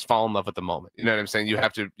can't just fall in love with the moment. You know what I'm saying? You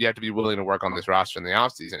have to be willing to work on this roster in the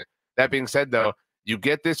offseason. That being said, though, you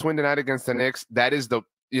get this win tonight against the Knicks. That is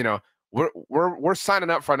we're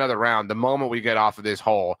signing up for another round the moment we get off of this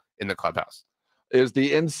hole in the clubhouse. Is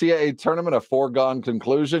the NCAA tournament a foregone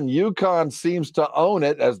conclusion? UConn seems to own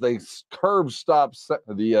it as they curb stop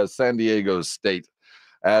the San Diego State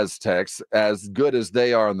Aztecs. As good as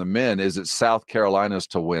they are on the men, is it South Carolina's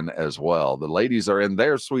to win as well? The ladies are in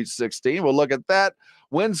their Sweet 16. We'll look at that.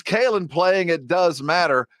 When's Kalen playing? It does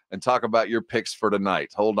matter. And talk about your picks for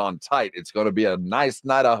tonight. Hold on tight. It's going to be a nice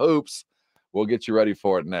night of hoops. We'll get you ready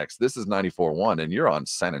for it next. This is 94.1, and you're on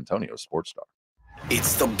San Antonio Sports Star.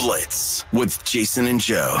 It's The Blitz with Jason and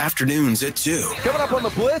Joe. Afternoons at 2. Coming up on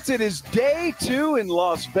The Blitz, it is day 2 in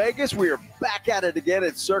Las Vegas. We are back at it again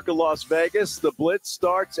at Circa Las Vegas. The Blitz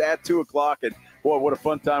starts at 2 o'clock, and boy, what a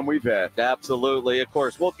fun time we've had. Absolutely. Of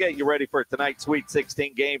course, we'll get you ready for tonight's Sweet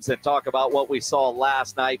 16 games and talk about what we saw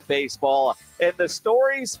last night, baseball, and the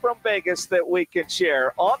stories from Vegas that we can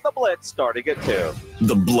share on The Blitz starting at 2.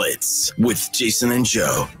 The Blitz with Jason and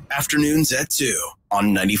Joe. Afternoons at 2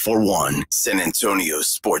 on 94.1 San Antonio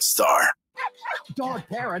Sports Star. Dog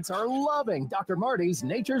parents are loving Dr. Marty's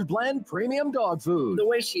Nature's Blend Premium Dog Food. The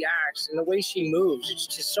way she acts and the way she moves, it's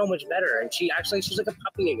just so much better. And she acts like she's like a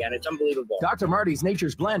puppy again. It's unbelievable. Dr. Marty's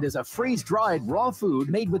Nature's Blend is a freeze-dried raw food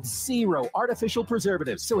made with 0 artificial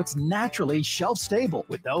preservatives, so it's naturally shelf-stable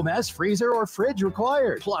with no mess, freezer, or fridge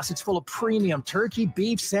required. Plus, it's full of premium turkey,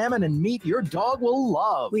 beef, salmon, and meat your dog will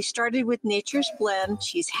love. We started with Nature's Blend.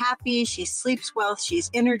 She's happy, she sleeps well, she's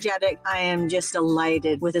energetic. I am just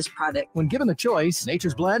delighted with this product. When given the choice,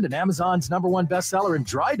 Nature's Blend and Amazon's #1 bestseller in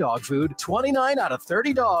dry dog food, 29 out of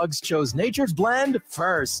 30 dogs chose Nature's Blend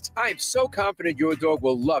first. I'm so confident your dog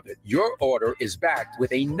will love it. Your order is backed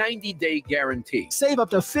with a 90-day guarantee. Save up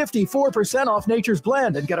to 54% off Nature's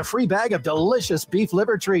Blend and get a free bag of delicious beef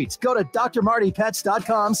liver treats. Go to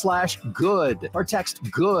drmartypets.com/good or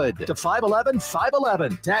text GOOD to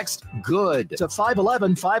 511-511. Text GOOD to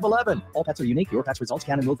 511-511. All pets are unique. Your pet's results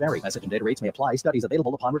can and will vary. Message and data rates may apply. Studies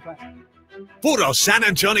available upon request. Puro San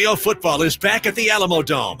Antonio football is back at the Alamo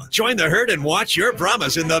Dome. Join the herd and watch your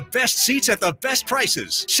Brahmas in the best seats at the best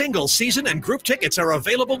prices. Single, season, and group tickets are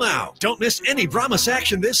available now. Don't miss any Brahmas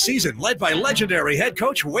action this season, led by legendary head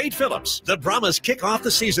coach Wade Phillips. The Brahmas kick off the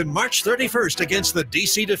season March 31st against the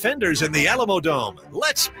DC Defenders in the Alamo Dome.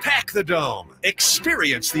 Let's pack the Dome.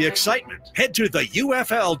 Experience the excitement. Head to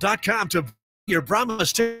theUFL.com to book your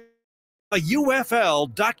Brahmas ticket.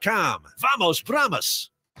 UFL.com. Vamos Brahmas.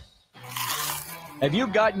 Have you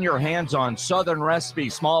gotten your hands on Southern Recipe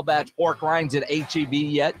small batch pork rinds at HEB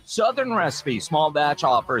yet? Southern Recipe small batch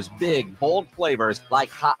offers big, bold flavors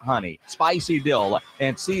like hot honey, spicy dill,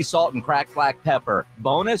 and sea salt and cracked black pepper.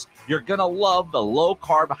 Bonus, you're going to love the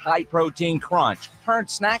low-carb, high-protein crunch. Turn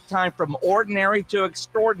snack time from ordinary to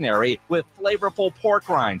extraordinary with flavorful pork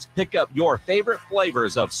rinds. Pick up your favorite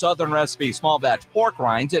flavors of Southern Recipe small batch pork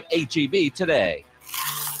rinds at HEB today.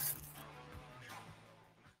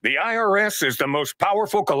 The IRS is the most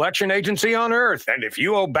powerful collection agency on earth, and if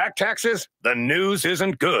you owe back taxes, the news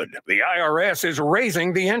isn't good. The IRS is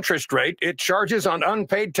raising the interest rate it charges on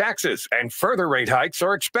unpaid taxes, and further rate hikes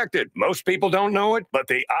are expected. Most people don't know it, but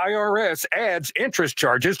the IRS adds interest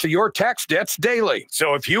charges to your tax debts daily.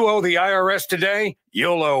 So if you owe the IRS today,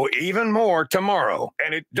 you'll owe even more tomorrow.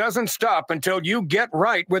 And it doesn't stop until you get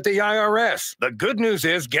right with the IRS. The good news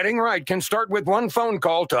is getting right can start with one phone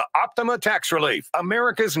call to Optima Tax Relief,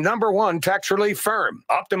 America's #1 tax relief firm.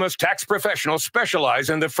 Optima's tax professionals specialize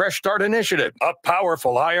in the Fresh Start Initiative, a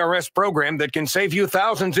powerful IRS program that can save you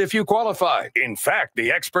thousands if you qualify. In fact, the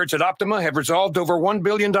experts at Optima have resolved over $1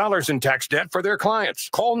 billion in tax debt for their clients.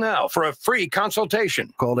 Call now for a free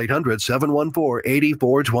consultation. Call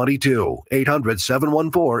 800-714-8422.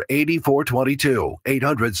 800-714-8422.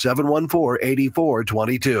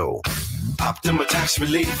 800-714-8422. Optima Tax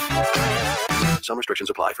Relief. Some restrictions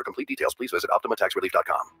apply. For complete details, please visit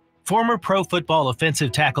OptimaTaxRelief.com. Former pro football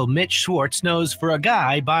offensive tackle Mitch Schwartz knows for a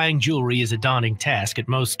guy, buying jewelry is a daunting task at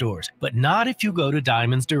most stores, but not if you go to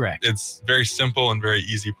Diamonds Direct. It's very simple and very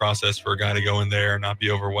easy process for a guy to go in there and not be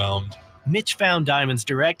overwhelmed. Mitch found Diamonds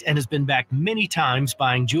Direct and has been back many times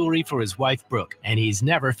buying jewelry for his wife, Brooke, and he's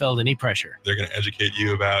never felt any pressure. They're going to educate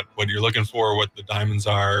you about what you're looking for, what the diamonds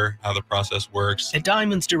are, how the process works. At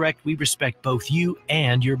Diamonds Direct, we respect both you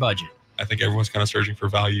and your budget. I think everyone's kind of searching for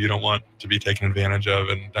value. You don't want to be taken advantage of,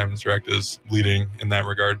 and Diamonds Direct is leading in that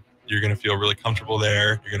regard. You're going to feel really comfortable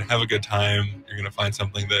there. You're going to have a good time. You're going to find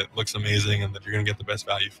something that looks amazing and that you're going to get the best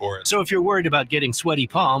value for it. So if you're worried about getting sweaty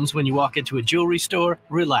palms when you walk into a jewelry store,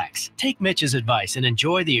 relax. Take Mitch's advice and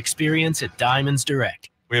enjoy the experience at Diamonds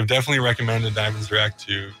Direct. We have definitely recommended Diamonds Direct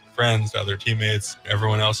to friends, to other teammates.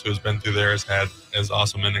 Everyone else who has been through there has had as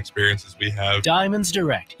awesome an experience as we have. Diamonds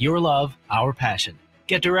Direct, your love, our passion.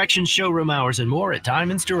 Get directions, showroom hours, and more at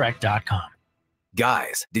diamondsdirect.com.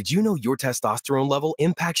 Guys, did you know your testosterone level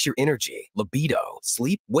impacts your energy, libido,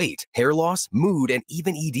 sleep, weight, hair loss, mood, and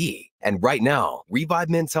even ED? And right now, Revive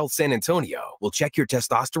Men's Health San Antonio will check your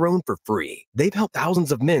testosterone for free. They've helped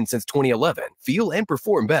thousands of men since 2011 feel and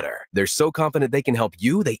perform better. They're so confident they can help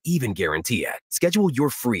you, they even guarantee it. Schedule your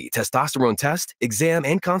free testosterone test, exam,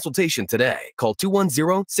 and consultation today. Call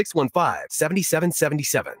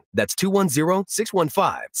 210-615-7777. That's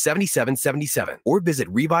 210-615-7777. Or visit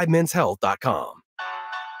ReviveMen'sHealth.com.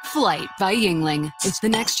 Flight by Yingling. It's the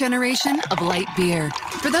next generation of light beer.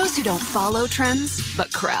 For those who don't follow trends,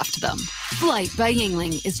 but craft them. Flight by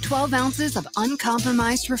Yingling is 12 ounces of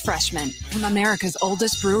uncompromised refreshment from America's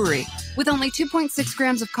oldest brewery. With only 2.6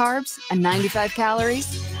 grams of carbs and 95 calories,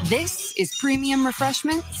 this is premium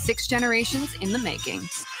refreshment 6 generations in the making.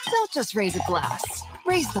 Don't just raise a glass,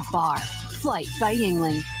 raise the bar. Flight by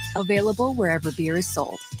Yingling. Available wherever beer is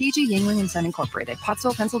sold. DG Yingling & Son Incorporated,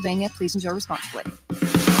 Pottsville, Pennsylvania. Please enjoy responsibly.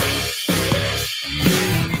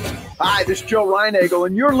 Hi, this is Joe Reinagel,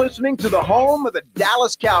 and you're listening to the home of the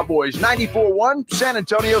Dallas Cowboys, 94.1 San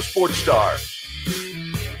Antonio Sports Star.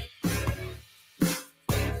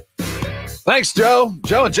 Thanks, Joe.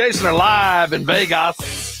 Joe and Jason are live in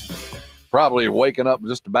Vegas. Probably waking up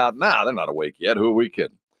just about now. They're not awake yet. Who are we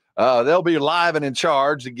kidding? They'll be live and in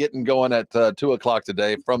charge and getting going at 2 o'clock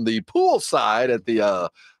today from the poolside at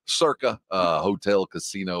the Circa Hotel,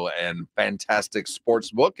 Casino, and Fantastic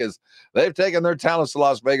Sportsbook, as they've taken their talents to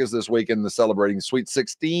Las Vegas this weekend, celebrating Sweet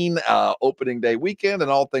 16 opening day weekend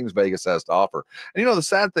and all things Vegas has to offer. And you know, the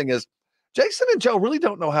sad thing is, Jason and Joe really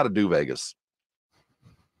don't know how to do Vegas.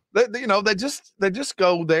 They just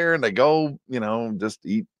go there and they go, just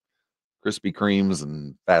eat Krispy Kremes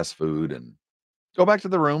and fast food and go back to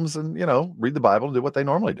the rooms and, read the Bible and do what they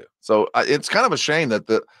normally do. So it's kind of a shame that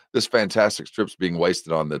this fantastic trip's being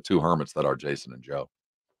wasted on the two hermits that are Jason and Joe.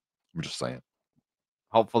 I'm just saying.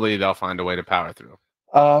 Hopefully they'll find a way to power through.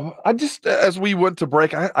 As we went to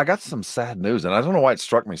break, I got some sad news, and I don't know why it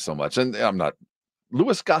struck me so much. And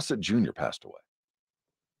Louis Gossett Jr. passed away.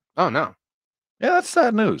 Oh, no. Yeah, that's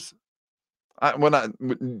sad news.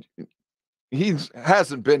 He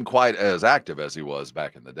hasn't been quite as active as he was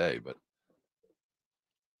back in the day, but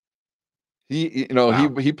he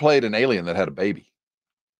played an alien that had a baby.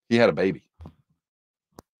 He had a baby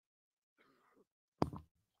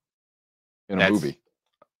in a movie.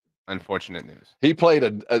 Unfortunate news. He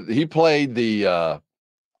played the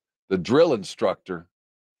drill instructor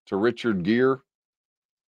to Richard Gere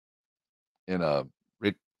in a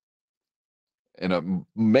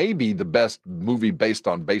maybe the best movie based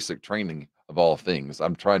on basic training of all things.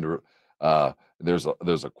 I'm trying to there's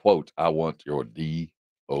a quote, "I want your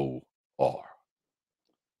DOR."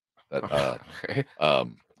 That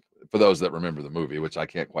For those that remember the movie, which I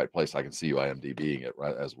can't quite place, I can see you IMDbing it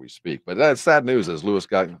right as we speak. But that's sad news as Louis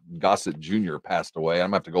Gossett Jr. passed away. I'm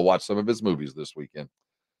going to have to go watch some of his movies this weekend.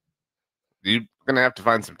 You're going to have to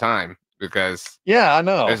find some time because yeah, I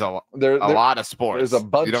know. There's a lot of sports. There's a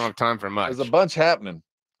bunch. You don't have time for much. There's a bunch happening.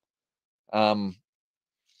 My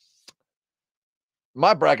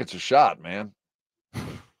brackets are shot, man.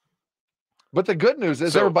 But the good news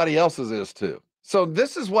is everybody else's is too. So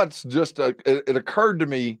this is what's just it occurred to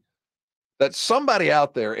me that somebody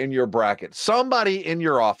out there in your bracket, somebody in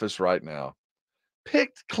your office right now,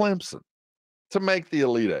 picked Clemson to make the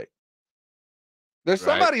Elite Eight. There's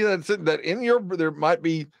somebody that in your there might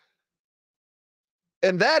be,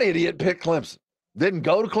 and that idiot picked Clemson. Didn't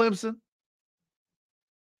go to Clemson.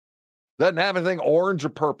 Doesn't have anything orange or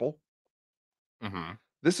purple.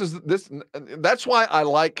 Mm-hmm. That's why I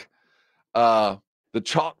like the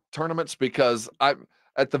chalk tournaments, because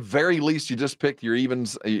at the very least you just pick your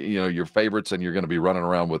evens, your favorites, and you're going to be running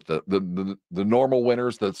around with the normal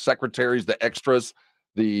winners, the secretaries, the extras,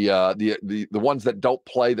 the ones that don't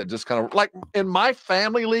play, that just kind of like in my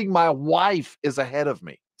family league, my wife is ahead of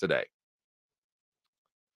me today.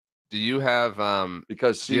 Do you have do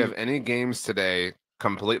you have any games today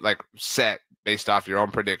complete, like set based off your own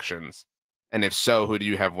predictions? And if so, who do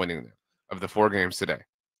you have winning them of the 4 games today?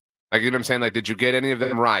 Like, you know what I'm saying? Like, did you get any of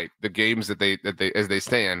them right? The games that they as they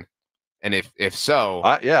stand, and if so,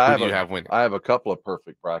 who do you have winning? I have a couple of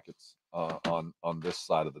perfect brackets on this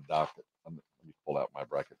side of the docket. Let me pull out my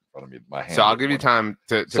bracket in front of me. My hand. So I'll give you time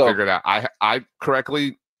to figure it out. I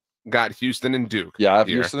correctly got Houston and Duke. Yeah, I have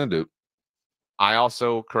Houston and Duke. I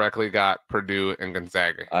also correctly got Purdue and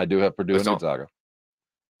Gonzaga. I do have Purdue and Gonzaga.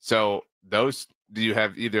 So those. Do you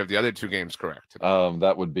have either of the other 2 games correct?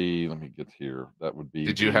 That would be, let me get here. That would be.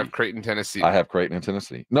 Did you have Creighton, Tennessee? I have Creighton and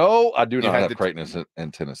Tennessee. No, I do not have Creighton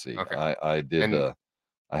and Tennessee. Okay. I did.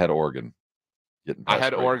 I had Oregon. I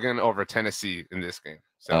had Oregon over Tennessee in this game.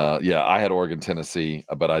 So I had Oregon, Tennessee,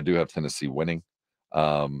 but I do have Tennessee winning.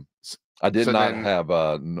 I did not have.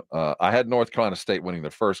 I had North Carolina State winning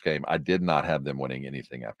the first game. I did not have them winning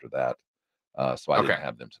anything after that. So I didn't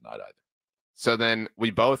have them tonight either. So then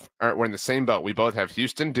we're in the same boat. We both have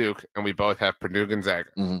Houston, Duke, and we both have Purdue, Gonzaga.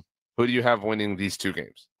 Mm-hmm. Who do you have winning these 2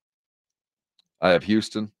 games? I have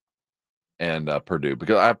Houston and Purdue,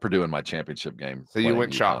 because I have Purdue in my championship game. So you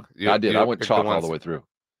went chalk. I did. I went chalk all the way through.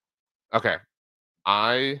 Okay.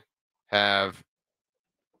 I have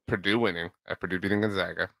Purdue winning. I have Purdue beating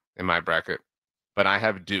Gonzaga in my bracket, but I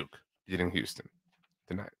have Duke beating Houston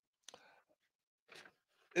tonight.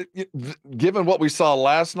 Given what we saw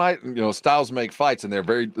last night, styles make fights, and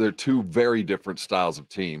they're 2 very different styles of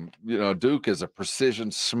team. Duke is a precision,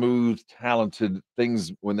 smooth, talented.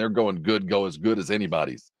 Things when they're going good go as good as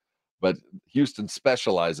anybody's. But Houston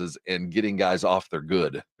specializes in getting guys off their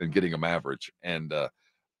good and getting them average. And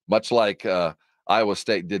much like Iowa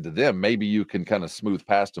State did to them, maybe you can kind of smooth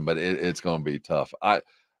past them, but it's going to be tough.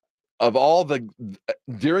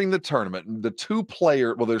 During the tournament,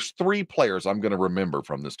 there's 3 players I'm going to remember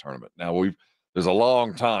from this tournament. Now there's a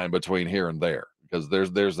long time between here and there, because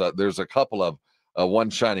there's a couple of one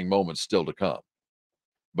shining moments still to come.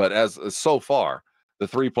 But as so far, the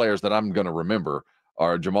 3 players that I'm going to remember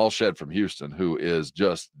are Jamal Shead from Houston, who is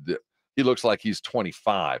he looks like he's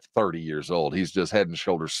 25, 30 years old. He's just head and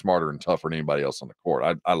shoulders smarter and tougher than anybody else on the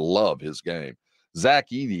court. I love his game. Zach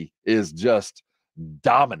Edey is just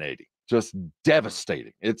dominating. Just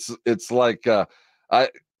devastating. It's like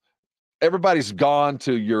everybody's gone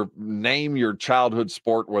to name your childhood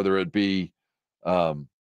sport, whether it be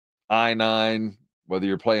I-9, whether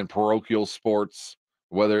you're playing parochial sports,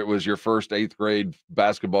 whether it was your first 8th grade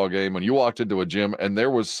basketball game, when you walked into a gym and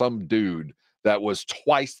there was some dude that was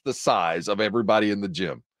twice the size of everybody in the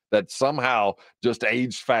gym that somehow just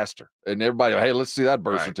aged faster, and everybody, hey, let's see that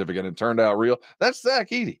birth certificate, and it turned out real. That's Zach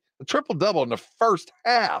Edey. A triple-double in the first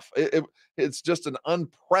half. It's just an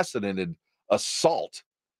unprecedented assault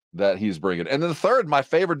that he's bringing. And then the third, my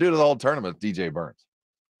favorite dude of the whole tournament, DJ Burns.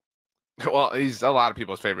 Well, he's a lot of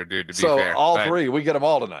people's favorite dude, to be fair. So all 3, we get them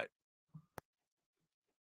all tonight.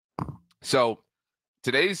 So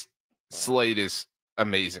today's slate is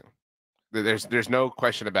amazing. There's no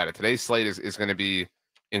question about it. Today's slate is going to be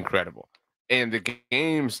incredible. And the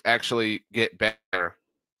games actually get better.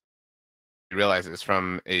 You realize this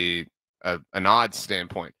from an odds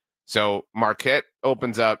standpoint. So Marquette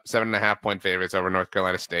opens up 7.5 point favorites over North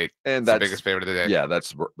Carolina State, and that's the biggest favorite of the day. Yeah,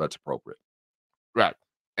 that's appropriate. Right.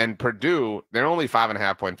 And Purdue, they're only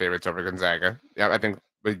 5.5 point favorites over Gonzaga. Yeah, I think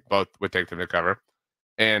we both would take them to cover.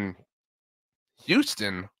 And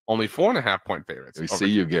Houston, only 4.5 point favorites. We see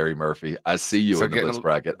you, Gary Murphy. I see you in the blitz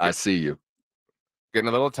bracket. I see you. getting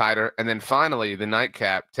a little tighter. And then finally, the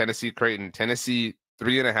nightcap, Tennessee-Creighton. Tennessee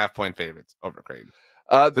 3.5-point favorites over Creighton.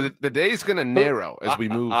 So the day's going to narrow as we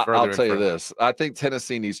move further. I'll tell you this. I think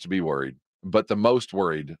Tennessee needs to be worried, but the most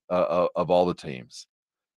worried of all the teams,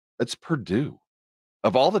 it's Purdue.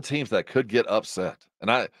 Of all the teams that could get upset, and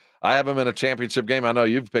I have them in a championship game. I know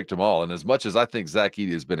you've picked them all, and as much as I think Zach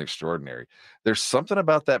Edey has been extraordinary, there's something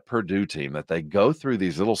about that Purdue team that they go through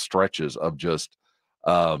these little stretches of just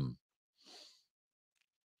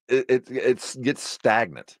it gets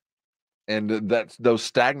stagnant, and that's those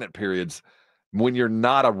stagnant periods when you're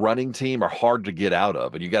not a running team are hard to get out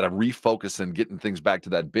of, and you got to refocus and getting things back to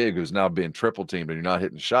that big who's now being triple teamed and you're not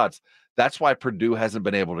hitting shots. That's why Purdue hasn't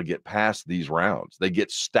been able to get past these rounds. They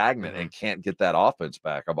get stagnant and can't get that offense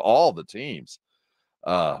back. Of all the teams,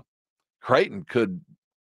 Creighton could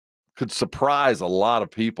surprise a lot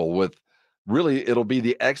of people with really it'll be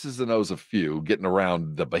the X's and O's of few getting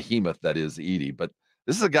around the behemoth that is Edey. But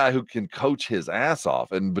this is a guy who can coach his ass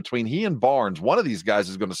off. And between he and Barnes, one of these guys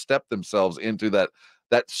is going to step themselves into that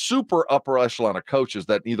super upper echelon of coaches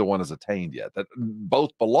that neither one has attained yet, that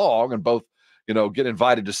both belong and both, get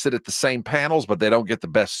invited to sit at the same panels, but they don't get the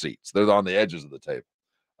best seats. They're on the edges of the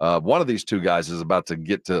table. One of these two guys is about to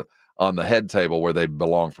get to on the head table where they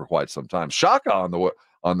belong for quite some time. Shaka, on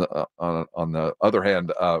the other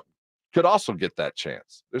hand, could also get that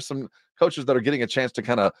chance. There's some coaches that are getting a chance to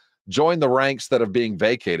kind of join the ranks that are being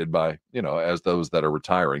vacated by, as those that are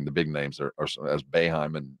retiring. The big names are as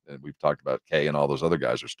Boeheim and we've talked about Kay and all those other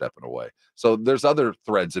guys are stepping away. So there's other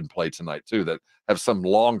threads in play tonight too that have some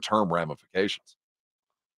long-term ramifications.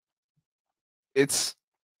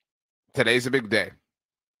 Today's a big day.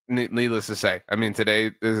 Needless to say. I mean,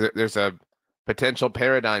 today there's a potential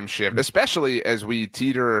paradigm shift, especially as we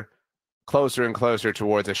teeter closer and closer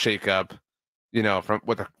towards a shakeup,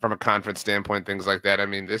 from a conference standpoint, things like that. I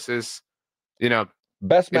mean, this is,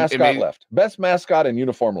 best mascot left, best mascot and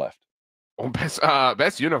uniform left. Well,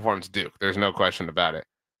 best uniforms Duke. There's no question about it.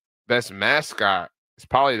 Best mascot is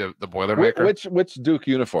probably the Boilermaker. Which Duke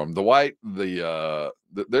uniform? The white, they've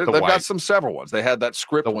got several ones. They had that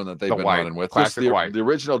script one that they've been running with. Classic white. The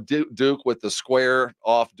original Duke with the square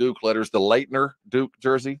off Duke letters, the Leitner Duke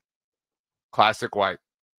jersey. Classic white.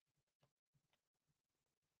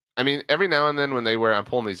 I mean, every now and then when they wear, I'm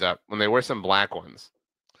pulling these up, when they wear some black ones,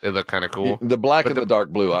 they look kind of cool. The black and the dark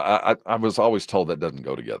blue, I was always told that doesn't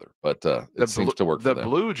go together, but it seems to work for them. The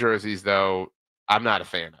blue jerseys, though, I'm not a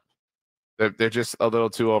fan of. They're just a little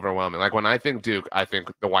too overwhelming. Like when I think Duke, I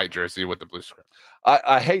think the white jersey with the blue script.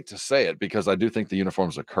 I hate to say it because I do think the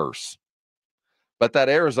uniform's a curse, but that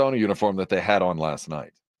Arizona uniform that they had on last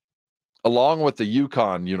night, along with the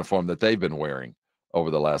UConn uniform that they've been wearing over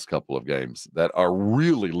the last couple of games that are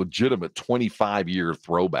really legitimate 25-year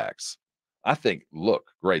throwbacks, I think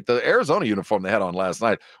look great. The Arizona uniform they had on last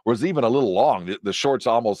night was even a little long. The shorts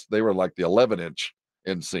they were like the 11-inch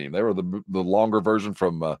inseam. They were the longer version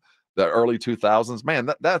from the early 2000s. Man,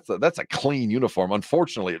 that's a clean uniform.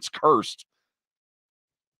 Unfortunately, it's cursed.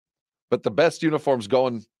 But the best uniforms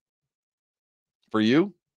going for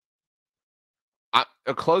you?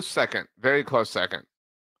 A close second, very close second,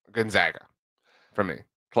 Gonzaga. For me,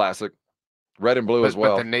 classic, red and blue as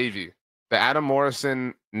well. But the Navy, the Adam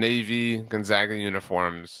Morrison Navy Gonzaga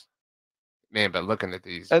uniforms, man. But looking at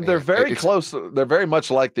these, and they're very close. They're very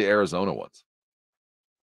much like the Arizona ones.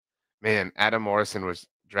 Man, Adam Morrison was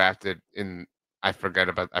drafted in. I forgot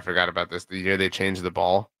about this. The year they changed the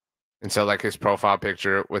ball, and so like his profile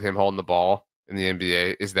picture with him holding the ball in the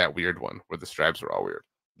NBA is that weird one where the stripes are all weird.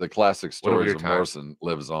 The classic stories of Morrison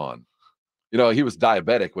lives on. He was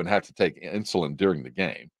diabetic, would have to take insulin during the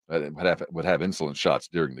game, would have insulin shots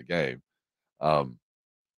during the game. And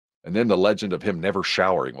then the legend of him never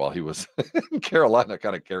showering while he was in Carolina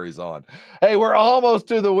kind of carries on. Hey, we're almost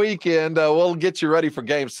to the weekend. We'll get you ready for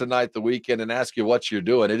games tonight, the weekend, and ask you what you're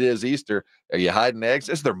doing. It is Easter. Are you hiding eggs?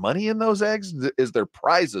 Is there money in those eggs? Is there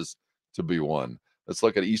prizes to be won? Let's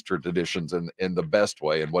look at Easter traditions in the best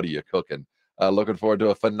way. And what are you cooking? Looking forward to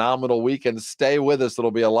a phenomenal weekend. Stay with us.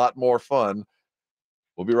 It'll be a lot more fun.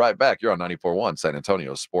 We'll be right back. You're on 94.1 San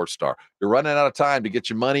Antonio Sports Star. You're running out of time to get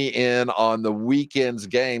your money in on the weekend's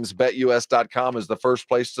games. BetUS.com is the first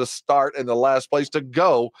place to start and the last place to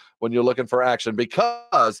go when you're looking for action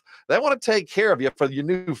because they want to take care of you for you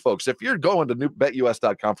new folks. If you're going to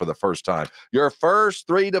BetUS.com for the first time, your first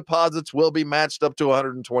 3 deposits will be matched up to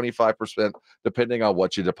 125% depending on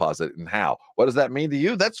what you deposit and how. What does that mean to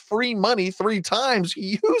you? That's free money 3 times.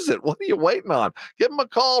 Use it. What are you waiting on? Give them a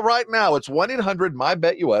call right now. It's 1-800-MY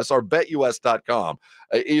MyBetUS or BetUS.com.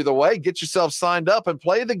 Either way, get yourself signed up and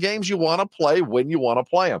play the games you want to play when you want to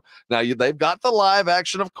play them. Now, they've got the live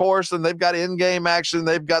action, of course, and they've got in-game action.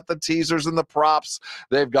 They've got the teasers and the props.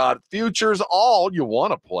 They've got futures, all you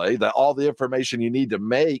want to play, all the information you need to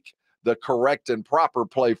make the correct and proper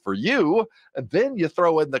play for you. And then you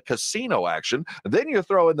throw in the casino action. And then you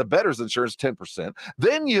throw in the bettor's insurance 10%.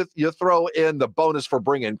 Then you throw in the bonus for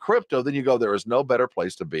bringing crypto. Then you go, there is no better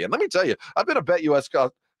place to be. And let me tell you, I've been a BetUS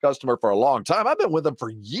customer for a long time. I've been with them for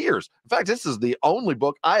years. In fact, this is the only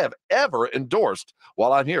book I have ever endorsed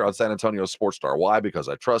while I'm here on San Antonio Sports Star. Why? Because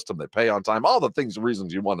I trust them. They pay on time, all the things,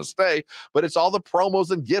 reasons you want to stay, but it's all the promos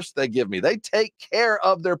and gifts they give me. They take care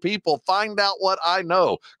of their people. Find out what I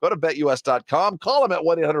know. Go to BetUS.com, call them at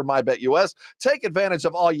 1-800-MyBetUS, take advantage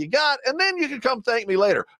of all you got, and then you can come thank me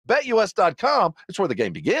later. BetUS.com, it's where the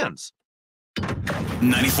game begins.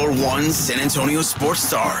 94.1 San Antonio Sports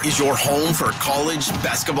Star is your home for college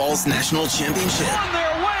basketball's national championship. On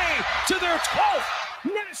their way to their 12th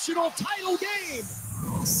national title game.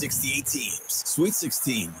 68 teams, Sweet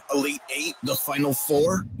 16, Elite 8, the Final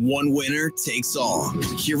Four. One winner takes all.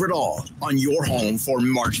 Hear it all on your home for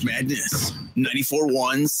March Madness.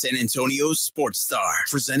 94.1 San Antonio Sports Star,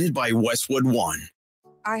 presented by Westwood One.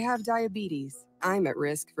 I have diabetes. I'm at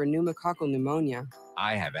risk for pneumococcal pneumonia.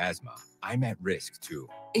 I have asthma. I'm at risk too.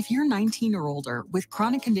 If you're 19 or older with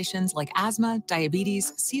chronic conditions like asthma,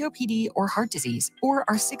 diabetes, COPD, or heart disease, or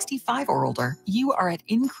are 65 or older, you are at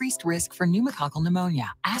increased risk for pneumococcal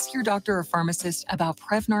pneumonia. Ask your doctor or pharmacist about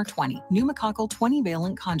Prevnar 20, pneumococcal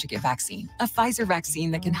 20-valent conjugate vaccine, a Pfizer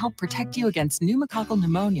vaccine that can help protect you against pneumococcal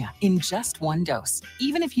pneumonia in just one dose.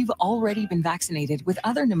 Even if you've already been vaccinated with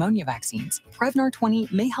other pneumonia vaccines, Prevnar 20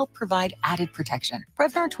 may help provide added protection.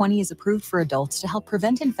 Prevnar 20 is approved for adults to help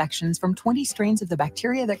prevent infections from 20 strains of the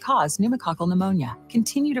bacteria that cause pneumococcal pneumonia.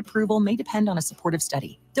 Continued approval may depend on a supportive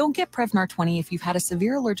study. Don't get Prevnar 20 if you've had a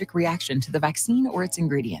severe allergic reaction to the vaccine or its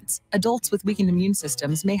ingredients. Adults with weakened immune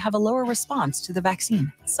systems may have a lower response to the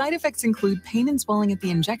vaccine. Side effects include pain and swelling at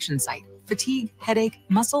the injection site, fatigue, headache,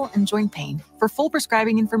 muscle, and joint pain. For full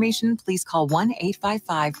prescribing information, please call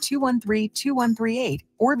 1-855-213-2138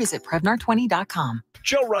 or visit Prevnar20.com.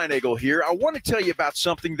 Joe Reinagel here. I want to tell you about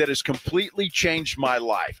something that has completely changed my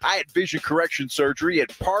life. I had vision correction surgery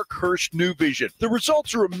at Parkhurst New Vision. The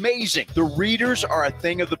results are amazing. The readers are a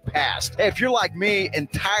thing of the past. Hey, if you're like me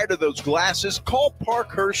and tired of those glasses, call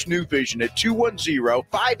Parkhurst New Vision at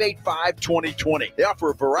 210-585-2020. They offer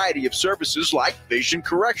a variety of services like vision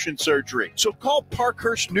correction surgery. So call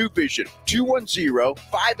Parkhurst New Vision,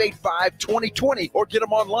 210-585-2020, or get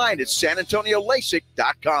them online at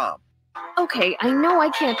sanantoniolasik.com. Okay, I know I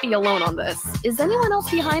can't be alone on this. Is anyone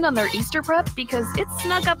else behind on their Easter prep? Because it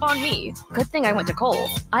snuck up on me. Good thing I went to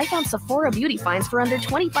Kohl's. I found Sephora beauty finds for under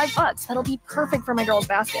 $25 that'll be perfect for my girls'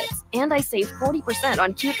 baskets. And I saved 40%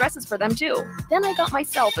 on cute dresses for them too. Then I got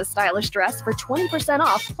myself a stylish dress for 20%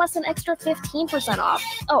 off, plus an extra 15% off.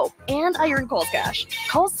 Oh, and I earned Kohl's cash.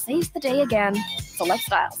 Kohl's saves the day again. Select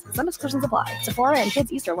styles. Some exclusions apply. Sephora and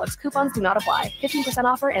kids' Easter looks coupons do not apply. 15%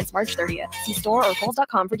 offer ends March 30th. See store or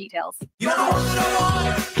Kohl's.com for details.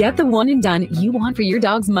 Get the one and done you want for your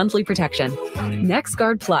dog's monthly protection.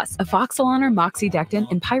 NexGard Plus, afoxolaner, moxidectin,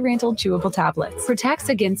 and pyrantyl chewable tablets. Protects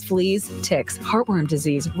against fleas, ticks, heartworm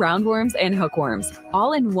disease, roundworms, and hookworms.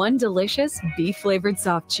 All in one delicious beef-flavored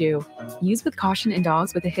soft chew. Use with caution in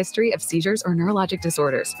dogs with a history of seizures or neurologic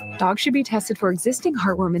disorders. Dogs should be tested for existing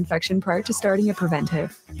heartworm infection prior to starting a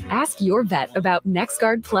preventive. Ask your vet about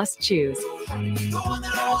NexGard Plus chews.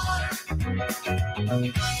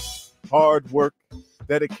 Hard work,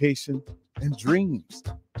 dedication, and dreams.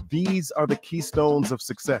 These are the keystones of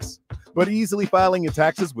success. But easily filing your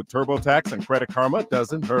taxes with TurboTax and Credit Karma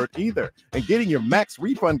doesn't hurt either. And getting your max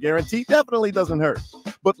refund guarantee definitely doesn't hurt.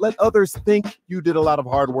 But let others think you did a lot of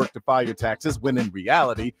hard work to file your taxes when in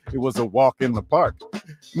reality, it was a walk in the park.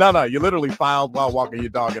 No, you literally filed while walking your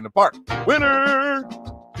dog in the park. Winner!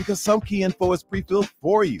 Because some key info is pre-filled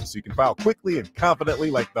for you so you can file quickly and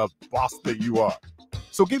confidently like the boss that you are.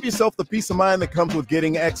 So give yourself the peace of mind that comes with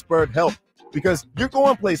getting expert help, because you're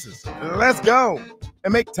going places. Let's go.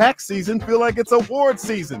 And make tax season feel like it's award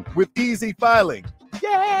season with easy filing.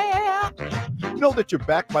 Yeah! Know that you're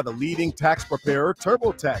backed by the leading tax preparer,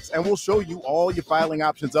 TurboTax, and we'll show you all your filing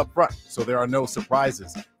options up front so there are no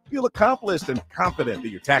surprises. Feel accomplished and confident that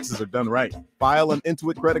your taxes are done right. File an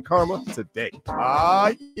Intuit Credit Karma today.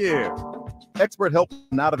 Yeah. Expert help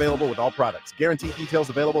not available with all products. Guarantee details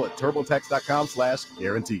available at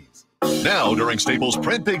turbotax.com/guarantees. Now, during Staples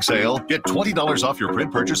Print Big Sale, get $20 off your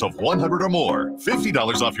print purchase of $100 or more,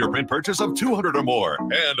 $50 off your print purchase of $200 or more,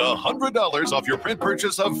 and $100 off your print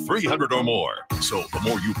purchase of $300 or more. So the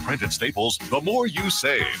more you print at Staples, the more you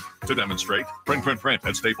save. To demonstrate, print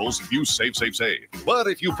at Staples, you save. But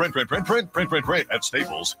if you print at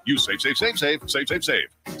Staples, you save.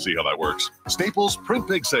 See how that works? Staples Print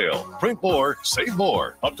Big Sale. Print more, save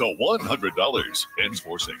more. Up to $100. Ends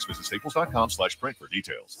 4/6. Visit staples.com/print for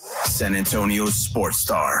details. San Antonio's sports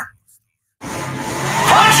star.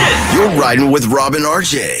 You're riding with Rob and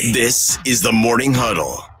RJ. This is the Morning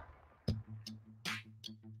Huddle.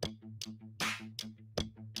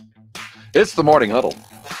 It's the Morning Huddle.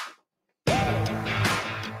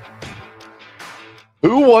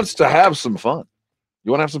 Who wants to have some fun?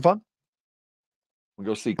 You want to have some fun? We'll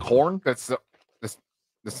go see Korn. That's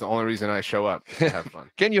the only reason I show up, to have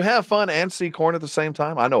fun. Can you have fun and see Korn at the same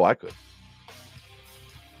time? I know I could.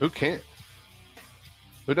 Who can't?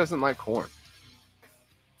 Who doesn't like Korn?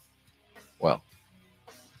 Well,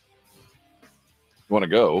 you want to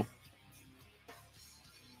go,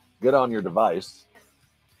 get on your device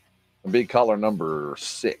and be caller number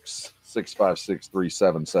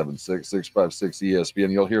 656-3776, 656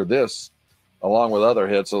 ESPN. You'll hear this along with other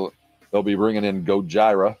hits. So they'll be bringing in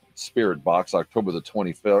Gojira, Spirit Box, October the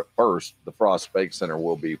 21st. The Frost Bake Center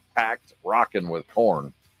will be packed, rocking with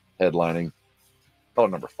Korn headlining. Caller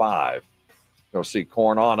number 5. Go see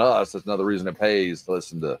Korn on Us. That's another reason it pays to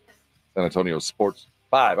listen to San Antonio Sports.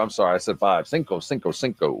 5. I'm sorry, I said 5. Cinco.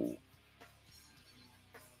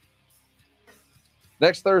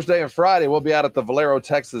 Next Thursday and Friday, we'll be out at the Valero,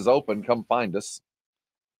 Texas Open. Come find us.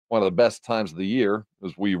 One of the best times of the year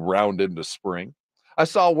as we round into spring. I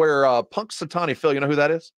saw where Punxsutawney Phil, you know who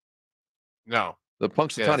that is? No. The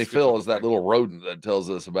Punxsutawney Phil is that little rodent that tells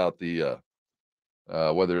us about the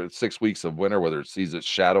whether it's 6 weeks of winter, whether it sees its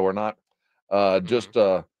shadow or not. Just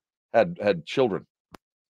had children,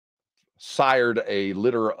 sired a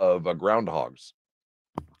litter of groundhogs.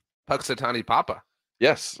 Punxsutawney Papa.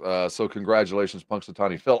 Yes. So congratulations,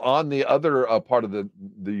 Punxsutawney Phil. On the other part of the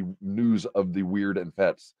news of the weird and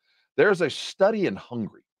pets, there's a study in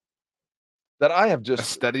Hungary that I have just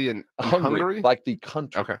study in Hungary, like the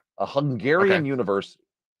country. Okay. A Hungarian university,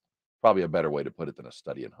 probably a better way to put it than a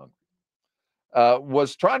study in Hungary.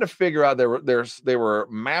 Was trying to figure out they were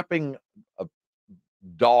mapping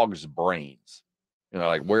dogs' brains,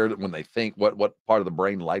 like when they think, what part of the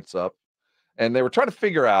brain lights up, and they were trying to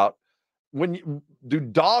figure out do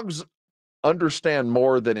dogs understand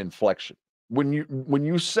more than inflection? When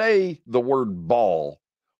you say the word ball,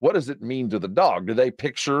 what does it mean to the dog? Do they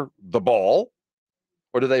picture the ball,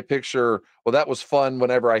 or do they picture, well, that was fun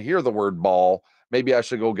whenever I hear the word ball? Maybe I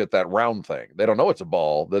should go get that round thing. They don't know it's a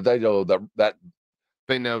ball. That they know that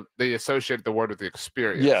they know, they associate the word with the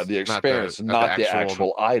experience. Yeah, the experience, not the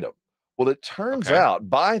actual item. Well, it turns out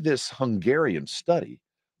by this Hungarian study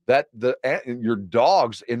that your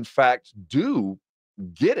dogs, in fact, do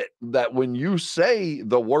get it. That when you say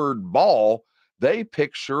the word ball, they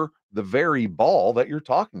picture the very ball that you're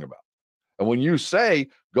talking about. And when you say,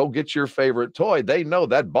 go get your favorite toy, they know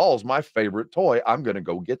that ball's my favorite toy. I'm going to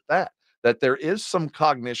go get that. That there is some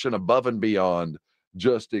cognition above and beyond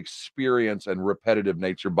just experience and repetitive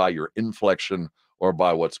nature by your inflection or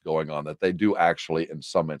by what's going on, that they do actually, in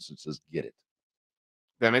some instances, get it.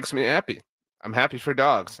 That makes me happy. I'm happy for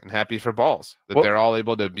dogs and happy for balls, that they're all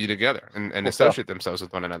able to be together and associate themselves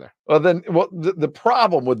with one another. Well, then, the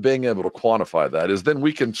problem with being able to quantify that is then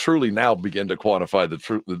we can truly now begin to quantify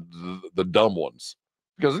the dumb ones.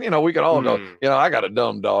 Because, we can all go, I got a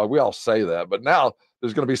dumb dog. We all say that. But now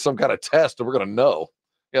there's going to be some kind of test and we're going to know.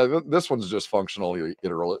 Yeah, this one's just functionally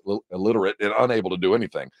illiterate and unable to do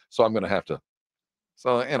anything. So I'm going to have to.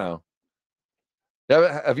 So,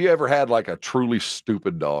 have you ever had like a truly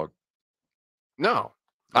stupid dog? No,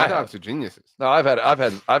 my dogs are geniuses. No, I've had, not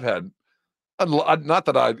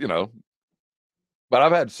that I, but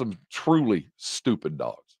I've had some truly stupid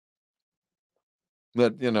dogs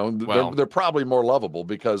that, they're probably more lovable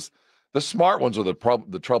because the smart ones are the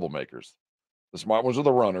troublemakers. The smart ones are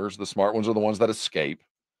the runners. The smart ones are the ones that escape.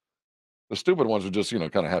 The stupid ones are just,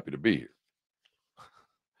 kind of happy to be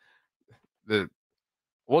here.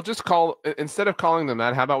 We'll just instead of calling them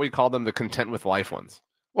that, how about we call them the content with life ones?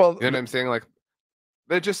 Well, you know what I'm saying? Like,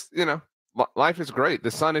 they're just, life is great.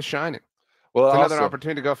 The sun is shining. Well, it's another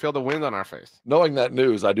opportunity to go feel the wind on our face. Knowing that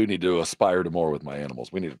news, I do need to aspire to more with my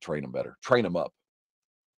animals. We need to train them better, train them up.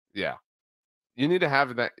 Yeah. You need to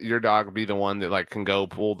have your dog be the one that can go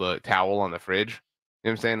pull the towel on the fridge. You know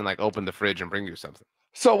what I'm saying? And open the fridge and bring you something.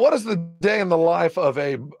 So, what is the day in the life of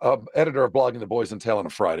a editor of Blogging the Boys and Tail on a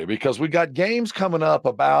Friday? Because we got games coming up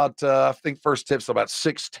about, I think first tip's about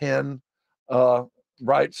 6:10,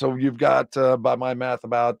 right? So you've got, by my math,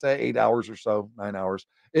 about 8 hours or so, 9 hours.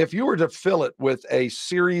 If you were to fill it with a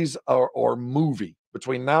series or movie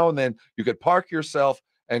between now and then, you could park yourself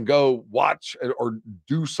and go watch or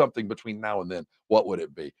do something between now and then. What would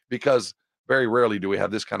it be? Because very rarely do we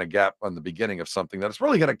have this kind of gap on the beginning of something that's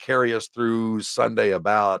really going to carry us through Sunday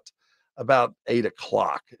about 8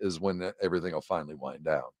 o'clock is when everything will finally wind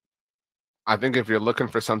down. I think if you're looking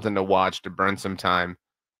for something to watch to burn some time,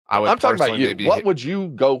 I'm talking about you. What would you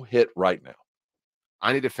go hit right now?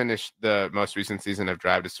 I need to finish the most recent season of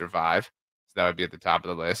Drive to Survive. So that would be at the top of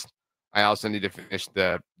the list. I also need to finish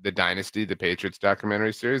the Dynasty, the Patriots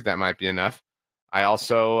documentary series. That might be enough. I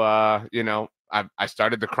also, I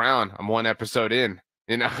started The Crown. I'm one episode in,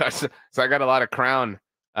 so I got a lot of Crown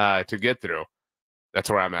to get through. That's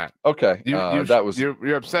where I'm at. Okay,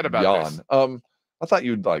 you're upset about this. I thought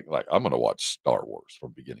you'd like I'm going to watch Star Wars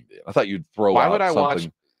from beginning to end. I thought you'd throw. Why out would I something... watch?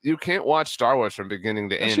 You can't watch Star Wars from beginning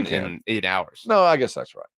to end in 8 hours. No, I guess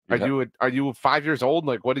that's right. Are you 5 years old?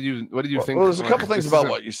 Like, what do you think? Well, there's a couple things about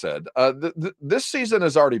what you said. This season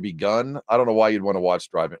has already begun. I don't know why you'd want to watch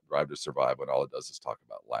Drive to Survive when all it does is talk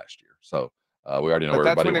about last year. So we already know where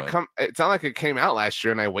everybody went. It's not like it came out last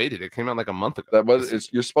year and I waited. It came out like a month ago.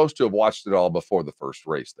 You're supposed to have watched it all before the first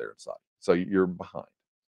race there inside. So you're behind.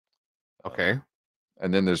 Okay.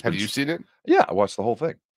 And then Have you seen it? Yeah, I watched the whole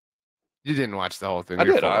thing. You didn't watch the whole thing. I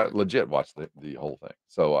did. I legit watched the whole thing.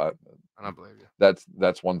 So I don't believe you.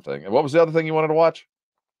 That's one thing. And what was the other thing you wanted to watch?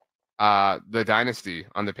 The Dynasty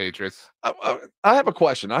on the Patriots. I have a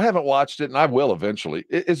question. I haven't watched it, and I will eventually.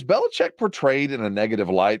 Is Belichick portrayed in a negative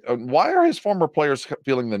light? Why are his former players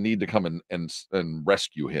feeling the need to come and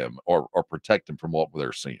rescue him or protect him from what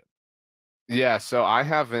they're seeing? Yeah, so I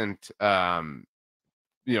haven't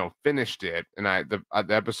finished it, and the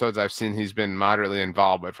episodes I've seen, he's been moderately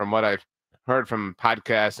involved. But from what I've heard from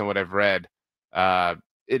podcasts and what I've read,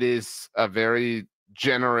 it is a very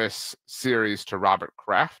generous series to Robert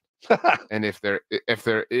Kraft. And if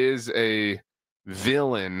there is a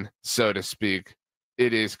villain, so to speak,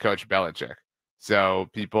 it is Coach Belichick. So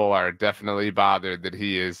people are definitely bothered that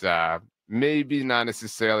he is maybe not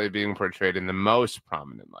necessarily being portrayed in the most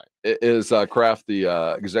prominent light. Is Kraft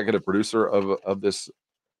the executive producer of this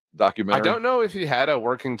documentary? I don't know if he had a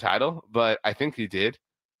working title, but I think he did.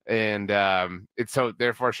 And it's so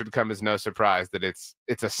therefore should come as no surprise that it's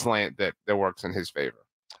a slant that works in his favor.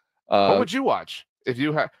 What would you watch if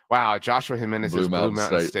you had? Wow, Joshua Jimenez is Blue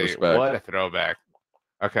Mountain State. What a throwback.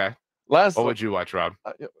 Okay. What would you watch, Rob?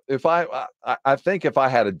 If I think if I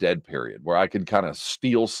had a dead period where I could kind of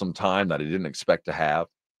steal some time that I didn't expect to have,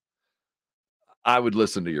 I would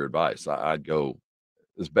listen to your advice. I'd go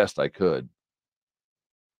as best I could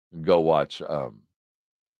and go watch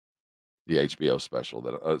the HBO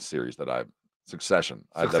special series that Succession.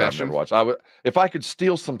 That I've never watched. I would, if I could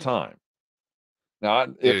steal some time. Now,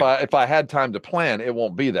 if I had time to plan, it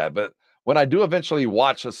won't be that. But when I do eventually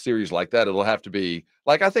watch a series like that, it'll have to be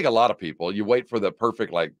like, I think a lot of people, you wait for the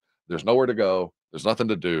perfect, like, there's nowhere to go, there's nothing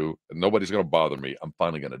to do, and nobody's going to bother me. I'm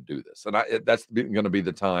finally going to do this. And that's going to be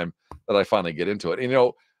the time that I finally get into it.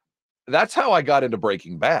 And, that's how I got into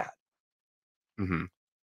Breaking Bad. Mm-hmm.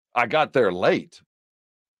 I got there late.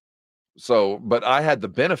 So, but I had the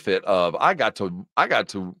benefit of, I got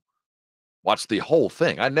to watch the whole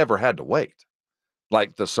thing. I never had to wait.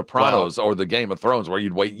 Like The Sopranos or the Game of Thrones, where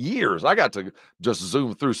you'd wait years. I got to just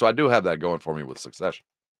zoom through. So I do have that going for me with Succession.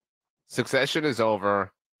 Succession is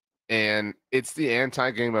over, and it's the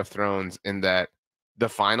anti-Game of Thrones in that the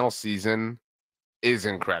final season is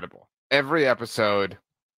incredible. Every episode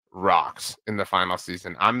rocks in the final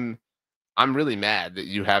season. I'm really mad that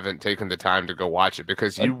you haven't taken the time to go watch it,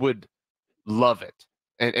 because you would love it.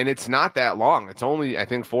 And it's not that long. It's only, I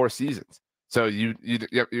think, 4 seasons. So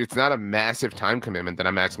it's not a massive time commitment that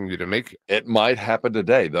I'm asking you to make. It might happen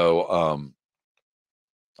today, though.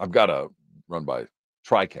 I've got to run by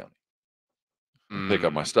Tri-County and pick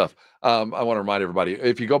up my stuff. I want to remind everybody,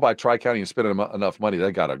 if you go by Tri-County and spend enough money,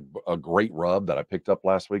 they got a great rub that I picked up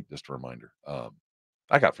last week. Just a reminder.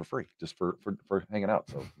 I got for free just for hanging out.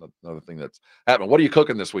 So another thing that's happening. What are you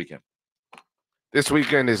cooking this weekend? This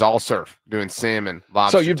weekend is all surf, doing salmon,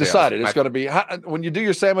 lobster. So you've decided it's going to be, when you do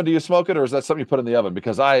your salmon, do you smoke it, or is that something you put in the oven?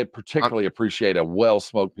 Because I particularly appreciate a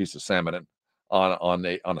well-smoked piece of salmon on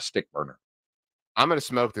a stick burner. I'm going to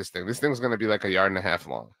smoke this thing. This thing's going to be like 1.5 yards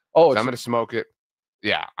long. Oh, so I'm going to smoke it.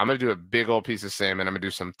 Yeah, I'm going to do a big old piece of salmon. I'm going to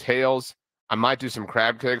do some tails. I might do some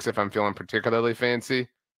crab cakes if I'm feeling particularly fancy.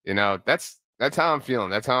 That's That's how I'm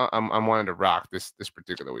feeling. That's how I'm wanting to rock this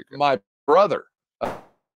particular weekend. My brother,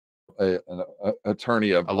 an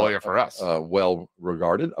attorney, a lawyer for us, well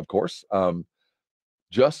regarded, of course,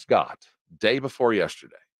 just got day before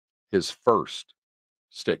yesterday his first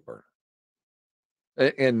stick burner.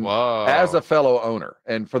 And as a fellow owner,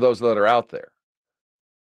 and for those that are out there,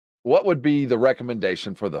 what would be the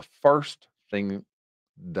recommendation for the first thing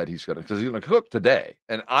that he's going to, because he's going to cook today?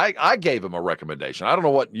 And I gave him a recommendation. I don't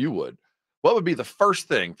know what you would. What would be the first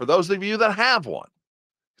thing for those of you that have one?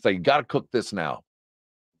 Say, you got to cook this now.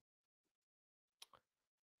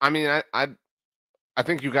 I mean, I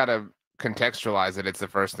think you got to contextualize it. It's the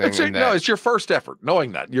first thing. It's your first effort.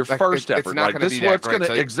 Knowing that your first effort, it's not this is what's going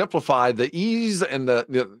to exemplify the ease and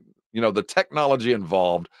the technology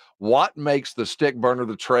involved. What makes the stick burner,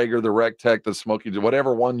 the Traeger, the Rectech, the Smoky,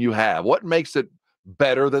 whatever one you have, what makes it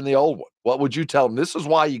better than the old one? What would you tell them? This is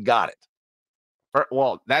why you got it.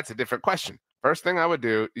 Well, that's a different question. First thing I would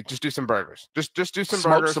do, just do some burgers. Just do some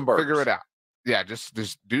Smoke burgers, some burgers. figure it out. Yeah, just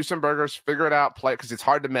do some burgers, figure it out, play, because it's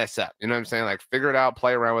hard to mess up. You know what I'm saying? Like, figure it out,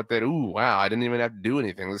 play around with it. Ooh, wow, I didn't even have to do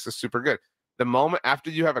anything. This is super good. The moment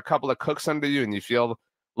after you have a couple of cooks under you and you feel a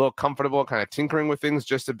little comfortable kind of tinkering with things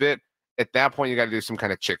just a bit, at that point, you got to do some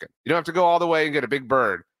kind of chicken. You don't have to go all the way and get a big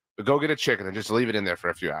bird, but go get a chicken and just leave it in there for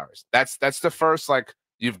a few hours. That's the first, like,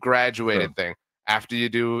 you've graduated thing. After you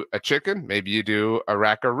do a chicken, maybe you do a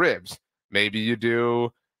rack of ribs. Maybe you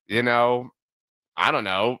do, I don't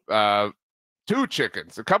know, 2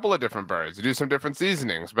 chickens, a couple of different birds. You do some different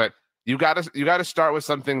seasonings, but you got to start with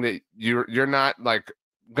something that you're not like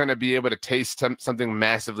going to be able to taste something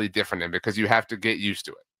massively different in, because you have to get used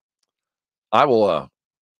to it. I will.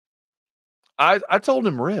 I told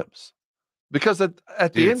him ribs, because at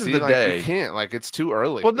the end of the day, you can't, like, it's too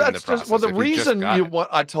early. Well, that's just the reason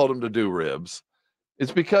I told him to do ribs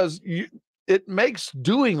is because it makes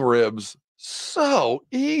doing ribs so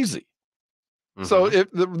easy. So if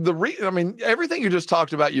everything you just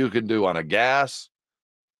talked about, you can do on a gas,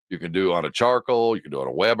 you can do on a charcoal, you can do on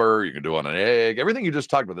a Weber, you can do on an egg, everything you just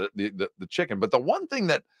talked about, the chicken. But the one thing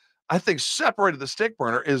that I think separated the stick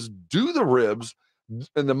burner is do the ribs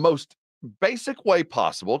in the most basic way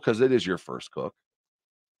possible, because it is your first cook.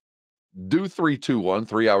 Do 3-2-1,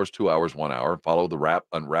 3 hours, 2 hours, 1 hour, follow the wrap,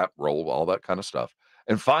 unwrap, roll, all that kind of stuff,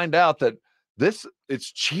 and find out that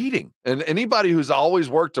it's cheating. And anybody who's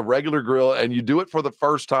always worked a regular grill and you do it for the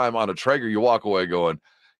first time on a Traeger, you walk away going,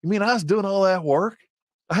 you mean I was doing all that work?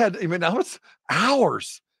 I was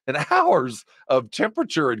hours and hours of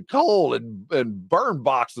temperature and cold and burn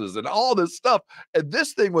boxes and all this stuff. And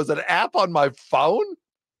this thing was an app on my phone.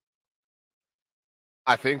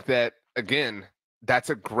 I think that, again,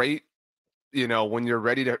 that's a great, when you're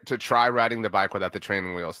ready to try riding the bike without the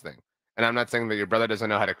training wheels thing. And I'm not saying that your brother doesn't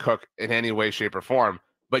know how to cook in any way, shape, or form,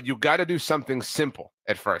 but you got to do something simple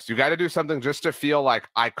at first. You got to do something just to feel like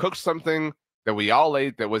I cooked something that we all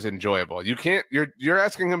ate that was enjoyable. You can't, you're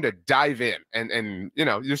asking him to dive in and you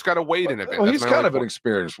just got to wait in a bit. Well, he's kind of an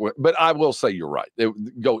experienced, but I will say you're right.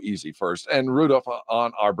 Go easy first. And Rudolph,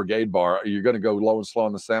 on our brigade bar, are you going to go low and slow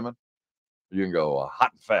on the salmon? Or you can go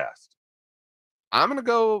hot and fast? I'm going to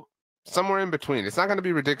go somewhere in between. It's not going to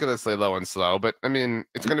be ridiculously low and slow, but I mean,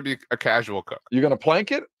 it's going to be a casual cook. You're going to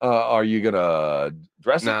plank it? Are you going to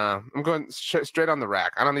dress it? Nah, I'm going straight on the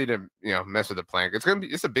rack. I don't need to, mess with the plank.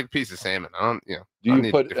 It's a big piece of salmon. I don't, Do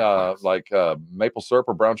you put like maple syrup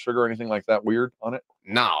or brown sugar or anything like that weird on it?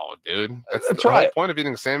 No, dude. That's the whole point of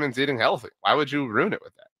eating salmon is eating healthy. Why would you ruin it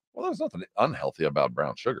with that? Well, there's nothing unhealthy about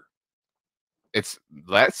brown sugar. It's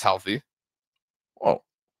less healthy. Oh.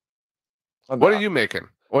 What are you making?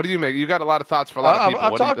 What do you make? You got a lot of thoughts for a lot of people.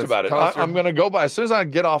 I've talked about it. I'm going to go by, as soon as I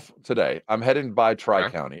get off today, I'm heading by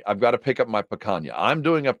Tri-County. I've got to pick up my picanha. I'm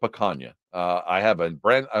doing a picanha. I have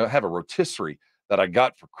a rotisserie that I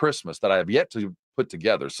got for Christmas that I have yet to put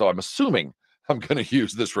together. So I'm assuming I'm going to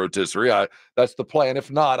use this rotisserie. That's the plan. If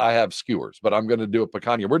not, I have skewers, but I'm going to do a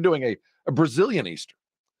picanha. We're doing a Brazilian Easter.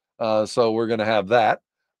 So we're going to have that.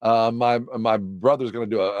 My brother's going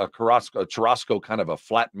to do a churrasco, kind of a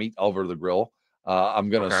flat meat over the grill. I'm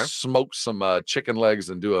going to smoke some chicken legs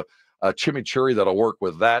and do a chimichurri that'll work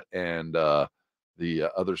with that and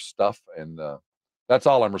the other stuff. And that's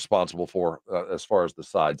all I'm responsible for as far as the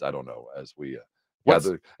sides. I don't know as we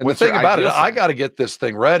the thing about it, I got to get this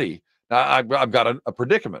thing ready. Now, I've got a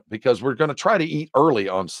predicament because we're going to try to eat early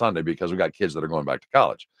on Sunday because we got kids that are going back to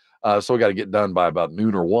college. So we got to get done by about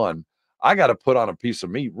noon or 1. I got to put on a piece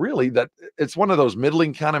of meat, really, that it's one of those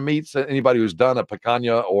middling kind of meats. Anybody who's done a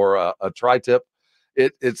picanha or a tri-tip,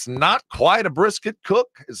 it's not quite a brisket cook.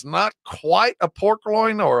 It's not quite a pork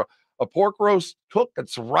loin or a pork roast cook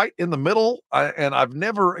that's right in the middle. And I've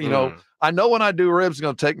never, I know when I do ribs, it's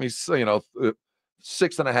going to take me,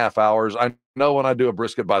 6.5 hours. I know when I do a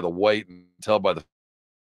brisket by the weight and tell by the.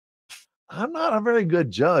 I'm not a very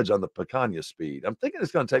good judge on the picanha speed. I'm thinking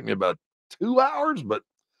it's going to take me about 2 hours, but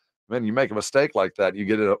man, you make a mistake like that,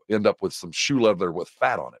 you end up with some shoe leather with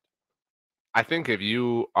fat on it. I think if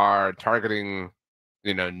you are targeting,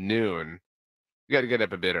 noon, you got to get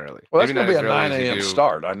up a bit early. Well, that's going to be a 9 a.m.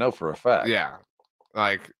 start. I know for a fact. Yeah.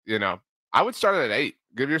 Like, I would start at 8.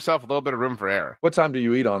 Give yourself a little bit of room for error. What time do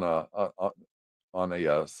you eat on a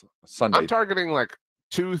Sunday? I'm targeting like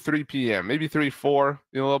 2, 3 p.m., maybe 3, 4, a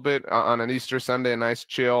little bit on an Easter Sunday, a nice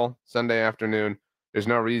chill Sunday afternoon. There's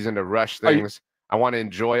no reason to rush things. I want to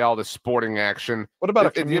enjoy all the sporting action. What about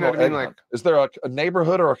a communal egg hunt? Is there a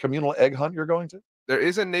neighborhood or a communal egg hunt you're going to? There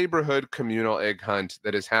is a neighborhood communal egg hunt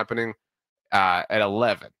that is happening at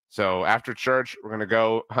 11. So after church, we're going to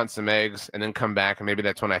go hunt some eggs and then come back. And maybe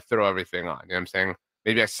that's when I throw everything on. You know what I'm saying?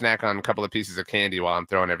 Maybe I snack on a couple of pieces of candy while I'm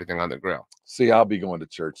throwing everything on the grill. See, I'll be going to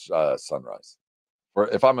church sunrise.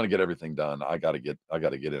 If I'm going to get everything done, I got to get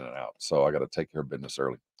in and out. So I got to take care of business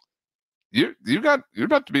early. You're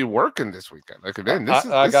about to be working this weekend. Like, man,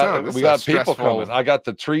 we got people coming. I got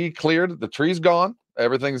the tree cleared. The tree's gone.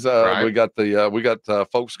 Everything's right. We got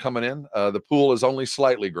folks coming in. The pool is only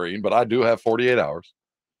slightly green, but I do have 48 hours.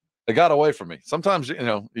 They got away from me. Sometimes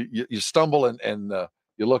you stumble and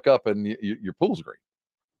you look up and your pool's green.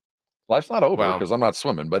 Life's not over because I'm not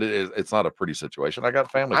swimming, but it's not a pretty situation. I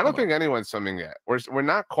got family. I don't think anyone's swimming yet. We're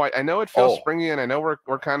not quite. I know it feels springy, and I know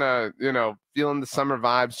we're kind of feeling the summer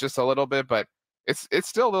vibes just a little bit, but it's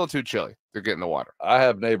still a little too chilly to get in the water. I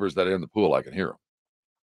have neighbors that are in the pool. I can hear them.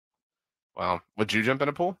 Well, would you jump in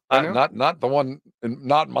a pool? Not the one,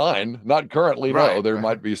 not mine, not currently. Right, no, there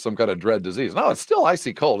might be some kind of dread disease. No, it's still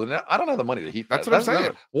icy cold, and I don't have the money to heat. That's what I'm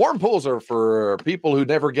saying. Warm pools are for people who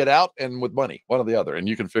never get out and with money, one or the other, and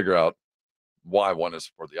you can figure out why one is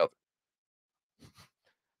for the other.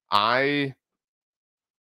 I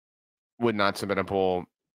would not submit a pool.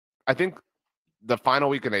 I think the final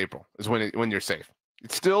week in April is when you're safe.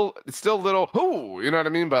 It's still a little, you know what I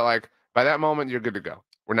mean? But like by that moment, you're good to go.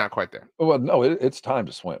 We're not quite there. Well, no, it's time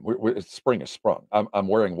to swim. Spring has sprung. I'm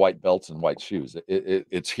wearing white belts and white shoes.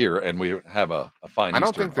 It's here, and we have a fine. I don't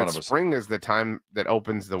Easter think that spring is the time that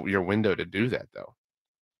opens your window to do that, though.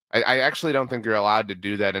 I actually don't think you're allowed to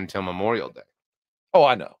do that until Memorial Day. Oh,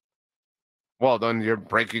 I know. Well, then you're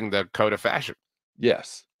breaking the code of fashion.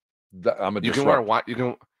 Yes, I'm a. You can wear a white.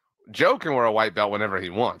 Joe can wear a white belt whenever he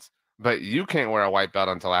wants, but you can't wear a white belt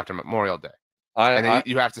until after Memorial Day. And then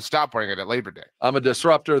you have to stop wearing it at Labor Day. I'm a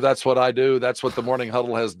disruptor. That's what I do. That's what the Morning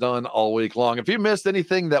Huddle has done all week long. If you missed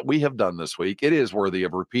anything that we have done this week, it is worthy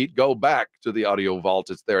of repeat. Go back to the audio vault.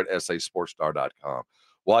 It's there at sasportstar.com.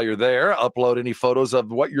 While you're there, upload any photos of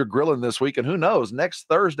what you're grilling this week. And who knows, next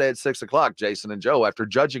Thursday at 6 o'clock, Jason and Joe, after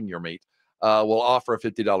judging your meat, will offer a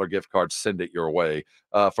 $50 gift card. Send it your way.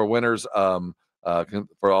 For winners,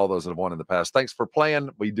 for all those that have won in the past. Thanks for playing.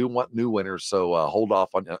 We do want new winners, so hold off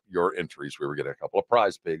on your entries. We were getting a couple of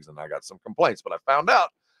prize pigs, and I got some complaints, but I found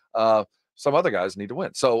out some other guys need to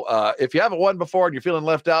win. So if you haven't won before and you're feeling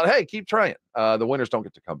left out, hey, keep trying. The winners don't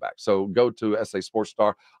get to come back. So go to SA Sports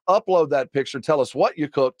Star, upload that picture, tell us what you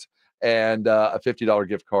cooked, and a $50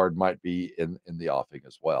 gift card might be in the offing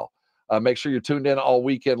as well. Make sure you're tuned in all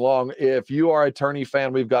weekend long. If you are a Tourney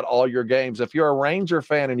fan, we've got all your games. If you're a Ranger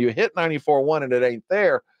fan and you hit 94.1 and it ain't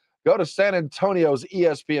there, go to San Antonio's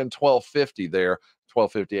ESPN 1250 there,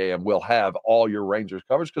 12:50 a.m. We'll have all your Rangers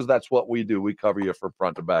coverage because that's what we do. We cover you from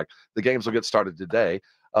front to back. The games will get started today.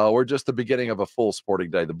 We're just the beginning of a full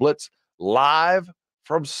sporting day. The Blitz live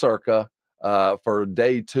from Circa for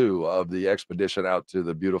day 2 of the expedition out to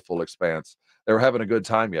the beautiful expanse. They were having a good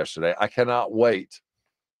time yesterday. I cannot wait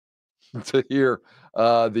to hear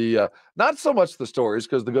not so much the stories,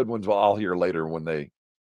 because the good ones I'll hear later when they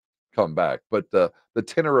come back, but the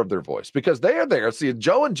tenor of their voice, because they are there. See,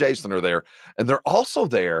 Joe and Jason are there, and they're also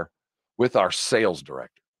there with our sales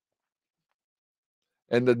director.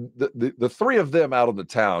 And the three of them out on the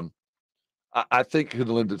town, I think could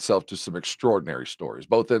lend itself to some extraordinary stories,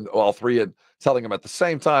 both in all three and telling them at the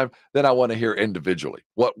same time. Then I want to hear individually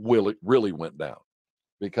what really went down,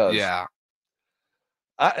 because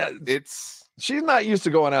she's not used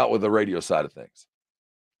to going out with the radio side of things.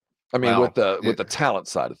 I mean, with the talent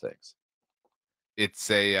side of things.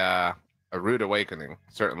 It's a rude awakening,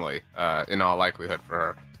 certainly, in all likelihood for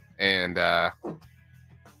her, and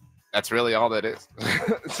that's really all that is.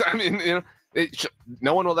 So, I mean,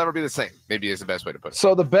 no one will ever be the same. Maybe is the best way to put it.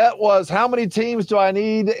 So the bet was, how many teams do I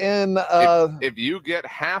need in? If you get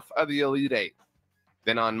half of the Elite 8,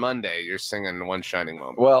 Then on Monday, you're singing One Shining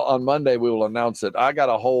Moment. Well, on Monday, we will announce it. I got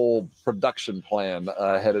a whole production plan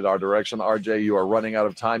headed our direction. RJ, you are running out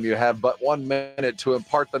of time. You have but 1 minute to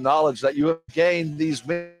impart the knowledge that you have gained these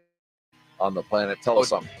minutes on the planet. Tell us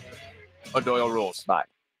something. O'Doyle rules. Bye.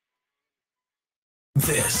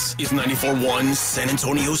 This is 94.1 San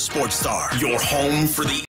Antonio Sports Star, your home for the